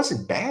hour. It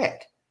wasn't bad.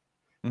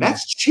 Mm-hmm.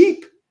 That's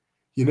cheap,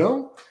 You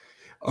do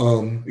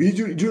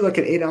like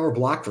an 8-hour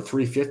block for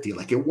 $350.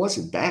 Like, it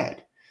wasn't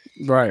bad.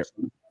 Right.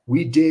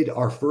 We did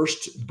our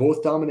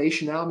both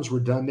Domination albums were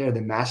done there. The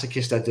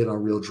Masochist I did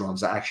on real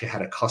drums. I actually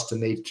had a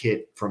custom-made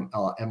kit from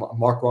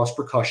Mark Ross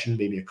Percussion,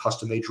 maybe a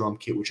custom-made drum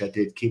kit, which I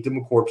did Kingdom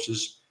of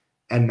Corpses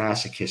and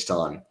Masochist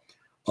on.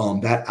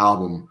 That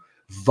album,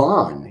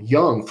 Vaughn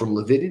Young from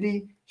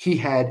Lividity, he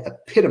had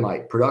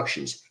Epitomite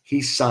Productions.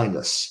 He signed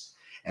us.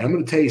 And I'm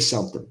going to tell you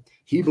something.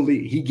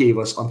 He gave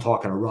us, I'm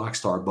talking a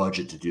Rockstar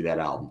budget to do that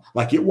album.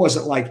 Like, it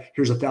wasn't like,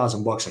 here's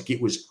 $1,000. Like, it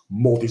was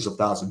multis of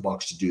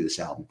 $1,000 to do this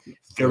album.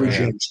 Very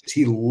generous.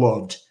 He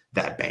loved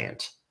that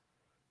band,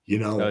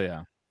 Oh,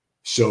 yeah.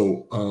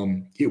 So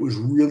it was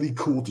really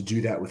cool to do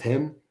that with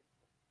him.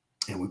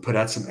 And we put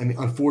out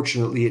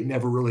unfortunately, it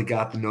never really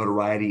got the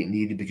notoriety it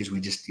needed because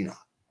we just,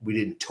 we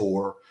didn't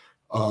tour.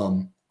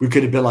 we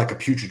could have been like a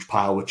Putrid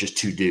Pile with just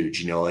two dudes,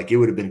 you know, like it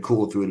would have been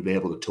cool if we would have been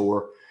able to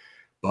tour,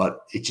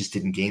 but it just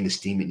didn't gain the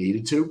steam it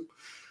needed to.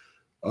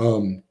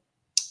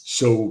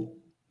 So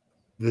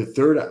the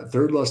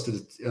third Lust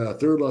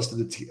of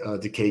the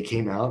Decay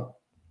came out,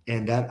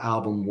 and that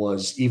album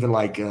was even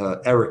like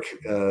Eric,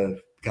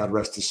 God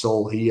rest his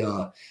soul.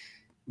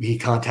 He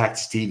contacted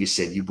Steve. He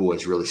said, "You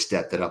boys really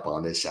stepped it up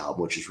on this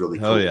album," which is really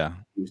cool. Oh yeah.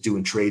 He was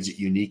doing trades at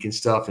Unique and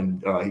stuff,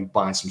 and he was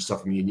buying some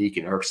stuff from Unique.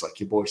 And Eric's like,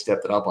 "You boys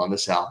stepped it up on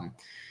this album."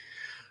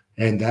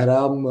 And that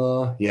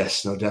album,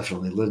 yes, no,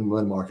 definitely.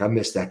 Lindmark, I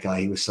miss that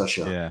guy. He was such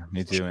a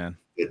me too, man.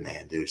 Good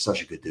man, dude.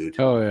 Such a good dude.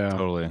 Oh yeah,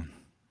 totally.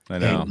 I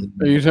know.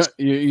 Are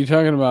you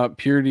talking about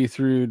Purity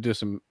Through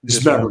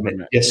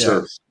Dismemberment? Yes,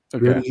 sir.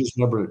 Okay.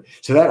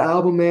 So that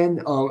album, man,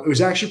 it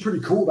was actually pretty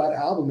cool. That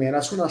album, man,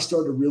 that's when I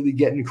started really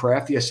getting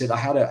crafty. I said I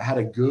had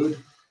a good,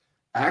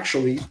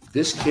 actually,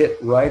 this kit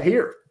right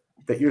here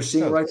that you're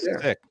seeing right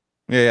there. Sick.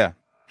 Yeah.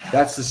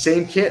 That's the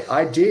same kit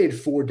I did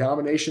for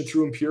Domination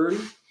Through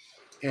Impurity,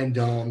 and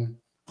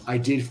I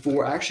did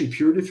for actually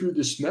Purity Through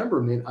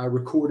Dismemberment. I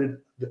recorded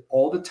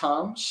all the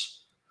toms.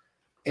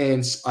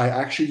 And I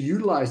actually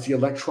utilized the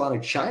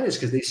electronic chinas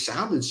because they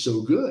sounded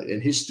so good.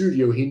 In his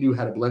studio, he knew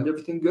how to blend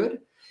everything good.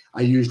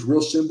 I used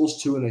real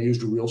cymbals too, and I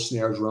used a real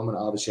snare drum. And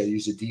obviously, I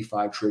used a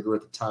D5 trigger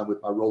at the time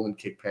with my Roland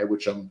kick pad,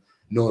 which I'm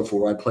known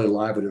for. I play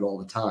live with it all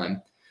the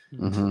time.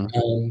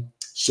 Mm-hmm.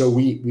 So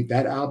we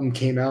that album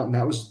came out, and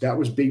that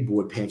was Big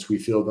Boy Pants we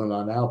filled on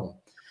that album.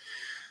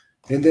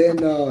 And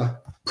then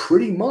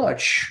pretty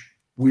much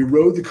we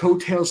rode the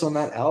coattails on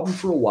that album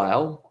for a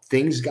while.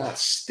 Things got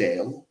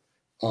stale.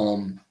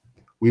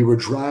 We were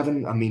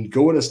driving. I mean,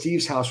 going to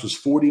Steve's house was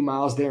 40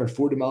 miles there and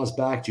 40 miles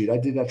back, dude. I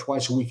did that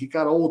twice a week. It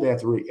got old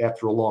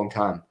after a long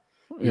time.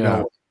 You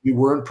know, we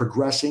weren't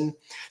progressing.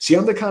 See,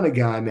 I'm the kind of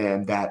guy,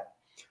 man, that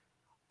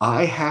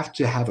I have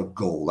to have a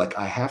goal. Like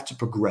I have to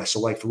progress. So,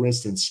 like for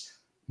instance,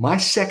 my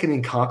Second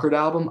and Conquered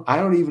album, I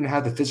don't even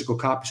have the physical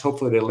copies.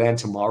 Hopefully, they land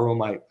tomorrow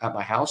at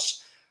my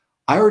house.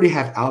 I already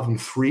have album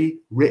 3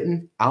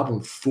 written,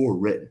 album 4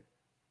 written.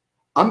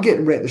 I'm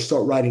getting ready to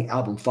start writing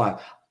album 5.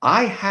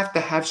 I have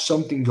to have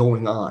something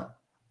going on.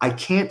 I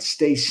can't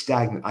stay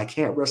stagnant. I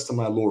can't rest on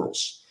my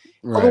laurels.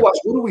 Right. Otherwise,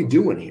 what are we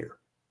doing here?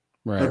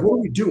 Right. Like, what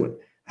are we doing?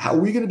 How are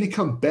we going to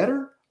become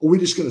better? Or are we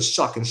just going to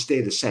suck and stay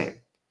the same?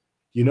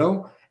 You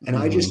know? And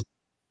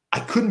I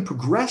couldn't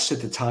progress at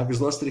the time because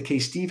Lust of the Decay,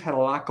 Steve had a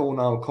lot going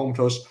on with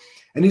Comatose.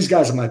 And these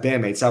guys are my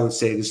bandmates. I would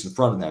say this in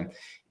front of them.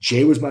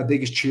 Jay was my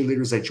biggest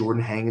cheerleaders, like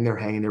Jordan hanging there.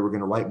 We're going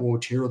to write more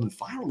material. And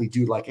finally,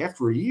 dude, like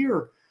after a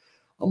year,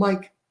 I'm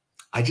like,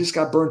 I just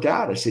got burnt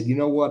out. I said, you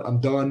know what?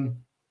 I'm done.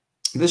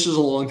 This was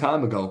a long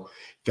time ago.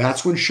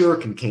 That's when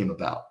Shuriken came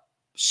about.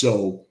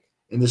 So,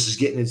 and this is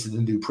getting into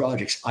the new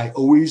projects. I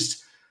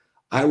was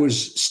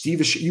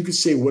Steve. You could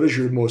say, what is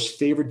your most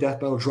favorite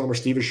death metal drummer?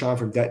 Steve Ashan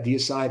from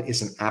Deicide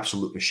is an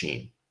absolute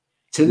machine.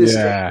 To this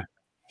day,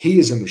 he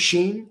is a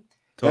machine.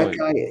 Totally. That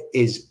guy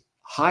is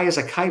high as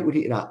a kite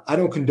when I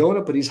don't condone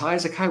it, but he's high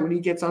as a kite when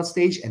he gets on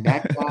stage, and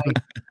that guy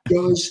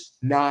does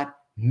not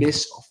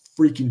miss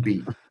a freaking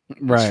beat.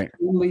 Right.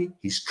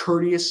 He's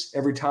courteous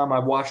every time I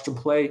watched him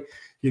play.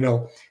 You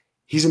know,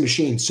 he's a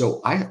machine.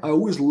 So I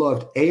always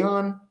loved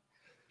Aeon,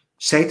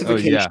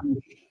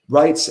 Sanctification,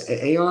 right?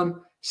 Aeon,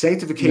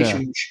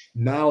 Sanctification, which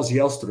Niles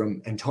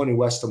Yellstrom and Tony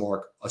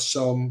Westermark are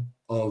some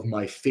of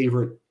my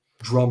favorite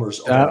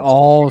drummers. That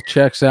all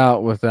checks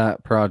out with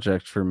that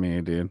project for me,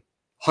 dude.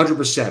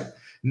 100%.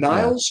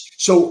 Niles. Yeah.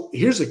 So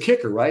here's the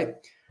kicker, right?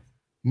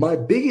 My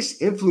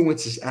biggest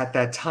influences at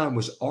that time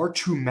was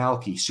R2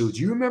 Malky. So do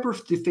you remember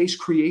Deface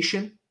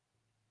Creation?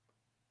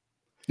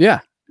 Yeah.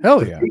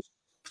 Hell yeah.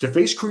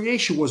 Deface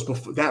Creation was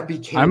before that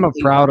became. I'm a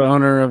proud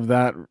owner of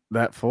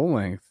that full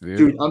length, dude.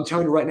 Dude, I'm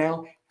telling you right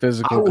now.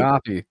 Physical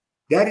copy.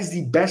 That is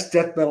the best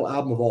death metal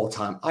album of all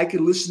time. I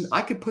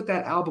could put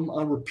that album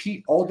on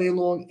repeat all day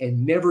long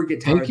and never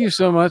get tired. Thank you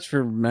so much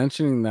for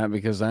mentioning that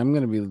because I'm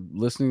going to be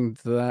listening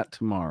to that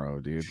tomorrow,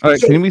 dude. All right,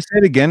 can we say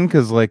it again?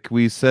 Because like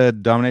we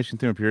said, Domination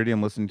Through Impurity.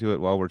 I'm listening to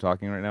it while we're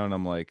talking right now, and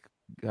I'm like,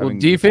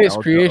 Deface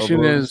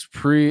Creation is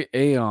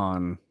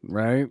pre-Aeon,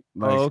 right?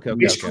 Like, okay.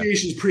 Deface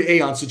Creation is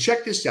pre-Aeon. So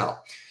check this out.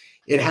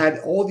 It had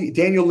all the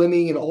Daniel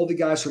Lemming and all the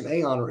guys from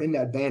Aeon are in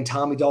that band.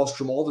 Tommy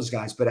Dahlstrom, all those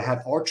guys, but it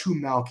had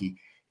R2 Malky.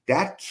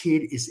 That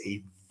kid is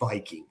a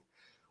Viking.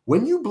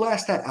 When you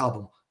blast that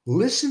album,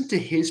 listen to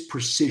his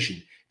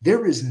precision.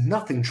 There is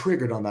nothing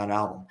triggered on that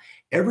album.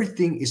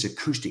 Everything is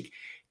acoustic.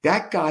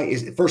 That guy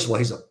is, first of all,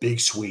 he's a big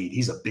Swede.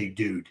 He's a big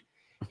dude.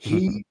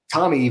 Tommy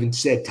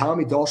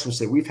Dahlstrom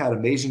said, we've had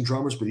amazing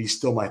drummers, but he's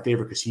still my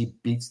favorite because he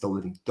beats the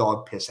living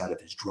dog piss out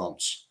of his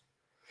drums.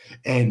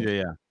 And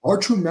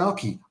R2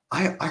 Malky,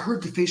 I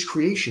heard Deface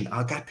Creation.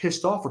 I got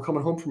pissed off for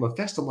coming home from a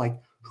fest. I'm like,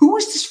 who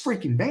is this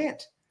freaking band?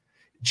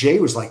 Jay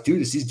was like,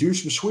 dude, it's these dudes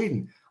from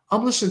Sweden.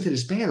 I'm listening to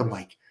this band. I'm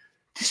like,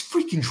 this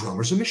freaking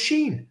drummer's a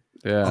machine.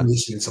 Yeah. I'm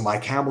listening to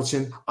Mike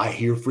Hamilton. I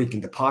hear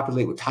freaking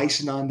Depopulate with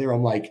Tyson on there.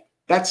 I'm like,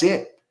 that's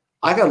it.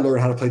 I got to learn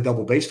how to play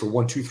double bass for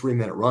 1, 2, 3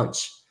 minute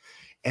runs.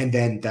 And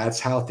then that's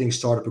how things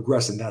started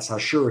progressing. That's how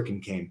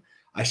Shuriken came.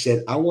 I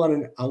said, I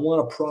want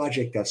a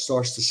project that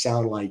starts to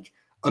sound like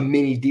a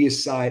mini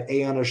Deicide.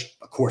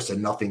 Of course, they're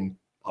nothing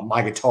on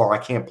my guitar. I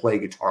can't play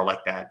guitar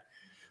like that.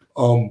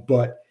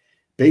 But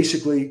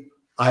basically,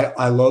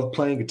 I love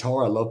playing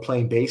guitar. I love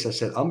playing bass. I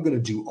said, I'm going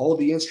to do all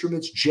the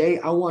instruments. Jay,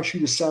 I want you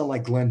to sound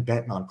like Glenn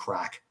Benton on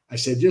crack. I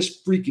said,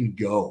 just freaking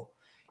go.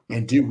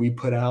 And dude, we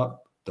put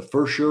out the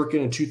first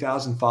Shuriken in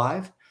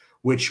 2005,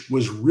 which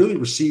was really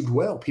received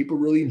well. People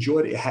really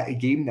enjoyed it. It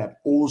gave them that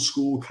old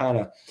school kind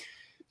of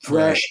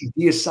thrashy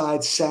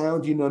Deicide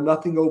sound,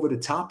 nothing over the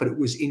top, but it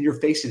was in your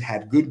face. It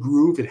had good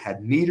groove. It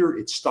had meter.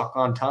 It stuck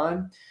on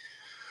time.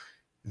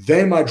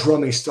 Then my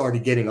drumming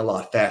started getting a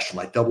lot faster.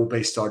 My double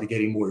bass started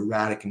getting more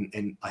erratic,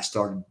 and I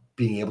started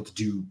being able to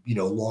do,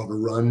 longer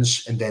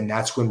runs. And then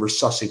that's when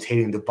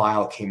Resuscitating the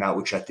Bile came out,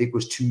 which I think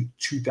was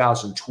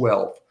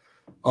 2012.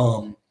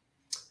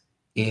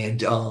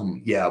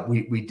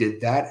 We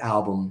did that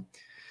album.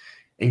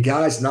 And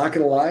guys, not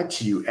going to lie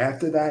to you,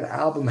 after that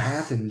album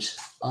happened,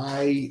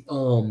 I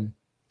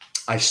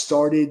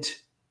started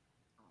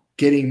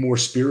getting more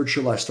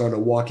spiritual. I started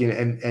walking,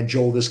 and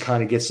Joel, this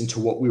kind of gets into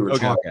what we were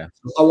talking about.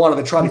 I wanted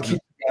to try to keep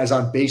you guys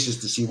on basis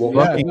to see what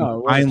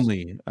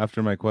finally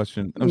after my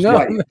question. All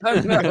that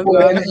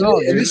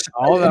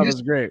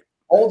was great.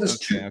 All this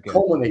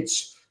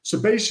culminates. So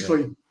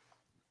basically,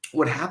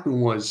 what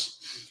happened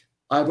was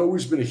I've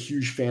always been a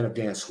huge fan of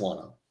Dan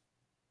Swano.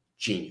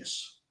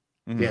 Genius.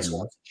 Dan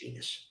Swano's a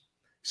genius.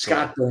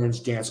 Scott Burns,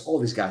 Dance, all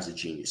these guys are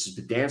geniuses.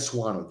 But Dan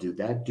Swano,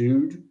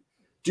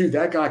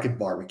 that guy could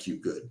barbecue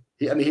good.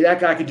 That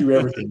guy could do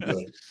everything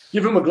good.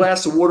 Give him a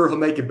glass of water, he'll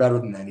make it better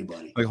than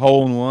anybody. Like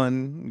hole in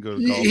one.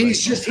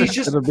 He's just.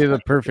 It'll be the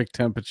perfect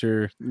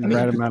temperature,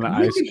 right amount of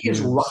ice. Look at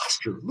his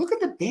roster. Look at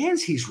the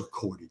bands he's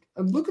recorded,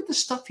 and look at the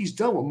stuff he's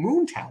done with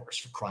Moon Towers,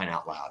 for crying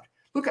out loud.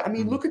 Look at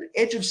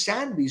Edge of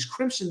Sanity's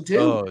Crimson Dew.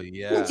 Oh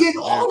yeah, he did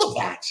all of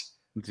that.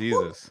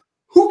 Jesus.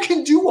 Who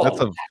can do all that's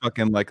of a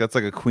fucking that's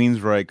like a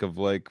Queensryche of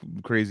like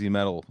crazy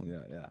metal.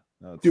 Yeah.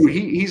 No, dude,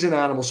 he's an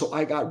animal. So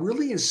I got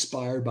really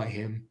inspired by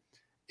him,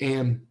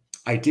 and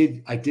I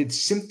did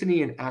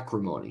Symphony and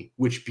Acrimony,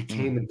 which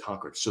became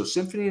Unconquered. So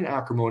Symphony and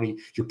Acrimony,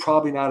 you're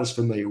probably not as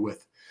familiar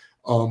with.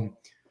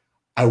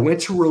 I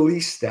went to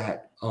release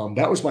that.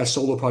 That was my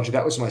solo project.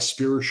 That was my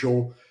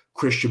spiritual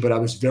Christian, but I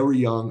was very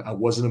young. I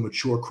wasn't a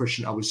mature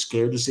Christian. I was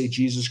scared to say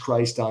Jesus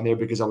Christ on there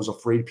because I was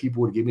afraid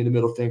people would give me the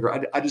middle finger.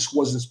 I just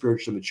wasn't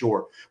spiritually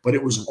mature, but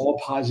it was all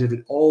positive.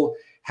 It all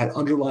had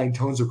underlying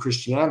tones of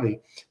Christianity,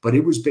 but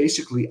it was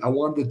basically, I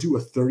wanted to do a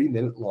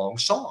 30-minute long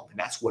song. And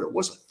that's what it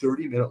was, a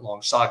 30-minute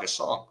long saga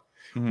song,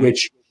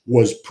 which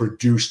was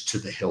produced to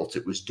the hilt.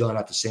 It was done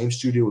at the same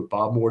studio with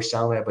Bob Moore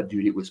Sound Lab, but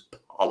dude, it was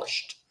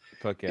polished.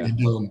 Fuck yeah.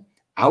 And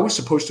I was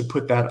supposed to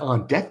put that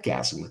on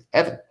Deathgasm with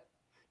Evan.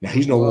 Now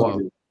he's no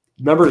longer.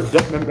 Remember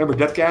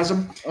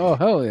Deathgasm? Oh,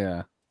 hell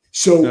yeah.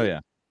 So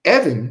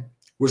Evan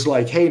was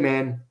like, hey,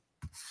 man,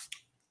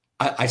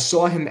 I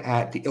saw him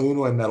at the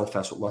Illinois Metal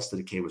Fest with Lust of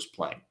Decay was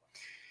playing.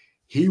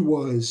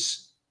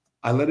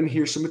 I let him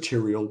hear some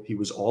material. He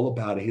was all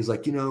about it. He's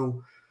like,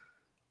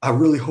 I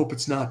really hope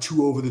it's not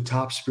too over the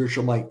top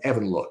spiritual. I'm like,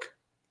 Evan, look,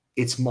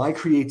 it's my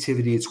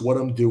creativity. It's what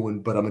I'm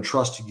doing, but I'm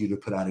entrusting you to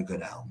put out a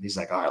good album. He's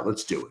like, all right,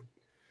 let's do it.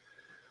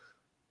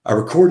 I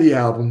recorded the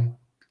album.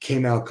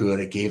 Came out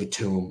good. I gave it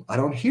to him. I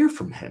don't hear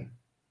from him,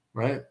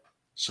 right?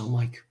 So I'm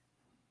like,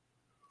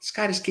 this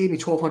guy just gave me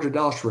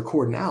 $1,200 to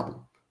record an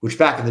album, which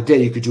back in the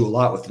day you could do a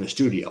lot with in a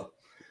studio.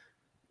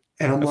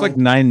 And I'm like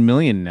 $9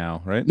 million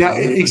now, right? Now,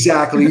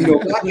 exactly.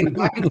 Back in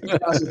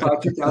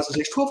 2005,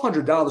 2006,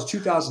 $1,200,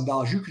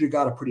 $2,000, you could have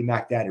got a pretty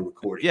Mac Daddy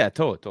recording. Yeah,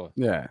 totally.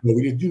 Yeah.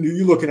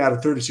 You're looking at a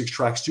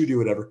 36-track studio,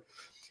 whatever.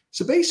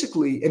 So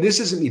basically, and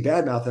this isn't me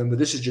bad-mouthing him, but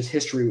this is just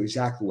history of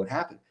exactly what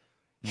happened.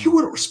 He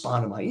wouldn't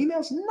respond to my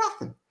emails,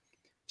 nothing.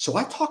 So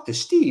I talked to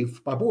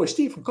Steve, my boy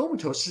Steve from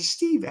Comatose. I said,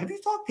 Steve, have you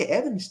talked to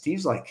Evan?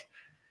 Steve's like,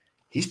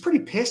 he's pretty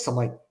pissed. I'm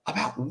like,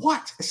 about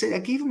what? I said, I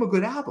gave him a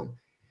good album.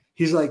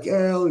 He's like,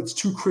 oh, it's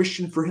too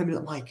Christian for him. And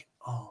I'm like,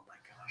 oh my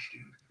gosh,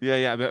 dude.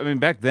 Yeah. I mean,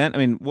 back then,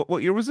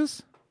 what year was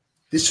this?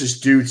 This was,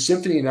 dude,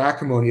 Symphony and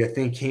Acrimony, I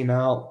think, came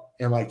out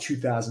in like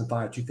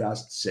 2005,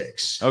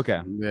 2006.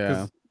 Okay.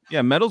 Yeah.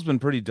 Yeah, metal's been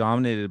pretty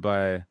dominated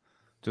by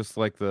just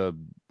like the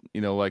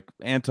like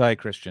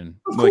anti-Christian,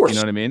 of like, course. you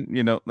know what I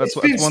mean? That's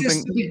one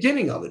thing. The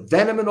beginning of it,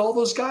 Venom and all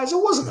those guys,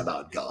 it wasn't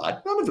about God.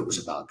 None of it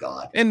was about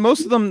God. And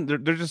most of them, they're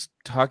just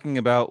talking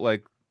about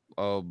like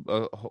a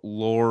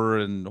lore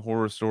and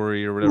horror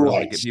story or whatever,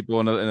 right. To get people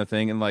in a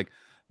thing, and like,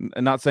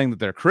 and not saying that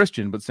they're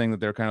Christian, but saying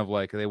that they're kind of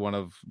like they want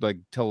to like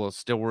tell a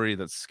story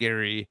that's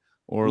scary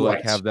or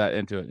like have that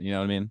into it. You know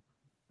what I mean?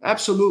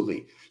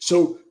 Absolutely.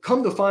 So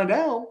come to find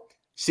out,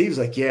 Steve's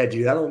like, yeah,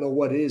 dude, I don't know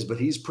what it is, but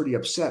he's pretty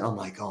upset. I'm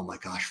like, oh my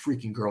gosh,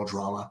 freaking girl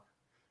drama.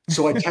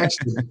 So I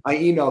texted him, I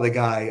emailed the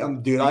guy.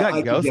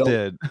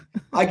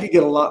 I could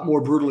get a lot more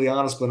brutally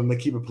honest, but I'm going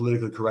to keep it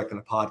politically correct in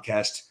a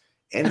podcast.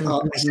 And I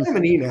sent him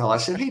an email. I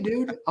said, hey,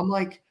 dude, I'm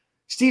like,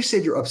 Steve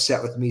said you're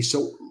upset with me,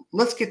 so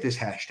let's get this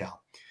hashed out.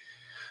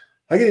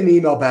 I get an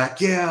email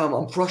back. Yeah,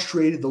 I'm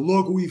frustrated. The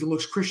logo even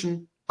looks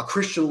Christian, a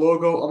Christian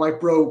logo. I'm like,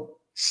 bro,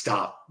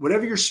 stop.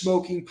 Whatever you're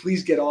smoking,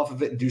 please get off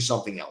of it and do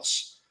something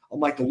else. I'm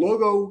like, the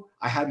logo,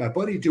 I had my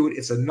buddy do it.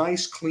 It's a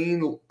nice,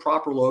 clean,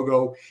 proper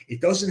logo. It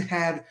doesn't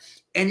have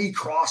any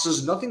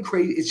crosses, nothing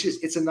crazy.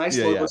 It's a nice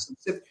logo.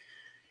 Yeah.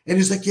 And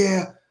he's like,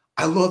 yeah,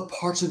 I love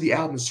parts of the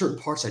album, certain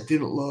parts I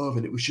didn't love,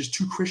 and it was just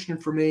too Christian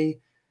for me.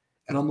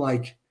 And I'm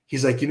like,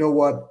 he's like, you know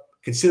what?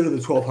 Consider the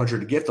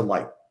 $1,200 a gift. I'm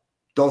like,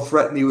 don't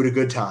threaten me with a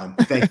good time.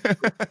 Thank you.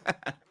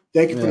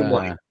 Thank you for the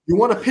money. You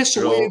want to piss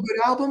away a good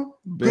album?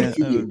 Good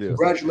for you.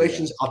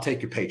 Congratulations. I'll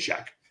take your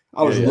paycheck.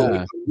 I was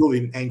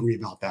really angry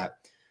about that.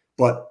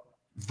 But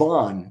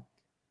Vaughn,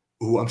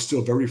 who I'm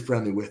still very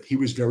friendly with, he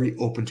was very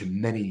open to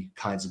many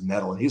kinds of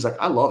metal. And he's like,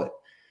 I love it.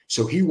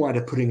 So he wound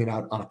up putting it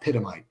out on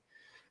Epitomite.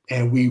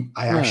 And we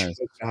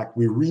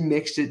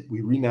remixed it,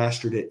 we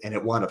remastered it, and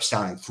it wound up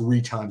sounding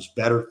 3 times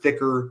better,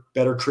 thicker,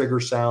 better trigger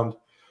sound.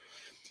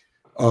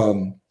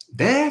 Then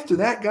after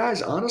that,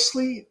 guys,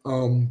 honestly,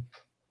 I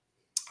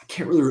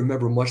can't really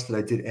remember much that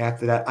I did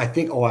after that. I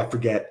think, I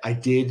forget. I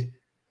did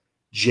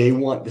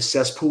the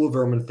Cesspool of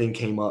Vermin thing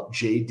came up.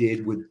 Jay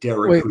did with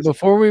Derek. Wait,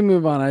 before we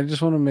move on, I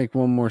just want to make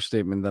one more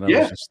statement that I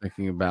was just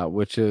thinking about,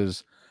 which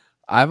is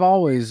I've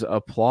always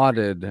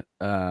applauded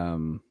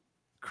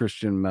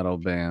Christian metal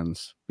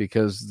bands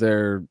because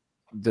they're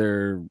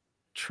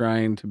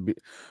trying to be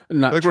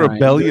not like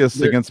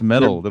rebellious against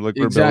metal. They're like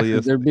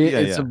rebellious.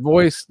 It's a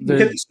voice.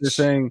 They're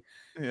saying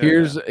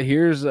here's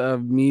a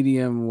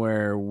medium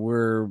where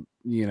we're,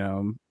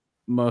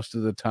 most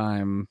of the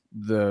time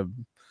the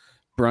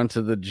brunt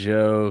of the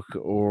joke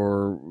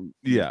or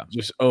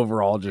just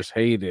overall just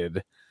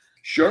hated.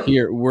 Sure.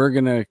 Here we're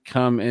gonna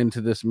come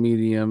into this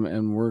medium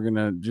and we're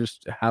gonna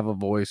just have a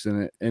voice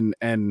in it,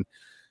 and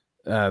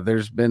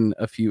there's been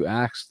a few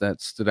acts that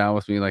stood out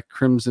with me, like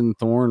Crimson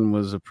Thorn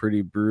was a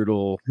pretty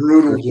brutal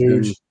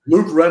dude.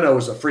 Luke Reno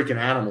is a freaking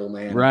animal,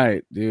 man.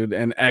 Right, dude.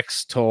 And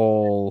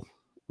X-Toll,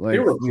 they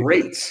were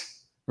great.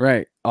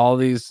 Right, all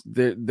these,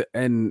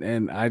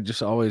 and I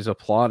just always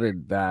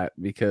applauded that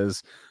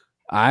because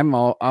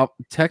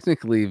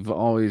technically have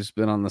always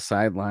been on the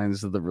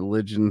sidelines of the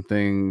religion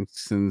thing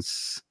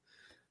since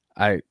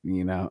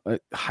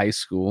high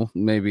school.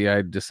 Maybe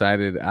I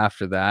decided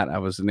after that I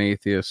was an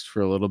atheist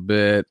for a little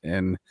bit,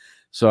 and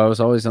so I was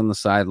always on the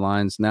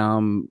sidelines. Now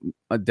I'm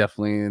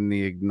definitely in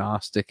the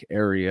agnostic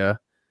area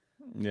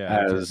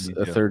as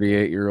a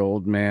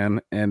 38-year-old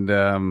man, and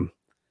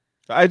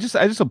I just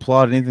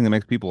applaud anything that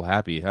makes people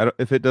happy.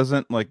 If it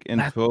doesn't like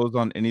impose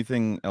on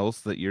anything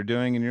else that you're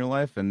doing in your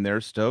life and they're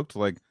stoked,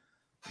 like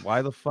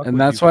why the fuck? And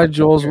that's why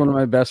Joel's one of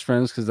my best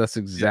friends, because that's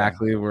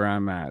exactly where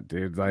I'm at,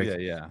 dude. Like,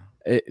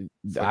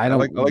 I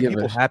like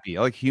people happy.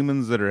 I like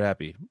humans that are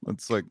happy.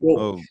 It's like,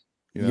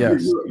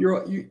 yes,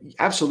 you're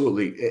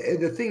absolutely.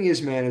 The thing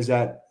is, man, is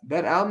that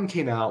album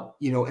came out,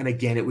 and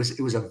again, it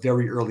was a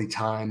very early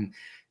time.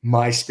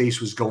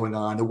 MySpace was going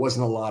on. There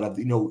wasn't a lot of,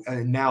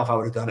 and now if I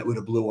would have done it, would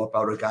have blew up.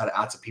 I would have got it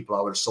out to people.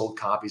 I would have sold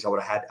copies. I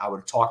would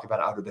have talked about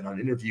it. I would have been on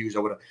interviews. I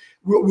would have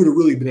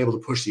really been able to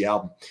push the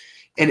album.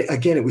 And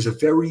again, it was a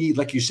very,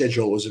 like you said,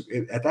 Joel,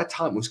 at that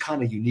time, it was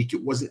kind of unique.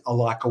 It wasn't a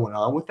lot going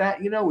on with that.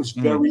 It was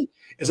very,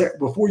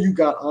 before you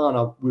got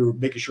on, we were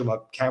making sure my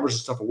cameras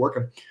and stuff were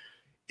working.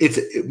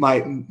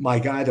 My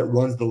guy that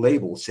runs the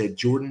label said,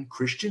 Jordan,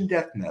 Christian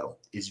death metal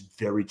is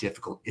very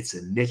difficult. It's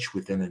a niche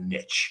within a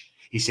niche.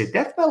 He said,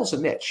 death metal's a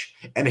niche.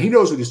 And he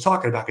knows what he's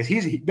talking about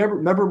because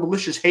remember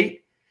Malicious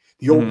Hate?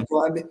 The old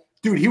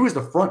dude, he was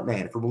the front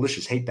man for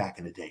Malicious Hate back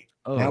in the day.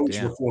 Now he's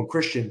a Reformed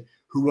Christian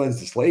who runs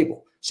this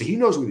label. So he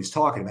knows what he's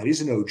talking about. He's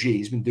an OG.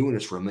 He's been doing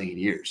this for 1 million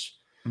years.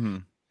 Mm-hmm.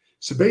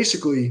 So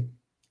basically,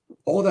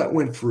 all that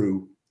went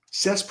through,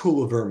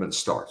 Cesspool of Vermin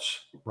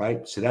starts,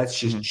 right? So that's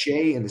just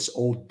Jay and this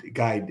old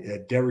guy,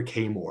 Derek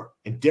Haymore.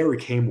 And Derek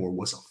Haymore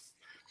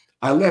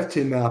I left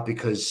him out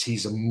because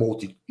he's a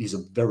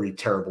very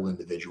terrible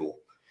individual.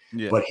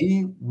 Yeah. But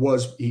he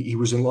was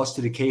in Lust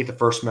to Decay at the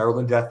first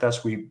Maryland Death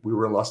Fest. We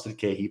were in Lust to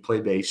Decay. He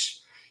played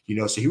bass,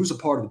 so he was a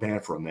part of the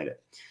band for a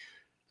minute.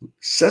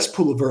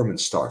 Cesspool of Vermin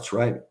starts,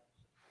 right?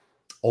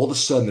 All of a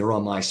sudden, they're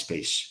on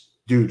MySpace.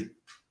 Dude,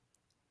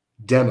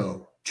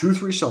 demo, 2 or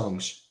 3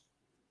 songs.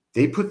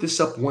 They put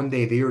this up one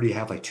day. They already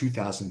have like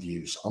 2,000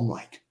 views. I'm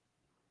like,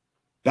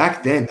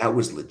 back then, that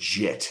was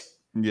legit.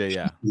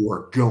 Yeah. You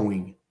were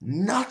going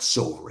nuts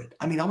over it.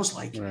 I mean, I was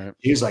like,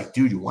 He was like,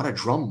 dude, you want a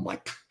drum? I'm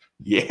like,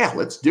 yeah,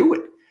 let's do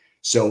it.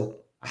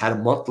 So I had a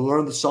month to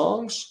learn the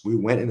songs. We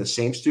went in the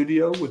same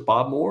studio with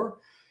Bob Moore.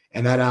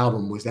 And that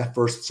album was that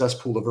first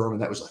Cesspool of Vermin.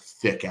 That was a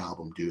thick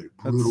album, dude.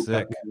 Brutal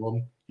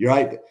album. You're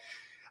right.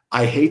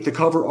 I hate the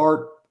cover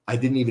art. I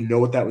didn't even know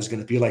what that was going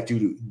to be like,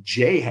 dude.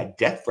 Jay had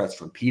death threats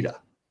from PETA.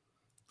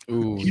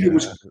 Ooh, PETA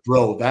was,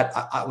 bro.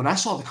 When I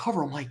saw the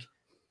cover, I'm like,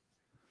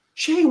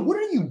 Jay, what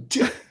are you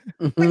doing?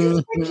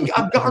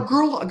 a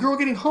girl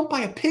getting humped by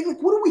a pig.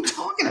 Like, what are we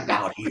talking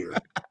about here?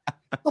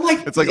 I'm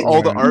like, it's like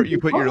all the art you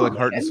put your like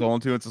heart and soul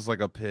into. It's just like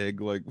a pig,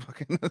 like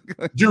fucking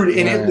dude.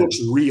 And it looks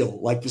real.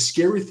 Like the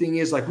scary thing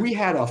is, like we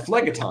had a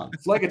Phlegaton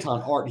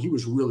art. He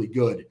was really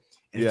good,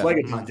 and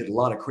Phlegaton did a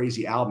lot of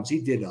crazy albums.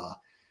 He did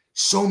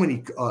so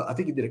many. I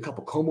think he did a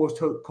couple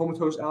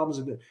Comatose albums.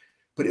 And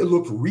but it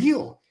looked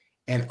real.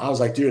 And I was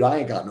like, dude, I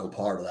ain't got no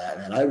part of that,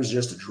 man. I was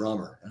just a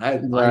drummer. And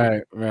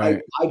I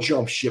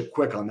jumped ship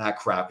quick on that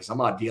crap because I'm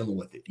not dealing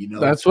with it,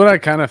 That's what I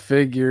kind of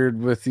figured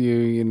with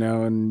you,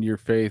 and your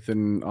faith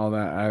and all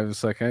that. I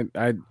was like,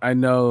 I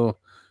know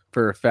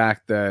for a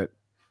fact that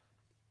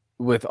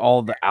with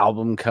all the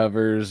album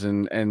covers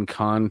and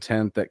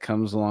content that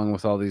comes along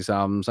with all these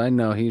albums, I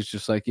know he's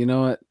just like, you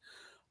know what?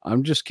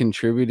 I'm just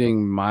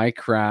contributing my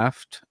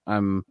craft.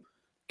 I'm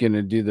going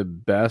to do the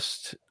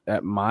best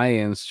at my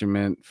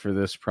instrument for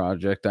this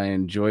project. I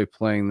enjoy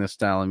playing this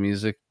style of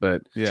music,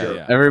 but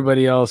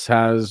everybody else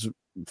has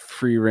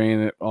free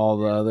reign at all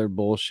the other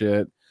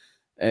bullshit.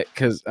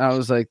 Because I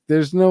was like,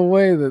 there's no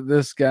way that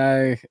this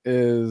guy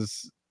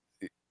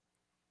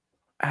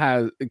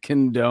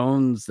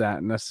condones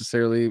that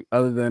necessarily,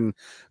 other than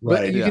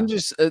but you can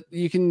just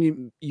you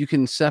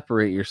can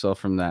separate yourself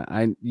from that.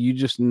 You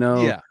just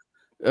know.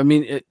 I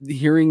mean,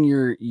 hearing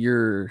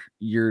your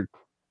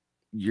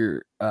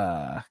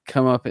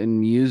come up in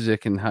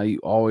music and how you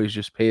always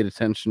just paid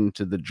attention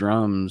to the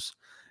drums,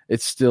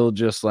 it's still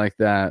just like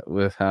that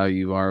with how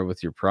you are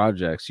with your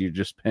projects. You're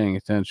just paying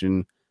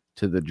attention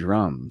to the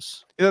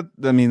drums. Yeah,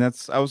 I mean,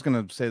 I was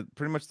gonna say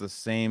pretty much the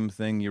same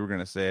thing you were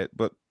gonna say it,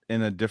 but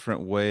in a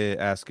different way,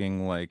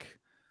 asking like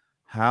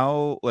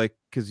how, like,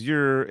 because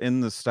you're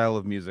in the style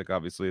of music,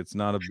 obviously it's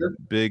not a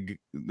big,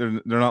 they're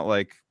not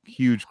like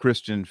huge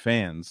Christian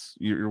fans.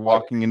 You're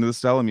walking into the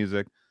style of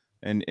music,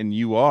 and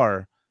you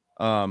are.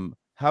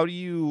 How do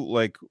you,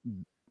 like,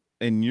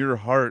 in your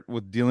heart,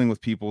 with dealing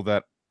with people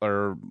that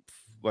are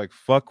like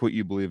fuck what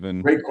you believe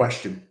in? Great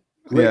question.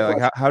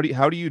 Like how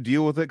do you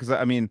deal with it? Because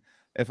I mean,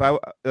 if I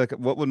like,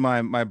 what would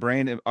my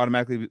brain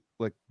automatically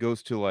like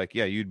goes to, like,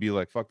 yeah, you'd be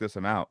like, fuck this,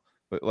 I'm out.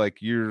 But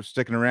like, you're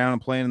sticking around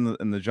and playing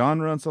in the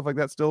genre and stuff like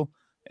that still.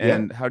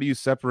 And how do you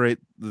separate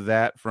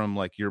that from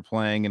like your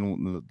playing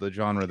and the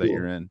genre that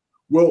you're in?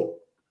 Well,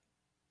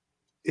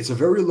 it's a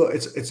very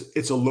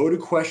it's a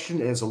loaded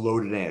question and it's a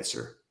loaded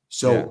answer.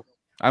 So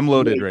I'm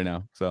loaded right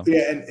now. So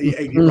and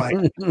you're right.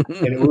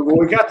 And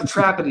we got the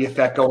trapedy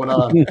effect going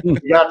on. We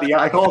got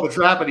I call it the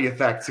trapedy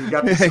effect. So we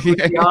got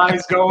the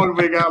eyes going.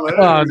 We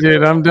got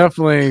dude, I'm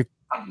definitely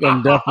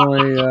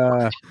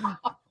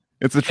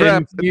it's a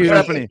trap.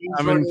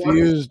 I'm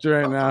infused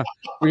right now.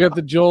 We got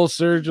the Joel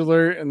Surge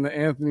alert and the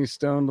Anthony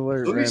Stone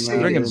alert right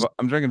now.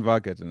 I'm drinking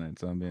vodka tonight,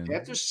 so I'm being.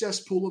 After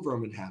Cesspool of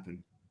Vermin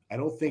happened, I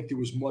don't think there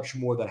was much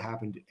more that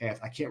happened.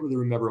 I can't really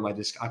remember my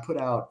disc. I put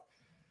out,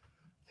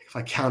 if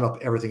I count up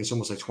everything, it's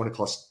almost like 20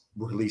 plus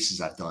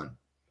releases I've done.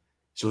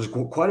 So it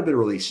was quite a bit of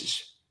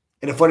releases.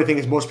 And the funny thing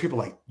is, most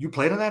people are like, you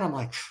played on that? I'm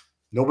like,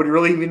 nobody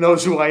really even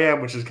knows who I am,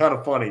 which is kind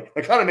of funny.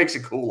 It kind of makes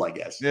it cool, I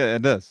guess. Yeah,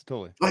 it does.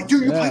 Totally. Like,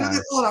 dude, you played on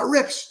that? Oh, that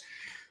rips.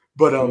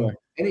 But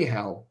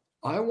anyhow,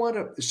 I want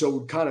to,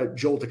 so kind of,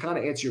 Joel, to kind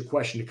of answer your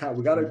question,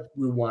 we got to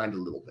rewind a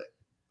little bit.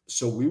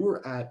 So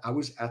I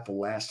was at the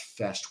last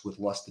fest with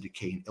Lust of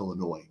Decay in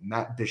Illinois.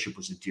 Matt Bishop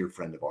was a dear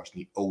friend of ours, and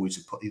he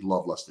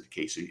loved Lust of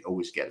Decay, so he'd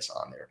always get us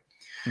on there.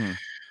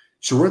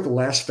 So we're at the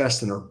last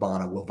fest in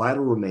Urbana where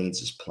Vital Remains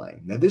is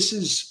playing. Now this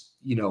is,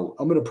 I'm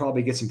going to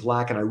probably get some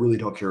flack, and I really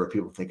don't care what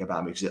people think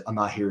about me, because I'm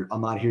not here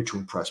to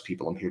impress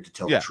people. I'm here to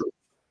tell the truth.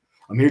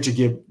 I'm here to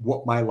give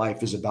what my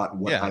life is about.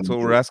 And that's what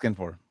we're asking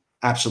for.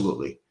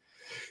 Absolutely.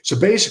 So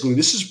basically,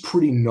 this is a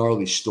pretty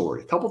gnarly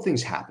story. A couple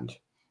things happened.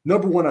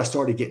 Number one, I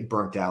started getting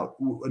burnt out.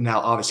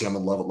 Now, obviously, I'm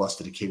in love with Lust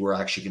of Decay. We're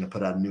actually going to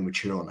put out a new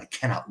material, and I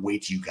cannot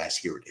wait till you guys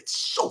hear it. It's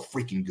so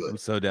freaking good. I'm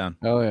so down.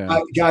 Oh,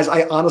 yeah. Guys,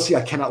 I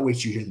honestly cannot wait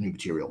till you hear the new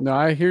material. No,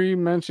 I hear you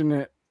mention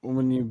it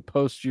when you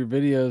post your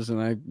videos,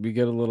 and we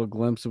get a little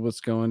glimpse of what's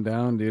going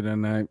down, dude.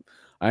 And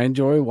I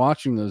enjoy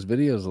watching those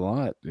videos a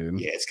lot, dude.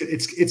 Yeah,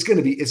 it's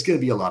gonna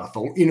be a lot of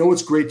fun.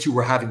 What's great too?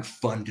 We're having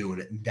fun doing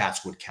it, and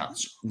that's what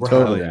counts. We're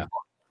totally.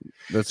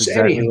 That's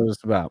exactly what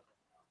it's about.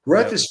 We're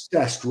at this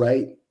fest,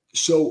 right?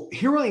 So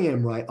here I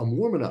am, right? I'm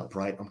warming up,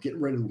 right? I'm getting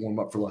ready to warm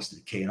up for Lust of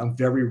Decay, and I'm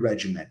very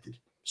regimented.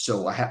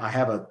 So I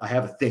have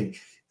a thing.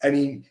 I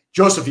mean,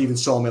 Joseph even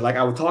saw me. Like,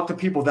 I would talk to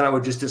people, then I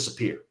would just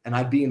disappear, and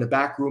I'd be in the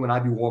back room, and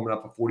I'd be warming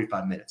up for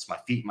 45 minutes. My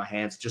feet, my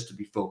hands, just to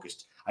be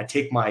focused. I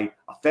take my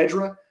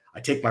ephedra. I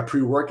take my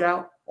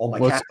pre-workout. All my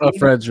What's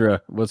ephedra?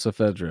 What's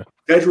ephedra?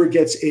 Ephedra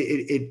gets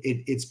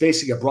it's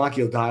basically a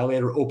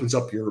bronchodilator. Opens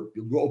up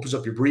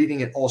your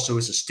breathing, and also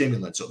is a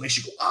stimulant, so it makes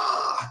you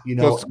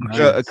go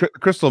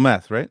crystal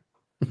meth, right?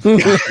 It's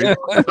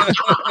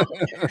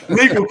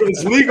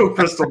legal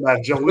crystal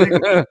meth, Joe. Legal.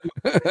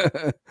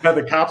 Got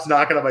the cops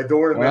knocking on my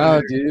door.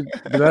 Wow, dude,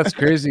 that's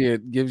crazy.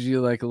 It gives you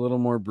like a little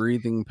more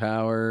breathing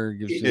power.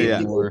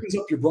 It opens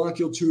up your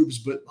bronchial tubes,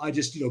 but I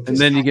just and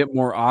then you get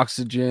more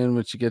oxygen,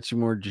 which gets you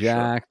more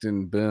jacked,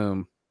 and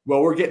boom.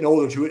 Well, we're getting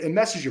older too. It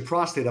messes your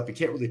prostate up. You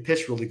can't really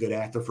piss really good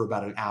after for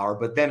about an hour,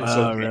 but then it's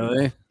okay.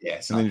 Really? Yeah.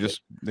 And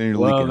then you're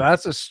leaking.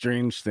 That's a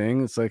strange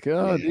thing. It's like,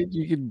 dude,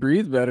 you could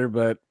breathe better,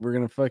 but we're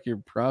gonna fuck your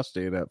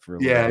prostate up for a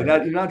little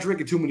bit. You're not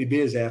drinking too many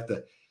beers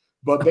after.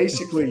 But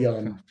basically,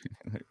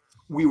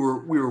 we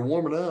were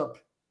warming up,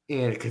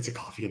 and it's a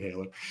coffee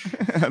inhaler.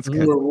 That's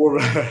good. We're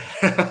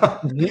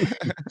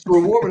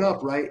warming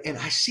up, right? And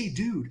I see,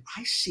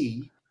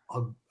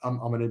 I'm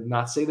going to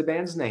not say the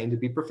band's name to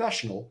be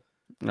professional.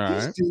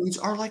 These dudes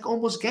are like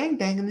almost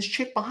gangbanging this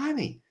chick behind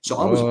me. So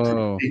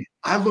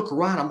I look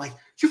around. I'm like,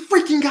 you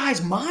freaking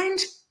guys mind?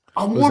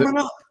 I'm warming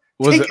up.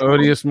 Was it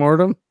Odious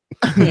Mortem?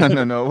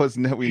 No, it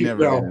wasn't. We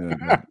never.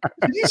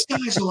 These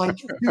guys are like,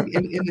 dude,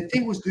 and the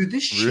thing was, dude,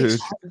 this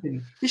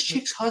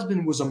chick's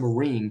husband was a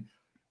Marine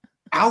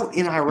out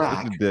in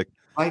Iraq.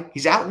 Right?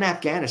 He's out in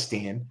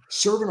Afghanistan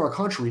serving our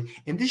country,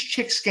 and this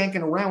chick's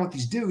skanking around with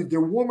these dudes.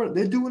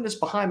 They're doing this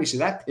behind me, so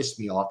that pissed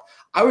me off.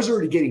 I was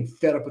already getting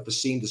fed up with the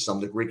scene to some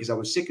degree because I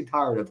was sick and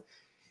tired of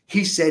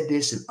he said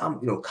this and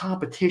I'm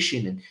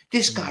competition and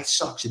this guy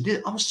sucks and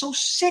I was so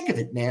sick of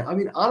it, man. I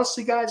mean,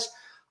 honestly, guys,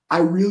 I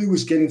really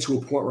was getting to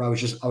a point where I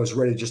was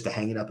ready just to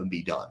hang it up and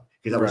be done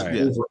because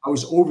I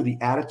was over the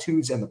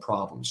attitudes and the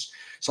problems.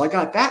 So I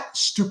got that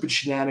stupid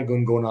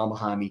shenanigan going on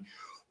behind me.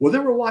 Well,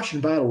 then we're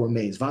watching Vital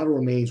Remains. Vital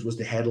Remains was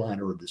the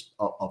headliner of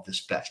this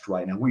fest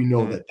right now. We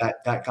know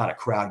that got a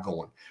crowd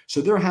going.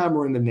 So they're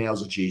hammering the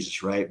nails of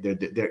Jesus, right?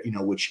 They're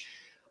which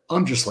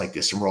I'm just like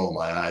this. I'm rolling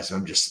my eyes. And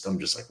I'm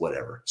just like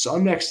whatever. So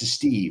I'm next to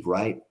Steve,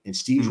 right? And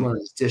Steve's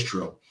running his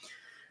distro.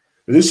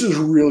 This is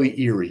really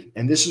eerie,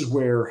 and this is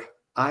where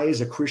I, as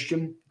a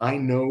Christian, I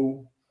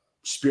know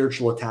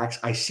spiritual attacks.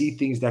 I see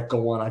things that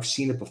go on. I've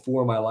seen it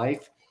before in my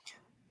life.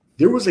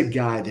 There was a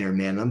guy there,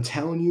 man. I'm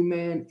telling you,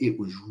 man, it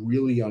was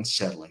really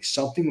unsettling.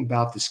 Something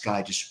about this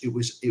guy it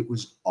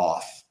was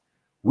off.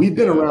 We've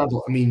been around.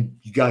 I mean,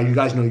 you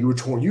guys know you were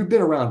torn. You've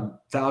been around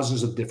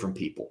thousands of different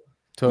people.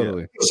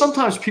 Totally.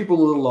 Sometimes people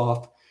are a little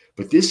off,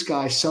 but this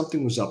guy,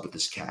 something was up with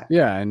this cat.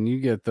 Yeah, and you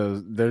get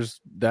those.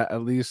 There's that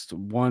at least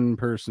one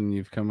person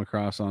you've come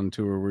across on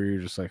tour where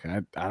you're just like,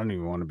 I don't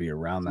even want to be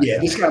around that. Yeah,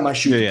 guy. This guy might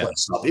shoot the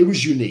place up. It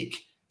was unique.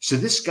 So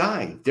this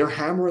guy, they're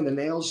hammering the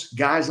nails.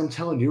 Guys, I'm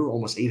telling you, there were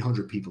almost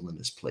 800 people in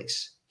this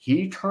place.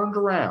 He turned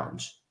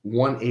around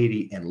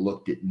 180 and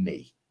looked at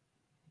me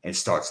and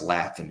starts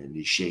laughing and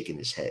he's shaking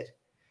his head.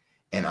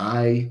 And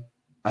I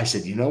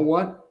said, you know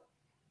what?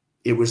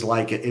 It was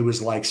like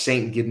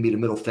Satan giving me the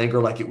middle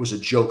finger, like it was a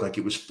joke, like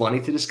it was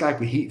funny to this guy.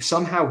 But he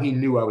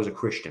knew I was a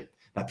Christian.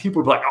 Now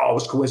people were like, "Oh, it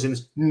was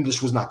coincidence."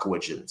 This was not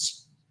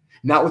coincidence.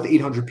 Not with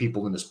 800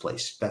 people in this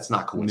place. That's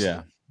not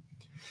coincidence. Yeah.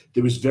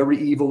 It was very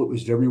evil. It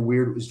was very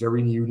weird. It was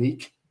very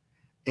unique.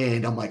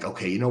 And I'm like,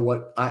 okay, you know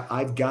what?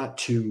 I've got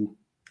to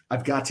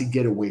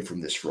get away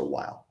from this for a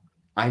while.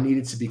 I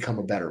needed to become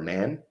a better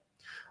man.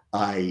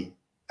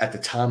 At the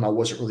time, I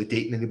wasn't really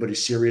dating anybody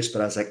serious,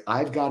 but I was like,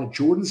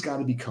 Jordan's got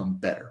to become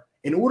better.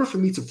 In order for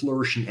me to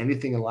flourish in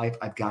anything in life,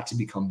 I've got to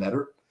become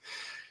better.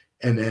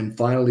 And then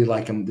finally,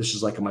 this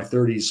is like in my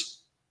 30s,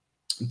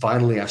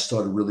 finally, I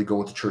started really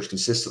going to church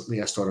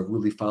consistently. I started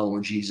really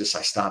following Jesus.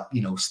 I stopped,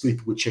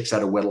 sleeping with chicks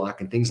out of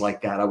wedlock and things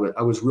like that.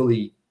 I was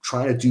really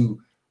trying to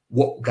do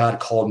what God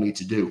called me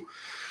to do.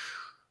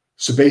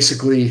 So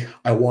basically,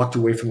 I walked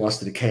away from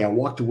Lust of Decay. I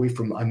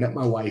met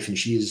my wife, and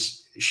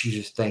she's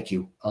just, thank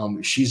you.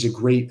 I'm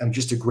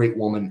just a great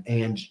woman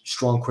and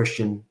strong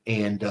Christian.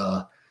 And,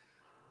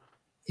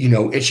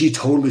 and she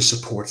totally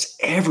supports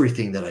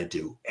everything that I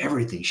do,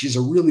 everything. She's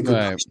a really good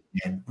person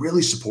and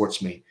really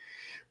supports me.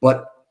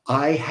 But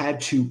I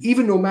had to,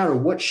 even no matter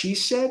what she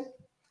said,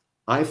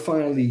 I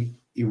finally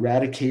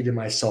eradicated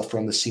myself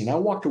from the scene. I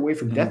walked away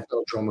from death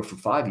metal drummer for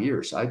 5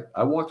 years.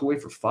 I walked away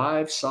for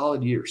 5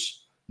 solid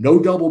years. No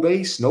double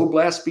bass, no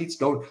blast beats.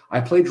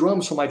 I played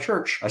drums for my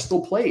church. I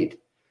still played.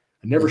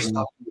 I never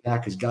stopped doing that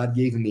because God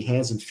gave me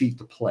hands and feet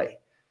to play.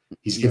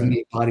 He's given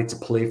me a body to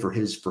play for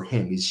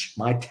him.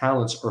 My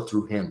talents are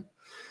through him.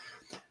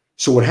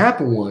 So what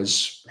happened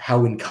was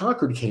how In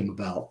Concord came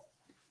about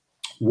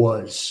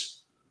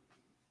was,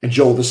 and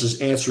Joel, this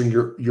is answering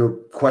your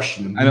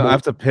question. I know I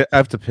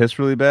have to piss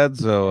really bad,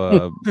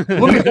 so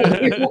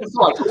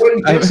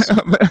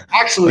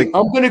Actually,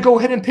 I'm going to go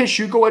ahead and piss.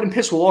 You go ahead and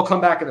piss. We'll all come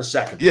back in a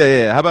second.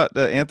 Yeah. How about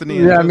Anthony?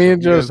 Yeah, me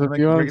and Joseph.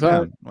 You want to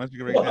talk? Why don't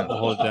you break it down?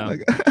 Hold it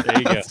down. There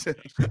you go.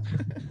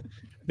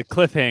 The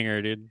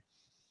cliffhanger, dude.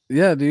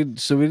 Yeah, dude.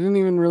 So we didn't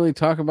even really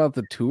talk about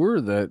the tour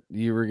that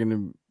you were going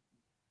to.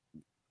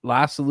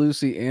 Last of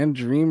Lucy and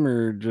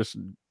Dreamer just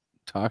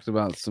talked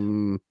about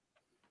some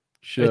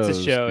shows. It's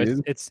a show.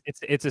 Dude.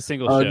 It's a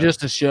single show.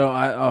 Just a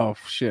show.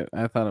 Shit.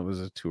 I thought it was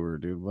a tour,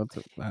 dude. What's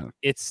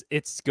it?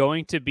 It's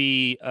going to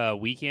be a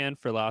weekend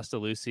for Lost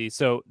of Lucy.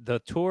 So the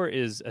tour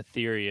is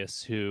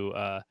Aetherius, who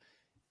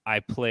I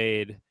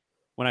played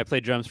when I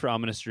played drums for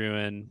Ominous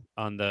Ruin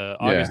on the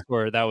August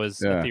tour. That was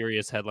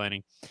Aetherius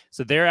headlining.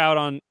 So they're out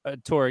on a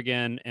tour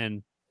again,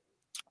 and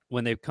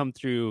when they come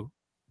through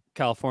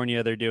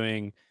California, they're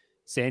doing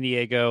San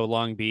Diego,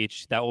 Long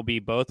Beach. That will be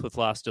both with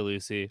Lost of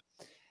Lucy.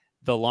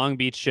 The Long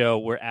Beach show,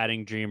 we're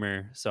adding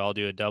Dreamer, so I'll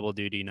do a double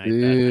duty night.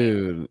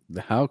 Dude,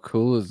 how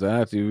cool is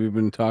that, dude? We've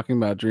been talking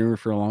about Dreamer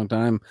for a long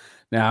time.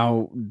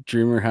 Now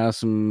Dreamer has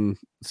some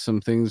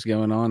things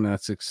going on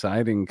that's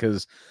exciting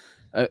because,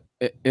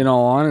 in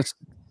all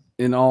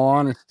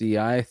honesty,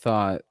 I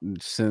thought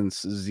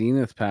since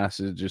Zenith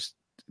Passage just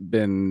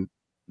been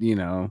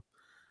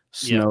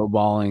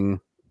snowballing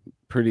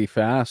pretty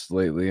fast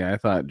lately. I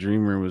thought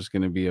Dreamer was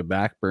going to be a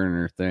back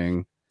burner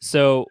thing.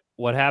 So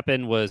what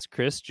happened was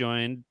Chris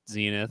joined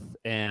Zenith,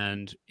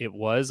 and it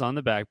was on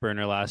the back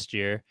burner last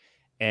year.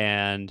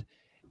 And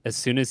as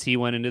soon as he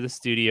went into the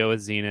studio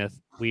with Zenith,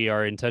 we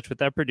are in touch with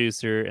that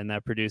producer, and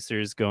that producer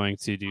is going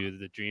to do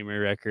the Dreamer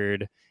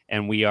record.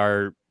 And we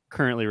are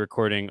currently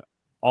recording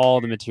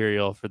all the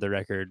material for the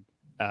record,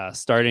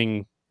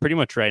 starting pretty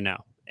much right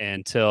now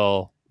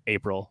until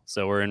April.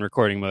 So we're in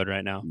recording mode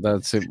right now.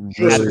 That's it.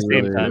 Really, at the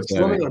same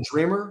time. On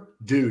Dreamer,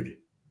 dude,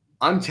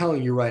 I'm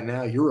telling you right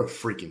now, you're a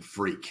freaking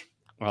freak.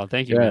 Well,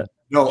 thank you. Man.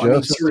 No, I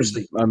mean,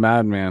 seriously, a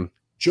madman.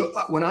 Joe,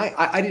 when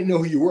I didn't know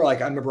who you were,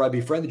 like I remember I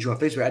befriended you on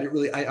Facebook.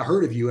 I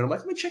heard of you, and I'm like,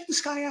 let me check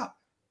this guy out,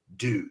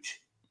 dude.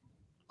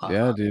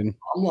 Yeah, dude.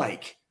 I'm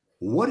like,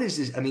 what is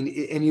this? I mean,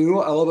 and you know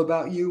what I love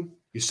about you?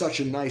 You're such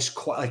a nice,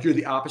 quiet, like you're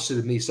the opposite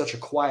of me. Such a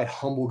quiet,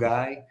 humble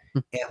guy,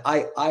 and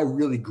I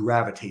really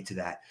gravitate to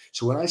that.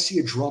 So when I see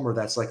a drummer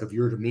that's like of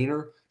your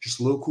demeanor, just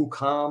low, cool,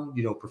 calm,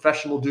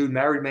 professional dude,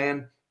 married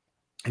man,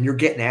 and you're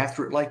getting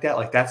after it like that,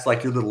 like that's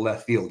like your little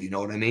left field. You know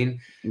what I mean?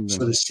 Mm-hmm.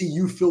 So to see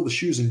you fill the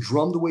shoes and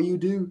drum the way you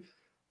do,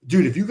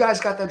 dude, if you guys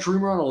got that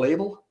Dreamer on a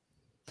label.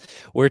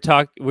 We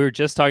were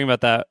just talking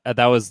about that.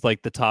 That was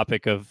like the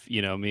topic of,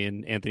 me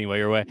and Anthony While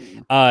Your Way.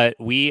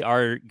 We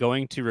are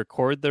going to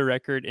record the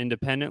record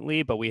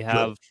independently, but we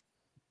have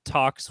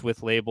talks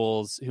with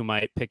labels who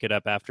might pick it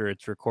up after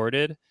it's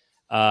recorded.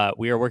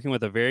 We are working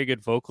with a very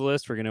good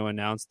vocalist. We're going to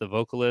announce the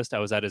vocalist. I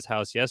was at his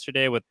house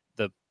yesterday with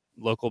the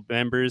local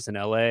members in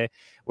LA.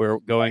 We're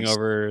going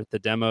over the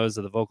demos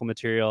of the vocal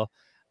material.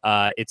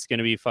 It's going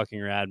to be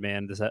fucking rad,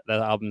 man. That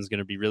album is going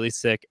to be really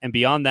sick. And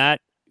beyond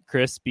that,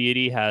 Chris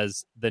Beatty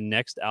has the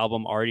next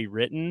album already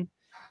written.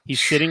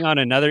 He's sitting on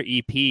another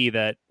EP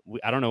that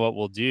I don't know what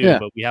we'll do,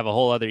 but we have a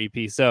whole other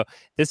EP. So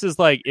this is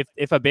like,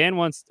 if a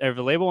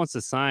label wants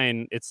to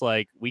sign, it's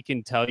like, we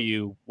can tell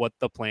you what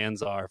the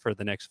plans are for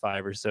the next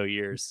 5 or so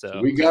years.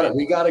 So we got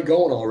it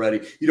going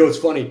already. It's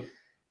funny.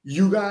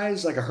 You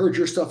guys, like I heard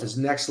your stuff is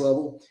next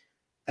level.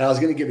 And I was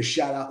going to give a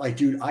shout out. Like,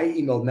 dude, I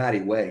emailed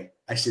Maddie Way.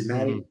 I said,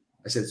 Maddie,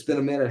 I said, it's been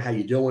a minute. How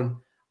you doing?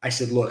 I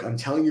said, look, I'm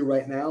telling you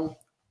right now,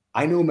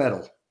 I know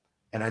metal.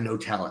 And I know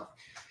talent.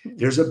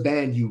 There's a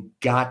band you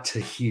got to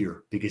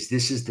hear because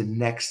this is the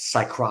next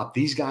Psycrop.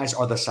 These guys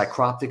are the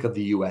Psycroptic of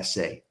the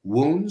USA.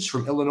 Wounds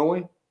from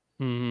Illinois.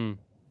 Mm-hmm.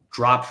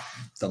 Drop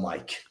the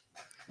mic.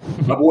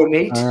 My boy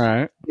Nate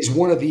is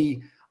one of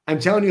the. I'm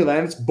telling you,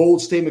 that it's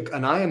bold statement,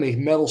 and I am a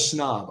metal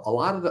snob. A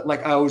lot of the,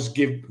 like I always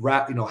give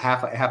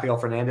Rafael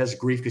Fernandez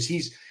grief because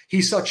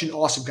he's such an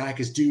awesome guy.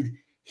 Because dude,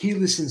 he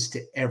listens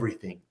to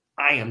everything.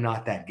 I am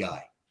not that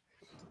guy,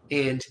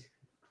 and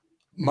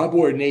my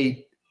boy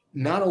Nate.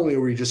 Not only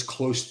are we just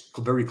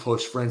very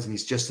close friends, and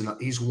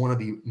he's one of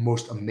the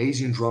most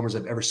amazing drummers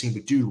I've ever seen.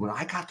 But dude, when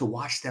I got to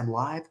watch them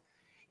live,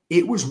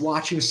 it was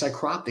watching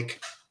Psycroptic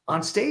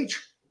on stage.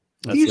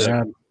 He's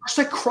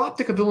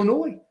Psycroptic of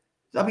Illinois.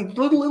 I mean,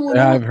 little Illinois.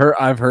 Yeah,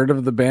 I've heard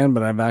of the band,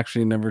 but I've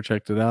actually never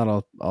checked it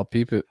out. I'll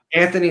peep it.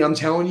 Anthony, I'm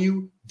telling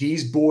you,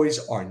 these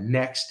boys are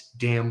next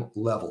damn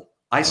level.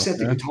 I sent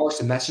the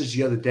guitarist a message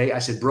the other day. I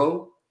said,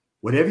 bro,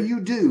 whatever you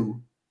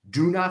do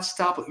not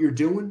stop what you're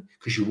doing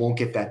because you won't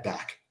get that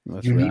back.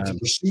 You need to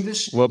pursue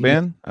this. What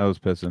band? I was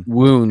pissing.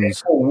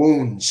 Wounds.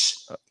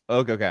 Wounds.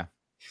 Okay.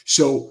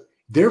 So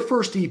their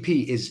first EP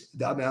is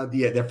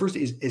their first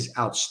is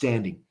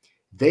outstanding.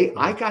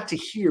 I got to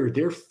hear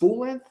their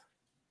full length.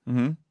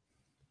 Mm-hmm.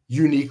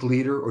 Unique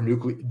Leader or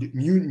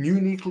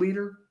Unique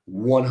Leader.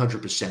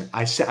 100%.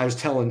 I was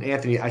telling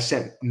Anthony. I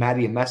sent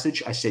Maddie a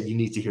message. I said you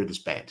need to hear this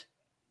band.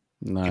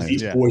 Nice.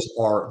 These boys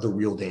are the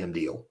real damn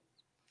deal.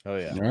 Oh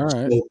yeah. All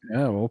right.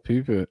 So, we'll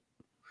peep it.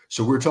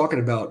 So we're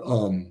talking about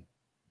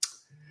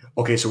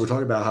so we're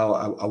talking about how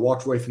I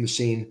walked away from the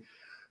scene.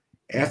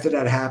 After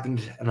that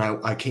happened, and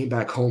I came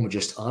back home and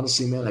just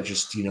honestly, man, I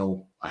just,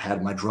 I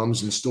had my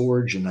drums in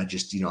storage, and I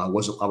just, I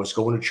was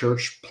going to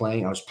church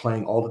playing. I was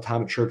playing all the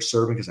time at church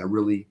serving because I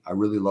really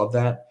love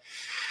that.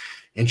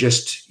 And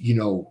just,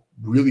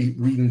 really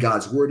reading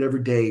God's word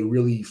every day,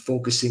 really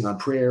focusing on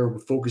prayer,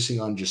 focusing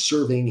on just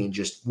serving and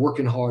just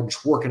working hard,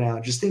 just working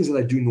out, just things that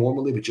I do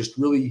normally, but just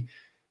really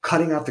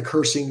cutting out the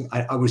cursing.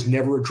 I was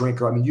never a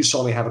drinker. I mean, you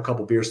saw me have a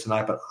couple beers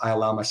tonight, but I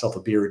allow myself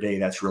a beer a day.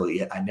 That's really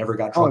it. I never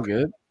got drunk. Oh,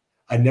 good.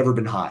 I've never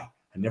been high.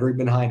 Never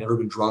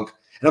been drunk.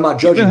 And I'm not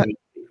judging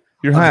you.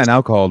 You're high on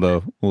alcohol, though,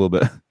 a little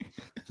bit.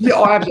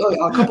 Yeah, absolutely.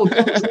 A couple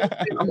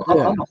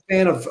of I'm a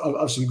fan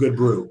of some good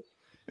brew.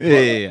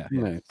 Yeah.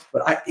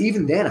 But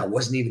even then,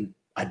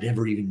 I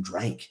never even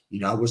drank.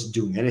 I wasn't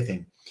doing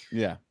anything.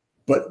 Yeah.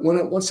 But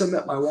once I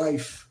met my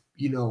wife,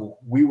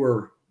 we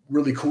were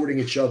really courting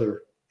each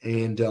other.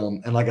 And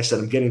like I said,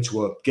 I'm getting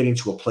to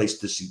a place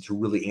to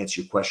really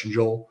answer your question,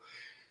 Joel.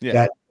 Yeah.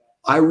 That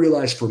I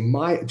realized for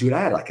I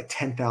had like a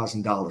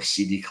 $10,000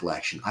 CD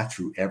collection. I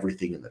threw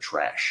everything in the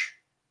trash.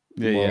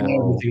 Yeah.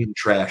 Everything in the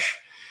trash.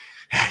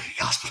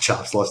 Gospel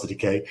Chops, Lost to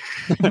Decay.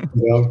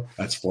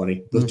 That's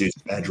funny. Those dudes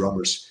are bad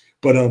drummers.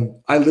 But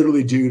I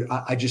literally, dude,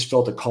 I just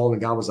felt a call,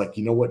 and God was like,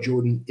 you know what,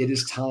 Jordan, it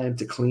is time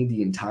to clean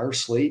the entire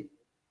slate,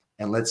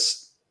 and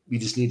we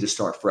just need to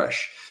start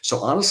fresh. So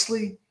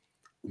honestly,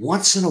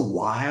 once in a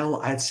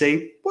while, I'd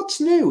say,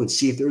 what's new, and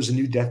see if there's a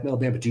new death metal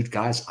band. But dude,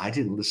 guys, I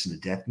didn't listen to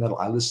death metal.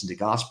 I listened to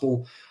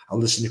gospel. I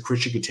listened to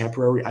Christian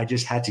contemporary. I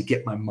just had to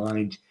get my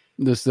mind.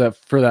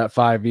 For that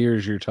 5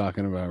 years you're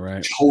talking about,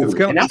 right?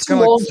 Totally. It's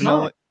kind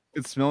of like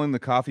smelling the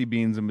coffee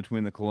beans in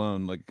between the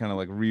cologne, like kind of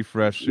like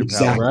refresh your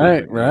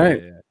palate.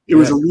 Right. Yeah. It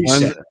was a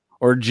reset.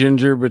 Or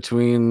ginger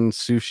between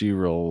sushi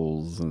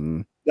rolls,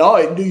 and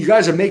you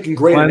guys are making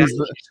great analogies.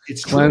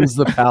 It's cleanse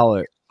the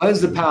palate.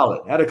 Cleanse the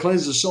palate. How to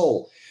cleanse the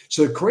soul.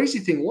 So the crazy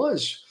thing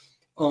was,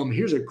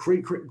 here's a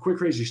quick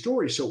crazy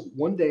story. So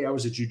one day I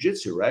was at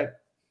jiu-jitsu, right?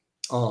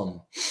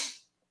 And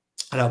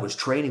I was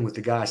training with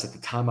the guys. At the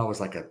time, I was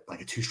like a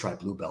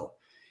 2-stripe blue belt.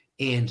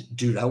 And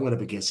dude, I went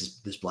up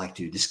against this black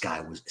dude. This guy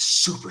was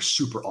super,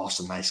 super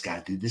awesome, nice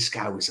guy, dude. This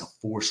guy was a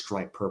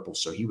 4-stripe purple.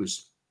 So he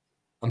was,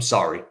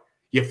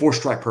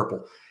 4-stripe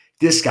purple.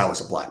 This guy was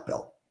a black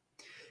belt.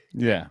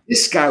 Yeah.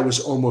 This guy was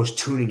almost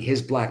tuning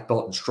his black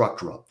belt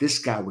instructor up. This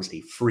guy was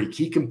a freak.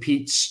 He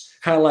competes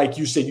kind of like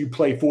you said, you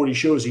play 40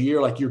 shows a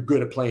year, like you're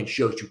good at playing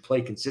shows. You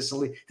play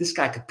consistently. This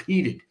guy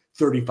competed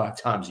 35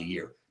 times a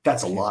year.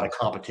 That's a lot of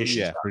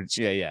competition.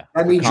 Yeah.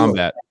 That means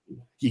combat.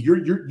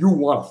 You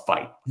want to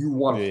fight. You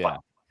want to fight.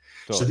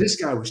 Totally. So this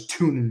guy was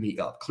tuning me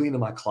up, cleaning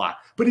my clock.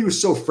 But he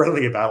was so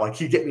friendly about it. Like,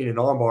 he'd get me in an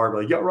armbar.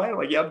 Like, yeah, right. I'm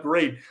like, yeah, I'm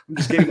great. I'm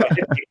just getting my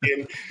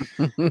hip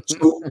in.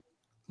 So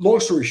long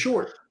story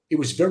short, it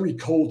was very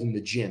cold in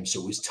the gym.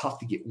 So it was tough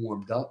to get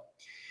warmed up.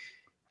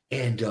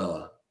 And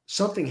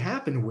something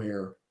happened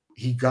where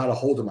he got a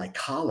hold of my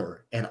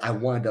collar, and I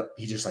wound up,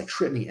 he just like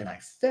tripped me, and I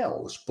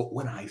fell. But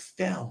when I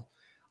fell,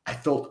 I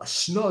felt a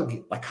snug,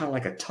 like kind of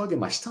like a tug in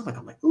my stomach.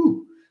 I'm like,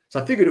 ooh.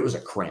 So I figured it was a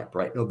cramp,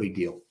 right? No big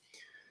deal.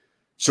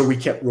 So we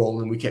kept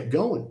rolling, we kept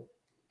going.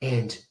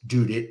 And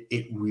dude,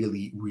 it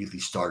really, really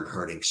started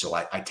hurting. So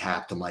I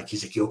tapped him, like,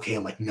 he's like, you okay?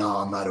 I'm like, no,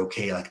 I'm not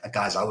okay. Like,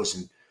 guys, I was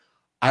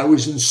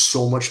in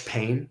so much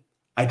pain.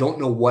 I don't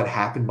know what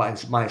happened. My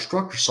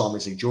instructor saw me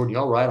and said, Jordan, you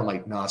all right? I'm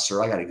like, nah,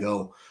 sir, I got to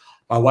go.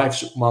 My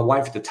wife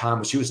at the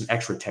time she was an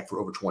x-ray tech for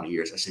over 20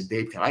 years. I said,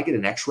 babe, can I get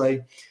an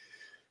x-ray?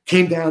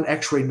 Came down,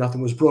 x-ray,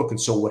 nothing was broken.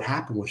 So what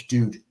happened was,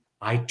 dude,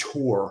 I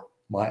tore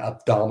my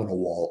abdominal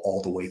wall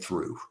all the way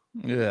through.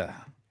 Yeah.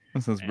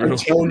 That sounds brutal. I'm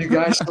telling you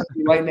guys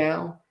something right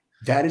now.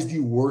 That is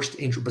the worst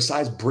injury.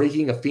 Besides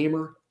breaking a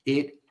femur,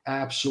 it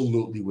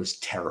absolutely was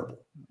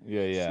terrible.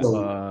 Yeah.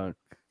 So,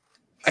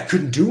 I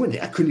couldn't do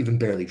anything. I couldn't even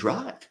barely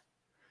drive.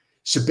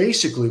 So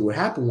basically what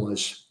happened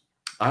was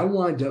I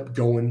wound up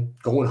going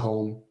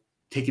home,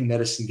 taking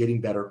medicine, getting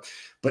better.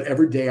 But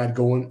every day I'd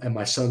go in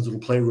my son's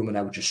little playroom and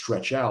I would just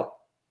stretch out.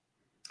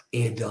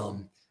 And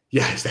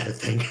is that a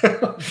thing?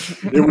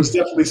 It was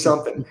definitely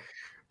something.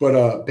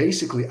 But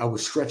basically I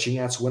was stretching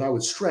out. So when I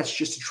would stretch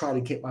just to try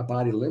to get my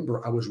body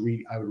limber, I would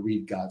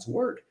read God's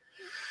word.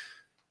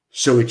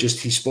 So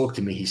he spoke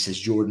to me. He says,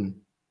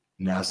 Jordan,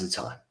 now's the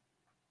time.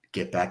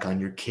 Get back on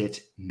your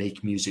kit,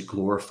 make music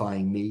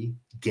glorifying me,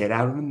 get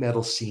out of the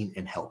metal scene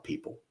and help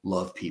people,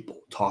 love people,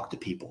 talk to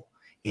people.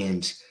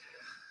 And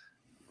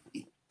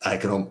I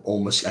can't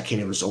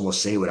even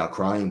almost say it without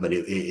crying, but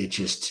it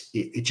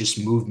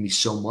just moved me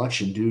so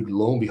much. And dude,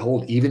 lo and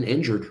behold, even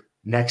injured,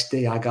 next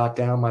day I got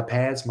down my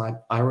pads, my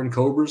Iron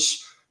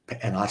Cobras,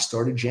 and I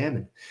started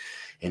jamming.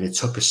 And it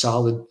took a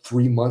solid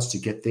 3 months to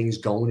get things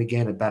going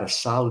again, about a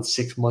solid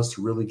 6 months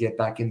to really get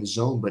back in the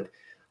zone. But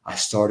I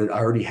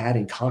already had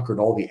and conquered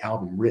all the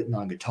album written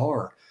on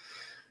guitar.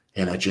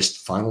 And I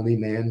just finally,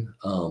 man,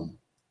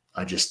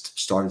 I just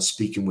started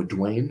speaking with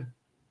Dwayne,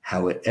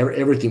 how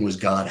everything was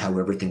God, how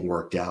everything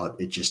worked out.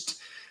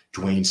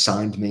 Dwayne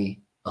signed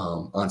me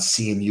on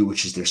CMU,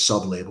 which is their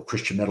sub-label,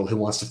 Christian Metal. He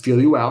wants to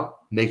feel you out,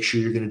 make sure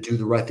you're going to do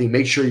the right thing,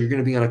 make sure you're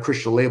going to be on a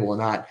Christian label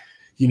and not,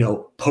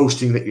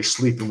 posting that you're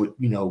sleeping with,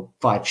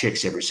 5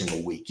 chicks every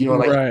single week.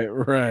 Right.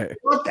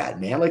 Want that,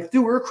 man. Like,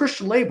 dude, we're a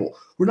Christian label.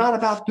 We're not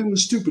about doing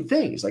stupid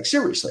things. Like,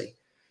 seriously,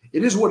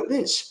 it is what it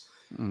is.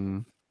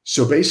 Mm.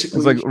 So basically,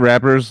 it's like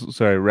rappers with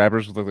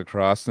like the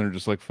cross, and they're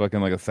just like fucking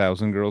like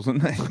 1,000 girls in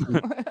there.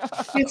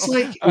 It's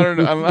like, I don't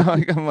know.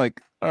 I'm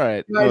like, all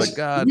right, guys, like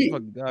God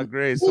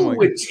grace. It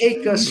would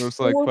take us just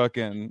like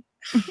fucking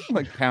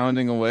like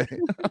pounding away.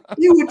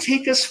 It would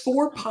take us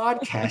 4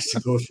 podcasts to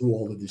go through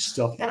all of this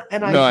stuff.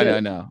 And I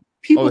know.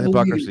 People all the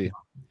hypocrisy.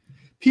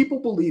 People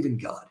believe in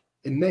God,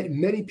 and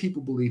many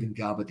people believe in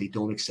God, but they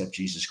don't accept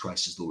Jesus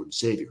Christ as Lord and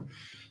Savior.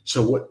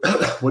 So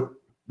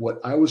what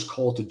I was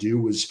called to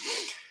do was,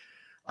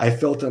 I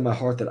felt in my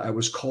heart that I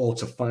was called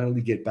to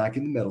finally get back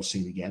in the metal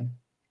scene again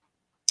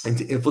and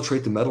to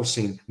infiltrate the metal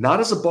scene, not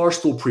as a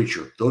barstool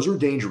preacher. Those are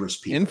dangerous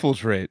people.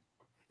 Infiltrate.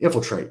 Yeah.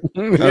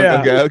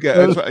 Okay.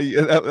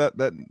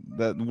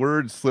 That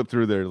word slipped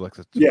through there. Like,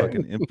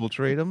 fucking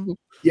infiltrate them.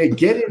 Yeah,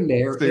 get in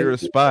there. So you're a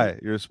spy.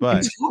 You're a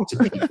spy. Talk to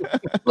people.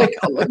 like,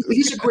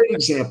 he's a great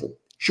example.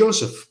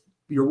 Joseph,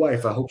 your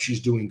wife, I hope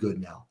she's doing good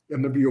now. I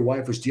remember your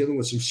wife was dealing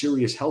with some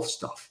serious health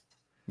stuff.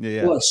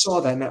 Yeah. Well, I saw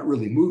that and that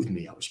really moved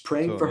me. I was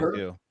praying for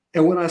her.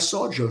 And when I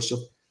saw Joseph,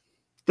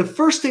 the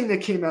first thing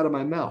that came out of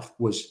my mouth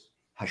was,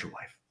 how's your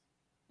wife?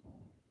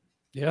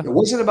 Yeah. It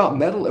wasn't about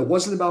metal. It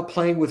wasn't about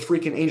playing with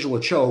freaking Angel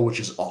Ochoa, which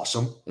is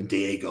awesome, and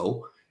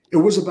Diego. It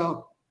was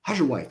about, how's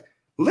your wife?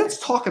 Let's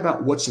talk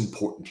about what's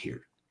important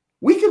here.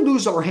 We could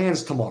lose our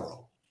hands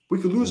tomorrow. We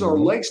could lose our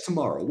legs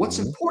tomorrow. What's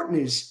important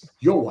is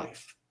your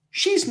wife.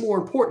 She's more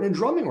important than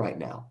drumming right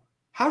now.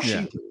 How's she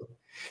doing?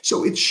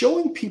 So it's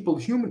showing people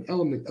human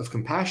element of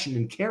compassion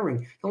and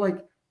caring. They're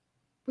like,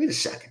 wait a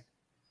second.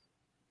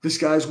 This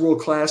guy's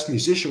world-class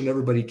musician and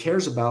everybody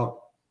cares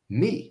about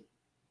me,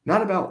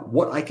 not about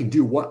what I can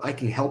do, what I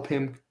can help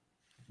him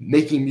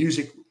making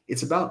music.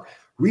 It's about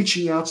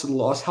reaching out to the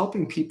lost,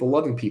 helping people,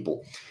 loving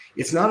people.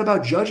 It's not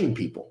about judging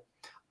people.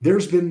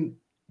 There's been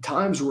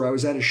times where I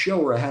was at a show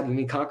where I had an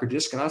Inconquer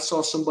disc and I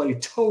saw somebody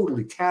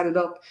totally tatted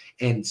up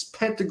and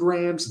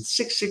pentagrams and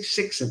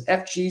 666 and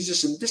F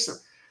Jesus and this.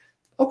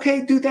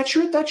 Okay, dude, that's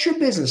your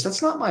business.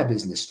 That's not my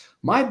business.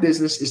 My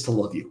business is to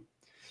love you.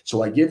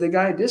 So I give the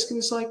guy a disc and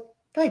it's like,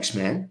 thanks,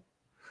 man.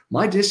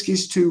 My disc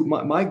is to,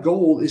 my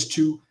goal is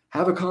to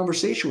have a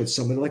conversation with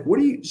somebody like,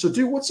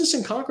 dude, what's this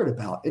Inconquer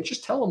about? And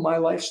just tell them my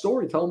life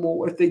story. Tell them,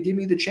 well, if they give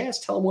me the chance,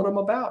 tell them what I'm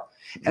about.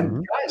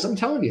 And guys, I'm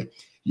telling you,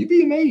 you'd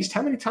be amazed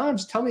how many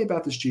times tell me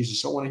about this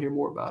Jesus. I want to hear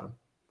more about him.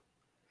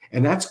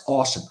 And that's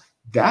awesome.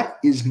 That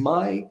is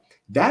why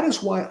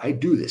I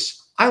do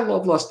this. I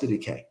love Lust to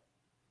Decay.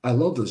 I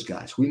love those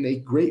guys. We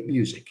make great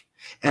music.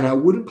 And I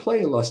wouldn't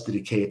play a Lust to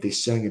Decay if they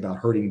sang about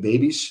hurting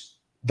babies.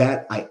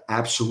 That I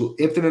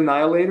absolutely, Infinite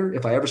Annihilator,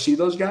 if I ever see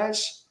those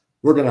guys,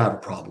 we're going to have a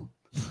problem.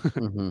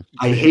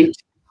 I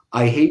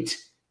hate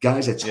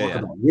guys that talk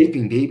about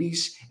raping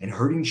babies and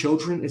hurting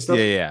children and stuff.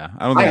 I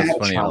don't think that's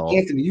funny at all.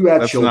 Anthony, you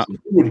have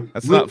children.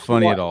 That's not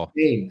funny at all.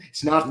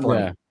 It's not funny.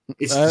 Yeah.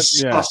 It's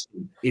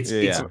disgusting. It's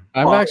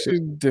I've actually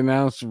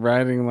denounced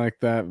writing like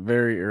that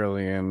very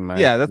early in my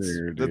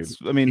career, that's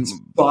I mean,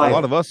 a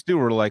lot of us do.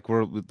 We're like,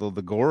 we're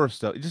the gore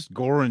stuff, just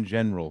gore in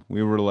general.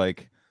 We were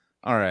like,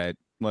 all right,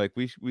 like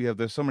we have,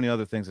 there's so many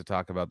other things to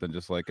talk about than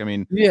just like, I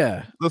mean,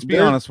 let's be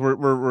honest,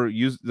 we're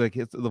used, like,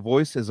 the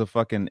voice is a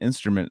fucking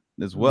instrument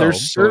as well.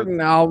 There's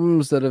certain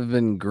albums that have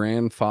been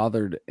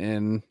grandfathered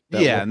in,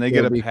 and they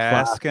get a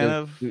pass kind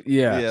of a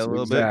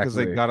little bit because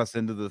they got us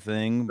into the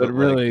thing, but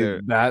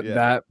really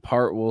that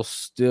part will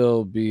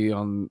still be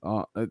on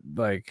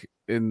like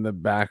in the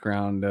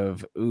background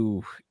of,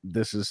 ooh,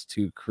 this is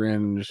too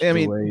cringe. I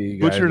mean,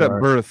 Butchered at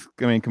Birth.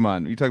 I mean, come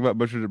on, you talk about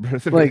Butchered at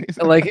Birth,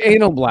 like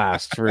Anal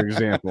Blast, for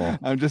example.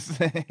 I'm just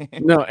saying.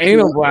 No,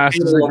 Anal Blast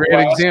is a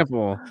great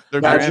example. They're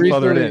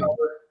grandfathered in.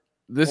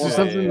 This is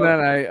something that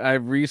I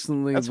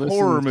recently listened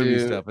horror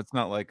movie stuff. It's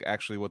not like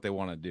actually what they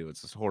want to do.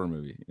 It's this horror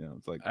movie. You know,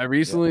 it's like I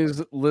recently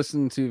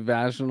listened to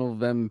Vaginal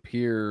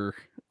Vampire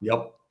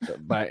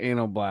by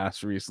Anal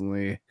Blast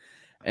recently,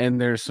 and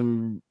there's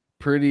some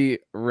pretty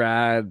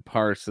rad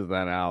parts of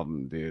that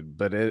album, dude.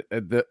 But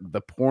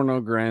the porno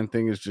grand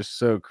thing is just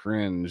so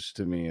cringe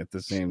to me at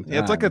the same time.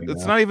 Yeah, it's like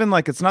it's not even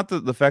like, it's not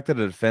the fact that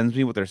it offends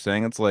me what they're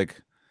saying. It's like,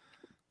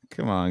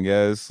 come on,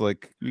 guys,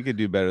 like we could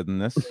do better than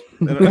this.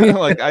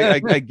 Like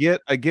I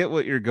get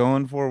what you're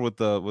going for with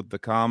the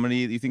comedy.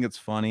 You think it's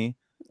funny.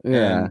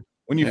 Yeah. And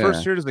when you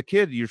first heard it as a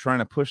kid, you're trying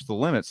to push the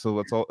limits. So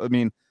that's all. I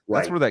mean,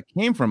 that's where that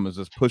came from, is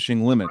just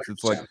pushing limits.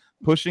 It's like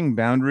pushing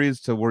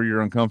boundaries to where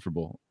you're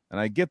uncomfortable. And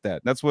I get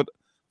that. That's what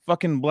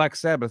fucking Black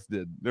Sabbath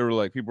did. They were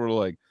like, people were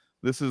like,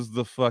 this is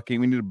the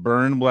fucking, we need to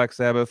burn Black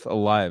Sabbath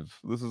alive.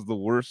 This is the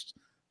worst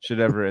shit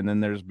ever. And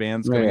then there's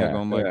bands coming out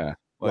going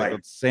like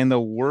it's saying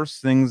the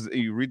worst things.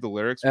 You read the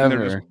lyrics and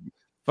they're just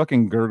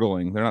fucking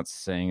gurgling. They're not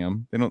saying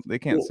them. They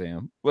can't say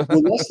them. With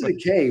Lust to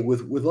Decay,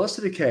 with Lust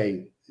to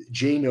Decay,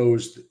 Jay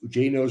knows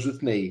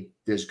with me,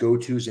 there's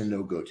go-tos and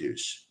no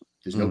go-tos.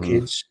 There's no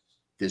kids.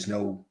 There's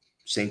no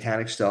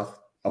satanic stuff.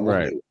 I'm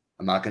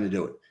not going to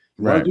do it.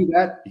 You want to do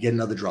that? You get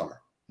another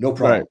drummer. No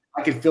problem.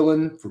 I can fill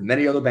in for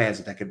many other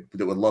bands that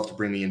would love to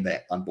bring me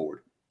on board.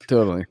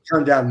 Totally.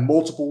 Turn down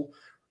multiple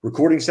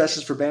recording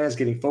sessions for bands,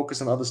 getting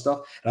focused on other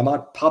stuff. And I'm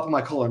not popping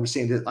my collar. I'm just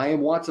saying that I am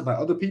wanted by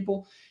other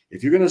people.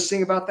 If you're going to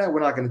sing about that,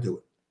 we're not going to do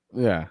it.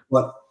 Yeah.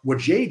 But what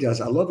Jay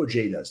does, I love what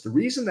Jay does. The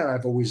reason that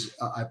I've always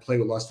I play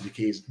with Lust to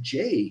Decay is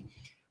Jay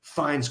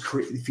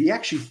he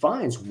actually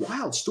finds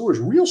wild stories,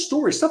 real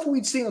stories, stuff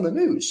we'd see on the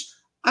news.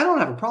 I don't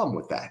have a problem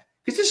with that,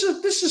 because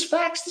this is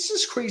facts. This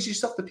is crazy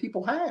stuff that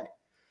people had.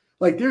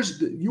 Like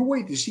you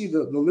wait to see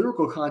the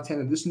lyrical content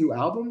of this new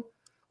album.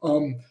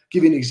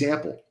 Give you an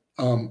example.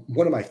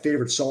 One of my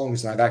favorite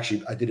songs, and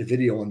I did a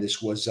video on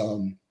this, was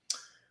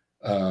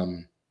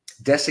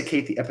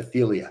Desiccate the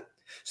Epithelia.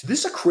 So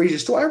this is a crazy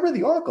story. I read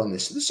the article on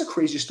this. This is a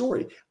crazy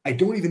story. I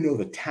don't even know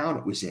the town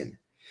it was in,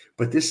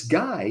 but this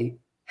guy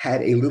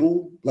had a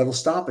little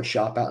Stop and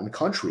Shop out in the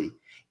country,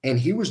 and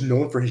he was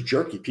known for his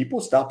jerky. People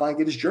would stop by and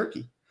get his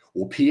jerky.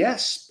 Well,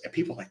 P.S. And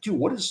people were like, dude,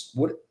 what?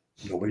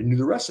 Nobody knew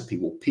the recipe.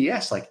 Well,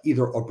 P.S. Like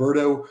either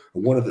Alberto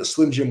or one of the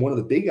Slim Jim, one of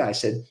the big guys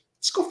said,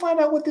 let's go find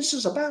out what this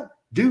is about.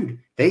 Dude,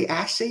 they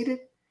assayed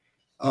it.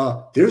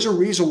 There's a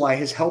reason why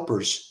his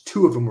helpers,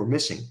 2 of them were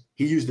missing.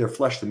 He used their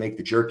flesh to make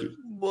the jerky.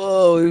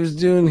 Whoa, he was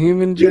doing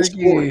human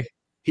jerky.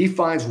 He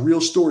finds real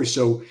stories.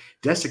 So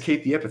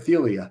desiccate the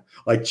epithelia.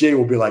 Like Jay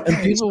will be like, and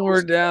people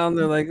were down.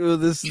 They're like, "Oh,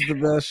 this is the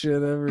best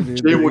shit ever,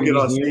 dude." Jay will get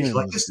on stage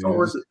like this.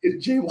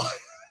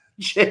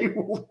 Jay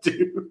will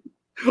do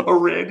a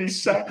Randy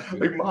Savage,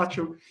 like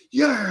Macho.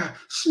 Yeah,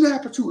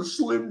 snap it to a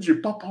Slim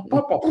Jim.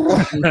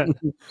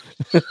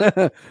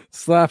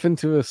 Slap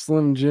into a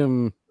Slim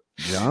Jim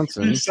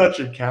Johnson. He's such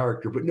a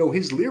character. But no,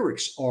 his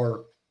lyrics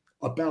are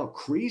about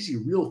crazy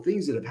real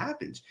things that have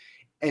happened.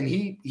 And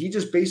he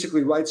just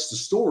basically writes the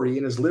story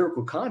and his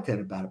lyrical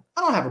content about it.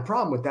 I don't have a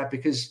problem with that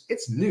because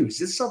it's news.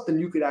 It's something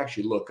you could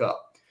actually look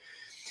up.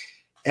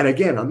 And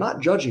again, I'm not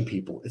judging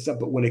people. It's not,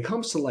 but when it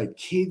comes to like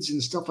kids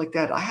and stuff like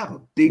that, I have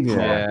a big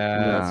problem.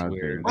 Yeah, that's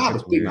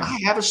weird. I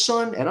have a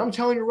son, and I'm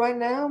telling you right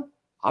now,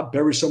 I'll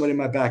bury somebody in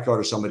my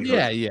backyard or somebody.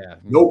 Yeah.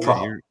 No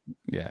problem.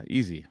 Yeah,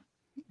 easy.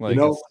 Like,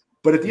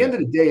 but at the end of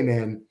the day,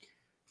 man,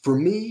 for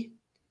me,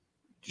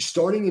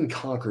 starting in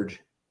Concord,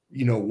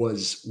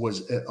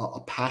 was a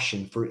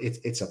passion for it.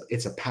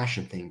 It's a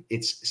passion thing.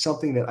 It's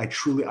something that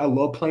I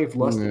love playing for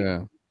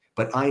Lusty,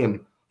 but I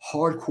am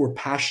hardcore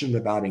passionate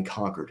about in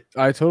Concord.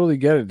 I totally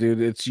get it,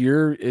 dude. It's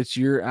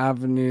your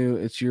avenue.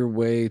 It's your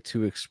way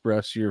to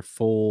express your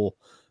full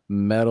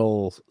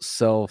metal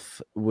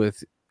self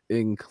with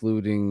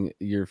including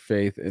your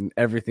faith and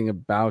everything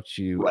about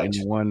you in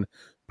one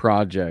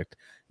project.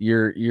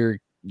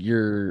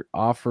 You're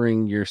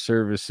offering your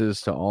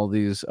services to all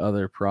these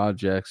other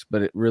projects,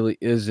 but it really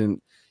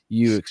isn't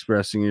you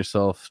expressing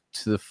yourself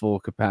to the full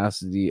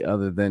capacity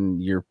other than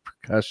your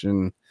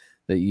percussion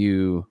that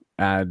you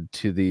add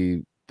to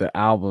the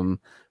album.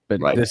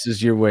 But this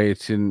is your way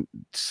to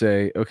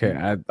say,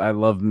 okay, I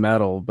love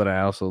metal, but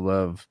I also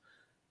love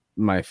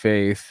my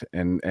faith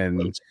and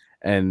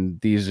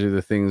these are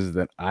the things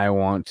that I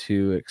want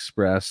to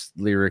express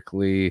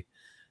lyrically,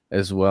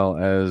 as well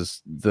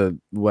as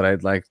what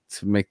I'd like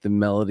to make the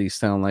melody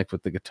sound like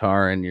with the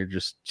guitar, and you're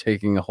just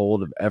taking a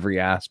hold of every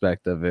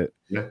aspect of it.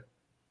 Yeah.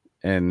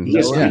 And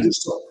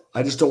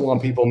I just don't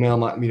want people,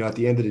 man, at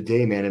the end of the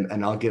day, man,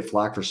 and I'll get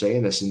flack for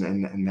saying this,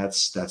 and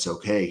that's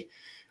okay.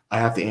 I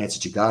have to answer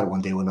to God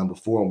one day when I'm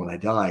before him when I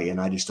die, and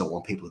I just don't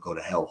want people to go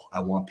to hell. I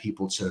want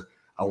people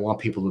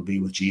to be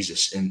with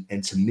Jesus.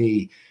 And to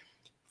me,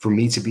 for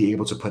me to be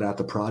able to put out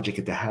the project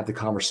and to have the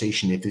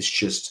conversation, if it's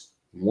just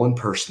one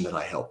person that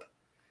I help.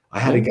 I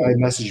had a guy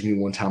message me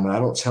one time, and I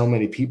don't tell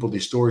many people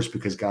these stories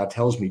because God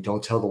tells me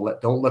don't let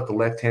the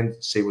left hand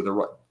say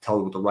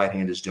tell what the right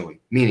hand is doing.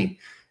 Meaning,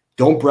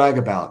 don't brag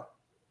about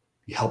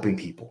helping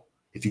people.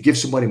 If you give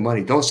somebody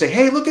money, don't say,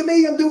 "Hey, look at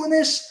me, I'm doing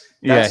this."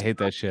 I hate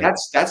that shit.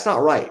 That's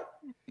not right.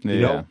 Yeah.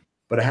 You know?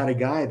 But I had a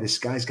guy. This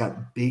guy's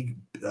got big,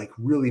 like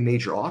really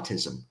major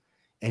autism,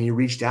 and he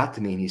reached out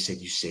to me and he said,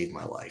 "You saved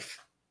my life."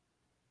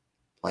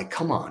 Like,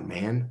 come on,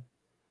 man.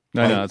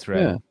 No, that's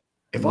right. Yeah.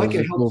 If I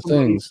can help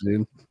somebody, things,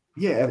 dude.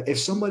 Yeah, if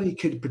somebody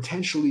could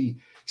potentially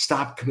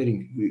stop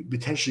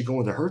potentially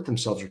going to hurt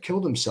themselves or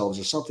kill themselves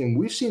or something,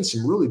 we've seen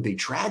some really big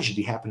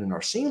tragedy happen in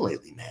our scene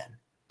lately, man.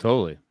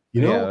 Totally.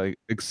 Like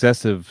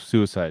excessive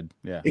suicide.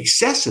 Yeah.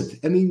 Excessive.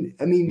 I mean,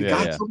 the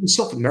guy killed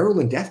himself at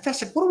Maryland Death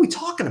Fest. Like, what are we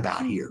talking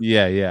about here?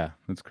 Yeah.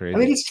 That's crazy. I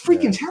mean, it's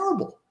freaking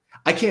terrible.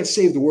 I can't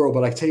save the world,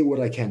 but I tell you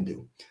what I can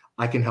do.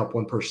 I can help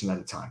one person at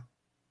a time.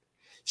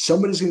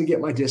 Somebody's going to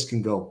get my disc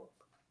and go,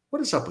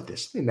 "What is up with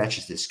this? Let me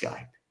match this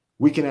guy."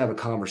 We can have a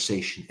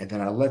conversation, and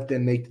then I let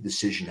them make the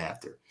decision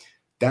after.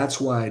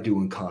 That's why I do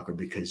in Concord,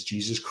 because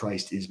Jesus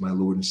Christ is my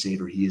Lord and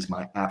Savior. He is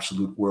my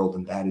absolute world,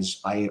 and that is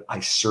I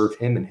serve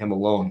him and him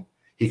alone.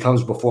 He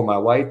comes before my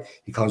wife.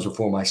 He comes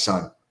before my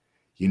son,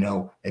 and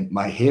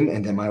him,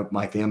 and then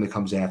my family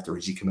comes after,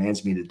 as he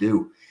commands me to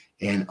do.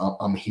 And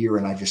I'm here,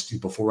 and I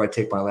just, before I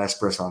take my last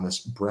breath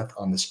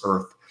on this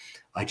earth,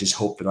 I just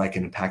hope that I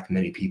can impact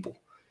many people.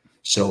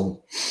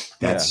 So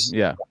that's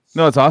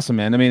No, it's awesome,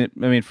 man. I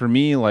mean, for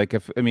me,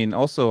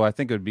 also I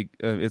think it would be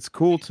it's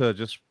cool to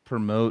just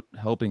promote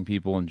helping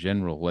people in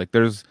general. Like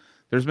there's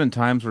been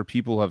times where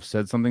people have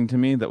said something to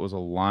me that was a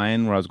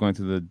line where I was going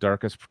through the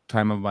darkest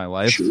time of my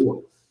life.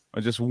 Sure.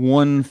 Or just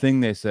one thing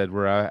they said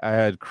where I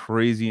had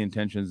crazy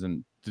intentions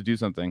and to do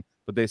something,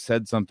 but they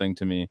said something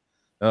to me,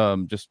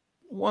 just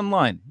one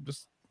line,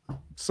 just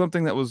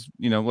something that was,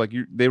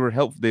 they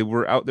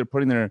were out there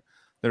putting their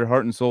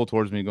heart and soul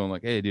towards me, going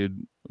like, "Hey,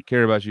 dude, I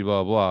care about you,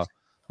 blah blah."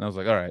 And I was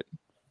like, "All right,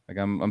 like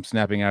I'm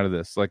snapping out of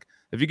this." Like,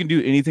 if you can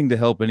do anything to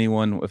help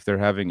anyone if they're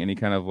having any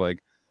kind of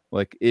like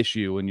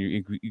issue, and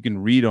you can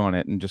read on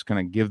it and just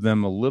kind of give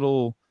them a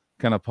little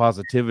kind of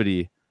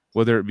positivity,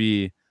 whether it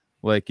be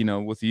like,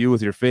 with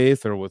your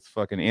faith, or with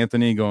fucking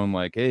Anthony going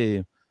like,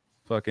 "Hey,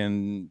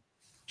 fucking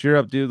cheer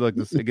up, dude. Like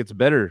this, it gets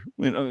better."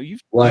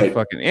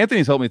 Fucking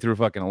Anthony's helped me through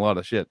fucking a lot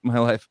of shit in my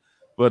life,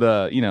 but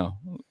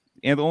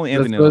only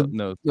Anthony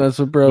knows. That's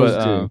what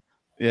bros do.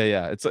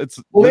 Yeah. It's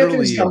well,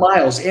 Anthony's got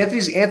miles.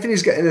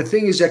 Anthony's got, and the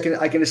thing is,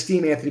 I can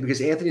esteem Anthony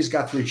because Anthony's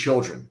got 3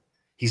 children.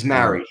 He's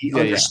married. He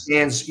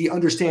understands. He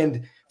understands.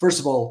 First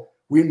of all,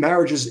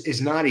 marriage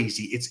is not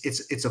easy.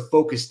 It's a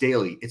focus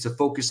daily. It's a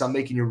focus on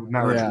making your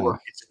marriage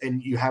work.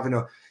 And you having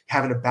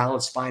having to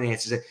balance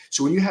finances.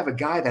 So when you have a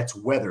guy that's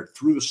weathered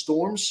through the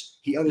storms,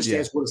 he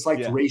understands what it's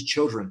like to raise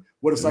children,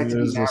 what it's like to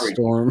be married.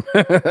 Storm.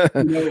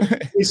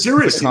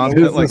 Seriously,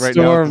 like right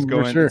now, it's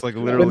going. Sure. It's like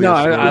literally. No,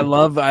 I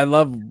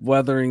love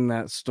weathering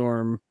that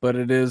storm, but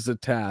it is a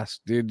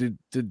task, dude,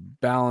 to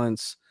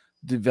balance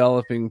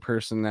developing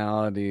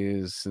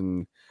personalities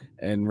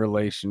and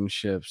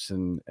relationships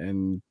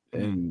and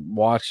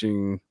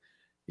watching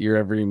your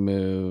every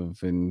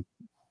move and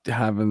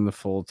having the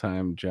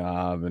full-time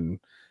job and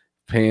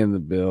paying the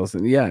bills.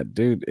 And yeah,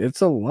 dude,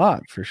 it's a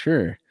lot for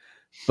sure,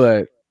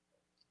 but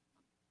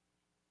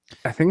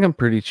I think I'm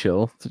pretty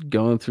chill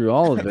going through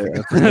all of it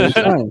at the same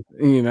time,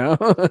 you know.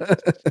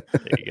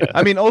 There you go.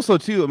 I mean, also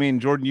too, I mean,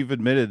 Jordan, you've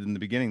admitted in the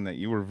beginning that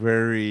you were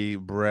very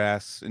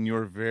brass and you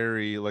were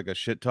very like a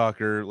shit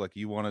talker, like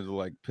you wanted to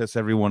like piss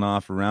everyone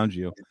off around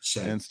you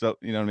and stuff,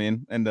 you know what I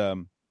mean? And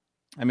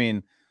I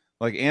mean,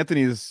 like I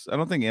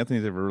don't think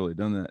Anthony's ever really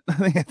done that. I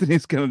think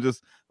Anthony's kind of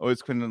just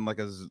always been in like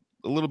a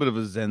little bit of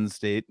a zen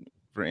state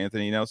for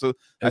Anthony, you know. So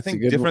I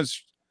think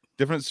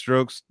different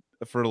strokes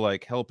for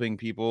like helping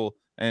people.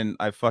 And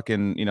I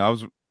fucking, you know, I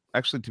was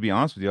actually, to be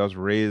honest with you, I was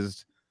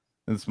raised,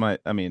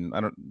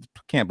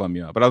 can't bum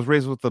you out, but I was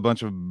raised with a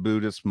bunch of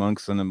Buddhist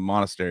monks in a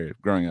monastery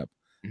growing up.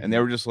 Mm-hmm. And they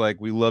were just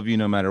like, we love you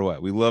no matter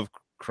what. We love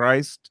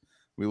Christ.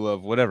 We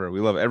love whatever. We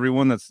love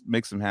everyone that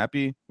makes them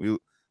happy.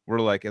 We're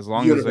like, as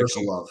long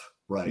universal as love,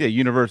 right? Yeah,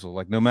 universal.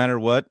 Like no matter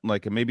what,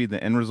 like maybe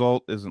the end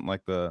result isn't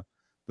like the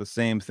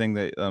same thing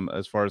that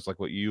as far as like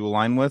what you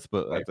align with,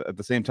 but right. at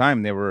the same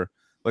time, there were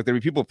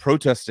people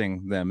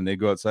protesting them, and they'd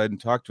go outside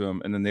and talk to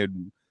them, and then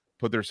they'd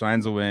put their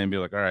signs away and be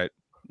like, all right,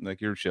 like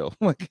you're chill.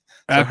 Like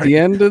at the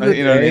end of the day,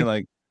 you know what I mean?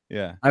 Like,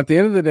 yeah. At the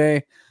end of the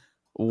day,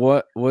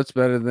 what's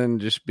better than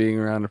just being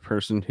around a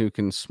person who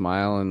can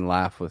smile and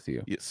laugh with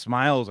you? Yeah,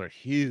 smiles are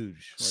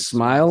huge. Like,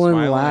 smile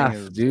and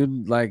laugh,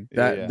 dude. Like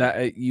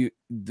that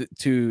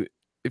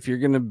if you're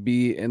gonna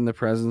be in the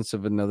presence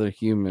of another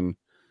human,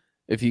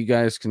 if you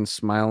guys can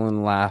smile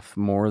and laugh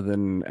more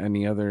than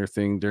any other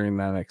thing during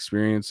that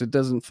experience, it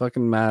doesn't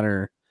fucking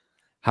matter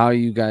how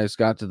you guys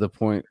got to the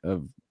point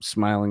of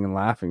smiling and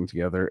laughing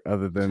together,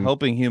 other than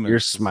helping humans. You're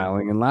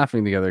smiling and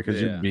laughing together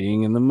because you're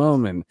being in the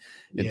moment.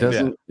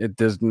 It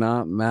does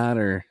not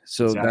matter.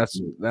 So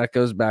that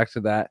goes back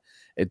to that.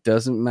 It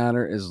doesn't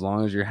matter as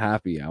long as you're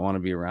happy. I want to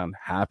be around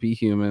happy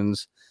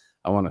humans.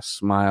 I want to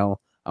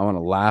smile. I want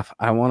to laugh.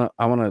 I want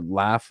to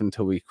laugh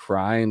until we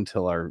cry,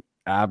 until our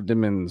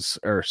abdomens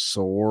are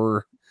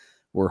sore.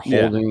 We're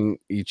holding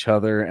each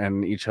other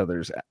and each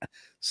other's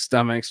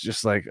stomachs,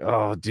 just like,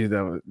 oh, dude,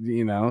 that,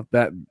 you know,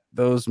 that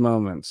those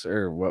moments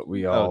are what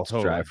we all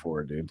strive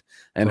for, dude.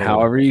 And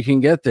however you can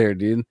get there,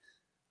 dude,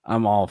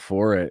 I'm all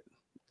for it.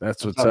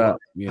 That's what's up.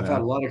 I've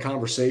had a lot of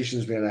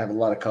conversations, man. I have a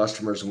lot of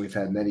customers, and we've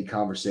had many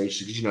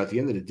conversations because, you know, at the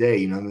end of the day,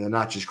 you know, they're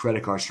not just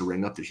credit cards to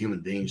ring up. They're human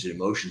beings and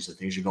emotions and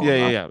things are going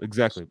on. Yeah,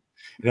 exactly.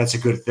 And that's a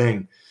good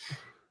thing.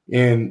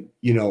 And,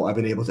 you know, I've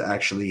been able to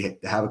actually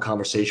have a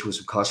conversation with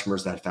some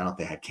customers that found out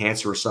they had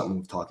cancer or something.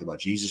 We've talked about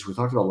Jesus. We've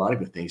talked about a lot of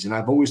good things. And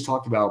I've always we're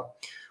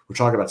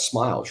talking about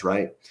smiles,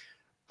 right?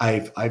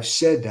 I've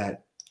said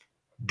that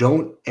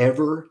don't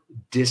ever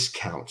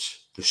discount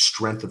the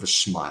strength of a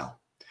smile.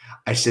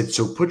 I said,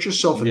 so put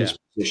yourself in this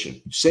position.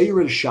 Say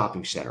you're at a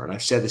shopping center. And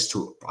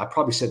I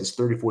probably said this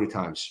 30, 40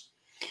 times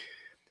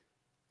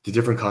to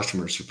different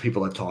customers or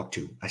people I've talked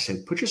to. I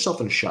said, put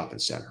yourself in a shopping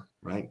center,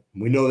 right?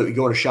 We know that we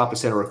go in a shopping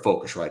center and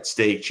focus, right?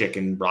 Steak,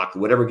 chicken,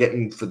 broccoli, whatever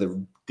getting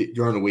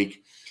during the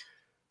week.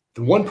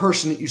 The one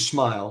person that you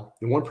smile,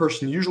 the one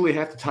person usually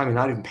half the time you're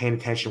not even paying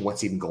attention to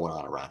what's even going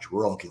on around you.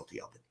 We're all guilty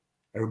of it.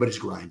 Everybody's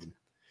grinding.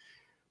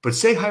 But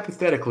say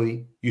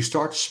hypothetically, you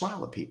start to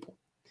smile at people.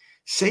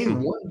 Say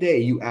one day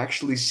you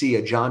actually see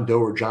a John Doe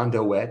or John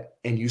Doette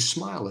and you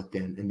smile at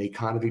them and they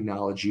kind of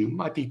acknowledge you. It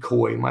might be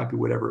coy, it might be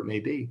whatever it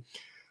may be.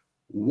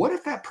 What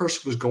if that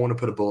person was going to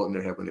put a bullet in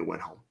their head when they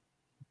went home?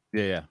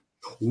 Yeah.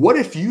 What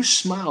if you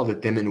smiled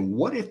at them, and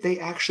what if they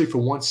actually for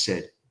once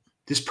said,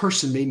 this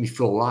person made me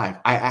feel alive.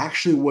 I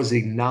actually was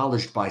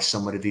acknowledged by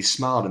somebody. They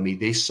smiled at me.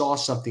 They saw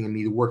something in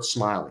me worth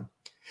smiling.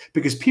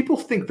 Because people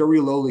think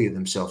very lowly of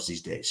themselves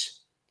these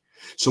days.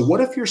 So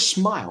what if your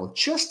smile,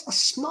 just a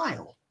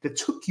smile that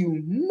took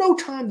you no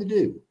time to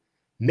do,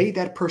 made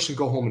that person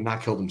go home and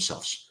not kill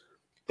themselves?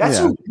 That's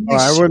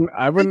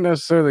I wouldn't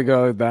necessarily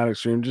go that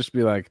extreme. Just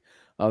be like,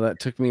 oh, that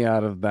took me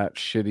out of that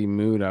shitty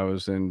mood I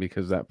was in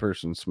because that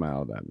person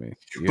smiled at me.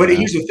 But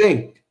here's the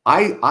thing.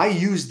 I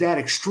use that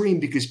extreme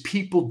because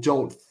people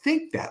don't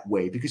think that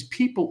way, because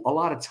people a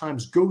lot of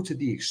times go to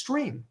the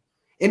extreme,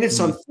 and it's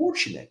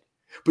unfortunate.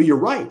 But you're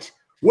right.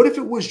 What if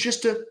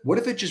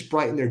it just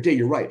brightened their day?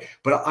 You're right.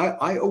 But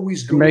I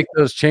always go to make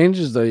those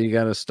changes though. You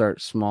got to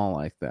start small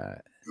like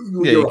that.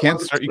 Yeah, you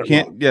can't start. You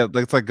can't. Yeah,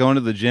 it's like going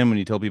to the gym when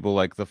you tell people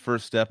like the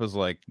first step is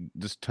like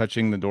just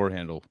touching the door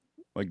handle.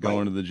 Like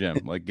going to the gym,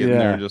 like getting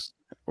there, just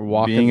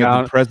walking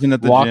down, present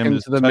at the gym,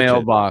 to the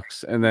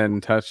mailbox, and then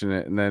touching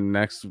it, and then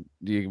next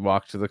you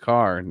walk to the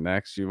car.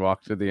 Next you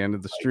walk to the end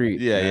of the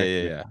street.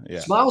 Yeah.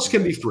 Smiles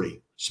can be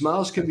free.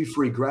 Smiles can be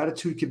free.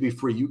 Gratitude can be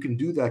free. You can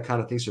do that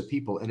kind of things for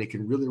people, and it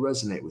can really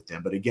resonate with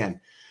them. But again,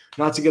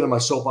 not to get on my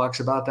soapbox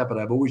about that, but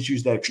I've always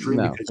used that extreme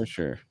because, for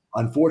sure.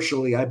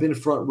 Unfortunately, I've been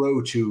front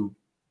row to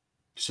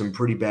some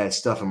pretty bad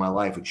stuff in my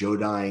life with Joe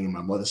dying and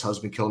my mother's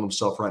husband killing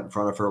himself right in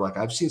front of her. Like,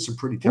 I've seen some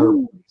pretty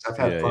terrible things. I've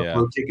had front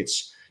row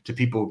tickets to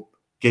people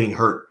getting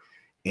hurt,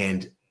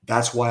 and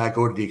that's why I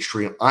go to the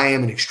extreme. I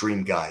am an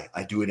extreme guy.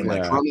 I do it in my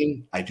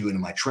drumming. I do it in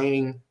my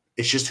training.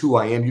 It's just who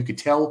I am. You could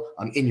tell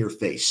I'm in your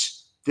face.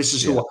 This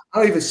is who I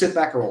don't even sit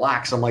back and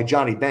relax. I'm like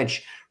Johnny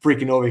Bench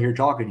freaking over here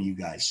talking to you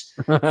guys.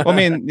 Well, I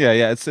mean,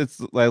 yeah. It's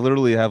I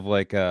literally have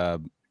like I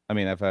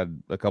mean, I've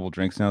had a couple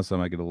drinks now, so I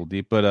might get a little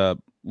deep, but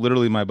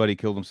literally my buddy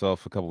killed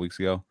himself a couple weeks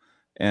ago.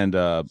 And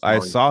I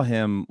saw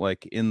him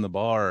like in the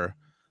bar,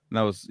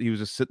 and he was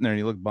just sitting there and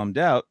he looked bummed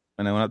out.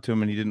 And I went up to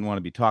him and he didn't want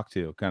to be talked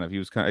to. He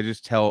was I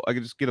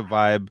could just get a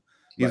vibe.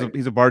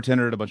 He's a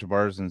bartender at a bunch of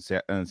bars in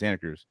Santa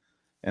Cruz.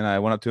 And I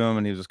went up to him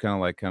and he was just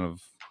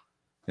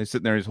he's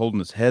sitting there, he's holding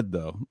his head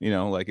though,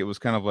 like it was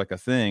kind of like a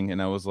thing.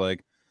 And I was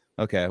like,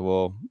 okay,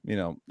 well,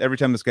 every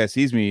time this guy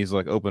sees me, he's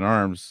like open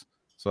arms.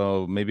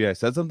 So maybe I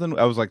said something.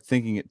 I was like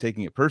taking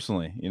it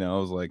personally, I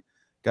was like,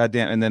 God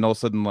damn. And then all of a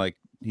sudden, like,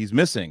 he's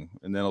missing.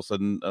 And then all of a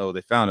sudden, oh,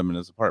 they found him in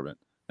his apartment.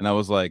 And I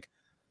was like,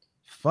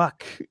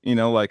 fuck,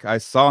 like I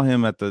saw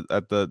him at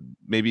the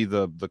maybe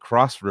the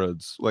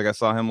crossroads. Like I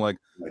saw him like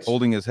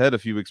holding his head a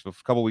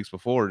couple weeks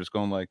before, just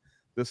going like,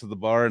 this is the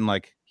bar. And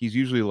like, he's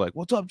usually like,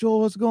 what's up,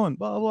 Joel? What's going?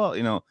 Blah,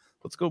 blah,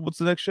 let's go. What's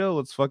the next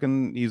show?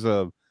 He's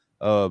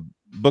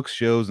books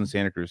shows in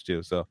Santa Cruz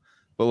too. So,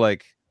 but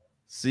like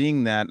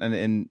seeing that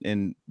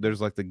and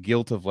there's like the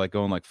guilt of like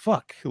going like,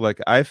 fuck, like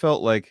I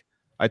felt like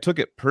I took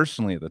it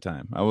personally at the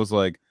time. I was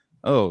like,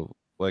 oh,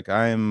 like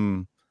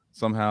I'm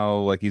somehow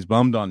like he's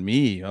bummed on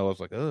me. I was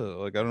like, oh,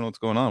 like I don't know what's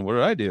going on. What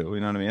did I do? You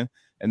know what I mean?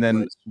 And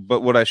then,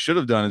 but what I should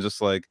have done is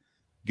just like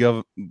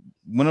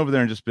went over there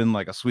and just been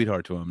like a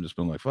sweetheart to him, just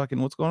been like,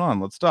 fucking, what's going on?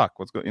 Let's talk.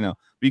 What's going, but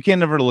you can't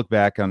never look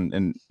back on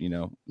and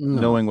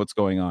knowing what's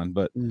going on.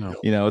 But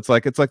it's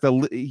like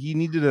he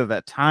needed at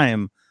that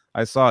time.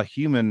 I saw a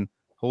human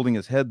holding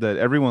his head that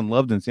everyone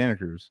loved in Santa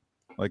Cruz.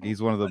 Like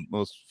he's one of the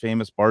most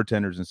famous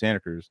bartenders in Santa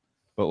Cruz.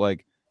 But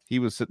like he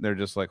was sitting there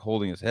just like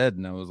holding his head,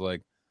 and I was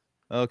like,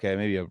 okay,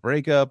 maybe a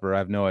breakup, or I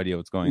have no idea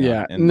what's going on.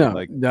 Yeah, and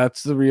like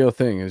that's the real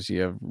thing is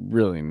you have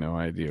really no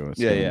idea what's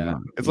going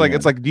on. It's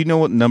like, do you know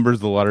what numbers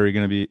the lottery are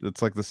going to be?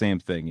 It's like the same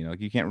thing, like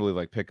you can't really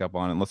like pick up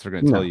on it unless they're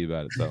going to tell you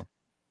about it. So,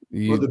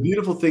 well, the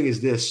beautiful thing is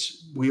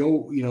this: we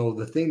all,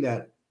 the thing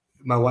that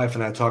my wife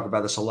and I talk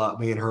about this a lot.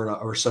 Me and her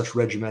are such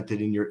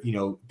regimented in your,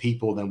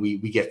 people. Then we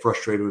get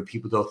frustrated when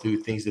people don't do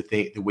things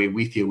the way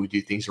we feel we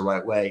do things the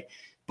right way,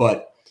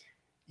 but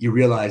you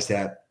realize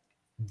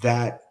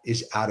that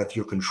is out of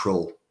your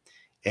control.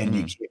 And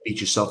you can't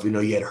beat yourself.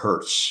 It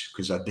hurts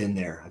because I've been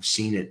there. I've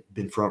seen it,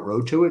 been front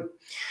row to it.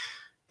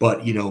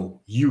 But,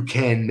 you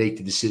can make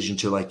the decision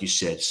to, like you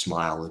said,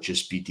 smile and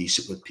just be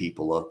decent with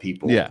people, love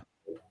people. Yeah.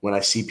 When I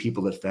see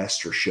people at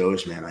fests or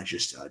shows, man, I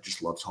just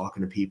love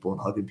talking to people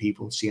and hugging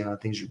people and seeing how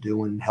things are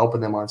doing,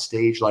 helping them on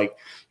stage. Like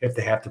if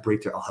they have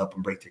to I'll help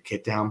them break their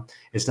kit down.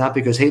 It's not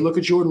because, hey, look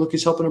at Jordan, look,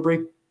 he's helping to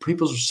break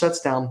people's sets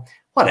down.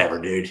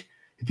 Whatever, dude.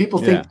 If people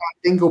think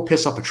they can go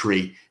piss up a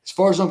tree. As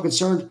far as I'm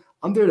concerned,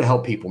 I'm there to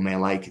help people,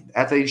 man. Like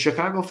at the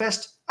Chicago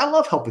Fest, I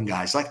love helping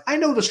guys. Like I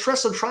know the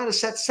stress of trying to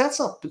set sets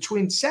up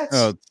between sets.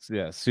 Oh,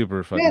 yeah,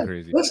 super fucking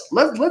crazy.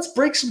 Let's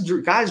break some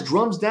guys'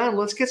 drums down.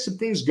 Let's get some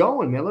things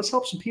going, man. Let's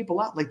help some people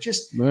out. Like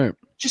just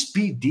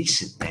be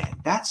decent, man.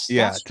 That's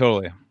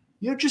totally.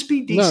 Just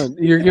be decent.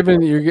 No, you're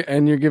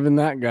giving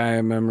that guy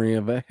a memory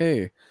of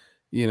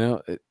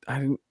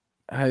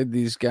I had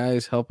these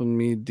guys helping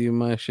me do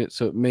my shit,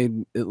 so it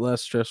made it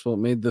less stressful. It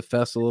made the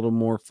fest a little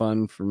more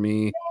fun for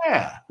me.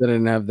 Yeah, that I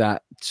didn't have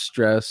that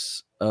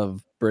stress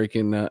of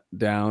breaking that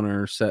down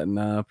or setting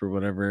up or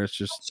whatever. It's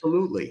just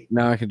absolutely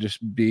now I could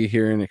just be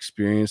here and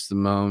experience the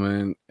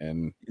moment.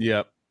 And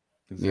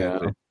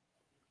exactly,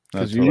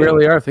 because you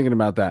really are thinking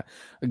about that.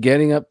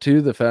 Getting up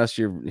to the fest,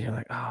 you're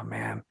like, oh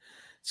man,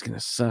 it's gonna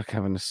suck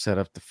having to set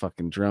up the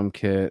fucking drum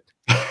kit.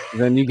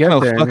 Then you get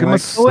there, fucking and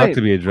must suck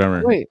to be a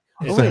drummer. Wait,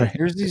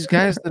 here's these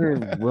guys that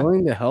are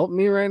willing to help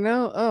me right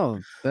now. Oh,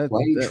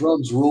 playing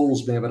drums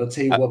rules, man. But I'll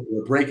tell you what,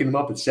 we're breaking them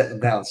up and setting them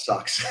down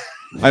sucks.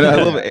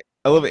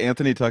 I love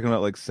Anthony talking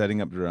about like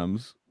setting up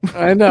drums.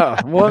 I know.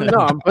 Well, no,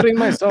 I'm putting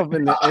myself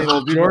in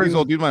He's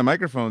all, dude, my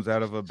microphone's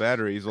out of a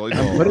battery. He's all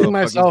putting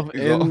myself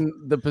in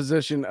the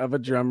position of a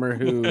drummer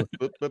who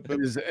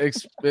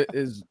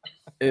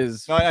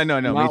is I know,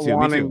 not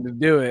wanting to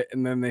do it,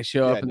 and then they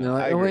show up and they're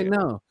like, oh wait,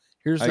 no,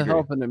 here's the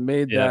help, and it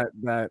made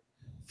that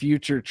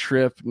future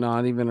trip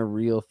not even a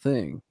real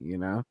thing.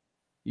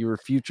 You were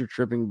future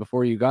tripping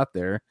before you got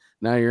there.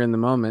 Now you're in the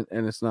moment,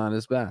 and it's not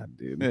as bad,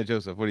 dude. Yeah,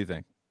 Joseph, what do you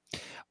think?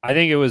 I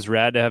think it was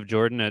rad to have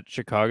Jordan at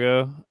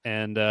Chicago,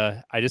 and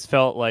I just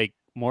felt like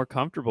more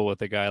comfortable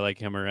with a guy like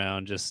him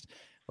around. Just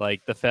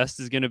like the fest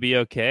is going to be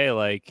okay.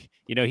 Like,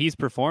 he's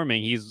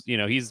performing.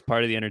 He's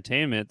part of the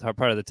entertainment,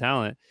 part of the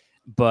talent.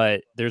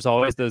 but there's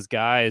always those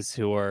guys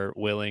who are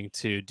willing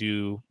to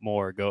do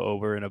more, go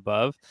over and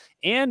above,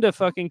 and to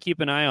fucking keep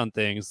an eye on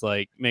things,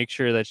 like make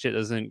sure that shit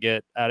doesn't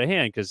get out of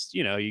hand. Because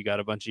you got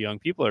a bunch of young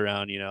people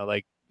around,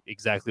 like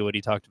exactly what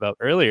he talked about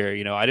earlier.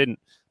 I didn't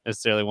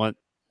necessarily want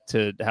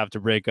to have to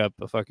break up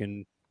a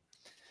fucking,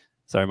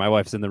 sorry, my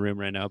wife's in the room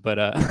right now, but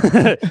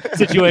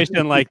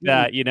situation like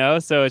that,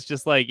 so it's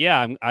just like,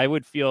 yeah, I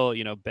would feel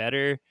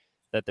better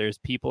that there's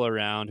people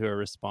around who are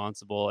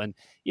responsible, and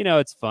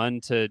it's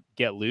fun to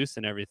get loose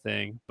and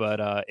everything,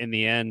 but in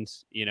the end,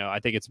 I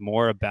think it's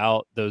more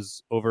about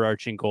those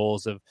overarching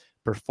goals of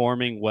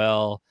performing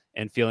well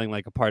and feeling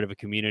like a part of a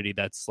community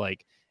that's,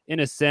 like, in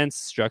a sense,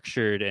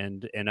 structured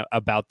and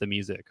about the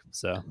music.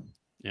 So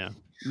yeah.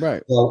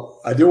 Right. Well,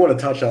 I do want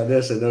to touch on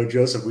this. I know,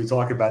 Joseph, we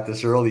talked about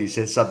this earlier. You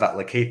said something about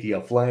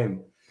Lacathia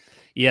Flame.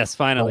 Yes,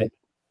 finally.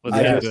 Let's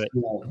get into it.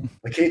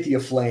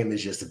 Lacathia Flame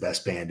is just the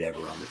best band ever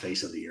on the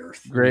face of the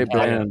earth. Great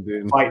band,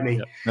 dude. Fight me.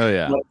 Yep. Oh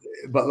yeah.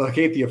 But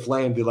Lacathia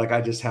Flame, dude, like I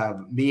just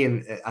have me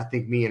and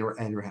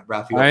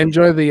Raphael. I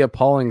enjoy the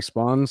Appalling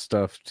Spawn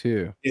stuff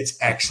too. It's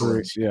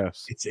excellent.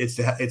 Yes. It's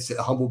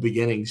the humble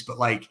beginnings, but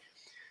like,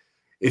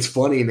 it's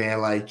funny,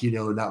 man. Like,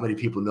 not many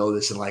people know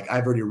this. And like,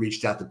 I've already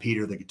reached out to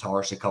Peter, the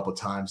guitarist, a couple of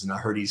times, and I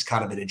heard he's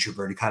kind of an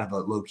introverted, kind of a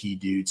low key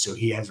dude. So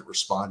he hasn't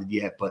responded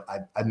yet, but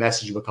I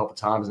messaged him a couple of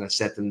times, and I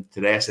sent them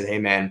today. I said, hey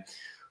man,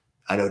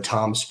 I know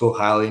Tom spoke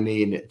highly of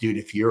me, and dude,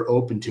 if you're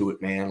open to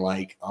it, man,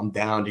 like I'm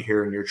down to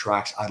hearing your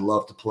tracks. I'd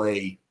love to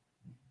play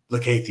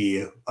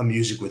Lacathia, a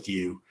music with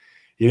you.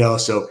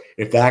 So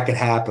if that could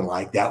happen,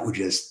 like that would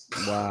just,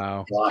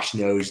 wow, gosh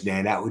knows,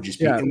 man, that would just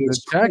be. Yeah,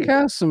 the Tech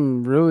has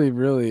some really,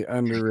 really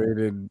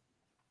underrated,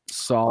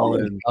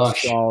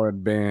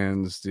 solid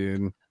bands,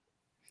 dude.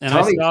 And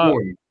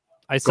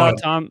I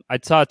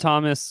saw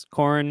Thomas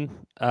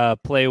Korn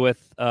play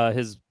with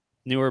his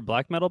newer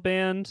black metal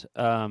band.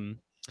 Do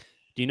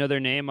you know their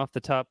name off the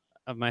top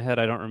of my head?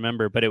 I don't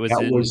remember, but it was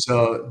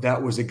that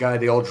was a guy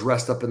they all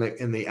dressed up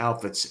in the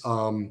outfits.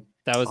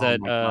 That was at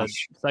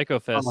Psycho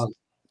Fest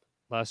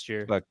last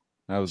year.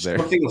 I was there.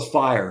 Something with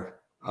fire.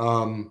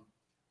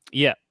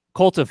 Yeah,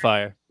 Cult of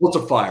Fire. Cult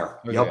of Fire.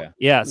 Oh, Yep.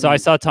 Yeah. So I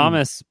saw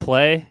Thomas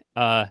play.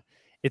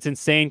 It's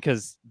insane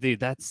because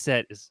that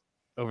set is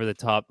over the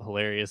top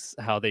hilarious.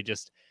 How they're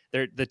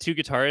the two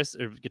guitarists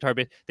or guitar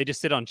bass. They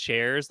just sit on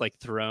chairs like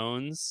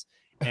thrones,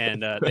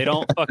 and they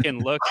don't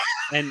fucking look.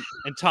 And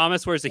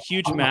Thomas wears a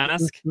huge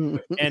mask,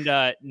 and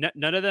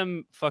none of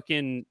them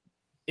fucking.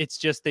 It's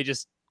just they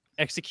just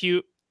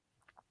execute.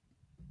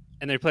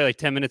 And they play like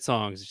 10-minute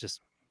songs. It's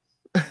just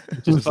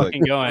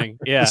fucking going.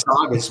 Yeah.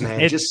 Sagas,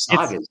 man. Just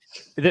sagas.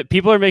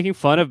 People are making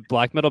fun of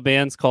black metal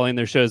bands calling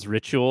their shows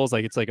rituals.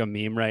 Like it's like a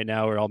meme right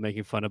now. We're all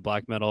making fun of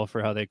black metal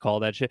for how they call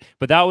that shit.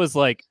 But that was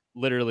like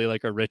literally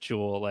like a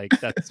ritual. Like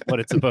that's what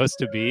it's supposed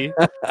to be.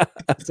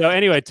 So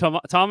anyway,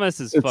 Thomas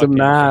is it's fucking, a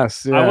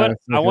mass. Yeah,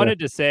 I wanted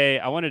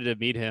to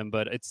meet him,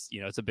 but it's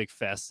it's a big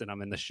fest and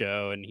I'm in the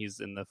show and he's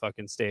in the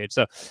fucking stage.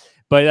 So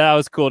but that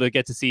was cool to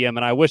get to see him,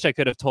 and I wish I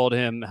could have told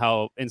him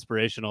how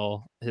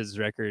inspirational his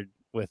record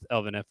with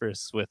Elvin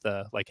Efris with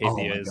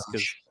Lacathia is,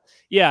 because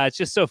it's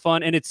just so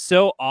fun and it's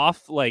so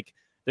off. Like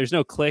there's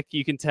no click,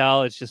 you can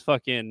tell it's just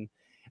fucking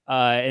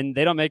and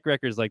they don't make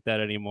records like that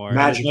anymore.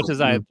 As much as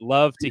I'd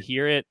love to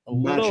hear it a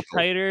little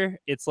tighter,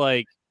 it's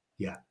like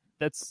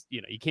that's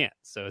you can't.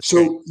 So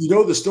great.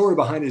 The story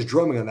behind his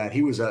drumming on that,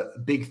 he was a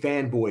big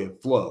fanboy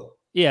of Flow.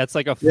 Yeah, it's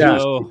like a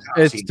Flow.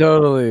 It's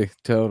totally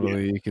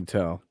you can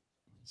tell.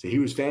 So he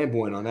was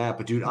fanboying on that,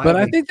 but dude,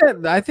 I think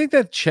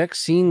that Czech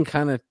scene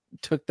kind of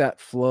took that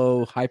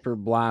Flow Hyper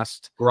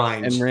Blast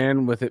grinds and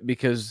ran with it,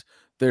 because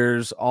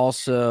there's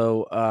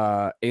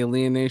also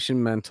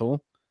Alienation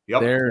Mental.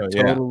 Yep. They're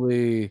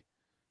totally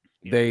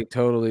they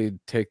totally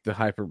take the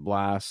Hyper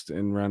Blast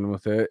and run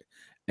with it.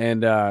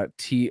 And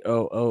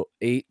TOOH,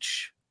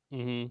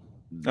 the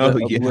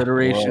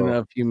Obliteration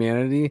of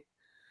Humanity.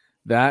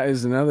 That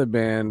is another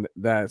band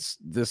that's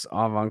this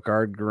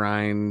avant-garde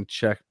grind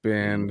Czech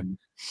band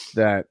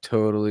that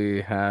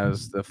totally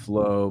has the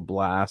Flow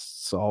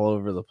blasts all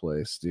over the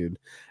place, dude.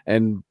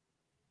 And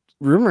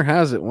rumor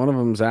has it one of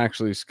them's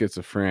actually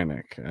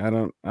schizophrenic. I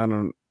don't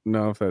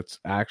know if that's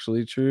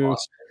actually true,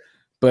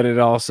 but it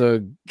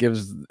also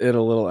gives it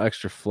a little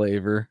extra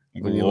flavor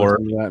when you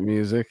listen to that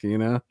music,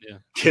 Yeah,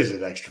 gives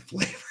it extra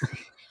flavor.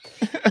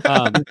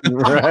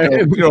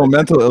 Right?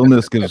 Mental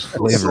illness gives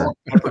flavor.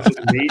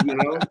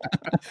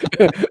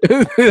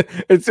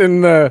 It's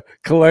in the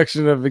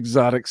collection of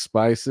exotic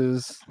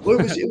spices. Well,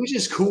 it was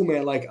just cool,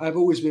 man. Like I've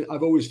always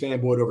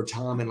fanboyed over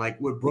Tom, and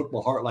like what broke my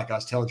heart, like I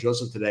was telling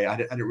Joseph today, I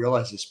didn't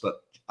realize this, but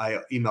I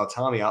emailed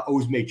Tommy. I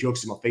always make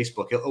jokes on my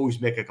Facebook. He'll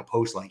always make like a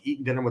post like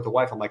eating dinner with the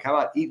wife. I'm like, how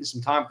about eating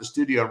some time at the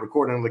studio and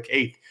recording on the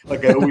Lacathia?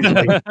 Like I always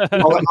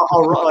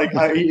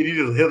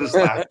he'll just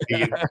laugh at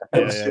me.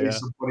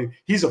 So funny.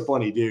 He's a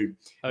funny dude.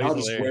 I'll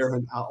just wear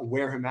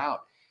him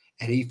out.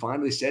 And he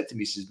finally said to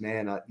me, he says,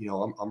 man,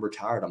 I'm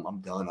retired.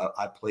 I'm done.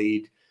 I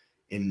played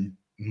in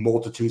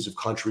multitudes of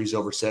countries,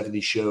 over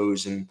 70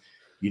 shows. And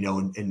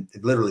and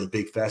literally a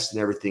big fest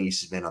and everything. He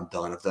says, man, I'm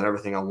done. I've done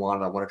everything I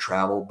wanted. I want to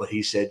travel. But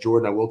he said,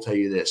 Jordan, I will tell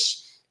you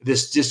this.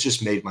 This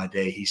just made my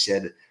day. He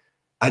said,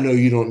 I know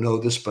you don't know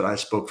this, but I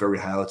spoke very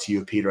highly to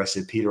you, Peter. I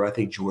said, Peter, I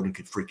think Jordan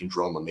could freaking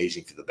drum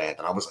amazing for the band.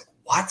 And I was like,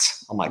 what?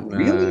 I'm like,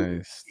 really?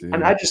 Nice,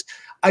 And I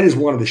just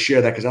wanted to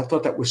share that because I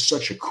thought that was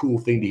such a cool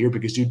thing to hear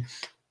because, dude,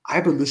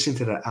 I've been listening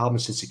to that album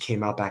since it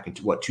came out back in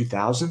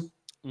 2000?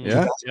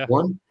 Yeah.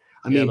 2001?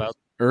 I mean,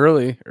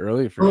 early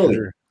for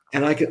sure.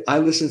 And I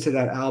listen to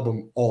that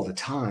album all the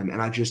time, and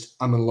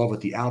I'm in love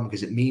with the album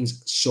because it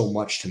means so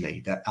much to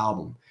me, that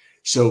album.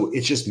 So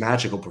it's just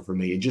magical for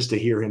me. And just to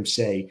hear him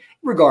say,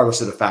 regardless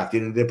of the fact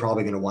that they're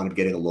probably going to wind up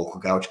getting a local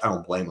guy, which I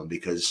don't blame them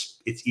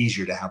because it's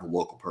easier to have a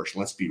local person.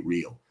 Let's be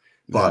real.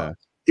 But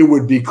it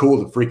would be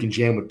cool to freaking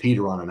jam with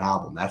Peter on an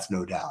album. That's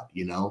no doubt,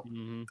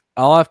 Mm-hmm.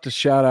 I'll have to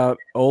shout out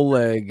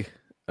Oleg.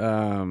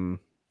 Oh,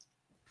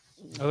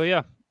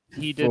 yeah.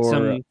 He did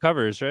some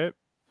covers, right?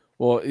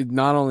 Well,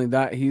 not only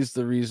that, he's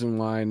the reason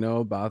why I know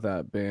about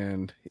that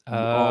band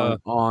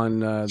on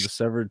the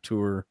Severed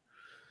tour.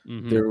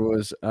 Mm-hmm. There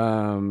was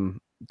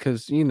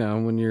because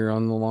when you're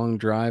on the long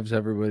drives,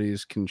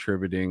 everybody's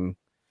contributing.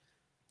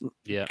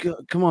 Yeah,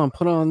 come on,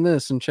 put on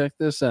this and check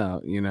this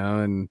out,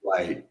 and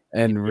right,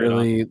 and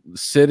really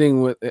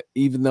sitting with it,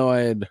 even though I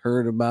had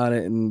heard about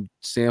it and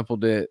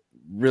sampled it,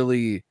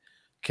 really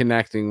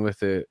connecting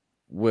with it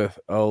with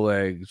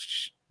Oleg.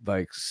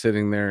 Like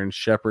sitting there and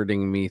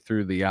shepherding me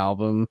through the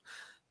album,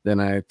 then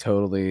I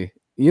totally,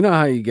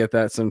 how you get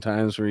that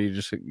sometimes where you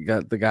just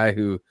got the guy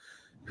who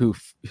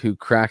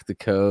cracked the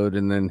code,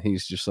 and then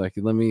he's just like,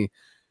 let me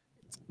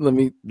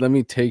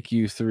take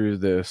you through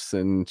this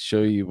and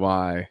show you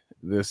why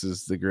this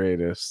is the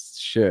greatest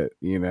shit,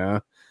 Yeah.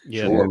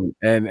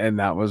 And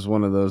that was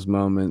one of those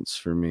moments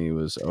for me,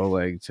 was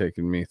Oleg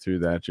taking me through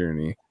that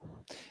journey.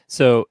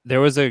 So there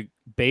was a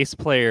bass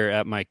player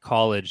at my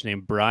college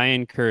named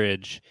Brian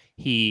Courage.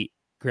 He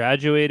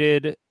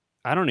graduated.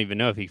 I don't even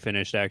know if he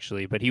finished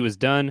actually, but he was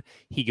done.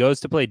 He goes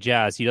to play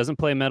jazz. He doesn't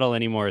play metal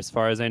anymore as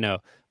far as I know,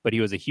 but he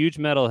was a huge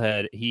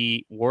metalhead.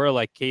 He wore a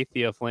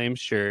Lycathia Flame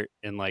shirt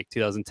in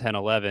 2010,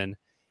 11.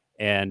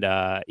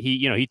 And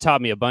he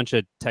taught me a bunch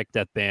of tech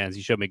death bands.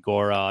 He showed me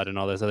Gorod and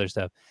all this other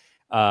stuff.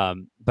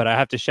 But I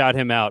have to shout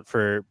him out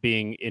for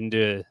being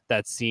into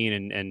that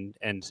scene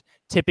and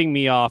tipping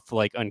me off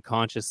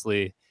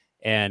unconsciously.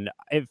 And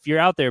if you're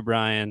out there,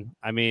 Brian,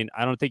 I mean,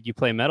 I don't think you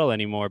play metal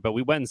anymore, but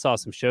we went and saw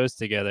some shows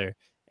together,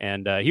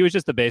 and he was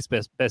just the best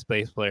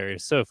bass player.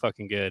 He's so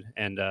fucking good.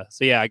 And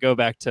so yeah, I go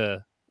back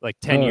to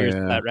 10 years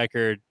of that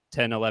record,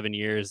 10, 11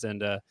 years.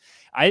 And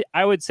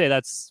I would say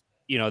that's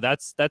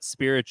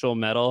spiritual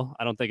metal.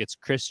 I don't think it's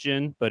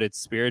Christian, but it's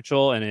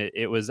spiritual. And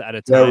it was at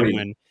a time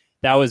when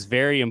that was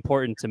very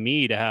important to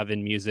me to have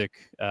in music,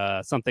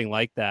 something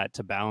like that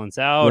to balance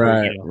out.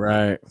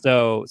 Right.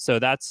 So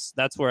that's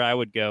where I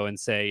would go and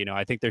say,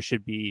 I think there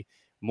should be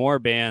more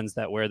bands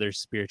that wear their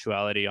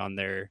spirituality on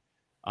their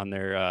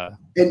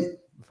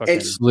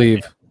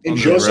sleeve. And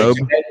Joseph,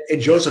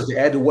 to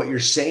add to what you're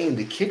saying,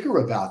 the kicker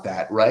about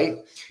that, right,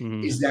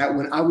 is that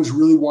when I was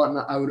really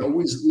I would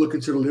always look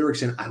into the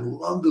lyrics, and I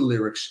love the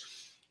lyrics.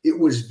 It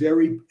was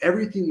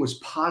everything was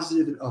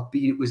positive and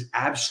upbeat. It was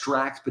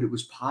abstract, but it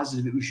was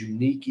positive. It was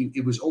unique.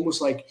 It was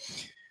almost like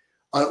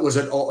it was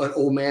an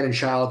old man and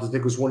child. I think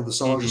it was one of the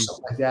songs or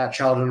something like that.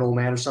 Child and an old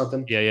man or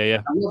something. Yeah.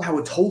 I love how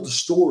it told the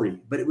story,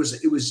 but it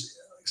was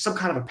some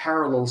kind of a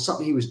parallel,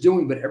 something he was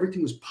doing, but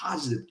everything was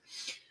positive.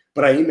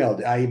 But I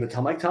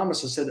emailed Mike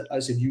Thomas. I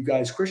said, you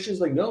guys Christians?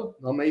 Like, no,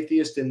 I'm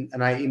atheist.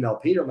 And I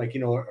emailed Peter. I'm like,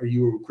 are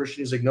you a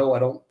Christian? He's like, no, I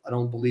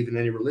don't believe in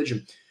any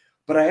religion.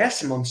 But I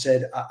asked him,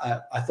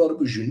 I thought it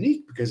was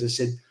unique because I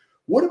said,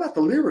 what about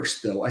the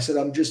lyrics though? I said,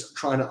 I'm just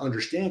trying to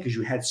understand because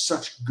you had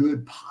such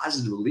good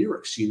positive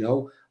lyrics,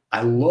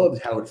 I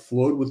loved how it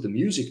flowed with the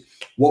music.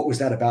 What was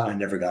that about? I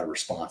never got a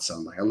response. So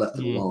I'm like, I left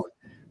it alone.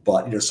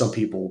 But, some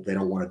people, they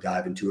don't want to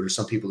dive into it, or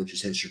some people are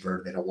just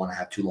introverted. They don't want to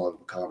have too long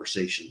of a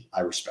conversation.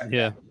 I respect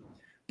that.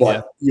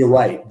 But you're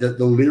right. The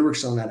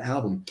lyrics on that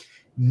album,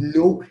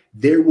 no,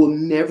 there will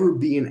never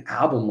be an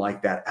album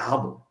like that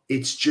album.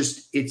 It's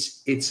just,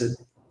 it's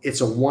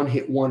a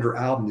one-hit wonder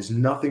album. There's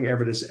nothing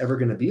that's ever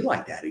going to be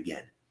like that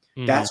again.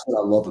 That's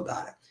what I love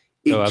about it.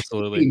 It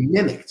absolutely. Can't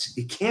be mimicked.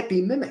 It can't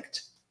be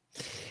mimicked.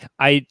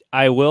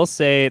 I will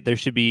say there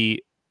should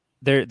be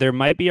there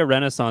might be a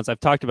renaissance. I've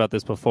talked about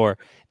this before,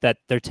 that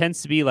there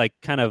tends to be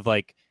kind of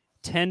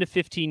 10 to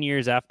 15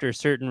 years after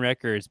certain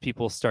records,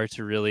 people start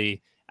to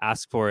really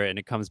ask for it, and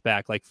it comes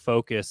back, like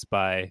Focus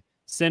by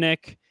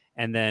Cynic.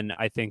 And then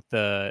I think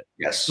the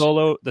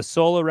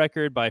solo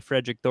record by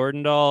Frederick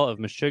Dordendahl of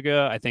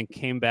Meshuggah, I think,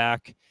 came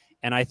back.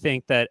 And I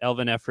think that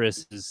Elvin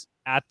Efris is,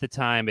 at the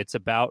time, it's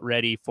about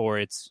ready for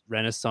its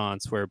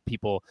renaissance, where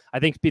I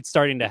think it's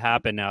starting to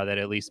happen now that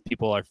at least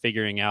people are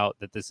figuring out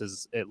that this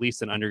is at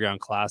least an underground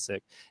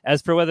classic.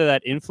 As for whether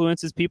that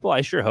influences people,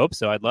 I sure hope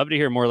so. I'd love to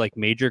hear more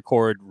major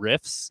chord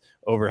riffs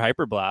over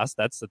Hyperblast.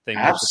 That's the thing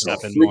that should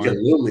happen more.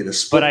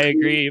 But I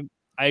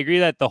agree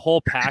that the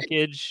whole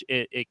package,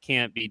 it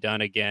can't be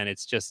done again.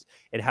 It's just,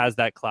 it has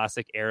that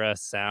classic era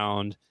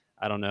sound.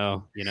 I don't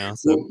know,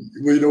 So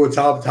well, you know what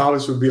Tom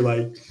Thomas would be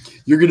like?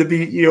 You're gonna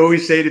be. You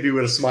always say to me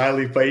with a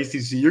smiley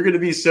face, you're gonna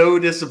be so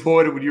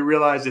disappointed when you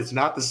realize it's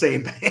not the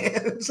same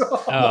band.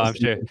 Oh, I'm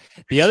sure.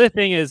 The other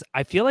thing is,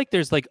 I feel like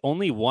there's like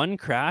only one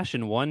Crash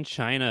and one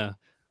China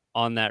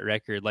on that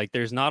record. Like,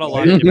 there's not a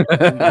lot of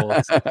different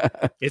symbols.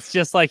 It's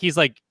just like he's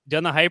like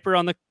done the hyper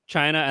on the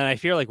China, and I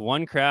feel like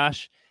one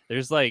Crash.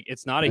 There's like,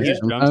 it's not a huge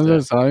drum set.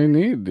 That's all you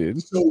need, dude.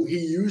 So he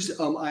used.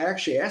 I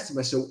actually asked him.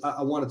 I said,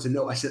 I wanted to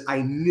know. I said,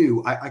 I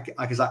knew.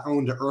 Because I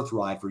owned an Earth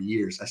Ride for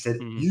years. I said,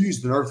 you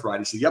used an Earth Ride.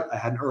 He said, yep, I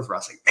had an Earth Ride. I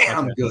was like, man,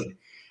 I'm good.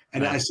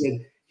 And I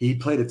said, he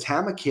played a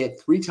Tama kit,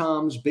 3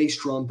 toms, bass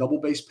drum, double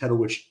bass pedal,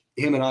 which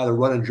him and I, the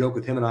running joke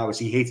with him and I was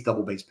he hates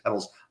double bass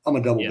pedals. I'm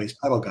a double bass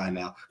pedal guy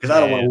now because I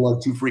don't want to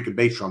lug 2 freaking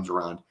bass drums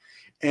around.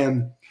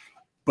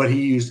 But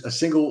he used a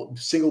single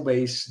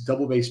bass,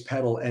 double bass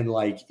pedal, and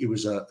like it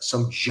was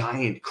some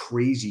giant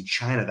crazy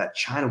China. That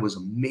China was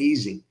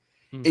amazing.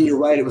 And you're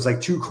right, it was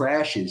like 2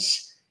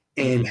 Crashes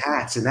and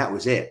hats, and that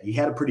was it. He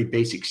had a pretty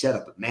basic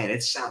setup, but man,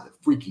 it sounded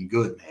freaking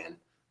good, man.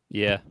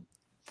 Yeah.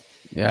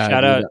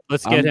 Shout out.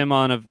 Let's get him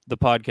on the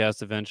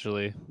podcast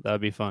eventually. That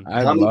would be fun.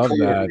 I love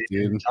that,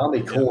 dude.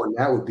 Tommy Corn,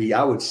 that would be.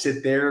 I would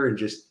sit there and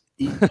just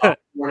eat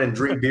popcorn and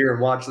drink beer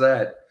and watch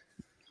that.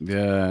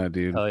 Yeah,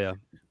 dude. Oh yeah.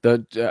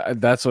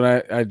 That's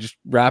what I just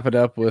wrap it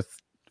up with.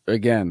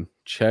 Again,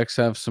 Czechs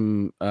have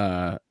some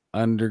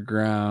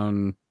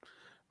underground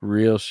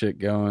real shit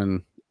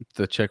going.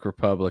 The Czech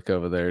Republic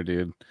over there,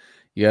 dude.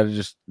 You got to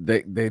just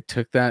they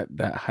took that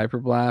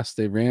Hyperblast,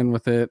 they ran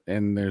with it,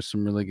 and there's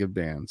some really good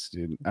bands,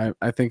 dude.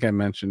 I think I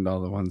mentioned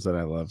all the ones that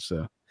I love,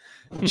 so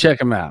check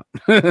them out.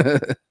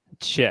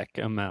 Check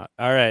them out.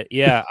 All right,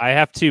 yeah, I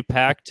have to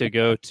pack to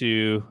go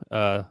to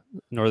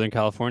Northern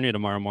California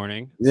tomorrow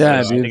morning.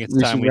 Yeah, so dude, I think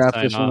it's time we wrap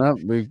sign this one off.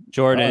 up.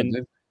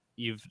 Jordan,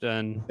 you've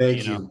done.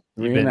 Thank you.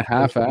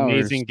 3.5 hours.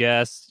 Amazing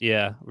guest.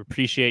 Yeah, we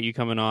appreciate you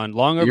coming on.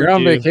 Long overdue. You're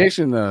on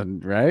vacation though,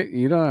 right?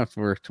 You don't have to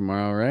work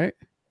tomorrow, right?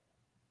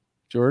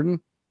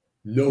 Jordan?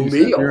 No,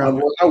 me.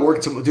 I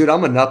work tomorrow. Dude,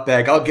 I'm a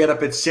nutbag. I'll get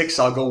up at 6.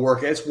 I'll go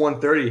work. It's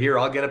 1:30 here.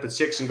 I'll get up at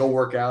 6 and go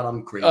work out.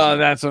 I'm crazy. Oh,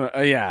 that's what,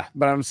 yeah.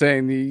 But I'm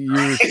saying you're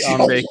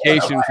on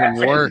vacation from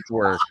work.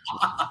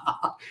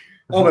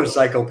 I'm a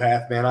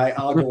psychopath, man.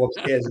 I'll go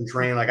upstairs and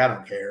train. Like, I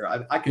don't care.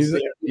 I can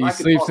stay. He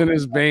sleeps in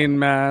his Bane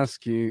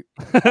mask.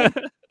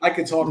 I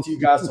could talk to you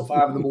guys till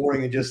 5 a.m.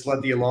 and just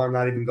let the alarm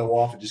not even go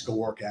off and just go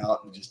work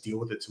out and just deal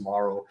with it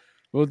tomorrow.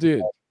 Well,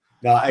 dude.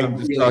 No, I'm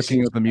just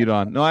talking with the mute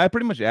on. No, I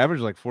pretty much average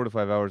like 4 to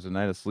 5 hours a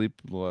night of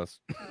sleep the last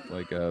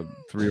like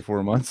 3 or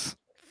 4 months.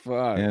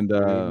 Fuck, and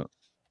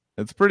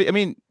it's pretty. I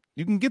mean,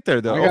 you can get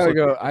there though.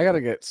 I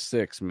gotta get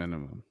 6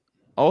 minimum.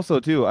 Also,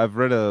 too, I've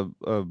read a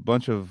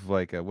bunch of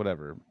like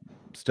whatever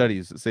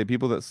studies that say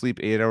people that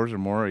sleep 8 hours or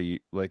more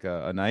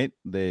a night,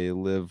 they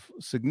live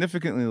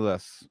significantly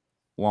less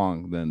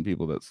long than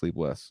people that sleep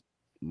less.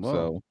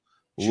 Whoa.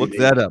 So look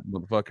that up,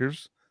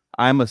 motherfuckers.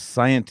 I'm a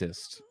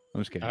scientist. I'm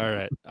just kidding. All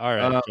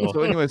right. Cool.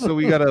 So anyway,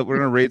 we're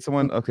gonna rate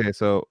someone. Okay,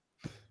 so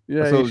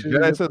yeah. So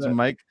Jedi says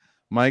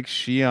Mike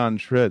Sheehan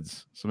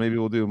shreds. So maybe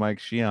we'll do Mike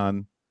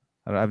Sheehan.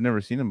 I've never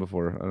seen him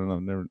before. I don't know.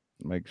 Never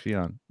Mike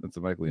Sheehan. That's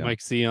a Mike Leon.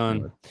 Mike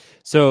Sheehan.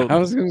 So I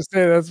was gonna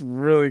say that's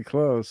really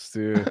close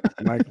to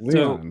Mike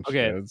Leon.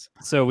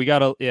 So we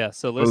gotta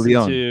So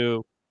listen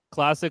to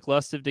Classic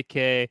Lust of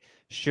Decay,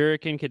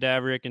 Shuriken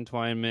Cadaveric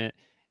Entwinement,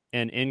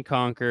 and In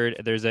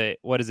Conquered. There's an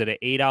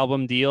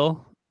 8-album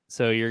deal.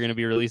 So you're going to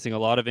be releasing a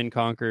lot of In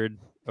Conquered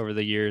over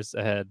the years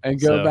ahead.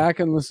 And go back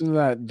and listen to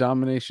that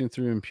Domination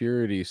Through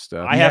Impurity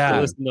stuff. I have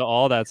to listen to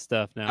all that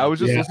stuff now. I was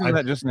just listening to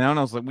that just now, and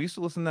I was like, we used to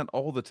listen to that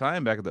all the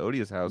time back at the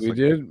Odious house. We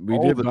did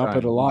bump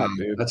it a lot,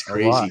 dude. That's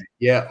crazy.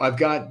 Yeah, I've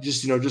got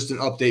just an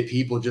update,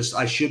 people.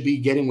 I should be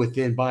getting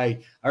within by.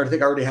 I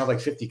think I already have like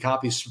 50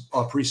 copies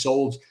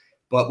pre-sold,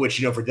 but which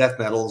for death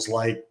metal is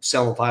like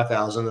selling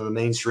 5,000 in the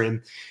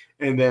mainstream,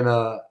 and then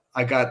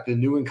I got the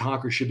new In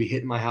Conquer should be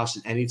hitting my house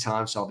at any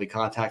time, so I'll be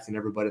contacting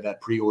everybody that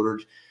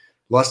pre-ordered.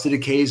 Lust of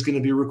Decay is going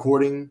to be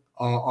recording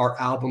our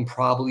album I'm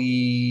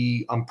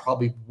probably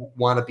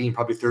wind up being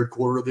probably third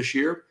quarter of this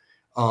year.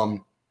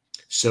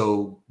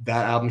 So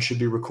that album should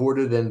be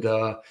recorded, and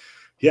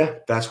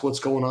that's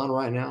what's going on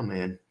right now,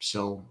 man.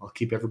 So I'll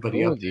keep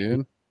everybody up,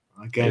 dude.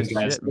 Again,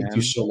 guys, thank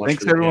you so much.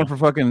 Thanks everyone for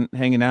fucking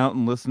hanging out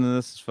and listening to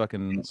this. It's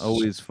fucking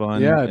always fun.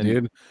 Yeah,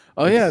 dude.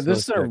 Oh yeah, this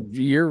is our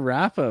year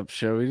wrap-up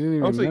show. We didn't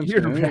even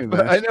mention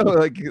I know,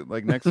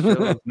 like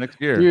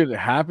next year. Dude,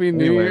 happy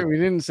New Year. We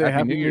didn't say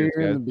happy New Year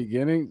in the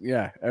beginning.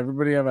 Yeah,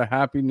 everybody have a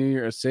happy New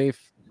Year, a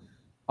safe,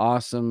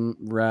 awesome,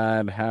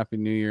 rad, happy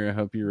New Year. I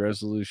hope your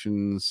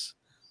resolutions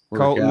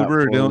call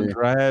Uber, don't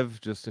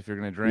drive. Just if you're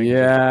gonna drink,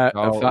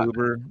 call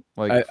Uber.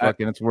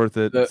 Fucking, it's worth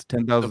it. It's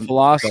 $10,000. The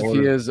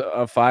philosophy is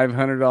a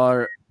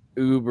 $500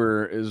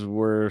 Uber is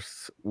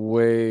worth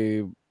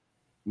way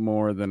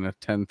more than a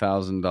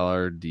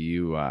 $10,000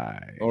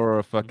 DUI or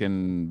a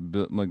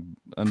fucking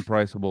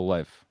unpriceable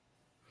life.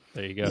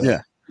 There you go.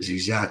 Yeah,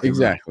 exactly.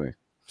 Right.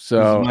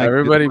 So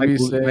everybody be Mike,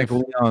 safe. Mike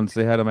Leon,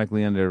 say hi to Mike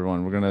Leon to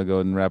everyone. We're gonna go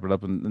and wrap it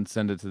up and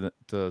send it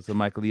to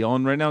Mike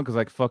Leon right now because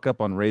I fuck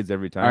up on raids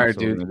every time. All right, so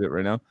dude. we're gonna do it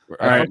right now.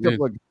 All right, dude. Up,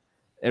 like,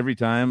 every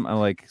time I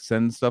like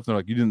send stuff, they're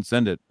like, "You didn't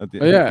send it." At the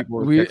Yeah,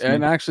 we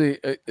and actually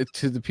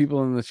to the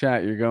people in the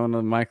chat, you're going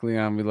to Mike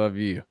Leon. We love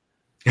you.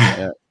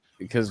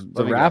 Because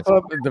the wrap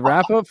up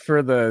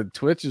for the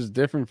Twitch is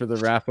different for the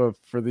wrap up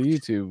for the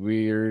YouTube.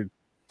 We are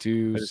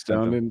too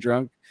stoned and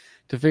drunk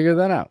to figure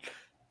that out.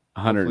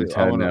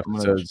 110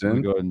 episodes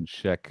in. Go ahead and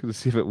check to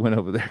see if it went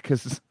over there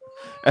because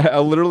I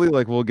literally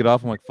like we'll get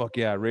off. I'm like, fuck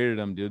yeah, I rated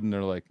him, dude, and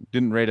they're like,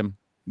 didn't rate him.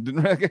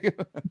 I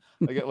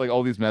get like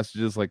all these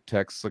messages, like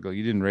texts, like, oh,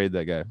 you didn't raid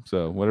that guy.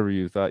 So whatever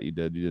you thought you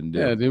did, you didn't do.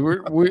 Yeah,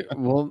 dude.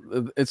 Well,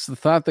 it's the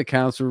thought that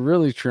counts. We're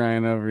really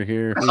trying over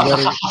here. We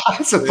got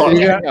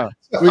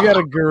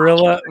a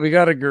gorilla. We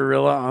got a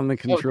gorilla on the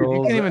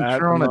controls. You can't even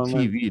turn on a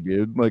TV,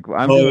 dude. Like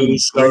I'm doing crazy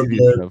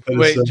stuff.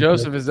 Wait,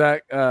 Joseph, is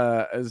that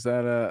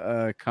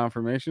a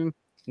confirmation?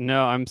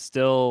 No, I'm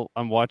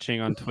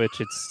watching on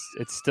Twitch.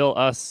 It's still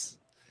us.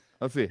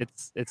 Let's see.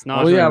 It's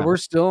not. Well, yeah, we're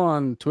still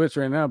on Twitch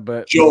right now,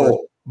 but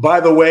Joel,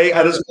 by the way,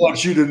 I just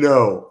want you to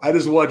know,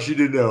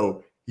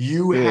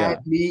 you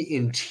had me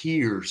in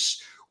tears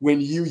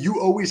when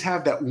you always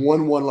have that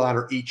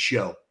one-liner each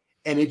show,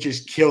 and it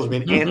just kills me.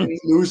 And Anthony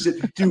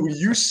loses it. Dude, when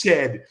you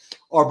said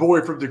our boy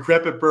from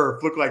Decrepit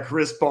Birth looked like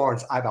Chris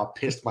Barnes, I about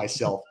pissed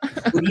myself.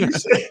 When you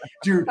said,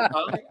 dude,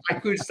 I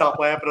couldn't stop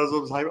laughing. I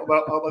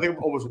think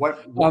I was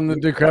wiped. On the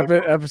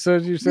Decrepit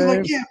episode, you said?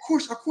 Like, yeah, of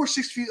course,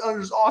 6 feet under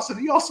is awesome.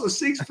 He also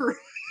sings for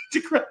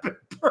Decrepit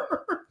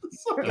Birth. He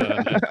said,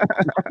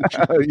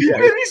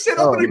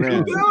 I'm going to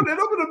go down and I'm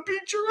going to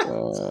beat your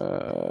ass.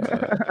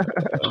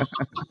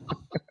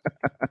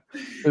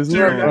 Isn't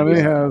that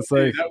funny how it's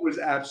like that was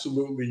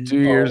absolutely 2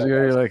 years ago?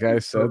 You're like, I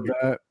said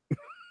that.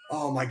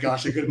 Oh my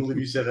gosh, I couldn't believe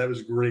you said that. That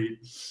was great.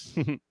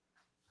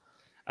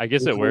 I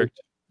guess it worked.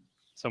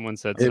 Someone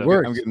said it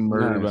worked. I'm getting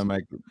murdered by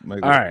Mike.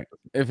 All right,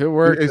 if it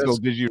worked,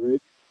 did you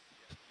read?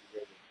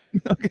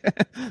 Okay,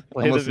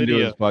 play the video.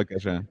 To this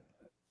podcast, man.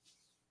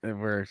 It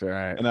worked. All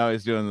right. And now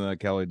he's doing the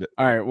Kelly.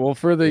 All right. Well,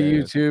 for the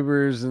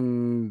YouTubers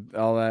and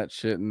all that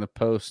shit and the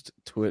post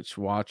Twitch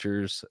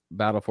watchers,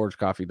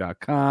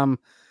 battleforgecoffee.com,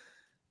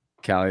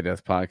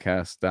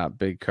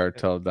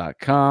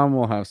 CaliDeathPodcast.BigCartel.com.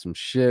 We'll have some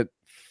shit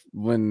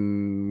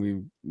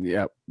when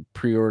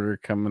pre-order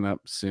coming up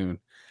soon.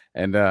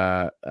 And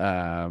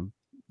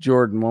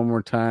Jordan, one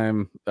more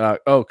time.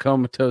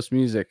 Comatose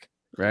Music,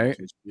 right?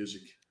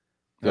 Music.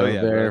 Go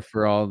there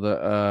for all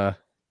the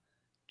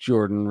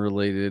Jordan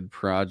related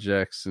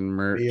projects and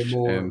merch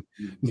and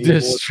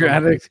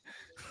Distratic.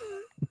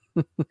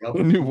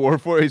 New War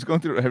for he's going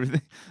through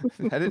everything.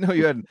 I didn't know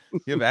you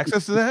have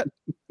access to that.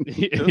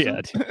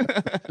 Yeah,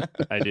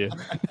 I do.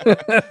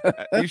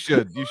 You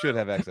should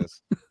have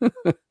access. I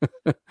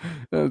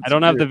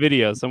don't have the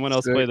video. Someone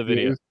else play the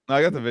video. No,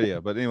 I got the video,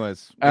 but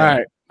anyways.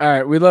 All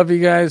right. We love you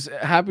guys.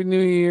 Happy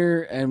New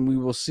Year, and we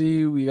will see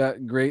you. We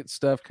got great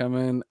stuff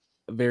coming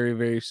very,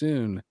 very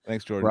soon.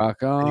 Thanks, Jordan.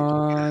 Rock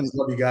on.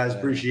 Love you guys.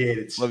 Appreciate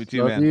it. Love you too,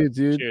 love man. You,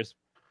 dude. Cheers.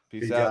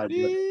 Peace out.